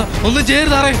തന്നത്. ഒന്നും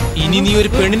ചെയ്യരുതാറേ. ഇനി നീ ഒരു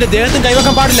പെണ്ണിന്റെ ദേഹത്തും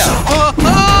കൈവെക്കാൻ പാടില്ല.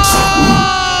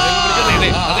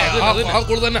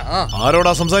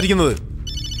 ആരോടാ സംസാരിക്കുന്നത്?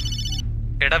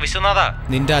 എടാ വിശ്വനാഥ,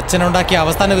 നിന്റെ അച്ഛനുണ്ടാക്കിയ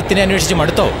അവസ്ഥാന വിത്തിനെ അന്വേഷിച്ച്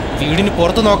മടുത്തോ? വീടിന്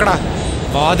പുറത്ത് നോക്കടാ,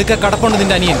 വാതിക്ക കടപ്പുണ്ട്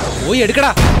നിന്റെ അനിയൻ. പോയി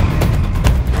എടുക്കടാ.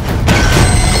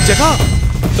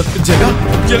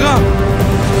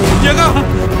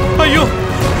 അയ്യോ,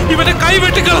 ഇവന്റെ കൈ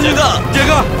വെട്ടിക്കളഞ്ഞു.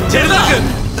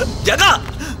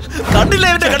 കണ്ടില്ലേ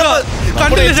ഇവന്റെ കിടവ്?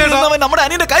 നമ്മുടെ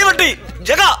അനിയന്റെ കൈ വെട്ടി.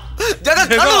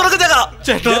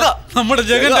 നമ്മുടെ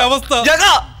ജഗന്റെ അവസ്ഥ.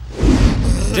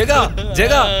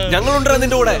 ഞങ്ങളുണ്ടാ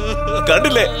നിന്റെ കൂടെ.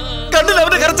 കണ്ടില്ലേ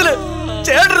അവന്റെ കരച്ചില്?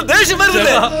 ചേട്ടന് ദേഷ്യം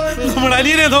വരുന്നില്ലേ? നമ്മുടെ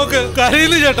അനിയനെ നോക്ക്,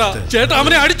 കരയില്ല ചേട്ടാ. ചേട്ടാ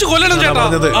അവനെ അടിച്ചു കൊല്ലണം ചേട്ടാ.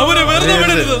 അവനെ വെറുതെ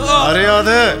വിടരുത്.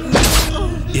 അറിയാതെ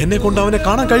എന്നെ കൊണ്ട് അവനെ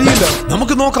കാണാൻ കഴിയില്ല.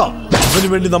 നമുക്ക് നോക്കാം. അവന്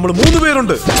വേണ്ടി നമ്മൾ 3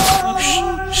 പേരുണ്ട്.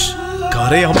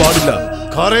 കരയാൻ പാടില്ല.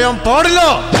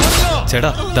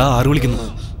 ചേട്ടാ ദാ ആറ് വിളിക്കുന്നു.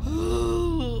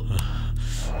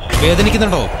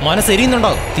 വേദനിക്കുന്നുണ്ടോ? മനസ്സെരിയുന്നുണ്ടോ?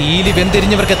 തീയില്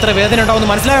വെന്തെരിഞ്ഞവർക്ക് എത്ര വേദന ഉണ്ടാവും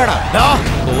മനസ്സിലായോടാ?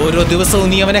 ഓരോ ദിവസവും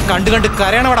നീ അവനെ കണ്ടു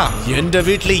കരയണവടാ. എന്റെ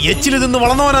വീട്ടിൽ എച്ചിൽ നിന്ന്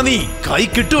വളർന്നവനാ നീ. കൈ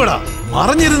കിട്ടുവടാ.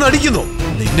 മറിഞ്ഞിരുന്ന് അടിക്കുന്നു.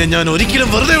 നിന്നെ ഞാൻ ഒരിക്കലും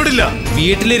വെറുതെ വിടില്ല.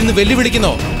 വീട്ടിലിരുന്ന്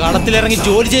വെല്ലുവിളിക്കുന്നോ? കളത്തിലിറങ്ങി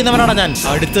ജോലി ചെയ്യുന്നവനാണ് ഞാൻ.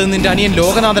 അടുത്ത് നിന്റെ അനിയൻ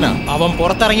ലോകനാഥനാ. അവൻ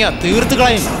പുറത്തിറങ്ങിയ തീർത്തു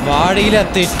കളയും. വാഴയില,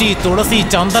 തെറ്റി, തുളസി,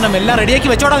 ചന്ദനം എല്ലാം റെഡിയാക്കി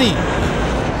വെച്ചോടാ നീ.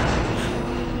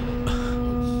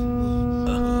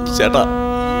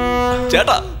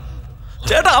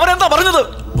 ചേട്ടാ അവനെന്താ പറഞ്ഞത്?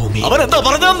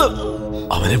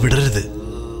 അവനെ വിടരുത്,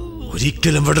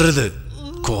 ഒരിക്കലും വിടരുത്.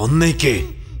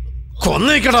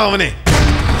 കൊന്നേക്കടാ അവനെ.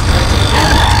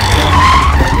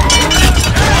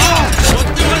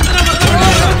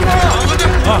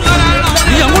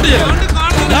 നീ അങ്ങോട്ട്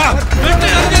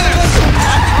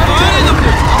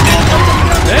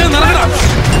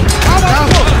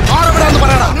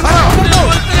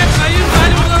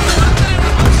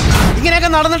ഇങ്ങനെയൊക്കെ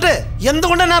നടന്നിട്ട്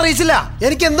എന്തുകൊണ്ട് എന്നെ അറിയിച്ചില്ല?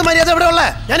 എനിക്ക് എന്ത് മര്യാദ ഇവിടെ ഉള്ളേ?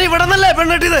 ഞാൻ ഇവിടെ നിന്നല്ലേ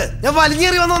പെണ്ണിട്ടത്? ഞാൻ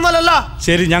വലിഞ്ഞേറി വന്നൊന്നല്ലോ.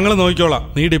 ശരി, ഞങ്ങൾ നോക്കിക്കോളാം.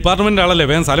 നീ ഡിപ്പാർട്ട്മെന്റ് ആളല്ലേ,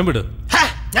 വേഗം സ്ഥലം വിട്.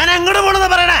 ഞാൻ എങ്ങോട്ട് പോണെന്ന്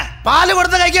പറയണേ? പാല്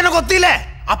കൊടുത്ത കഴിക്കാൻ കൊത്തിയില്ലേ?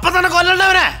 അപ്പൊ തന്നെ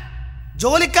കൊല്ലണ്ടവനെ.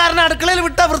 ജോലിക്കാരനെ അടുക്കളയിൽ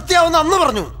വിട്ടാ വൃത്തിയാവുന്ന അന്ന്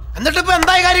പറഞ്ഞു. എന്നിട്ട് ഇപ്പൊ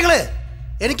എന്തായി കാര്യങ്ങള്?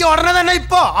 എനിക്ക് ഉടനെ തന്നെ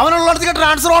ഇപ്പോ അവനുള്ളടത്തേക്ക്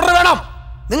ട്രാൻസ്ഫർ ഓർഡർ വേണം.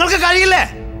 നിങ്ങൾക്ക് കഴിയില്ലേ?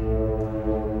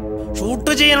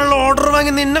 ഷൂട്ട് ചെയ്യാനുള്ള ഓർഡർ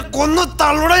വാങ്ങി നിന്നെ കൊന്നു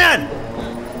തള്ളൂടെ ഞാൻ.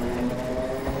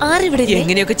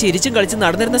 എങ്ങനെയൊക്കെ ചിരിച്ചും കളിച്ചും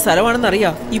നടന്നിരുന്ന സ്ഥലമാണെന്ന്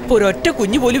അറിയാം. ഇപ്പൊ ഒരൊറ്റ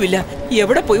കുഞ്ഞു പോലും ഇല്ല.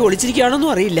 എവിടെ പോയി ഒളിച്ചിരിക്കുകയാണെന്നും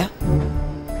അറിയില്ല.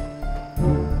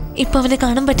 ഇപ്പൊ അവനെ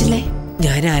കാണാൻ പറ്റില്ലേ?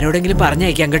 ഞാൻ ആരോടെങ്കിലും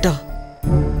പറഞ്ഞയക്കാം കേട്ടോ.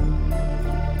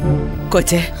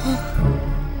 കൊച്ചേ,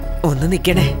 ഒന്ന്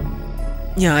നിക്കണേ.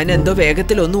 ഞാൻ എന്തോ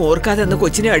വേഗത്തിൽ ഒന്നും ഓർക്കാതെ അന്ന്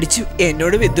കൊച്ചിനെ അടിച്ചു.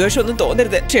 എന്നോട് വിദ്വേഷം ഒന്നും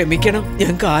തോന്നരുത്, ക്ഷമിക്കണം.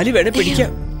 ഞാൻ കാല് വേണം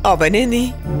പിടിക്കാം. അവനെ നീ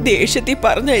ദേഷ്യത്തിൽ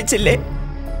പറഞ്ഞയച്ചില്ലേ?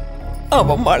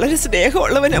 അവൻ വളരെ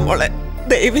സ്നേഹമുള്ളവനാ മോളെ.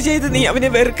 ദയവ് ചെയ്ത് നീ അവനെ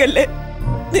വെറുക്കല്ലേ.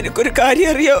 നിനക്കൊരു കാര്യം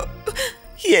അറിയോ?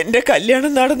 എന്റെ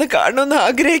കല്യാണം നടന്ന് കാണണമെന്ന്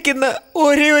ആഗ്രഹിക്കുന്ന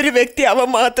ഒരേ ഒരു വ്യക്തി അവൻ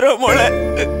മാത്രമോ മോളെ.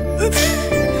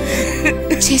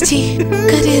 ചേച്ചി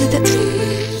കരയരുത്.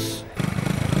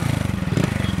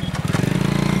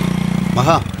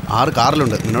 മഹാ, 6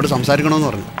 കാറിലുണ്ട്. നിന്നോട് സംസാരിക്കണമെന്ന്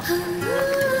പറഞ്ഞു.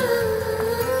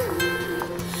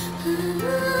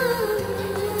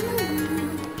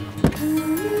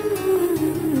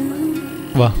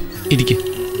 വാ ഇരിക്ക്.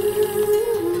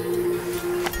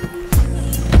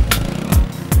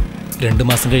 2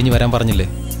 മാസം കഴിഞ്ഞ് വരാൻ പറഞ്ഞില്ലേ?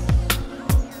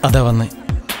 അതാ വന്നേ.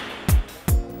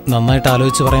 നന്നായിട്ട്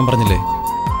ആലോചിച്ച് പറയാൻ പറഞ്ഞില്ലേ?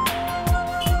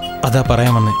 അതാ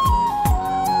പറയാൻ വന്നേ.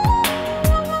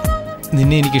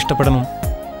 നിന്നെ എനിക്ക് ഇഷ്ടപ്പെടണം,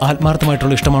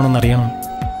 ആത്മാർത്ഥമായിട്ടുള്ള ഇഷ്ടമാണോന്ന് അറിയണം.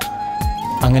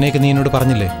 അങ്ങനെയൊക്കെ നീ എന്നോട്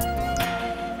പറഞ്ഞില്ലേ?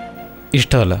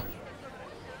 ഇഷ്ടമല്ല,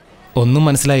 ഒന്നും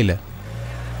മനസ്സിലായില്ല.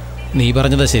 നീ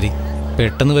പറഞ്ഞതാ ശരി.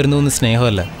 പെട്ടെന്ന് വരുന്നൊന്നും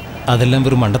സ്നേഹമല്ല, അതെല്ലാം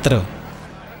വെറും മണ്ടത്തരോ.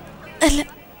 അല്ല,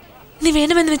 നീ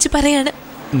വേണമെന്ന് വെച്ച് പറയാണ്.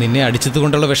 നിന്നെ അടിച്ചത്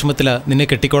കൊണ്ടുള്ള വിഷമത്തിലാ നിന്നെ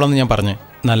കെട്ടിക്കോളാന്ന് ഞാൻ പറഞ്ഞു.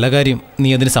 നല്ല കാര്യം നീ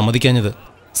അതിന് സമ്മതിക്കാഞ്ഞത്.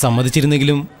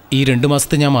 സമ്മതിച്ചിരുന്നെങ്കിലും ഈ 2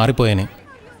 മാസത്തെ ഞാൻ മാറിപ്പോയേനെ.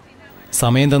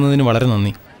 സമയം തന്നതിന് വളരെ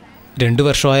നന്ദി. 2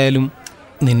 വർഷമായാലും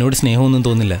നിന്നോട് സ്നേഹമൊന്നും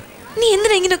തോന്നില്ല. നീ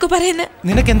എന്തിനാ ഇങ്ങനെയൊക്കെ പറയുന്നത്?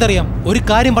 നിനക്കെന്തറിയാം? ഒരു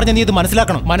കാര്യം പറഞ്ഞാൽ നീ ഇത്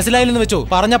മനസ്സിലാക്കണം. മനസ്സിലായില്ലെന്ന് വെച്ചോ,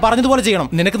 പറഞ്ഞതുപോലെ ചെയ്യണം.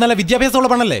 നിനക്ക് നല്ല വിദ്യാഭ്യാസമുള്ള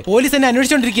പെണ്ണല്ലേ? പോലീസ് എന്നെ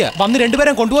അന്വേഷിച്ചോണ്ടിരിക്കുക. വന്ന് 2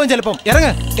 പേരും കൊണ്ടുപോകാൻ ചിലപ്പം.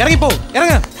 ഇറങ്ങാൻ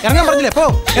പറഞ്ഞില്ലേ? പോ,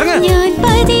 ഇറങ്ങ.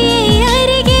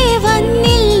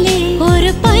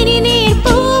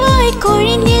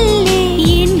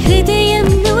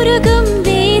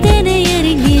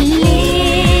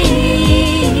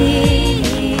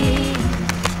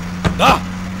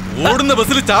 ഓടുന്ന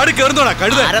ബസ്സിൽ ചാടി കയറുന്നോടാ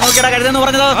കഴുതെന്ന്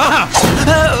പറഞ്ഞതാ.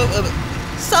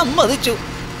 സമ്മതിച്ചു,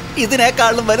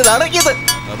 ഇതിനേക്കാളും വലുതാണ് ഇത്.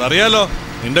 അതറിയാലോ,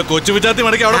 നിന്റെ കൊച്ചു വിദ്യാർത്ഥി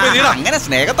മടക്കി അവിടെ പോയി നീടാ. അങ്ങനെ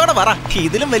സ്നേഹത്തോടെ പറ.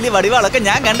 ഇതിലും വലിയ വടിവാളൊക്കെ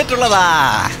ഞാൻ കണ്ടിട്ടുള്ളതാ.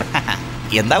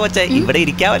 എന്താ കൊച്ചേ, ഇവിടെ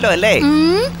ഇരിക്കാവല്ലോ അല്ലേ?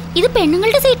 ഇത്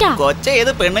പെണ്ണുങ്ങളുടെ സീറ്റാ. കൊച്ച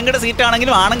ഏത് പെണ്ണുങ്ങളുടെ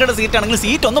സീറ്റാണെങ്കിലും ആണുങ്ങളുടെ സീറ്റാണെങ്കിലും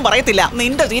സീറ്റ് ഒന്നും പറയത്തില്ല.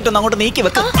 നിന്റെ സീറ്റ് ഒന്ന് അങ്ങോട്ട് നീക്കി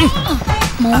വെക്ക.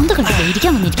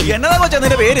 എന്നതാ കൊച്ചാ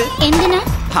നിന്റെ പേര്? എന്തിനാ?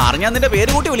 അറിഞ്ഞാ നിന്റെ പേര്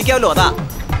കൂട്ടി വിളിക്കാവല്ലോ, അതാ.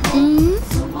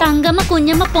 തങ്കമ്മ,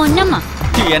 കുഞ്ഞമ്മ, പൊന്നമ്മ.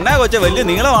 എന്നാ കൊച്ച വലിയ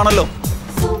നീളമാണല്ലോ.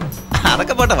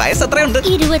 അതൊക്കെ പോട്ടെ, വയസ്സ് എത്രയുണ്ട്?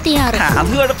 26.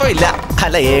 അത് കുഴപ്പമില്ല.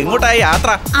 അല്ല, എങ്ങോട്ടായി യാത്ര?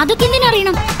 അതൊക്കെ എന്തിനാ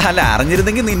അറിയണം? അല്ല,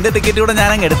 അറിഞ്ഞിരുന്നെങ്കിൽ നിന്റെ ടിക്കറ്റ് കൂടെ ഞാൻ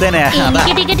അങ്ങ് എടുത്തേനെ.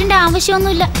 എനിക്ക് ടിക്കറ്റിന്റെ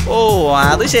ആവശ്യമൊന്നുമില്ല. ഓ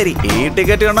അത് ശരി. ഈ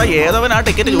ടിക്കറ്റ് കണ്ടോ ഏതവനാ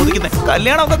ടിക്കറ്റ് ചോദിക്കുന്നത്?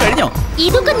 കല്യാണം ഒക്കെ കഴിഞ്ഞോ?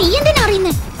 ഇതൊക്കെ നീ എന്തിനാ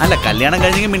അറിയുന്നേ? അല്ല, കല്യാണം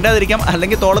കഴിഞ്ഞെങ്കിൽ മിണ്ടാതിരിക്കാം,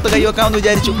 അല്ലെങ്കിൽ തോളത്ത് കൈ വെക്കാമെന്ന്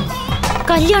വിചാരിച്ചു.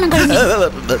 കല്യാണം കഴിഞ്ഞു.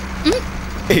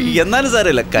 എന്നാലും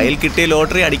സാരമില്ല, കയ്യിൽ കിട്ടിയ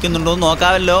ലോട്ടറി അടിക്കുന്നുണ്ടോ എന്ന്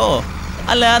നോക്കാമല്ലോ.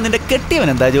 അല്ല, നിന്റെ കെട്ടിയവൻ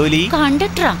എന്താ ജോലി?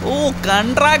 കണ്ടക്ടറാ. ഓ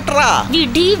കൺട്രാക്ടറാ.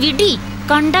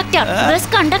 Conductor, bus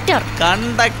conductor.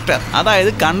 കണ്ടക്ടർ, അതായത്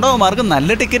കണ്ടവന്മാർക്ക് നല്ല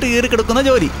ടിക്കറ്റ് കീറി കിടക്കുന്ന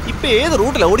ജോലി. ഇപ്പൊ ഏത്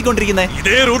റൂട്ടിലാ ഓടിക്കൊണ്ടിരിക്കുന്നത്?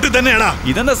 ഇതേ റൂട്ടിൽ തന്നെയാണാ.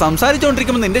 ഇതെന്താ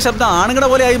സംസാരിച്ചോണ്ടിരിക്കുമ്പോ നിന്റെ ശബ്ദം ആണുങ്ങളുടെ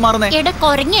പോലെ ആയി മാറുന്നേ? എടാ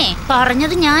കൊരങ്ങേ,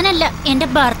 പറഞ്ഞത് ഞാനല്ല, എന്റെ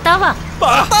ഭർത്താവാ.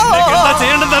 എന്താ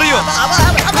ചെയ്യേണ്ടെന്നറിയോ?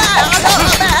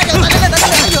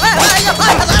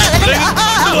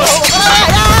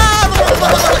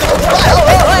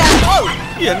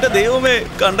 എന്റെ ദൈവമേ,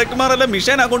 കണ്ടക്ടർമാരെല്ലാം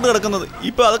മിഷേനാ കൊണ്ട് കിടക്കുന്നത്.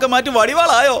 ഇപ്പൊ അതൊക്കെ മാറ്റി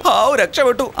വടിവാളായോ?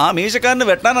 രക്ഷപ്പെട്ടു. ആ മീശക്കാരന്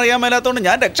വെട്ടാൻ അറിയാൻ മേലാത്തോണ്ട്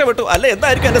ഞാൻ രക്ഷപ്പെട്ടു. അല്ല,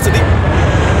 എന്തായിരിക്കും എന്റെ സ്ഥിതി?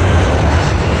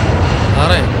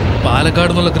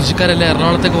 പാലക്കാട് നിന്നുള്ള കൃഷിക്കാരെല്ലാം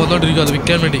എറണാകുളത്തേക്ക് വന്നോണ്ടിരിക്കും അത്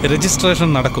വിൽക്കാൻ വേണ്ടി. രജിസ്ട്രേഷൻ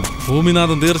നടക്കും.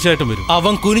 ഭൂമിനാഥൻ തീർച്ചയായിട്ടും വരും.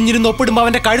 അവൻ കുനിഞ്ഞിരുന്ന് ഒപ്പിടുമ്പോ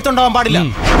അവന്റെ കഴുത്തുണ്ടാവാൻ പാടില്ല.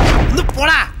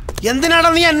 എന്തിനാണ്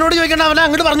നീ എന്നോട് ചോദിക്കണ്ട? അവനെ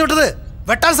അങ്ങോട്ട് പറഞ്ഞു വിട്ടത്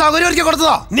വെട്ടാൻ സൗകര്യം ഒരുക്കി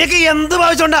കൊടുത്തതോ? നീക്ക് എന്ത്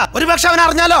ഭാവിച്ചോണ്ടാ? ഒരു പക്ഷെ അവൻ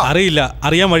അറിഞ്ഞാലോ? അറിയില്ല,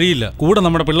 അറിയാൻ വഴിയില്ല. കൂടെ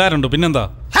നമ്മുടെ പിള്ളേരുണ്ട്, പിന്നെന്താ?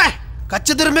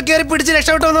 കച്ചു തുരുമ്പി കയറി പിടിച്ച്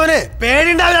രക്ഷപ്പെട്ടു വന്നവന്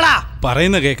പേടിണ്ടാവില്ലടാ.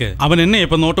 പറയുന്ന കേക്ക്. അവൻ എന്നെ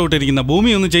ഇപ്പൊ നോട്ട് വിട്ടിരിക്കുന്ന ഭൂമി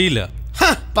ഒന്നും ചെയ്യില്ല.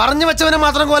 പറഞ്ഞു വെച്ചവനെ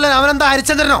മാത്രം കൊല്ലാൻ അവനെന്താ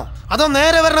ഹരിചന്ദ്രനോ? അതോ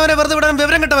നേരെ വരണവനെ വെറുതെ വിടാൻ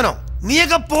വിവരം കിട്ടവനോ?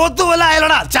 നീയൊക്കെ പോത്തുപോലെ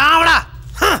ആയാലോടാ, ചാവടാ.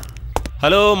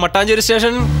 Hello, Mattancherry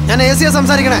station. ഞാൻ AC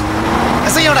സംസാരിക്കണേ.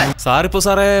 സാറിപ്പോ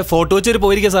സാറേ ഫോട്ടോ വെച്ചൊരു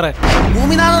പോയിരിക്കാ സാറേ.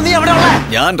 ഭൂമിനാഥൻ, നീ എവിടെ ഉള്ള?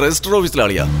 ഞാൻ രജിസ്റ്റർ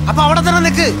ഓഫീസിലാളിയാ. അപ്പൊ അവിടെ തന്നെ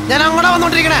നിക്ക്, ഞാൻ അങ്ങോട്ടാ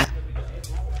വന്നോണ്ടിരിക്കണേ.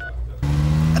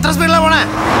 എത്ര സ്പീഡിലാ പോണേ?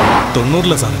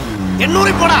 90 സാറേ.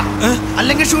 800 പോടാ,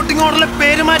 അല്ലെങ്കിൽ ഷൂട്ടിംഗ് ഓർഡറിലെ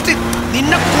പേര് മാറ്റി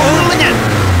നിന്നെ കൊല്ലുന്നു ഞാൻ.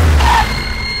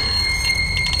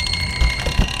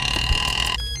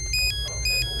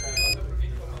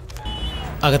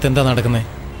 അകത്തെന്താ നടക്കുന്നേ?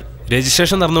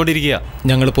 രജിസ്ട്രേഷൻ നടന്നുകൊണ്ടിരിക്കുക.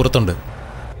 ഞങ്ങൾ പുറത്തുണ്ട്.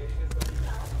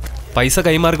 പൈസ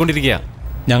കൈമാറിക്കൊണ്ടിരിക്കുക.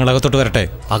 ഞങ്ങൾ അകത്തോട്ട് വരട്ടെ?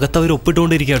 അകത്തവർ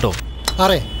ഒപ്പിട്ടുകൊണ്ടിരിക്കട്ടോ.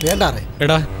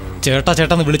 എടാ ചേട്ടാ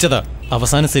ചേട്ടാന്ന് വിളിച്ചതാ,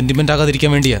 അവസാനം സെന്റിമെന്റ്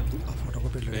ആകാതിരിക്കാൻ വേണ്ടിയാ.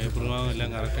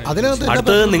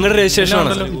 അടുത്ത് നിങ്ങളുടെ രജിസ്ട്രേഷൻ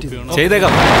ആണ്,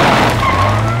 ചെയ്തേക്കാം.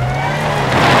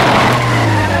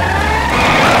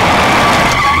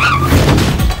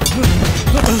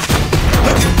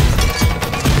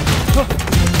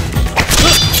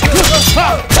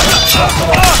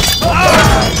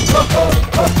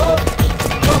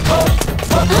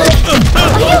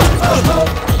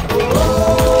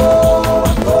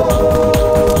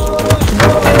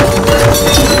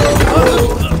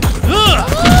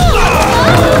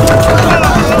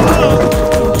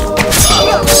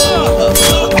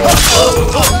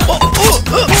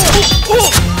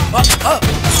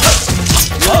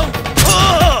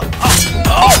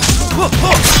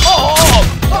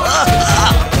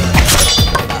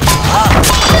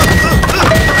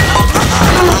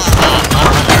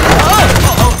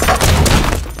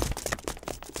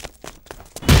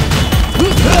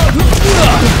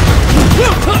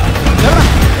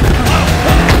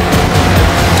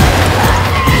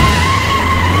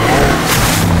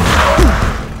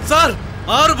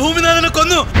 ആറ് ഭൂമിനാഥനെ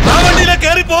കൊന്നു. ആ വണ്ടിയിലെ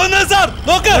കയറി പോകുന്നത് സാർ.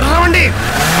 നോക്ക് വണ്ടി.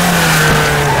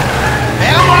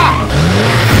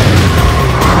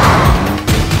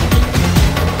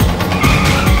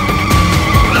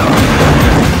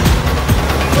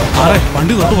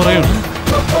 വണ്ടി തൊട്ട് പറയണം.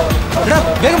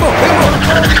 വേഗം പോ, വേഗം പോ.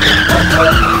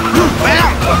 വേഗം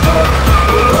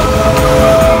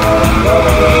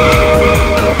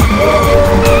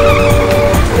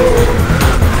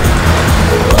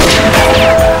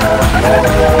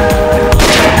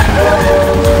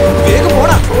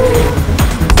പോടാ.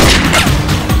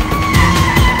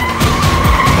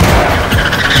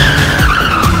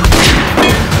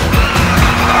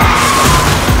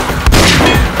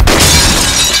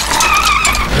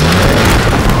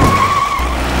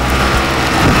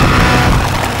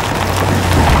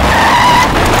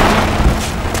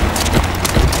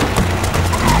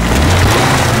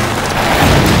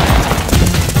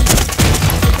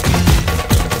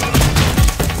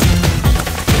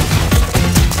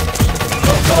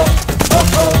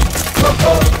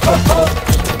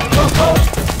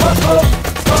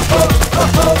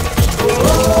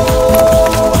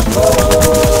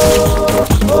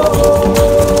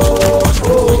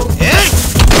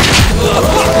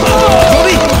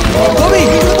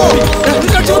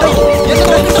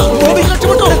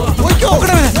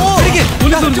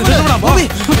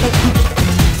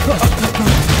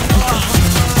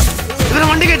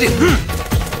 കയറ്റി.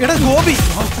 എടാ ഗോപി,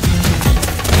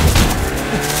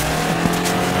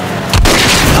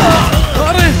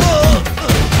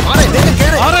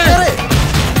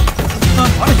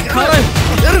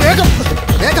 വേഗം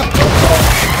വേഗം.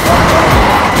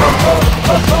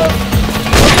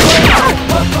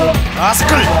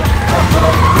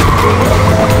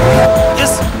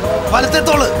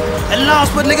 വലത്തേത്തോള് എല്ലാ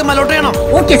ഹോസ്പിറ്റലിലേക്കും അലോട്ട് ചെയ്യണം.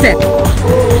 Okay sir.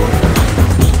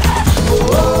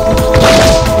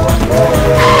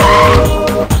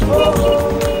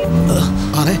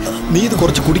 നീ ഇത്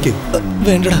കുറച്ച് കുടിക്ക്.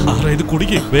 വേണ്ടടാ. ഇത്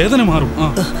കുടിക്ക്, വേദന മാറും.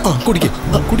 കുടിക്ക്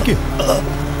കുടിക്ക്.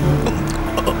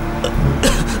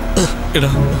 എടാ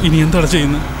ഇനി എന്താണ്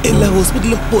ചെയ്യുന്നത്? എല്ലാ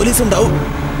ഹോസ്പിറ്റലിലും പോലീസ് ഉണ്ടാവും.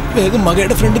 വേഗം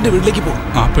മകയുടെ ഫ്രണ്ടിന്റെ വീട്ടിലേക്ക് പോ.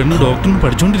 ആ പെണ്ണ് ഡോക്ടറിന്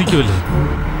പഠിച്ചോണ്ടിരിക്കുവല്ലേ.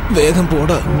 വേഗം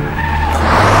പോടാ.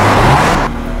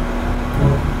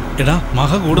 എടാ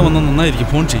മക കൂടെ വന്ന നന്നായിരിക്കും.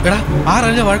 ഫോൺ ചെയ്യും. എടാ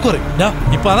ആരല്ല വഴക്ക് പറയും.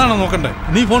 ഇപ്പൊ അതാണോ നോക്കണ്ടേ?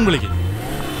 നീ ഫോൺ വിളിക്കും.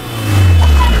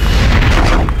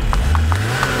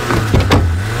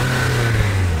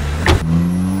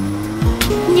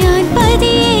 ഞാൻ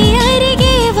പതിയെ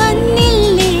അരികെ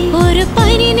വന്നില്ലേ, ഒരു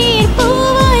പനിനീർ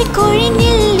പൂവായി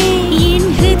കൊഴിഞ്ഞില്ലേ, എൻ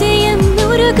ഹൃദയം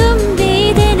നുറുകും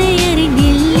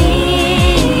വേദനയറിഞ്ഞില്ലേ.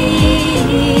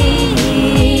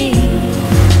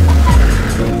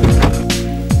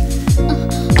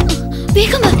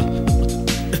 വേഗം വാ.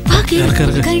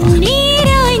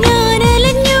 കണ്ണീരായി ഞാൻ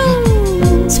അലഞ്ഞു,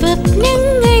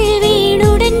 സ്വപ്നങ്ങൾ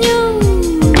വീണുടഞ്ഞു,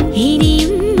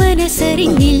 ഇനിയും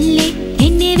മനസ്സറിഞ്ഞില്ലേ,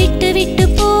 എന്നെ വിട്ടു വിട്ടു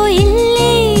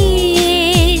പോയില്ലേ.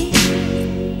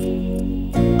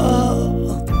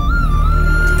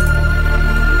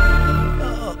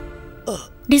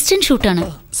 ഡിസ്റ്റൻസ് ഷൂട്ടാണ്.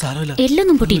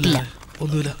 എല്ലൊന്നും പൊട്ടിയിട്ടില്ല.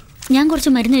 ഞാൻ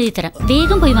കുറച്ച് മരുന്ന് എഴുതി തരാം,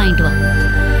 വേഗം പോയി വാങ്ങിട്ട് വാ.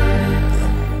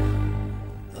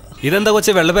 ഇതെന്താ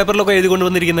കൊച്ചെ വെള്ള പേപ്പറിലൊക്കെ എഴുതി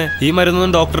കൊണ്ടുവന്നിരിക്കുന്നത്? ഈ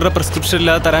മരുന്നൊന്നും ഡോക്ടറുടെ പ്രിസ്ക്രിപ്ഷൻ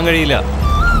ഇല്ലാതെ തരാൻ കഴിയില്ല.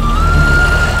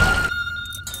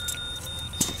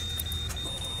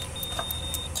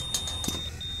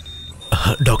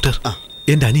 ഡോക്ടർ,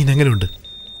 എന്റെ അനിയൻ എങ്ങനെയുണ്ട്?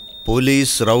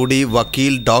 പോലീസ്, റൗഡി,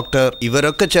 വക്കീൽ, ഡോക്ടർ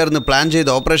ഇവരൊക്കെ ചേർന്ന് പ്ലാൻ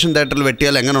ചെയ്ത് ഓപ്പറേഷൻ തിയേറ്ററിൽ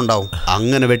വെട്ടിയാൽ എങ്ങനെ ഉണ്ടാവും?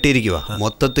 അങ്ങനെ വെട്ടിയിരിക്കുക.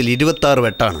 മൊത്തത്തിൽ 26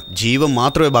 വെട്ടാണ്. ജീവൻ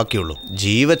മാത്രമേ ബാക്കിയുള്ളൂ.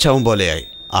 ജീവച്ചവം പോലെയായി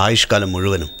ആയുഷ്കാലം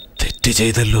മുഴുവനും. തെറ്റ്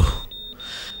ചെയ്തല്ലോ.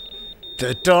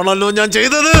 തെറ്റാണല്ലോ ഞാൻ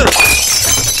ചെയ്തത്.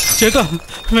 ചേട്ടാ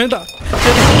വേണ്ട.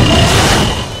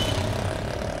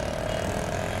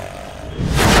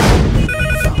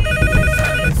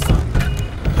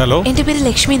 ഹലോ, എന്റെ പേര്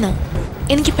ലക്ഷ്മി എന്നാ.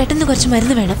 എനിക്ക് പെട്ടെന്ന് കുറച്ച്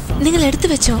മരുന്ന് വേണം. നിങ്ങൾ എടുത്തു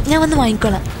വെച്ചോ, ഞാൻ വന്ന്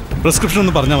വാങ്ങിക്കോളാം. പ്രിസ്ക്രിപ്ഷൻ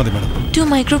ഒന്ന് പറഞ്ഞാൽ മതി മാഡം. 2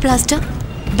 micro plaster,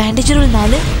 ബാൻഡേജുകൾ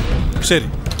 4. ശരി,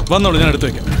 വന്നോളൂ, ഞാൻ എടുത്തു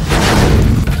വെക്കാം.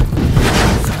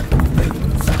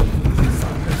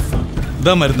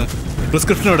 ഇതാ മരുന്ന്.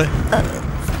 പ്രിസ്ക്രിപ്ഷനോടെ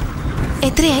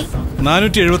എത്രയായി?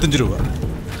 475 രൂപ.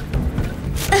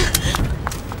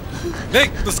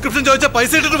 പ്രിസ്ക്രിപ്ഷൻ ചോദിച്ചാൽ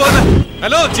പൈസ ഇട്ടിട്ട് പോകാൻ.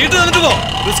 ഹലോ, ചീട്ട് തന്നിട്ട് പോ.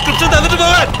 പ്രിസ്ക്രിപ്ഷൻ തന്നിട്ട്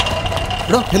പോകാൻ.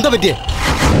 എന്താ പറ്റിയേ?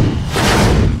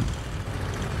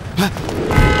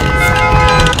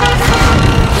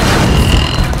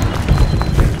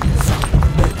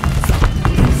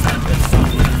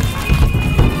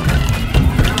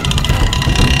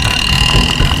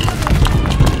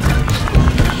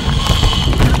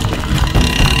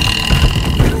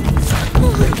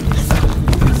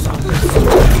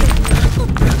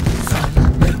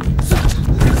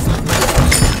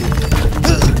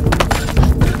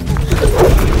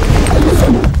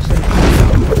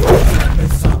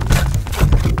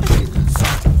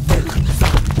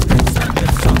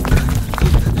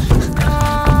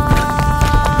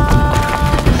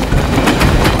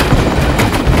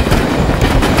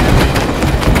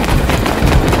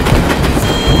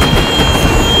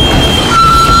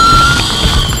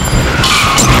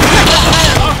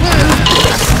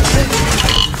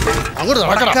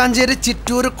 വടക്കാഞ്ചേരി,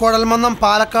 ചിറ്റൂർ, കുഴൽമന്നം,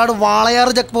 പാലക്കാട്, വാളയാർ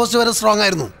ചെക്ക് പോസ്റ്റ് വരെ സ്ട്രോങ്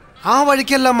ആയിരുന്നു. ആ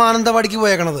വഴിക്കല്ല മാനന്തവാടിക്ക്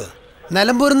പോയേക്കണത്.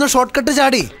 നിലമ്പൂരിൽ നിന്ന് ഷോർട്ട് കട്ട്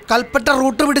ചാടി കൽപ്പറ്റ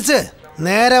റൂട്ട് പിടിച്ച്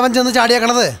നേരെ അവൻ ചെന്ന്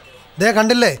ചാടിയേക്കണത്. ദേ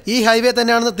കണ്ടില്ലേ, ഈ ഹൈവേ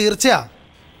തന്നെയാണെന്ന് തീർച്ചയാ.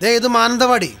 ദേ ഇത്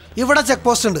മാനന്തവാടി, ഇവിടെ ചെക്ക്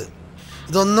പോസ്റ്റ് ഉണ്ട്.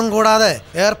 ഇതൊന്നും കൂടാതെ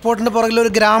എയർപോർട്ടിന്റെ പുറകിൽ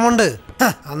ഒരു ഗ്രാമമുണ്ട്.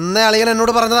 അന്നേ അളിയൻ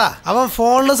എന്നോട് പറഞ്ഞതാ. അവൻ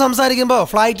ഫോണിൽ സംസാരിക്കുമ്പോ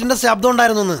ഫ്ലൈറ്റിന്റെ ശബ്ദം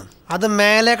ഉണ്ടായിരുന്നു. അത്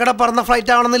മേലേക്കട പറന്ന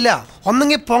ഫ്ലൈറ്റ് ആവണമെന്നില്ല.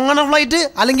 ഒന്നെങ്കിൽ പൊങ്ങണ ഫ്ലൈറ്റ്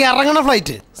അല്ലെങ്കിൽ ഇറങ്ങണ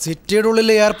ഫ്ലൈറ്റ്. സിറ്റിയുടെ ഉള്ളിൽ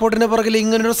എയർപോർട്ടിന്റെ പുറകിൽ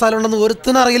ഇങ്ങനൊരു സ്ഥലം ഉണ്ടെന്ന്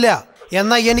ഒരുത്തിനും അറിയില്ല.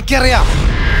 എന്നാ എനിക്കറിയാം.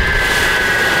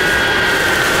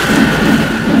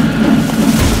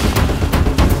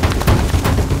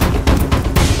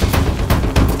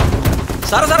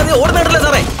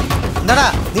 എന്താടാ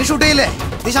നീ ഷൂട്ട് ചെയ്യില്ലേ?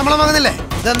 നീ ശമ്പളം വാങ്ങുന്നില്ലേ?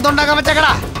 ഇതെന്തുണ്ടാക്കാൻ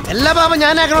പറ്റക്കടാ? എല്ലാ പാപം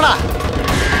ഞാനാക്കണോടാ.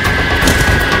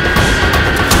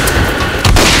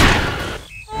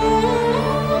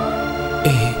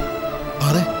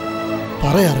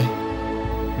 പറയാറേ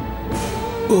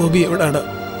ഗോപി എവിടാണ്?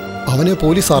 അവനെ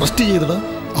പോലീസ് അറസ്റ്റ് ചെയ്തടാ.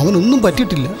 അവനൊന്നും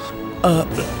പറ്റിയിട്ടില്ല.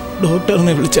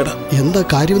 ഡോക്ടറിനെ വിളിച്ചടാ. എന്താ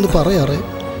കാര്യമെന്ന് പറയാറേ?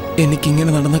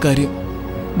 എനിക്കിങ്ങനെ നടന്ന കാര്യം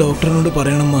ഡോക്ടറിനോട്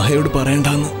പറയണം, മഹയോട്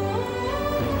പറയണ്ടെന്ന്.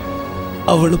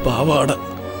 അവള് പാവാട.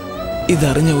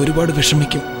 ഇതറിഞ്ഞ ഒരുപാട്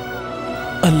വിഷമിക്കും.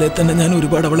 അല്ലേ തന്നെ ഞാൻ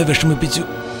ഒരുപാട് അവളെ വിഷമിപ്പിച്ചു.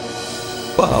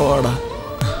 പാവാടാ,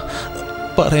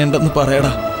 പറയണ്ടെന്ന്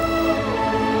പറയടാ.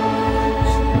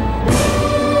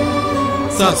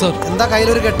 എന്താ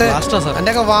കയ്യിലൊരു കെട്ട്?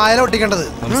 എന്റെ ഒക്കെ വായല ഒട്ടിക്കേണ്ടത്.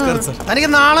 തനിക്ക്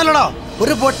നാളല്ലടോ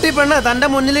ഒരു പൊട്ടി പെണ്ണ് തന്റെ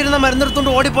മുന്നിലിരുന്ന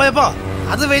മരുന്നെടുത്തോണ്ട് ഓടിപ്പോയപ്പോ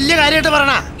അത് വലിയ കാര്യമായിട്ട്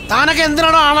പറയണ. താനൊക്കെ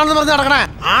എന്തിനാണോ ആണാണെന്ന് പറഞ്ഞ് നടക്കണേ?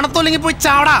 ആണത്തോല്ലെങ്കിൽ പോയി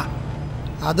ചാവടാ.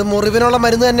 അത് മുറിവിനുള്ള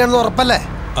മരുന്ന് തന്നെയാണെന്ന് ഉറപ്പല്ലേ?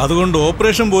 അതുകൊണ്ട്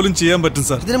ഓപ്പറേഷൻ പോലും ചെയ്യാൻ പറ്റും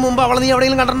സാർ. ഇതിനു മുമ്പ് അവളെ നീ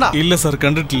എവിടെയെങ്കിലും കണ്ടിട്ടുണ്ടോ? ഇല്ല സാർ,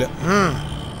 കണ്ടിട്ടില്ല.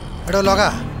 എടോ ലോക,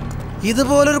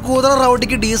 ഇതുപോലൊരു കൂതറ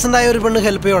റൗഡിക്ക് ഡീസന്റ് ആയ ഒരു പെണ്ണ്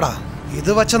ഹെൽപ്പ് ചെയ്യോടാ.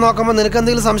 ഇത് വച്ച് നോക്കുമ്പോ നിനക്ക്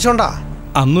എന്തെങ്കിലും സംശയം ഉണ്ടാ?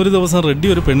 അന്നൊരു ദിവസം റെഡ്ഡി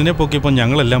ഒരു പെണ്ണിനെ പൊക്കിയപ്പോ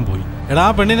ഞങ്ങളെല്ലാം പോയി. എടാ,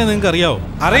 ആ പെണ്ണിനെ നിങ്ങൾക്ക് അറിയാവോ?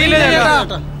 അറിയില്ല.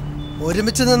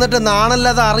 ഒരുമിച്ച് നിന്നിട്ട്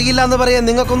നാണല്ലാതെ അറിയില്ല എന്ന് പറയാൻ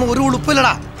നിങ്ങൾക്കൊന്നും ഒരു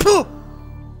ഉളുപ്പില്ലടാ.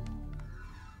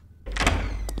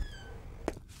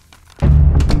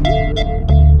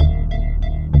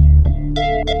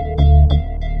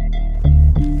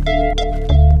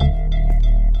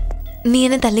 നീ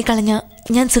എന്നെ തള്ളിക്കളഞ്ഞ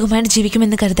ഞാൻ സുഖമായിട്ട്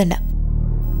ജീവിക്കുമെന്ന് കരുതണ്ട.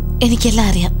 എനിക്കെല്ലാം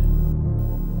അറിയാം.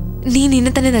 നീ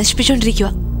നിന്നെ തന്നെ നശിപ്പിച്ചോണ്ടിരിക്കുക.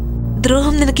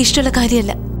 ദ്രോഹം നിനക്ക് ഇഷ്ടമുള്ള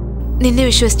കാര്യമല്ല. നിന്നെ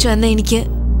വിശ്വസിച്ചു വന്ന എനിക്ക്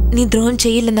നീ ദ്രോഹം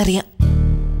ചെയ്യില്ലെന്നറിയാം.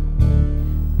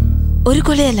 ഒരു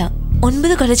കൊലയല്ല,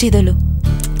 9 കൊല ചെയ്തോളൂ.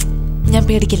 ഞാൻ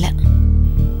പേടിക്കില്ല.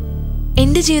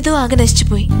 എന്റെ ജീവിതവും ആകെ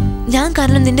നശിച്ചുപോയി. ഞാൻ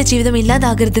കാരണം നിന്റെ ജീവിതം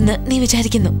ഇല്ലാതാകരുതെന്ന് നീ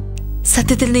വിചാരിക്കുന്നു.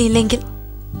 സത്യത്തിൽ നീ ഇല്ലെങ്കിൽ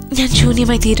ഞാൻ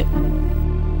ശൂന്യമായി തീരും.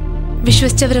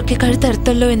 വിശ്വസിച്ചവരൊക്കെ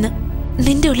കഴുത്തറുത്തല്ലോ എന്ന്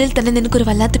നിന്റെ ഉള്ളിൽ തന്നെ നിനക്കൊരു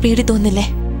വല്ലാത്ത പേടി തോന്നില്ലേ?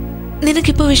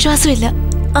 നിനക്കിപ്പോ വിശ്വാസമില്ല,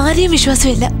 ആരെയും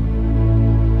വിശ്വാസമില്ല.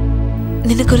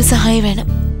 നിനക്കൊരു സഹായം വേണം.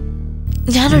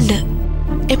 ഞാനുണ്ട്,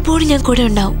 എപ്പോഴും ഞാൻ കൂടെ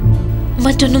ഉണ്ടാവും.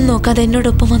 മറ്റൊന്നും നോക്കാതെ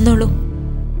എന്നോടൊപ്പം വന്നോളൂ.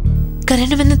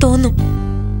 കരണമെന്ന് തോന്നും,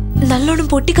 നല്ലോണം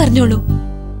പൊട്ടിക്കറിഞ്ഞോളൂ.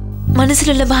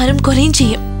 മനസ്സിലുള്ള ഭാരം കുറയും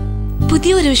ചെയ്യും.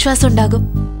 പുതിയൊരു വിശ്വാസം ഉണ്ടാകും.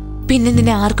 പിന്നെ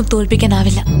നിന്നെ ആർക്കും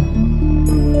തോൽപ്പിക്കാനാവില്ല.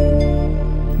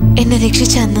 എന്നെ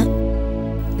രക്ഷിച്ച അന്ന്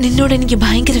നിന്നോട് എനിക്ക്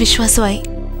ഭയങ്കര വിശ്വാസമായി.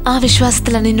 ആ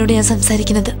വിശ്വാസത്തിലാണ് നിന്നോട് ഞാൻ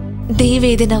സംസാരിക്കുന്നത്.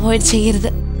 ദയവ് ഇതിനെ അവോയ്ഡ് ചെയ്യരുത്.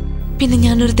 പിന്നെ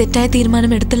ഞാനൊരു തെറ്റായ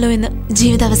തീരുമാനം എടുത്തല്ലോ എന്ന്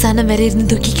ജീവിത അവസാനം വരെ ഇരുന്ന്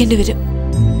ദുഃഖിക്കേണ്ടി വരും.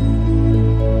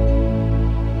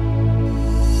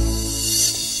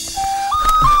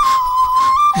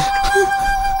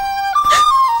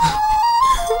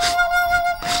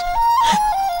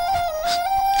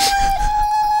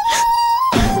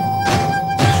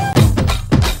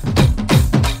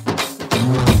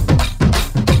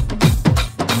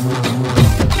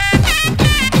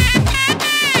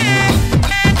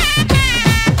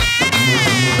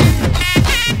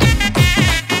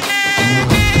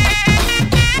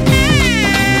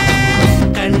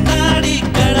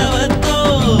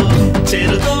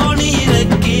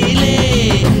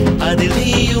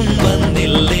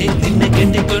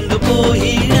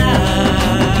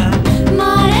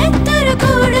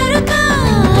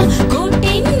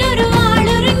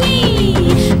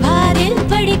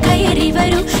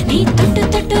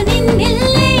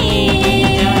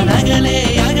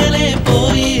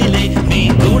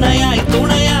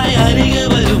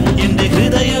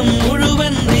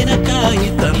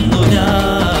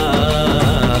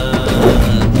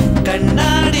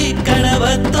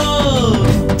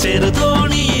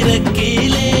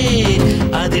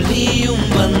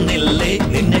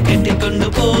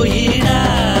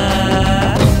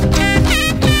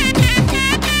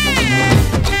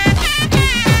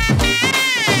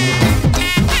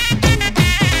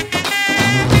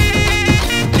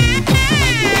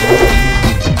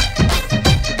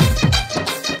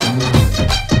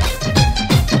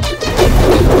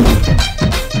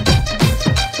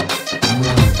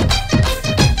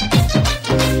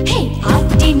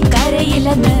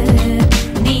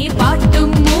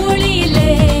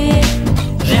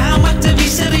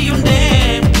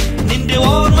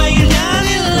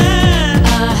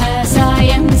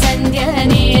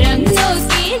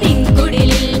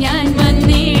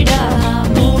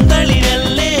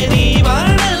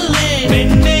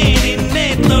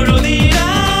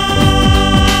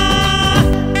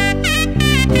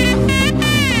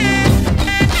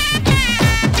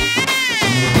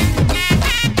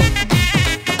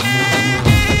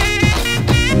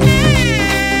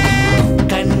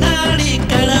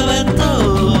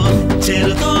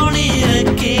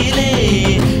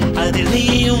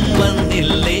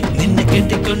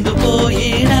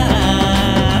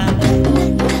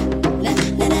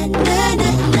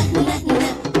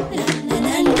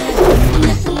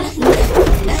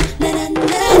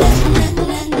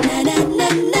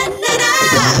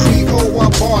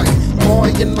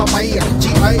 Ramaiah,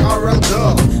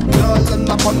 Girl, girl in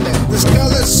the bonnet. This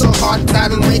girl is so hot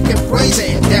that'll make it crazy.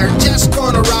 They're just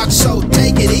gonna rock, so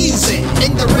take it easy.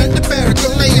 In the rent the bear,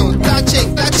 touching,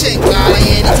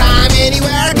 anytime,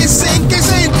 anywhere, kissing.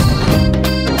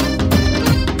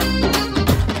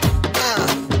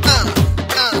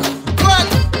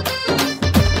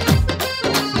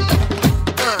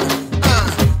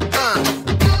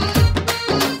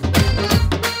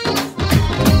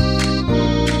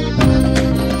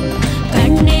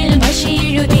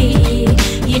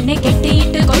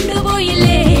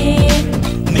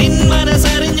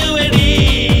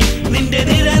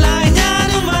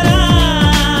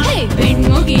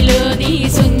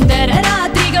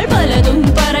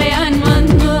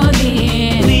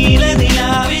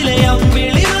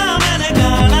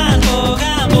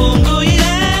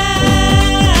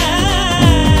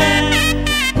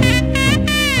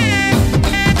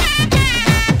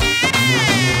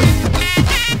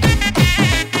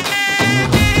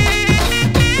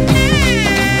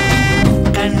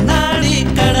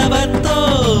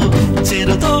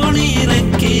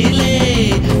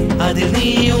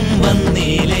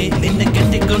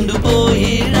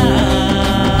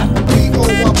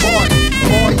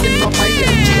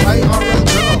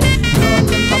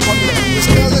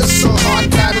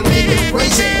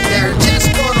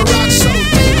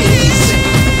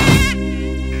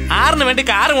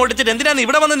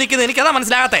 ഇവിടെ വന്ന് നിൽക്കുന്നത് എനിക്കതാ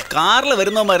മനസ്സിലാകാത്തെ. കാറിൽ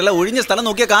വരുന്നവന്മാരല്ല ഒഴിഞ്ഞ സ്ഥലം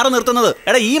നോക്കിയ car നിർത്തുന്നത്.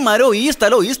 എടാ ഈ മരവും ഈ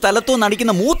സ്ഥലവും ഈ സ്ഥലത്തും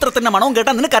നടിക്കുന്ന മൂത്രത്തിന്റെ മണവും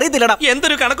കേട്ടാ നിനക്ക് അറിയത്തില്ലടാ.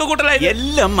 എന്തൊരു കണക്ക് കൂട്ടലായി.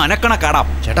 എല്ലാം മനക്കണക്കാടാം.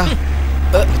 ചേട്ടാ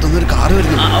ഒരു കാറ്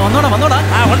വരുന്നു. വന്നോടാ.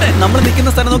 നമ്മൾ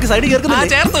നിൽക്കുന്ന സ്ഥലം നോക്കി സൈഡിൽ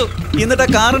ചേർത്തു. എന്നിട്ട്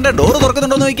കാറിന്റെ ഡോറ്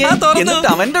തുറക്കുന്നുണ്ടോ നോക്കിയേ. എന്നിട്ട്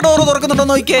അവന്റെ ഡോറ് തുറക്കുന്നുണ്ടോ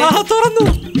നോക്കിയേ.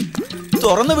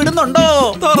 തുറന്നു വിടുന്നുണ്ടോ?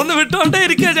 തുറന്നു വിട്ടോണ്ടേ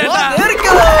ഇരിക്കുക ചേട്ടാ.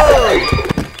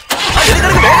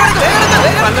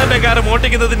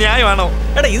 മോട്ടിക്കുന്നത് ന്യായമാണോ?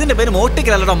 എടാ ഇതിന്റെ പേര്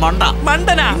മോട്ടിക്കലോ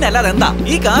മണ്ടനാ. അല്ലാതെ എന്താ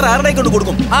ഈ കാർ ആരുടെ കൊണ്ട്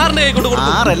കൊടുക്കും?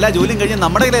 ആരെല്ലാ ജോലിയും കഴിഞ്ഞ്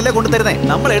നമ്മുടെ കയ്യിലല്ലേ കൊണ്ടുതരുന്നേ.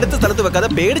 നമ്മൾ എടുത്ത സ്ഥലത്ത് വെക്കാതെ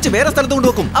പേടിച്ച് വേറെ സ്ഥലത്ത്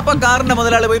കൊണ്ടുവെക്കും. അപ്പൊ കാറിന്റെ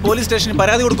മുതലാളി പോയി പോലീസ് സ്റ്റേഷനിൽ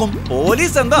പരാതി കൊടുക്കും.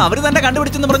 പോലീസ് എന്തോ അവര് തന്നെ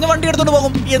കണ്ടുപിടിച്ചെന്ന് പറഞ്ഞ് വണ്ടി എടുത്തോണ്ട്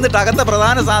പോകും. എന്നിട്ട് അകത്തെ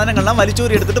പ്രധാന സാധനങ്ങളെല്ലാം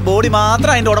വലിച്ചൂരി എടുത്തിട്ട് ബോഡി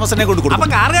മാത്രം അതിന്റെ ഉടമസ്ഥനെ കൊണ്ട് കൊടുക്കും.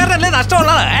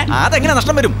 അതെങ്ങനെ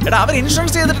നഷ്ടം വരും? എടാ അവർ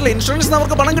ഇൻഷുറൻസ് ചെയ്തിട്ടില്ല. ഇൻഷുറൻസ്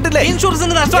അവർക്ക് പണം കിട്ടില്ലേ?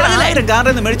 ഇൻഷുറൻസിന് നഷ്ടം 1000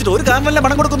 കാറിൽ നിന്ന് മേടിച്ചിട്ട് ഒരു കാറിനല്ലേ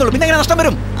പണം കൊടുക്കുന്നുള്ളൂ. പിന്നെ എങ്ങനെ നഷ്ടം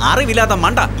വരും? അറിവില്ലാത്ത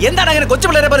മണ്ട. എന്താണ് അങ്ങനെ കൊച്ചു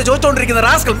പിള്ളേരെ പോലെ ചോദിച്ചോണ്ടിരിക്കുന്നത്?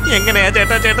 റാസ്കൽ. എങ്ങനെയാ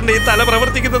ചേട്ടന്റെ ഈ തല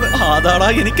പ്രവർത്തിക്കുന്നത്? അതാടാ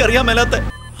എനിക്കറിയാൻ മേലാത്ത.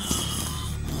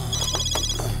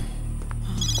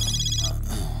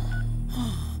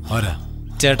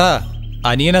 ചേട്ടാ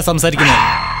അനിയനെ സംസാരിക്കുന്നു.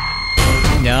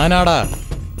 ഞാനാടാ.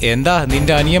 എന്താ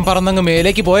നിന്റെ അനിയൻ പറന്നങ്ങ്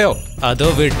മേലേക്ക് പോയോ? അതോ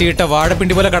വെട്ടിയിട്ട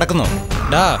വാഴപ്പിണ്ടി പോലെ കിടക്കുന്നു?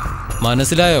 ഡാ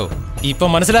മനസ്സിലായോ? ഇപ്പൊ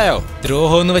മനസ്സിലായോ?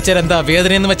 ദ്രോഹം എന്ന് വെച്ചാൽ എന്താ,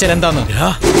 വേദന എന്ന് വെച്ചാൽ എന്താന്ന്?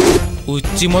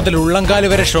 ഉച്ചി മുതൽ ഉള്ളംകാല്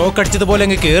വരെ ഷോക്ക് അടിച്ചതുപോലെ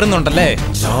അങ്ങ് കേറുന്നുണ്ടല്ലേ?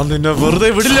 ഞാൻ നിന്നെ വെറുതെ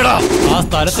വിടില്ലടാ. ആ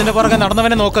സ്ഥലത്തിന്റെ പുറകെ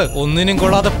നടന്നവനെ നോക്ക്. ഒന്നിനും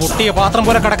കൊള്ളാതെ പൊട്ടിയ പാത്രം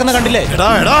പോലെ കിടക്കുന്ന കണ്ടില്ലേ?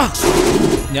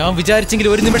 ഞാൻ വിചാരിച്ചെങ്കിൽ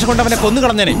ഒരു നിമിഷം കൊണ്ട് അവനെ കൊന്നു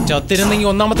കളഞ്ഞേനെ. ചത്തിരുന്നെങ്കിൽ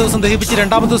 1-ാമത്തെ ദിവസം ദഹിപ്പിച്ച്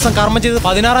 2-ാമത്തെ ദിവസം കർമ്മം ചെയ്ത്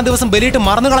 16-ാം ദിവസം ബലിയിട്ട്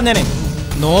മറന്നു കളഞ്ഞേനെ.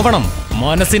 നോവണം,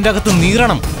 മനസ്സിന്റെ അകത്ത്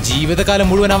നീറണം. ജീവിതകാലം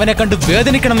മുഴുവൻ അവനെ കണ്ട്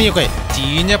വേദനിക്കണം. നീയൊക്കെ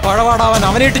ചീഞ്ഞ പഴവാടാവാൻ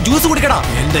അവനായിട്ട് ജ്യൂസ് കുടിക്കടാ.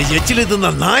 എന്റെ എച്ചിലെത്തുന്ന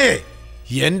നായെ,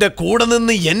 എന്റെ കൂടെ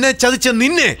നിന്ന് എന്നെ ചതിച്ച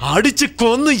നിന്നെ അടിച്ച്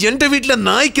കൊന്ന് എന്റെ വീട്ടിലെ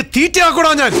നായ്ക്ക്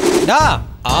തീറ്റയാക്കണോ ഞാൻ?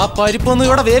 ആ പരിപ്പൊന്നും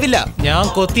ഇവിടെ വേവില്ല. ഞാൻ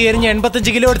കൊത്തി എരിഞ്ഞ്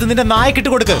 85 കിലോ എടുത്ത് നിന്റെ നായ്ക്കിട്ട്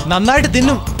കൊടുക്ക്. നന്നായിട്ട്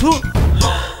തിന്നും.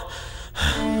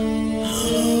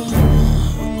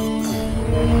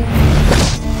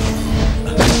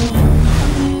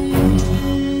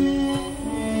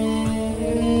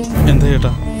 എന്താ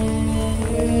ചേട്ടാ?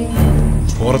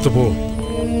 പുറത്തു പോ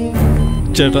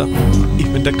ചേട്ടാ.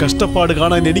 ഇവന്റെ കഷ്ടപ്പാട്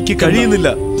കാണാൻ എനിക്ക് കഴിയുന്നില്ല.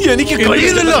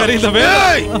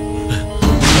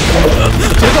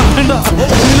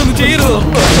 ചെയ്യരുത്.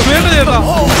 വേണ്ട ചേട്ടാ.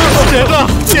 ചേട്ടാ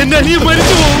എന്റെ അനിയൻ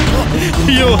മരിച്ചു പോകും.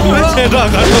 അയ്യോ ചേട്ടാ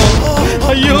കണ്ടോ?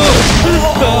 അയ്യോ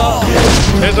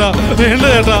ചേട്ടാ വേണ്ട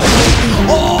ചേട്ടാ.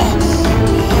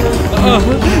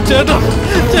 ചേട്ടാ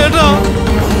ചേട്ടാ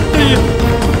അയ്യോ.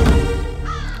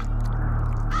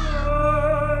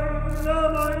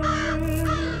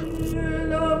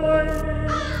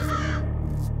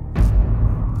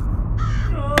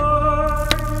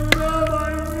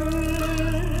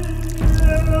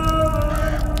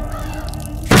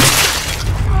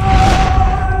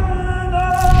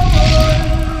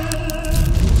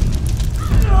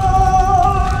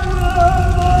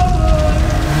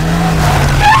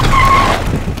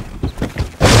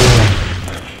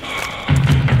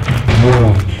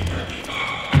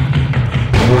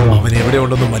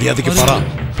 മര്യാദയ്ക്ക്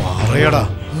പറയടാ.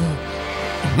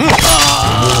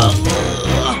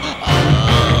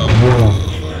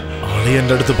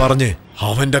 അളിയന്റെ അടുത്ത് പറഞ്ഞ്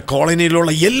അവന്റെ കോളനിയിലുള്ള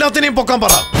എല്ലാത്തിനെയും പൊക്കാൻ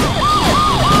പറ.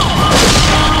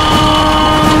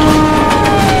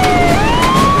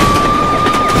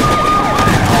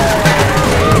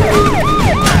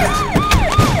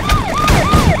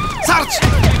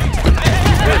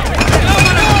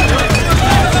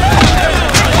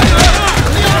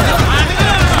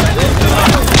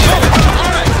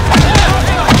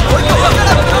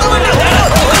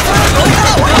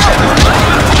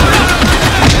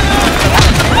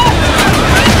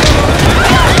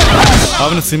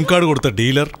 അവന് സിം കാർഡ് കൊടുത്ത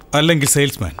ഡീലർ അല്ലെങ്കിൽ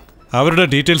സെയിൽസ്മാൻ, അവരുടെ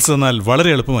ഡീറ്റെയിൽസ് തന്നാൽ വളരെ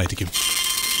എളുപ്പമായിരിക്കും.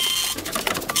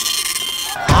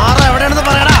 എവിടെയാണെന്ന്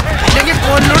പറയടാ, ഇല്ലെങ്കിൽ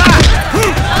കൊല്ലൂടാ.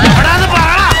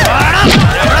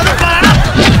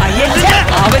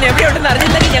 അവൻ എവിടെയുണ്ടെന്ന്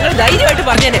അറിഞ്ഞില്ലെങ്കിൽ ഞങ്ങൾ ധൈര്യമായിട്ട്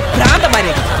പറഞ്ഞേനെ.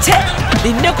 ഭ്രാന്തമാരെ,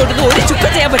 നിന്നെ കൊണ്ടൊന്നും ഒരു ചുക്ക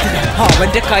ചെയ്യാൻ പറ്റില്ല.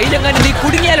 അവന്റെ കയ്യിലെങ്ങാനും നീ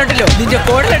കുടുങ്ങിയാലുണ്ടല്ലോ, നിന്റെ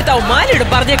കോടലെടുത്ത് അവൻ മാലയിടും.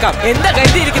 പറഞ്ഞേക്കാം. എന്താ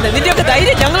കരുതിയിരിക്കുന്നത്? നിന്റെയൊക്കെ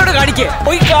ധൈര്യം ഞങ്ങളോട് കാണിക്കേ.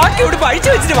 പോയി കാക്കി ഉടുപ്പ് അഴിച്ചു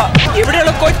വെച്ചിട്ട് വാ.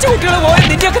 ഇവിടെയുള്ള കൊച്ചു കുട്ടികൾ പോയി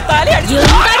നിന്റെയൊക്കെ തലയടിച്ചു.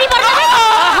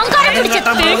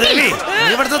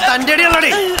 ഇവിടുത്തെ തന്റെ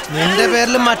അടിയുള്ളടി. നിന്റെ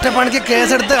പേരിൽ മറ്റേ പണിക്ക്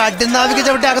കേസെടുത്ത് അടിനാവിക്ക്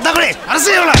ചവിട്ടി അകത്താക്കണേ.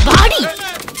 അറസ്റ്റ് ചെയ്യണം.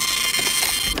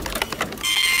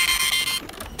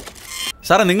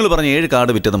 സാറേ, നിങ്ങൾ പറഞ്ഞ 7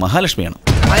 കാർഡ് വിറ്റത് മഹാലക്ഷ്മിയാണ്.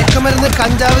 മയക്കുമരുന്ന്,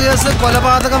 കഞ്ചാവ് കേസ്,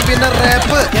 കൊലപാതകം, പിന്നെ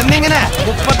റേപ്പ് എന്നിങ്ങനെ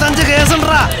 35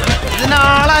 കേസുണ്ടാ.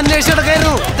 ഇതിനാളെ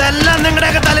അന്വേഷിച്ചെടുക്കായിരുന്നു. ഇതെല്ലാം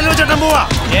നിങ്ങളുടെയൊക്കെ തലയിൽ വെച്ചിട്ടും പോവാ.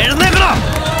 എഴുന്നേക്കണോ?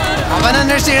 അവൻ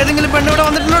അന്വേഷിച്ച് ഏതെങ്കിലും പെണ്ണിവിടെ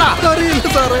വന്നിട്ടുണ്ടോടാ?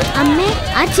 അമ്മേ,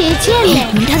 ആ ചേച്ചിയല്ലേ?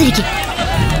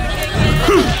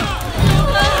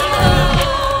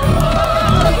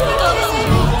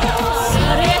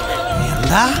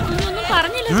 എന്താ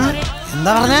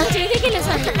എന്താ പറഞ്ഞേ?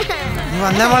 നീ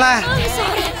വന്നേ മോളെ.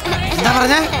 എന്താ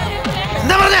പറഞ്ഞേ?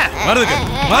 എന്താ പറഞ്ഞേ?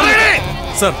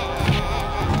 സർ,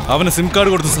 അവന് സിം കാർഡ്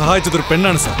കൊടുത്ത് സഹായിച്ചതൊരു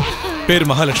പെണ്ണാണ് സർ. പേര്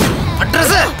മഹാലക്ഷ്മി.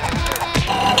 അഡ്രസ്?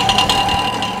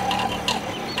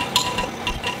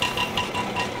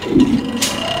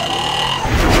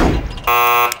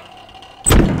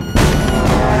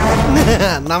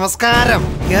 നമസ്കാരം.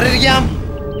 കേറിയിരിക്കാം.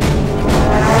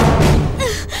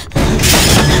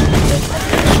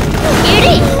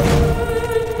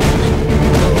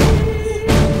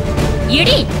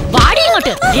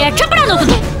 രക്ഷപ്പെടാൻ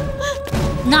നോക്കുന്നു.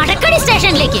 നടക്കടി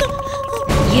സ്റ്റേഷനിലേക്ക്.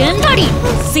 എന്താടി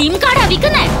സിം കാർഡ്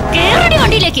വിൽക്കുന്നേ? കേറടി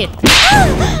വണ്ടിയിലേക്ക്.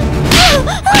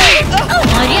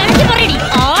 മര്യാദയ്ക്ക് പറയടി.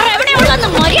 ആരെവിടെയുള്ളെന്ന്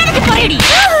മര്യാദയ്ക്ക് പറയടി.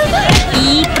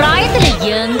 ഈ പ്രായത്തില്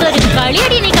എന്തൊരു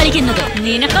കളിയടി നീ കളിക്കുന്നത്?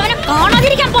 നിനക്കവനെ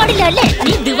കാണാതിരിക്കാൻ പാടില്ല അല്ലേ?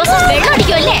 നീ ദിവസം വെള്ളം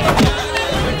അടിക്കുമല്ലേ?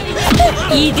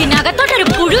 ഇതിനകത്തോട്ടൊരു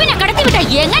പുഴുവിനെ കടത്തിവിട്ട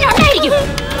എങ്ങനെ ഉണ്ടായിരിക്കും?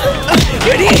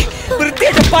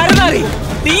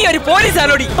 നീ ഒരു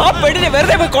പോലീസാണോടി? ആ പെണ്ണിനെ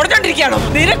വെറുതെ പോയി കൊടുത്തോണ്ടിരിക്കുകയാണോ?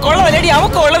 നിനക്കുള്ളതല്ലേടി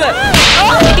അവക്കുള്ളത്.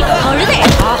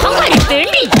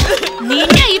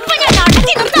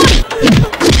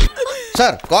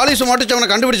 സാർ, കോളീസ് മോട്ടിച്ചവനെ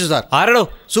കണ്ടുപിടിച്ചു സാർ. ആരാടോ?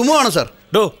 സുമോ ആണ് സാർ.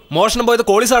 മോഷണം പോയത്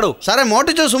കോളീസാടോ? സാറേ,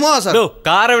 മോട്ടിച്ചത് സുമോ സാർ.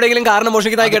 കാർ എവിടെയെങ്കിലും കാറിന്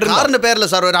മോഷിക്കുന്നതായി കേട്ടോ? കാറിന്റെ പേരല്ല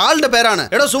സാർ, ഒരാളുടെ പേരാണ്.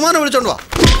 എടോ, സുമോനെ വിളിച്ചോണ്ട് വാ.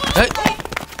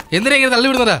 എന്തിനാ ഇങ്ങനെ തള്ളി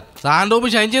വിടുന്നതാ? സാൻഡോപ്പ്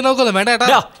ഷൈൻ ചെയ്ത് നോക്കുന്നത് വേണ്ട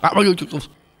ഏട്ടാ.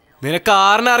 നിനക്ക്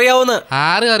 6 അറിയാവുന്ന?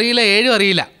 6 അറിയില്ല, 7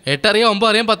 അറിയില്ല, 8 അറിയാം, 9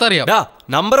 അറിയാം, 10 അറിയാം.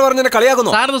 നമ്പർ പറഞ്ഞ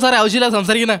കളിയാക്കുന്നു. സാറിന് സാറേ ആവശ്യമില്ല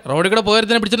സംസാരിക്കുന്നത്. റോഡിൽ കൂടെ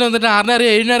പോയതിനെ പിടിച്ചിട്ട് വന്നിട്ട് 6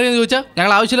 അറിയാം 7 അറിയാം ചോദിച്ചാൽ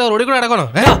ഞങ്ങൾ ആവശ്യമില്ല റോഡിൽ കൂടെ അടക്കണോ?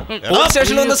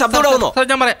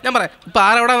 ഞാൻ പറയാം. ഇപ്പൊ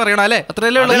 6 എവിടെ അറിയണം അല്ലേ?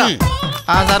 അത്രയല്ലേ ഉള്ളൂ.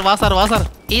 ആ സാർ, വാ സാർ.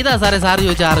 ഇതാ സാറേ സാറ്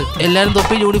ചോദിച്ച 6. എല്ലാരും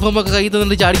തൊപ്പി യൂണിഫോം ഒക്കെ കൈ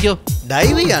തന്നിട്ട് ചാടിക്കോ.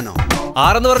 ഡൈവ് ചെയ്യാനോ?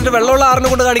 6 പറഞ്ഞിട്ട് വെള്ളമുള്ള 6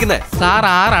 കൊണ്ട് കാണിക്കുന്നേ. സാർ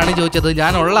 6 ആണ് ചോദിച്ചത്,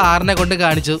 ഞാൻ ഉള്ള 6 കൊണ്ട്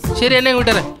കാണിച്ചു. ശരി, എന്നെ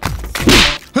കൂട്ടരെ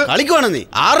കളിക്കുവാണോ നീ?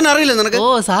 6 അറിയില്ല നിനക്ക്? ഓ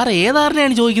സാർ, ഏത്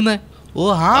 6 ചോദിക്കുന്നത്? ഓ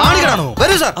ആണോ?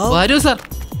 വരൂ സാർ.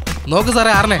 നോക്ക്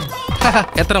സാറേ 6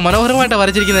 എത്ര മനോഹരമായിട്ടാ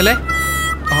വരച്ചിരിക്കുന്നല്ലേ.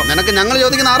 നിനക്ക് ഞങ്ങൾ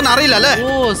ചോദിക്കുന്ന 6 അറിയില്ല അല്ലേ? ഓ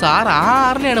സാർ, ആ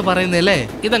 6 പറയുന്നല്ലേ?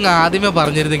 ഇതങ്ങ് ആദ്യമേ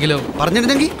പറഞ്ഞിരുന്നെങ്കിലോ?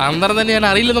 അന്നേരം തന്നെ ഞാൻ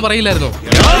അറിയില്ലെന്ന് പറയില്ലായിരുന്നു.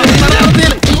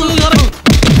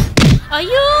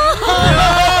 അയ്യോ,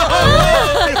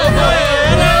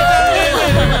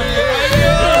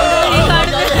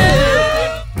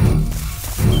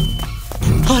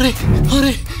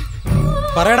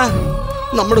 പറയടാ.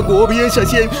 നമ്മുടെ ഗോപിയെ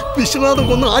ശശിയെയും വിശ്വനാഥം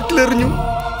കൊന്ന് ആറ്റിലെറിഞ്ഞു.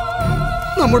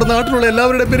 നമ്മുടെ നാട്ടിലുള്ള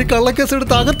എല്ലാവരുടെ പേര് കള്ളക്കേസ്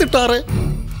എടുത്ത് അകത്തിട്ടാറെ.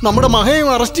 നമ്മുടെ മഹയും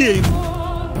അറസ്റ്റ് ചെയ്തു.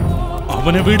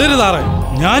 അവനെ വിടരുതാറെ.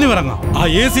 ഞാനും ഇറങ്ങാം. ആ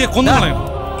AC കൊന്നു കളയണം.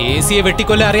 AC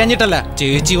വെട്ടിക്കൊല്ല അറിയാഞ്ഞിട്ടല്ല.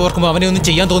 ചേച്ചി ഓർക്കുമ്പോ അവനെ ഒന്നും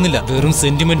ചെയ്യാൻ തോന്നില്ല. വെറും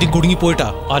സെന്റിമെന്റിൽ കുടുങ്ങി പോയിട്ടാ.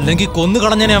 അല്ലെങ്കിൽ കൊന്നു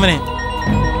കളഞ്ഞനെ അവനെ.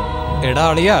 എടാ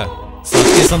അളിയാ,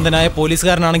 സത്യസന്ധനായ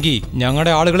പോലീസുകാരനാണെങ്കിൽ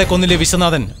ഞങ്ങളുടെ ആളുകളെ കൊന്നില്ലേ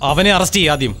വിശ്വനാഥൻ, അവനെ അറസ്റ്റ്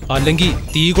ചെയ്യ ആദ്യം. അല്ലെങ്കിൽ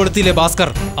തീ കൊളുത്തില്ലേ ഭാസ്കർ,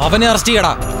 അവനെ അറസ്റ്റ്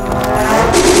ചെയ്യടാ.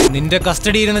 നിന്റെ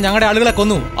കസ്റ്റഡിയിരുന്ന ഞങ്ങളുടെ ആളുകളെ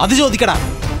കൊന്നു, അത് ചോദിക്കടാ.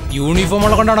 യൂണിഫോം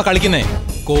ഉള്ള കൊണ്ടാണോ കളിക്കുന്നേ?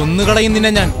 കൊന്നുകളയും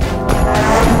നിന്നെ ഞാൻ.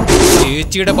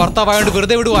 ചേച്ചിയുടെ ഭർത്താവായോണ്ട്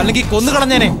വെറുതെ വിടുവോ? അല്ലെങ്കിൽ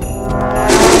കൊന്നുകളഞ്ഞേനെ.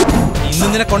 ഇന്ന്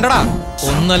നിന്നെ കൊണ്ടടാ.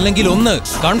 ഒന്നല്ലെങ്കിൽ ഒന്ന്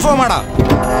കൺഫേം ആടാ.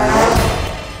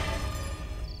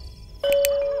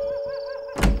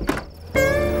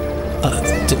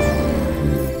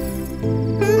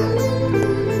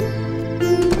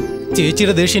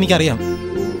 ചേച്ചിയുടെ ദേഷ്യം എനിക്കറിയാം.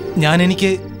 എനിക്ക്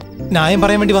ന്യായം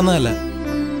പറയാൻ വേണ്ടി വന്നതല്ല,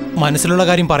 മനസ്സിലുള്ള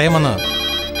കാര്യം പറയാൻ വന്നതാ.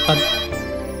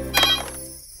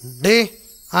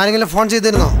 ആരെങ്കിലും ഫോൺ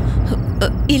ചെയ്തിരുന്നോ?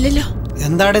 ഇല്ലല്ലോ.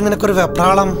 എന്താടി നിനക്കൊരു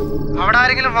വെപ്രാളം? അവിടെ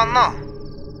ആരെങ്കിലും വന്നോ?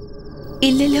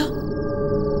 ഇല്ലല്ലോ,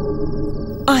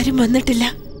 ആരും വന്നിട്ടില്ല.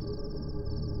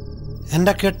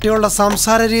 എന്റെ കെട്ടിയുള്ള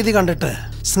സംസാര രീതി കണ്ടിട്ട്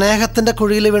സ്നേഹത്തിന്റെ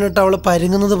കുഴിയിൽ വീണിട്ട് അവള്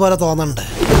പരുങ്ങുന്നത് പോലെ തോന്നണ്ട്.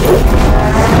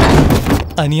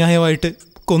 അന്യായമായിട്ട്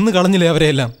കൊന്നു കളഞ്ഞില്ലേ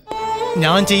അവരെയെല്ലാം.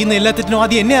 ഞാൻ ചെയ്യുന്ന എല്ലാ തെറ്റിനും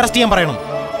ആദ്യം എന്നെ അറസ്റ്റ് ചെയ്യാൻ പറയണം.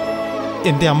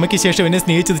 എന്റെ അമ്മയ്ക്ക് ശേഷം എന്നെ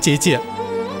സ്നേഹിച്ചത് ചേച്ചിയാ.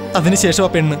 അതിനുശേഷം ആ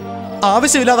പെണ്ണ്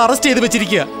ആവശ്യമില്ലാതെ അറസ്റ്റ് ചെയ്ത്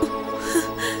വെച്ചിരിക്കുക.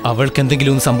 അവൾക്ക്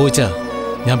എന്തെങ്കിലും ഒന്ന് സംഭവിച്ചാ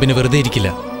ഞാൻ പിന്നെ വെറുതെ ഇരിക്കില്ല.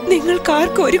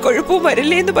 നിങ്ങൾക്കാർക്കും ഒരു കുഴപ്പവും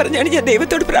വരില്ലേ എന്ന് പറഞ്ഞാണ് ഞാൻ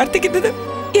ദൈവത്തോട് പ്രാർത്ഥിക്കുന്നത്.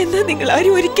 എന്നാൽ നിങ്ങൾ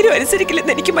ആരും ഒരിക്കലും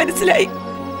അനുസരിക്കില്ലെന്ന് എനിക്ക് മനസ്സിലായി.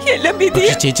 എല്ലാം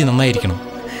വിധിയാ. ചേച്ചി നന്നായിരിക്കണം.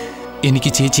 എനിക്ക്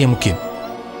ചേച്ചിയെ മുഖ്യം.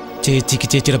 ചേച്ചിക്ക്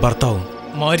ചേച്ചിയുടെ ഭർത്താവും.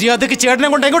 മര്യാദക്ക് ചേട്ടനെ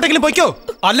കൊണ്ട് എങ്ങോട്ടെങ്കിലും പോയിക്കോ.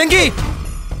 അല്ലെങ്കിൽ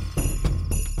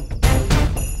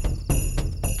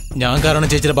ഞാൻ കാരണം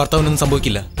ചേച്ചിയുടെ ഭർത്താവിനൊന്നും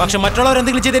സംഭവിക്കില്ല. പക്ഷെ മറ്റുള്ളവർ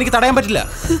എന്തെങ്കിലും ചെയ്ത് എനിക്ക് തടയാൻ പറ്റില്ല.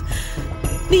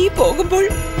 നീ പോകുമ്പോൾ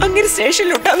അങ്ങനെ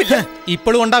സ്റ്റേഷനിൽ ഉണ്ടാവില്ല.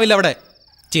 ഇപ്പോഴും ഉണ്ടാവില്ല. അവിടെ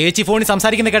ചേച്ചി ഫോണിൽ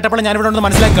സംസാരിക്കുന്ന കേട്ടപ്പോൾ ഞാൻ ഇവിടെ ഉണ്ടെന്ന്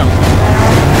മനസ്സിലാക്കി കാണും.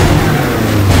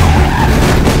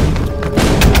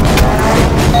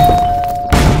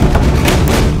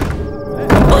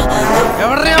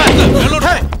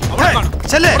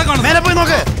 പോയി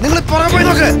നോക്ക്. നിങ്ങൾ പുറകെ പോയി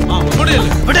നോക്ക്.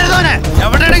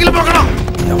 എവിടെയെങ്കിലും പോകണം.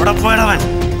 എവിടെ പോയടവൻ?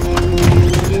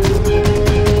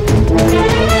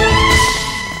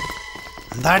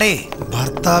 എന്താടേ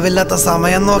ഭർത്താവില്ലാത്ത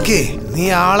സമയം നോക്കി നീ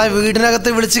ആളെ വീടിനകത്ത്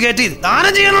വിളിച്ചു കയറ്റി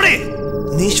ദാനം ചെയ്യണോടേ.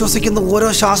 നീ ശ്വസിക്കുന്ന ഓരോ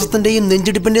ശ്വാസത്തിന്റെയും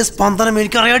നെഞ്ചിടിപ്പിന്റെയും സ്പന്ദനം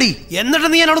എനിക്കറിയാടി. എന്നിട്ട്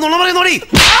നീ എന്നോട് നുണ പറയുന്നോടി.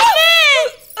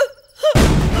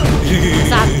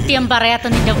 സത്യം പറയാത്ത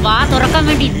നിന്റെ വാ തുറക്കാൻ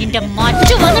വേണ്ടി നിന്റെ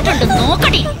മറ്റു വന്നിട്ടുണ്ട്.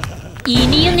 നോക്കടി.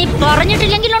 ഇനിയും നീ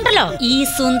പറഞ്ഞിട്ടില്ലെങ്കിലുണ്ടല്ലോ ഈ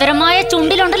സുന്ദരമായ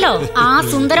ചുണ്ടിലുണ്ടല്ലോ ആ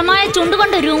സുന്ദരമായ ചുണ്ട്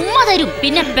കൊണ്ട് ഒരു ഉമ്മ തരും.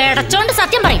 പിന്നെ പെടച്ചോണ്ട്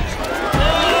സത്യം പറയും.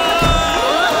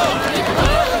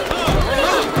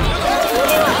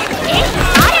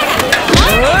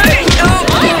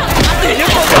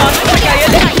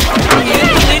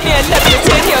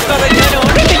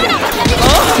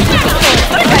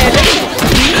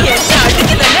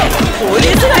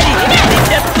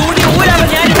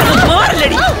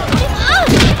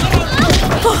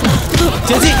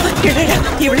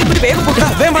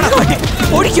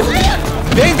 ഓടിക്കോ.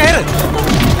 വേഗം കയറ്.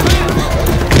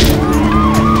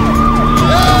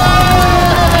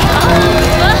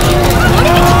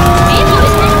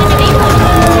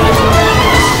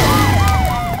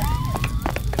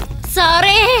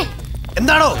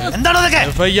 എന്താണോ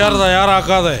FIR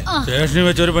തയ്യാറാക്കാതെ സ്റ്റേഷനിൽ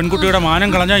വെച്ച് ഒരു പെൺകുട്ടിയുടെ മാനം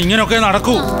കളഞ്ഞാൽ ഇങ്ങനെയൊക്കെ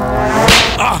നടക്കൂ.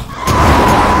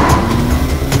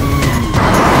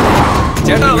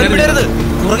 ചേട്ടാ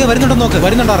പുറകെ വരുന്നുണ്ടോ നോക്ക്.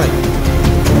 വരുന്നുണ്ടാറേ.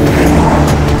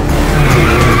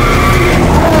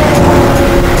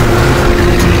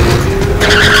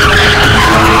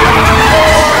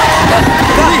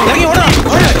 ഇറങ്ങി ഓടാ.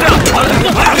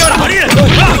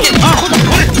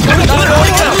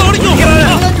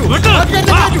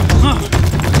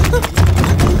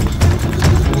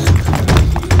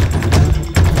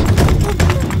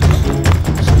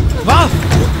 വാ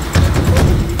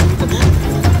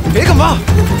വേഗം വാ.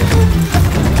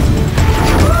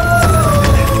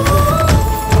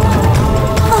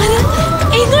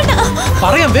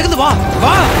 പറയാം വേഗം വാ.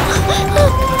 വാ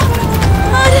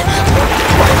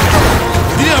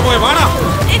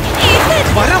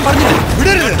വരാൻ പറഞ്ഞില്ലേ.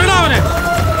 വിടരുത് അവനെ.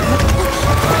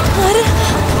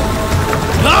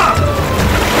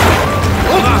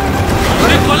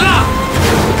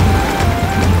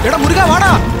 എടാ മുരുക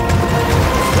വാടാ.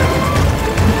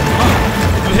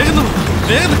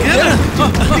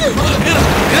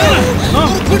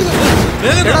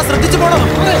 എടാ ശ്രദ്ധിച്ചു പോണം.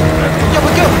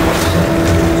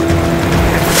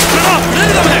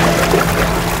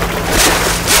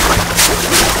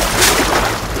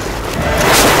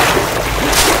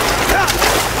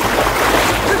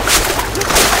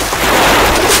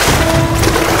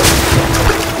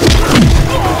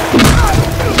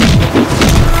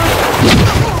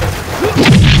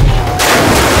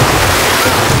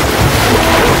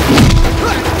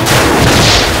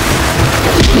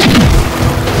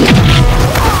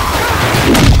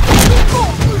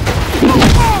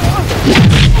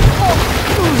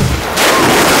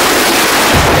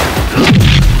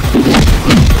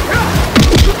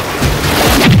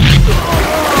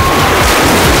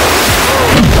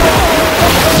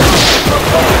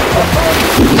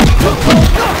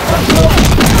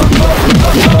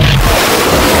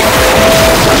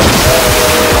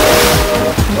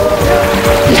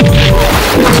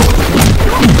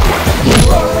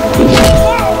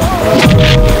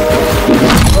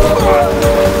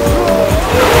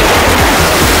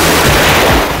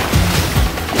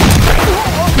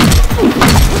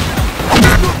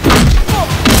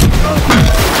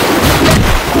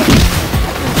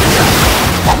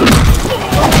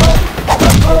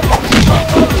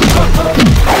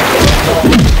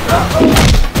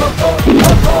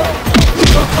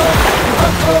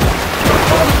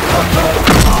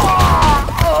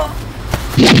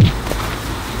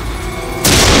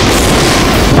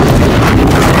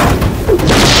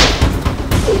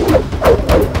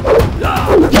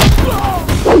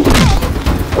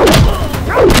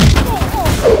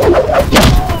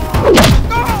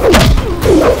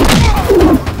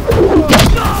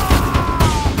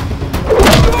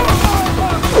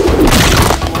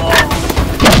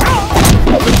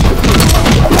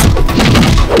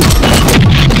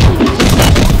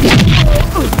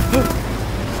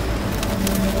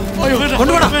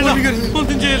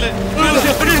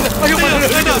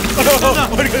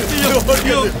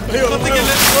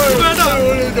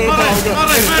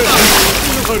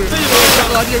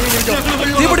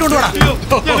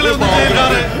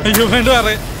 അയ്യോ വേണ്ട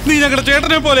സാറേ, നീ ഞങ്ങളുടെ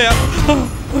ചേട്ടനെ പോലെയാ.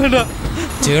 വേണ്ട.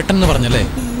 ചേട്ടൻ എന്ന് പറഞ്ഞല്ലേ?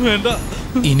 വേണ്ട.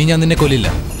 ഇനി ഞാൻ നിന്നെ കൊല്ലില്ല.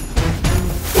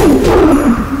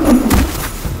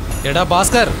 എടാ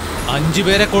ഭാസ്കർ, 5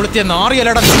 പേരെ കൊളുത്തിയ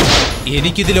നാറിയലട.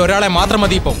 എനിക്കിതിൽ ഒരാളെ മാത്രം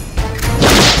മതി ഇപ്പം.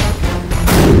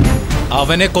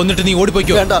 അവനെ കൊന്നിട്ട് നീ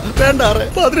ഓടിപ്പോയിക്കോ. വേണ്ട വേണ്ട,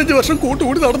 15 വർഷം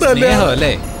കൂട്ടുകൂടി നടന്നതല്ലേ.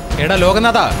 അല്ലേ? എടാ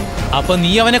ലോകനാഥ, അപ്പൊ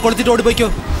നീ അവനെ കൊളുത്തിട്ട് ഓടിപ്പോയിക്കോ.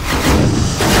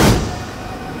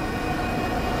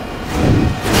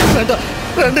 വേണ്ട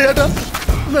വേണ്ട ചേട്ടാ,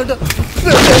 വേണ്ട.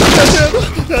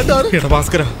 എടാ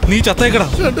ഭാസ്കര, നീ ചത്തേക്കടാ.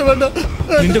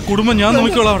 നിന്റെ കുടുംബം ഞാൻ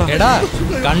നോക്കിക്കോളാം. എടാ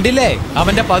കണ്ടില്ലേ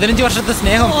അവന്റെ 15 വർഷത്തെ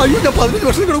സ്നേഹം. അയ്യോ, ഞാൻ 15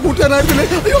 വർഷം കൂടെ കൂട്ടാനായിരുന്നില്ലേ.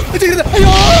 അയ്യോ ചെയ്തത്.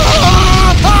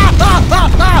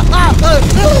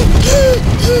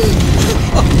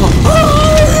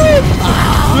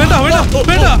 വേണ്ട വേണ്ട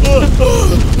വേണ്ട.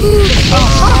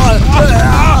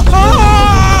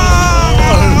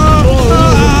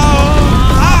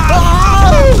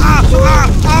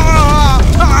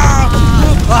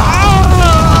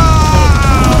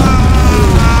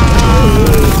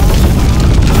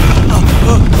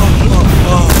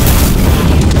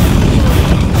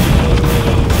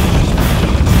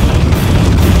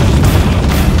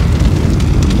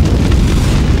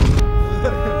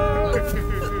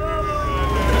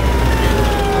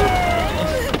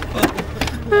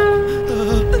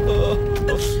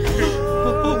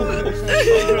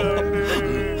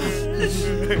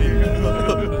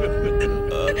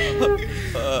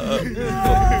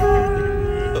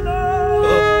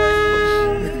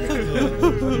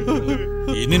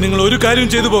 ഇനി നിങ്ങൾ ഒരു കാര്യം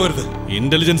ചെയ്തു പോകരുത്.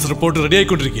 Intelligence report ready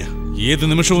ആയിക്കൊണ്ടിരിക്കുക. ഏത്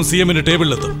നിമിഷവും CM-ന്റെ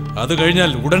ടേബിളിലെത്തും. അത്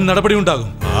കഴിഞ്ഞാൽ ഉടൻ നടപടി ഉണ്ടാകും.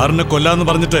 ആറിനെ കൊല്ലാന്ന്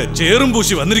പറഞ്ഞിട്ട് ചേറും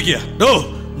പൂശി വന്നിരിക്കുക. ഡോ,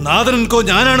 നാദനൻകോ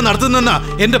ഞാനാണ് നടത്തുന്നെന്നാ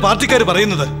എന്റെ പാർട്ടിക്കാർ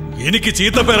പറയുന്നത്. എനിക്ക്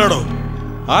ചീത്തപ്പേരാടോ.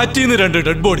 ആറ്റിന്ന് 2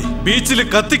 ഡെഡ് ബോഡി, ബീച്ചിൽ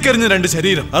കത്തിക്കരിഞ്ഞ 2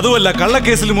 ശരീരം. അതുമല്ല,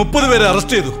 കള്ളക്കേസിൽ 30 പേരെ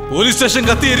അറസ്റ്റ് ചെയ്തു. Police station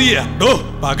കത്തിയെരിയ. ഡോ,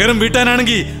 പകരം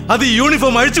വീട്ടാനാണെങ്കിൽ അത്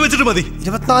യൂണിഫോം അഴിച്ചു വെച്ചിട്ട് മതി.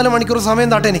 24 മണിക്കൂർ സമയം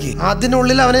താട്ടെ എനിക്ക്.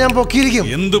 അതിനുള്ളിൽ അവനെ ഞാൻ പൊക്കിയിരിക്കും.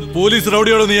 എന്ത് പോലീസ്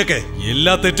റൗഡിയോടോ നീയൊക്കെ?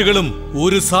 എല്ലാ തെറ്റുകളും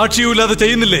ഒരു സാക്ഷിയും ഇല്ലാതെ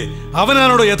ചെയ്യുന്നില്ലേ?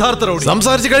 അവനാണോടോ യഥാർത്ഥ റൗഡി?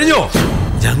 സംസാരിച്ചു കഴിഞ്ഞോ?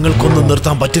 ഞങ്ങൾക്കൊന്നും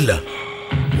നിർത്താൻ പറ്റില്ല.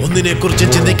 ഒന്നിനെ കുറിച്ച്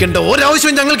ചിന്തിക്കേണ്ട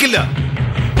ഒരാവശ്യവും ഞങ്ങൾക്കില്ല.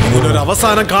 ഇതിനൊരു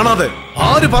അവസാനം കാണാതെ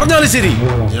ആര് പറഞ്ഞാലും ശരി,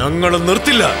 ഞങ്ങൾ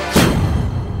നിർത്തില്ല.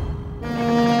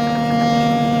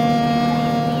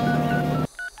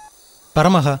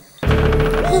 പറമഹ,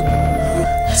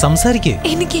 സംസാരിക്കേ.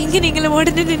 എനിക്ക് എങ്ങനെയെങ്കിലും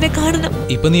ഉടനെ നിന്നെ കാണണം.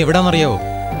 ഇപ്പൊ നീ എവിടാന്നറിയാവോ?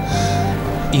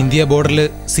 ഇന്ത്യ ബോർഡറില്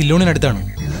സില്ലോണിനടുത്താണ്.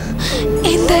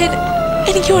 എന്തായാലും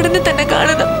എനിക്ക് ഉടനെ തന്നെ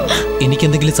കാണണം.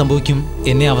 എനിക്കെന്തെങ്കിലും സംഭവിക്കും,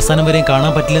 എന്നെ അവസാനം വരെ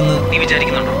കാണാൻ പറ്റില്ലെന്ന് നീ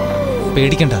വിചാരിക്കുന്നുണ്ടോ?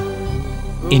 പേടിക്കണ്ട,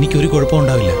 എനിക്കൊരു കുഴപ്പം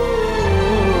ഉണ്ടാവില്ല.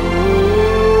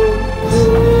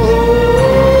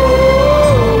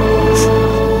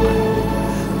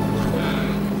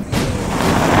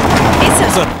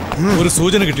 ഒരു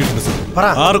സൂചന കിട്ടിയിട്ടുണ്ട് സാർ.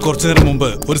 6 കുറച്ചു നേരം മുമ്പ്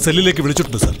ഒരു സെല്ലിലേക്ക്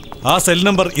വിളിച്ചിട്ടുണ്ട് സാർ. ആ സെൽ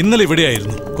നമ്പർ ഇന്നലെ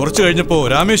ഇവിടെയായിരുന്നു. കുറച്ചു കഴിഞ്ഞപ്പോ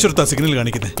രാമേശ്വരത്താ സിഗ്നൽ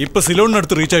കാണിക്കുന്നത്. ഇപ്പൊ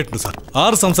സിലോണിനടുത്ത് റീച്ച് ആയിട്ടുണ്ട് സാർ.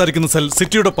 6 സംസാരിക്കുന്ന സെൽ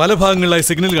സിറ്റിയുടെ പല ഭാഗങ്ങളിലായി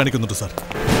സിഗ്നൽ കാണിക്കുന്നുണ്ട് സാർ.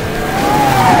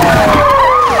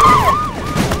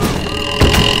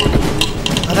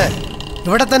 അതെ,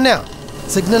 ഇവിടെ തന്നെയാ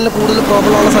സിഗ്നലിന് കൂടുതൽ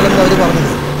പ്രോബ്ലം ഉള്ള സ്ഥലം അവർ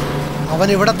പറഞ്ഞത്. അവൻ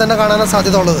ഇവിടെ തന്നെ കാണാനാണ്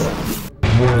സാധ്യത ഉള്ളത്.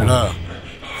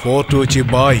 ഫോർട്ട് കൊച്ചി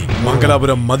ബായ്,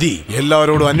 മംഗലാപുരം മതി.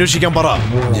 എല്ലാവരോടും അന്വേഷിക്കാൻ പറ.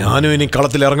 ഞാനും ഇനി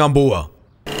കളത്തിൽ ഇറങ്ങാൻ പോവാ.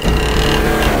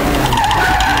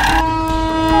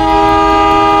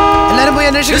 എല്ലാരും പോയി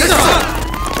അന്വേഷിക്കണം.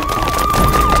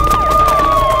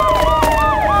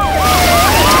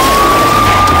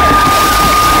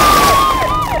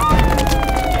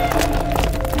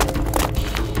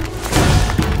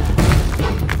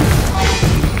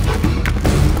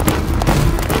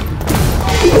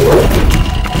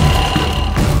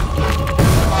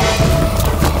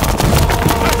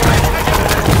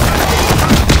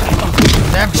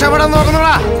 രക്ഷപ്പെടാൻ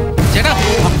നോക്കുന്നോടാ. ചേട്ടാ,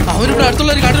 അവരിവിടെ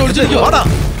അടുത്തുള്ള ഒരു കാട്ടിൽ ഒളിച്ചിരിക്കുവോ?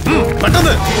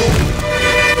 പെട്ടെന്ന്.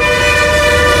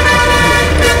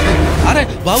 അതെ,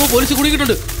 ബാബു പോലീസ്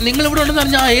കുടുങ്ങിയിട്ടുണ്ട്. നിങ്ങൾ ഇവിടെ ഉണ്ടെന്ന്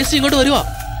അറിഞ്ഞ AC ഇങ്ങോട്ട് വരുവാ.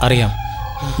 അറിയാം,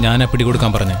 ഞാനാ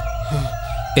പിടികൊടുക്കാൻ പറഞ്ഞേ.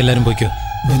 എല്ലാരും പോയിക്കോ.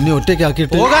 എന്നെ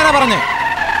ഒറ്റയ്ക്കാക്കിയിട്ട് പോകാനാ പറഞ്ഞേ.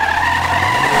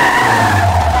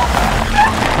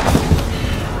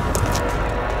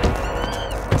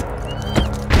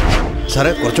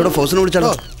 സാറേ, കുറച്ചുകൂടെ ഫോഴ്സിന് വിളിച്ചാലോ?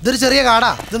 ഇതൊരു ചെറിയ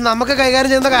കാടാ. ഇത് നമുക്ക് കൈകാര്യം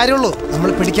ചെയ്യുന്ന കാര്യമുള്ളൂ. നമ്മൾ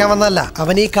പിടിക്കാൻ വന്നതല്ല.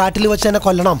 അവൻ ഈ കാട്ടിൽ വെച്ച് തന്നെ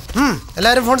കൊല്ലണം.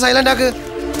 എല്ലാരും ഫോൺ സൈലന്റ് ആക്ക്.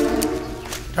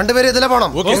 2 പേര് ഇതിലെ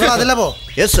പോണം. അതിലെ പോ.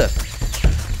 Yes sir.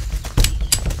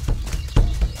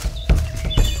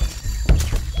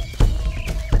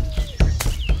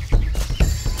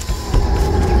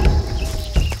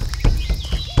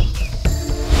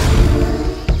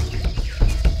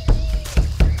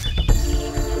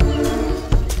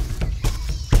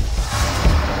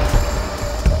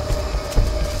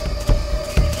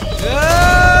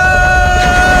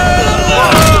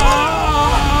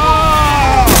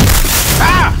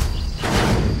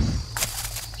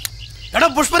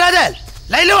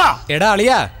 എടാ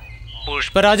അളിയാ,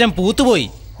 പുഷ്പരാജൻ പൂത്തുപോയി.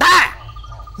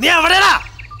 നീ എവിടെയാ?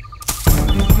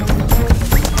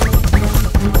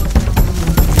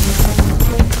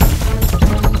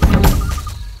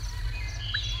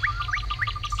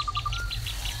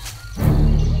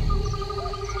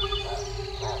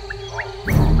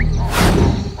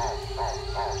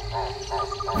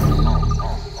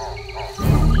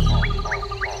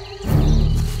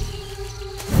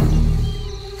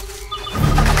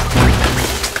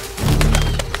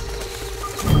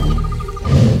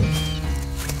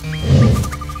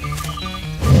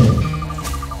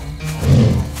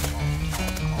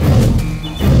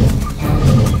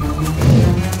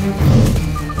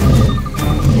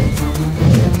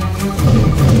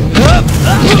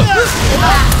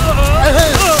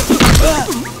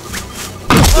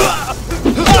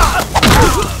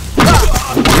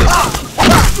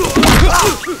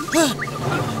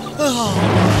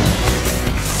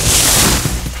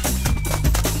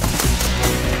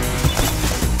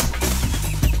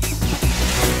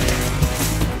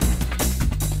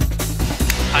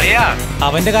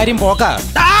 അവന്റെ കാര്യം പോക്കാ.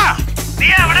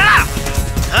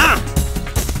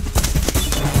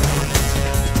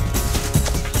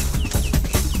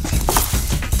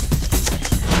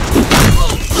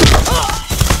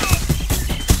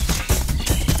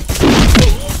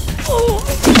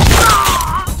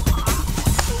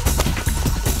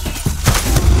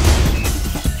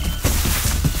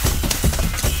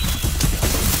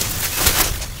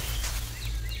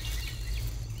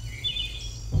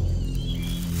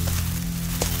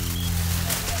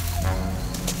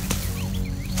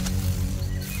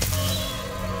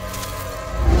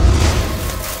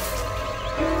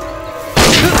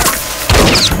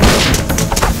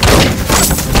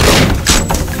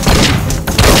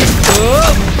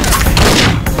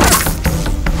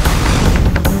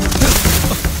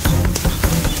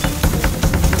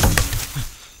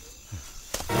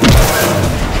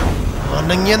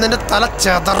 നിന്റെ തല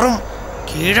ചെതറും.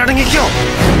 കീഴടങ്ങിക്കോ.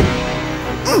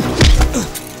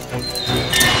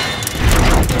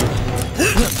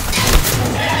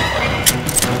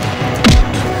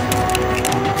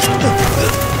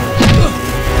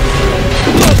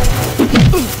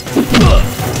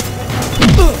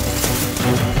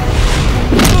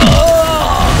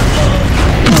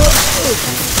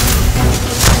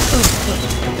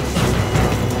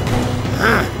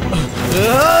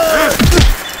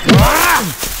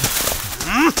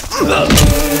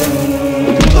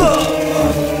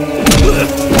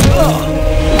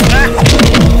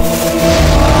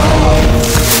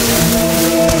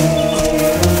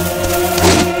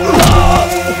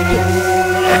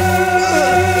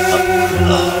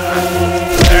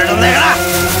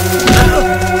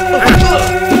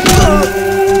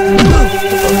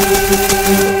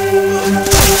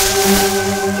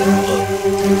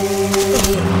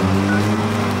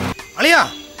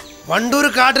 വണ്ടൂർ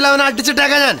കാട്ടിൽ അവനെ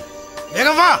അടിച്ചിട്ടേക്കാ ഞാൻ.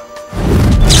 വേഗം വാ.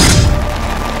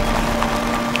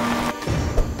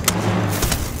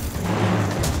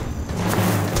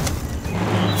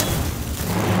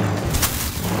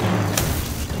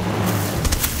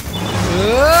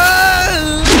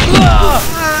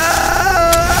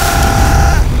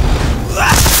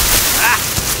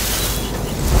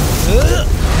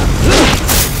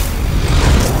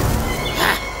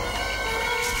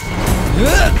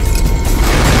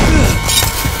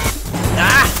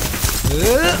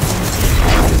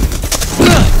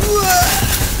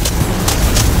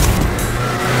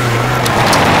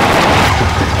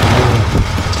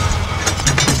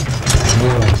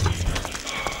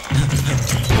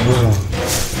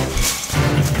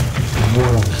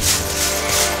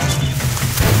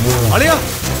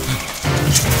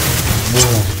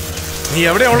 നീ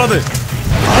എവിടെയാ ഉള്ളത്?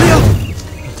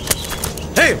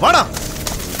 വാടാ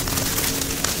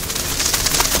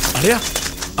അളിയാ,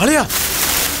 അളിയാ,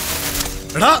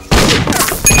 എടാ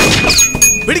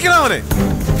പിടിക്കണ അവനെ.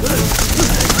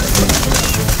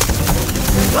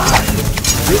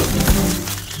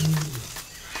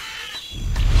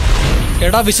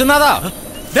 എടാ വിശ്വനാഥാ,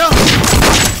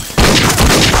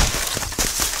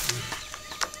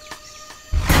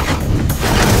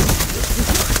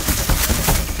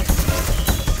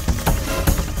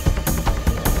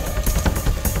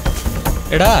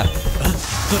 എടാ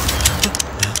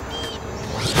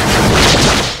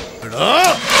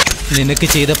നിനക്ക്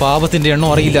ചെയ്ത പാപത്തിന്റെ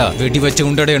എണ്ണം അറിയില്ല, വെടിവെച്ച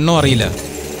ഉണ്ടയുടെ എണ്ണം അറിയില്ല.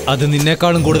 അത്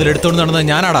നിന്നേക്കാളും കൂടുതൽ എടുത്തോണ്ട് നടന്നത്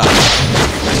ഞാനാടാ.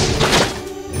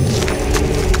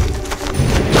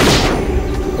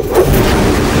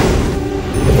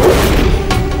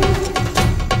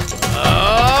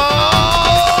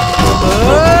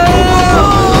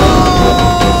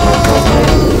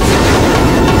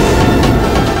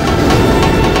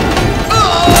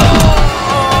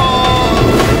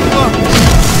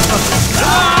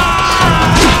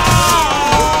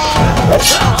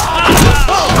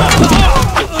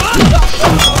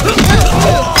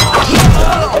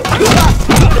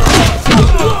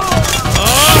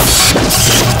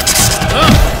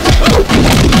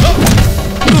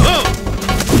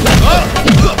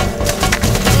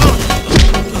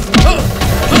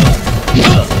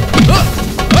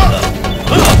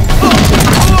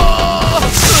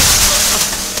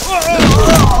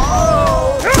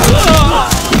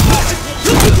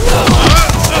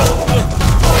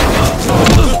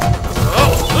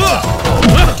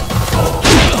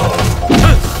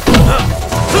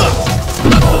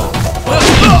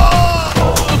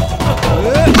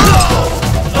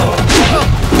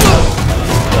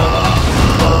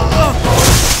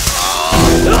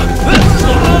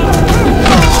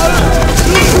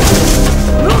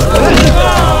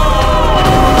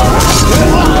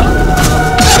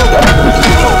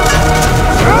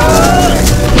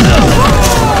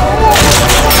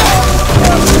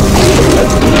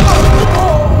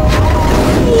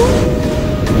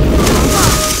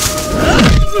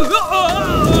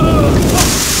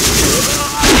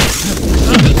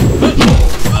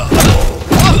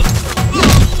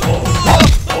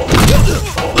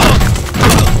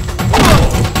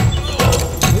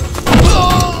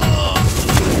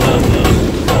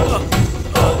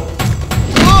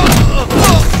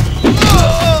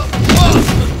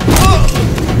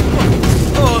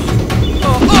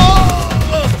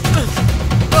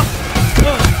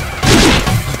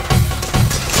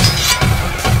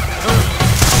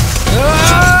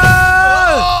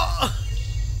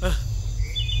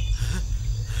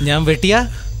 ഞാൻ വെട്ടിയ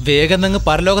വേഗം നിങ്ങൾ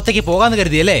പരലോകത്തേക്ക് പോകാന്ന്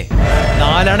കരുതിയല്ലേ?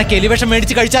 4 അണക്ക് എലിവേഷം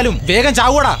മേടിച്ച് കഴിച്ചാലും വേഗം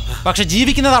ചാവൂടാ. പക്ഷെ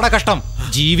ജീവിക്കുന്നതാടാ കഷ്ടം.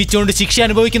 ജീവിച്ചോണ്ട് ശിക്ഷ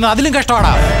അനുഭവിക്കുന്ന അതിലും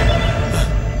കഷ്ടമാടാ.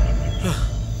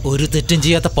 ഒരു തെറ്റും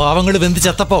ചെയ്യാത്ത പാവങ്ങൾ വെന്ത്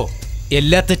ചത്തപ്പോ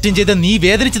എല്ലാ തെറ്റും ചെയ്ത് നീ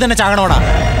വേദനിച്ച് തന്നെ ചാകണോടാ.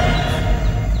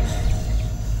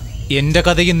 എന്റെ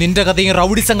കഥയും നിന്റെ കഥയും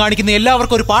റൗഡിസം കാണിക്കുന്ന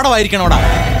എല്ലാവർക്കും ഒരു പാഠമായിരിക്കണോടാ.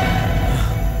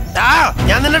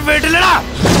 ഞാൻ നിന്നെ വീട്ടിലടാ.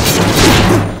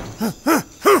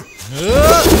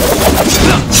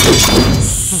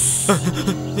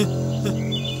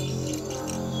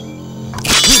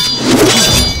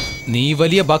 നീ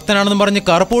വലിയ ഭക്തനാണെന്നും പറഞ്ഞ്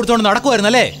കറുപ്പ് കൊടുത്തോണ്ട്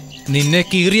നടക്കുമായിരുന്നല്ലേ? നിന്നെ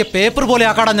കീറിയ പേപ്പർ പോലെ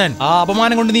ആക്കാടാ ഞാൻ. ആ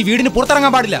അപമാനം കൊണ്ട് നീ വീടിന്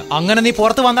പുറത്തിറങ്ങാൻ പാടില്ല. അങ്ങനെ നീ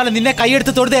പുറത്ത് വന്നാലും നിന്നെ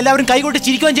കൈയെടുത്ത് തൊടുത്ത് എല്ലാവരും കൈകൊട്ടി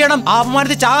ചിരിക്കുകയും ചെയ്യണം. ആ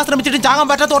അപമാനത്തിൽ ചാകാൻ ശ്രമിച്ചിട്ടും ചാകാൻ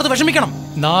പറ്റാത്തോർത്ത് വിഷമിക്കണം.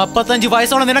 45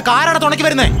 വയസ്സോളം നിനക്ക് ആരാണ് തുണയ്ക്ക്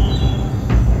വരുന്നേ?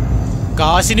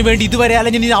 കാശിന് വേണ്ടി ഇതുവരെ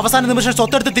അല്ലെങ്കിൽ നീ അവസാന നിമിഷം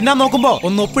സ്വത്തെടുത്ത് തിന്നാൻ നോക്കുമ്പോ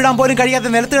ഒന്ന് ഒപ്പിടാൻ പോലും കഴിയാതെ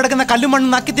നിലത്ത് കിടക്കുന്ന കല്ലും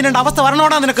മണ്ണും നക്കി തിന്നേണ്ട അവസ്ഥ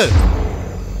വരണോടാ നിനക്ക്.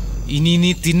 ഇനി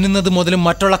നീ തിന്നുന്നത് മുതലും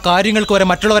മറ്റുള്ള കാര്യങ്ങൾക്ക് വരെ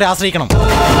മറ്റുള്ളവരെ ആശ്രയിക്കണം.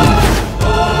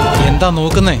 എന്താ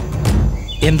നോക്കുന്നേ?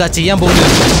 എന്താ ചെയ്യാൻ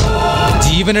പോകുന്നത്?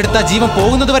 ജീവൻ എടുത്താ ജീവൻ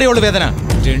പോകുന്നത് വരെയുള്ള വേദന.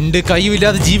 2 കൈയും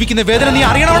ഇല്ലാതെ ജീവിക്കുന്ന വേദന നീ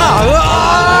അറിയണോടാ.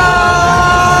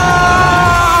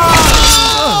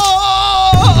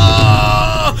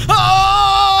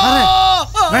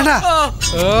 വേണ്ട.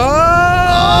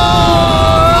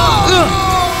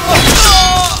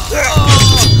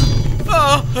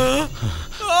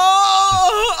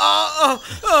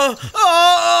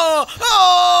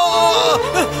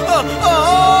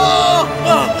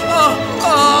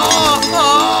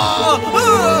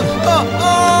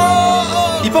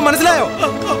 ഇപ്പൊ മനസ്സിലായോ?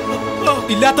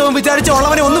 ഇല്ലാത്തവൻ വിചാരിച്ച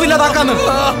ഉള്ളവനെ ഒന്നുമില്ലാതാക്കാന്ന്.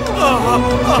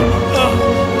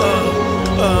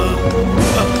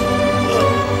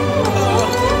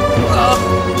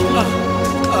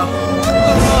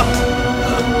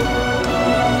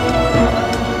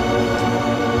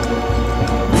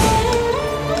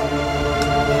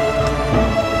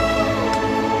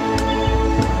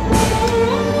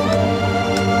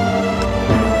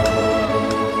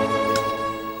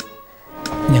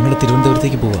 ഞങ്ങൾ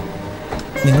തിരുവനന്തപുരത്തേക്ക് പോവാം.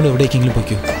 നിങ്ങൾ എവിടേക്കെങ്കിലും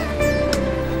പോയിക്കോ.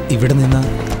 ഇവിടെ നിന്ന്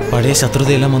പഴയ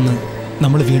ശത്രുതയെല്ലാം വന്ന്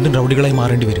നമ്മൾ വീണ്ടും റൗഡികളായി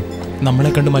മാറേണ്ടി വരും.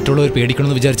 നമ്മളെ കണ്ട് മറ്റുള്ളവർ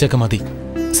പേടിക്കണമെന്ന് വിചാരിച്ചൊക്കെ മതി.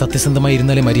 സത്യസന്ധമായി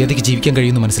ഇരുന്നാലേ മര്യാദയ്ക്ക് ജീവിക്കാൻ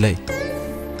കഴിയുമെന്ന് മനസ്സിലായി.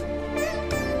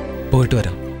 പോയിട്ട്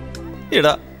വരാം.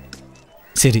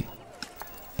 ശരി,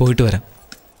 പോയിട്ട് വരാം.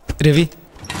 രവി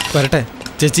വരട്ടെ?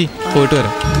 ചേച്ചി പോയിട്ട്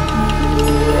വരാം.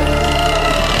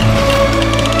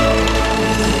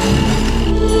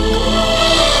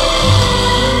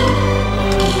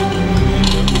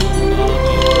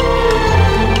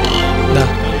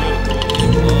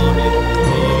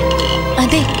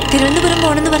 അതെ, തിരുവനന്തപുരം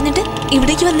പോണെന്ന് പറഞ്ഞിട്ട്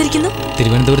ഇവിടേക്ക് വന്നിരിക്കുന്നു.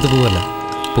 തിരുവനന്തപുരത്ത് പോവല്ല,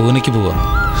 പൂനെക്ക് പോവാ.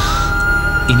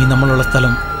 ഇനി നമ്മളുള്ള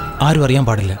സ്ഥലം ആരും അറിയാൻ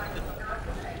പാടില്ല.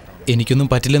 എനിക്കൊന്നും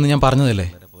പറ്റില്ലെന്ന് ഞാൻ പറഞ്ഞതല്ലേ,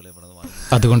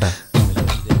 അതുകൊണ്ടാ.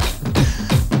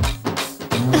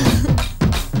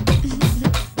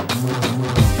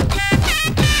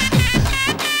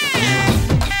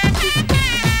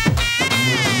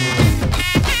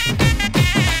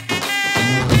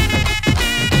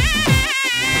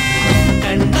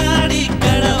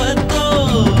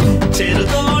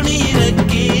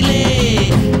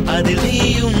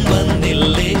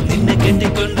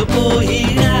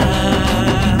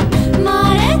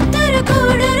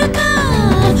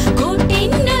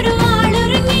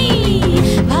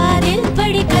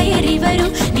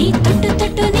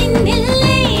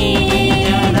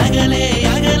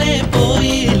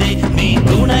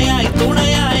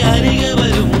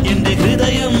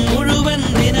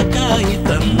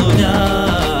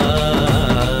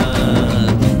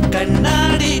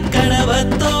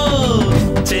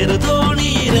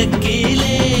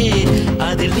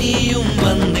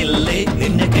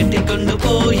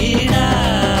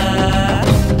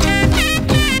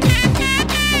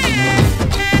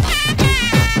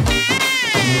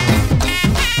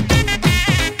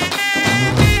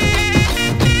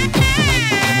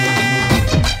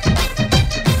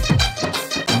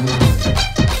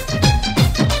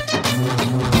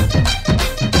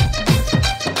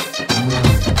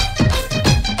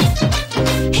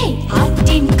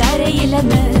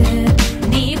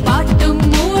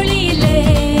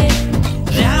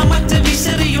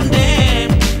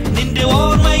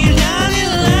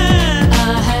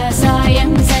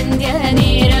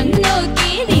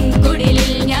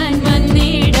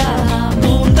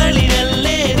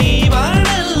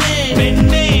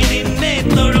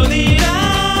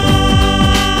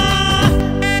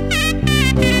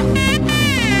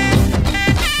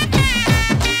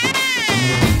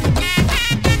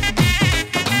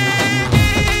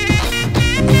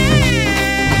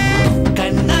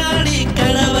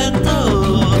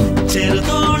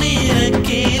 ചെറുതോ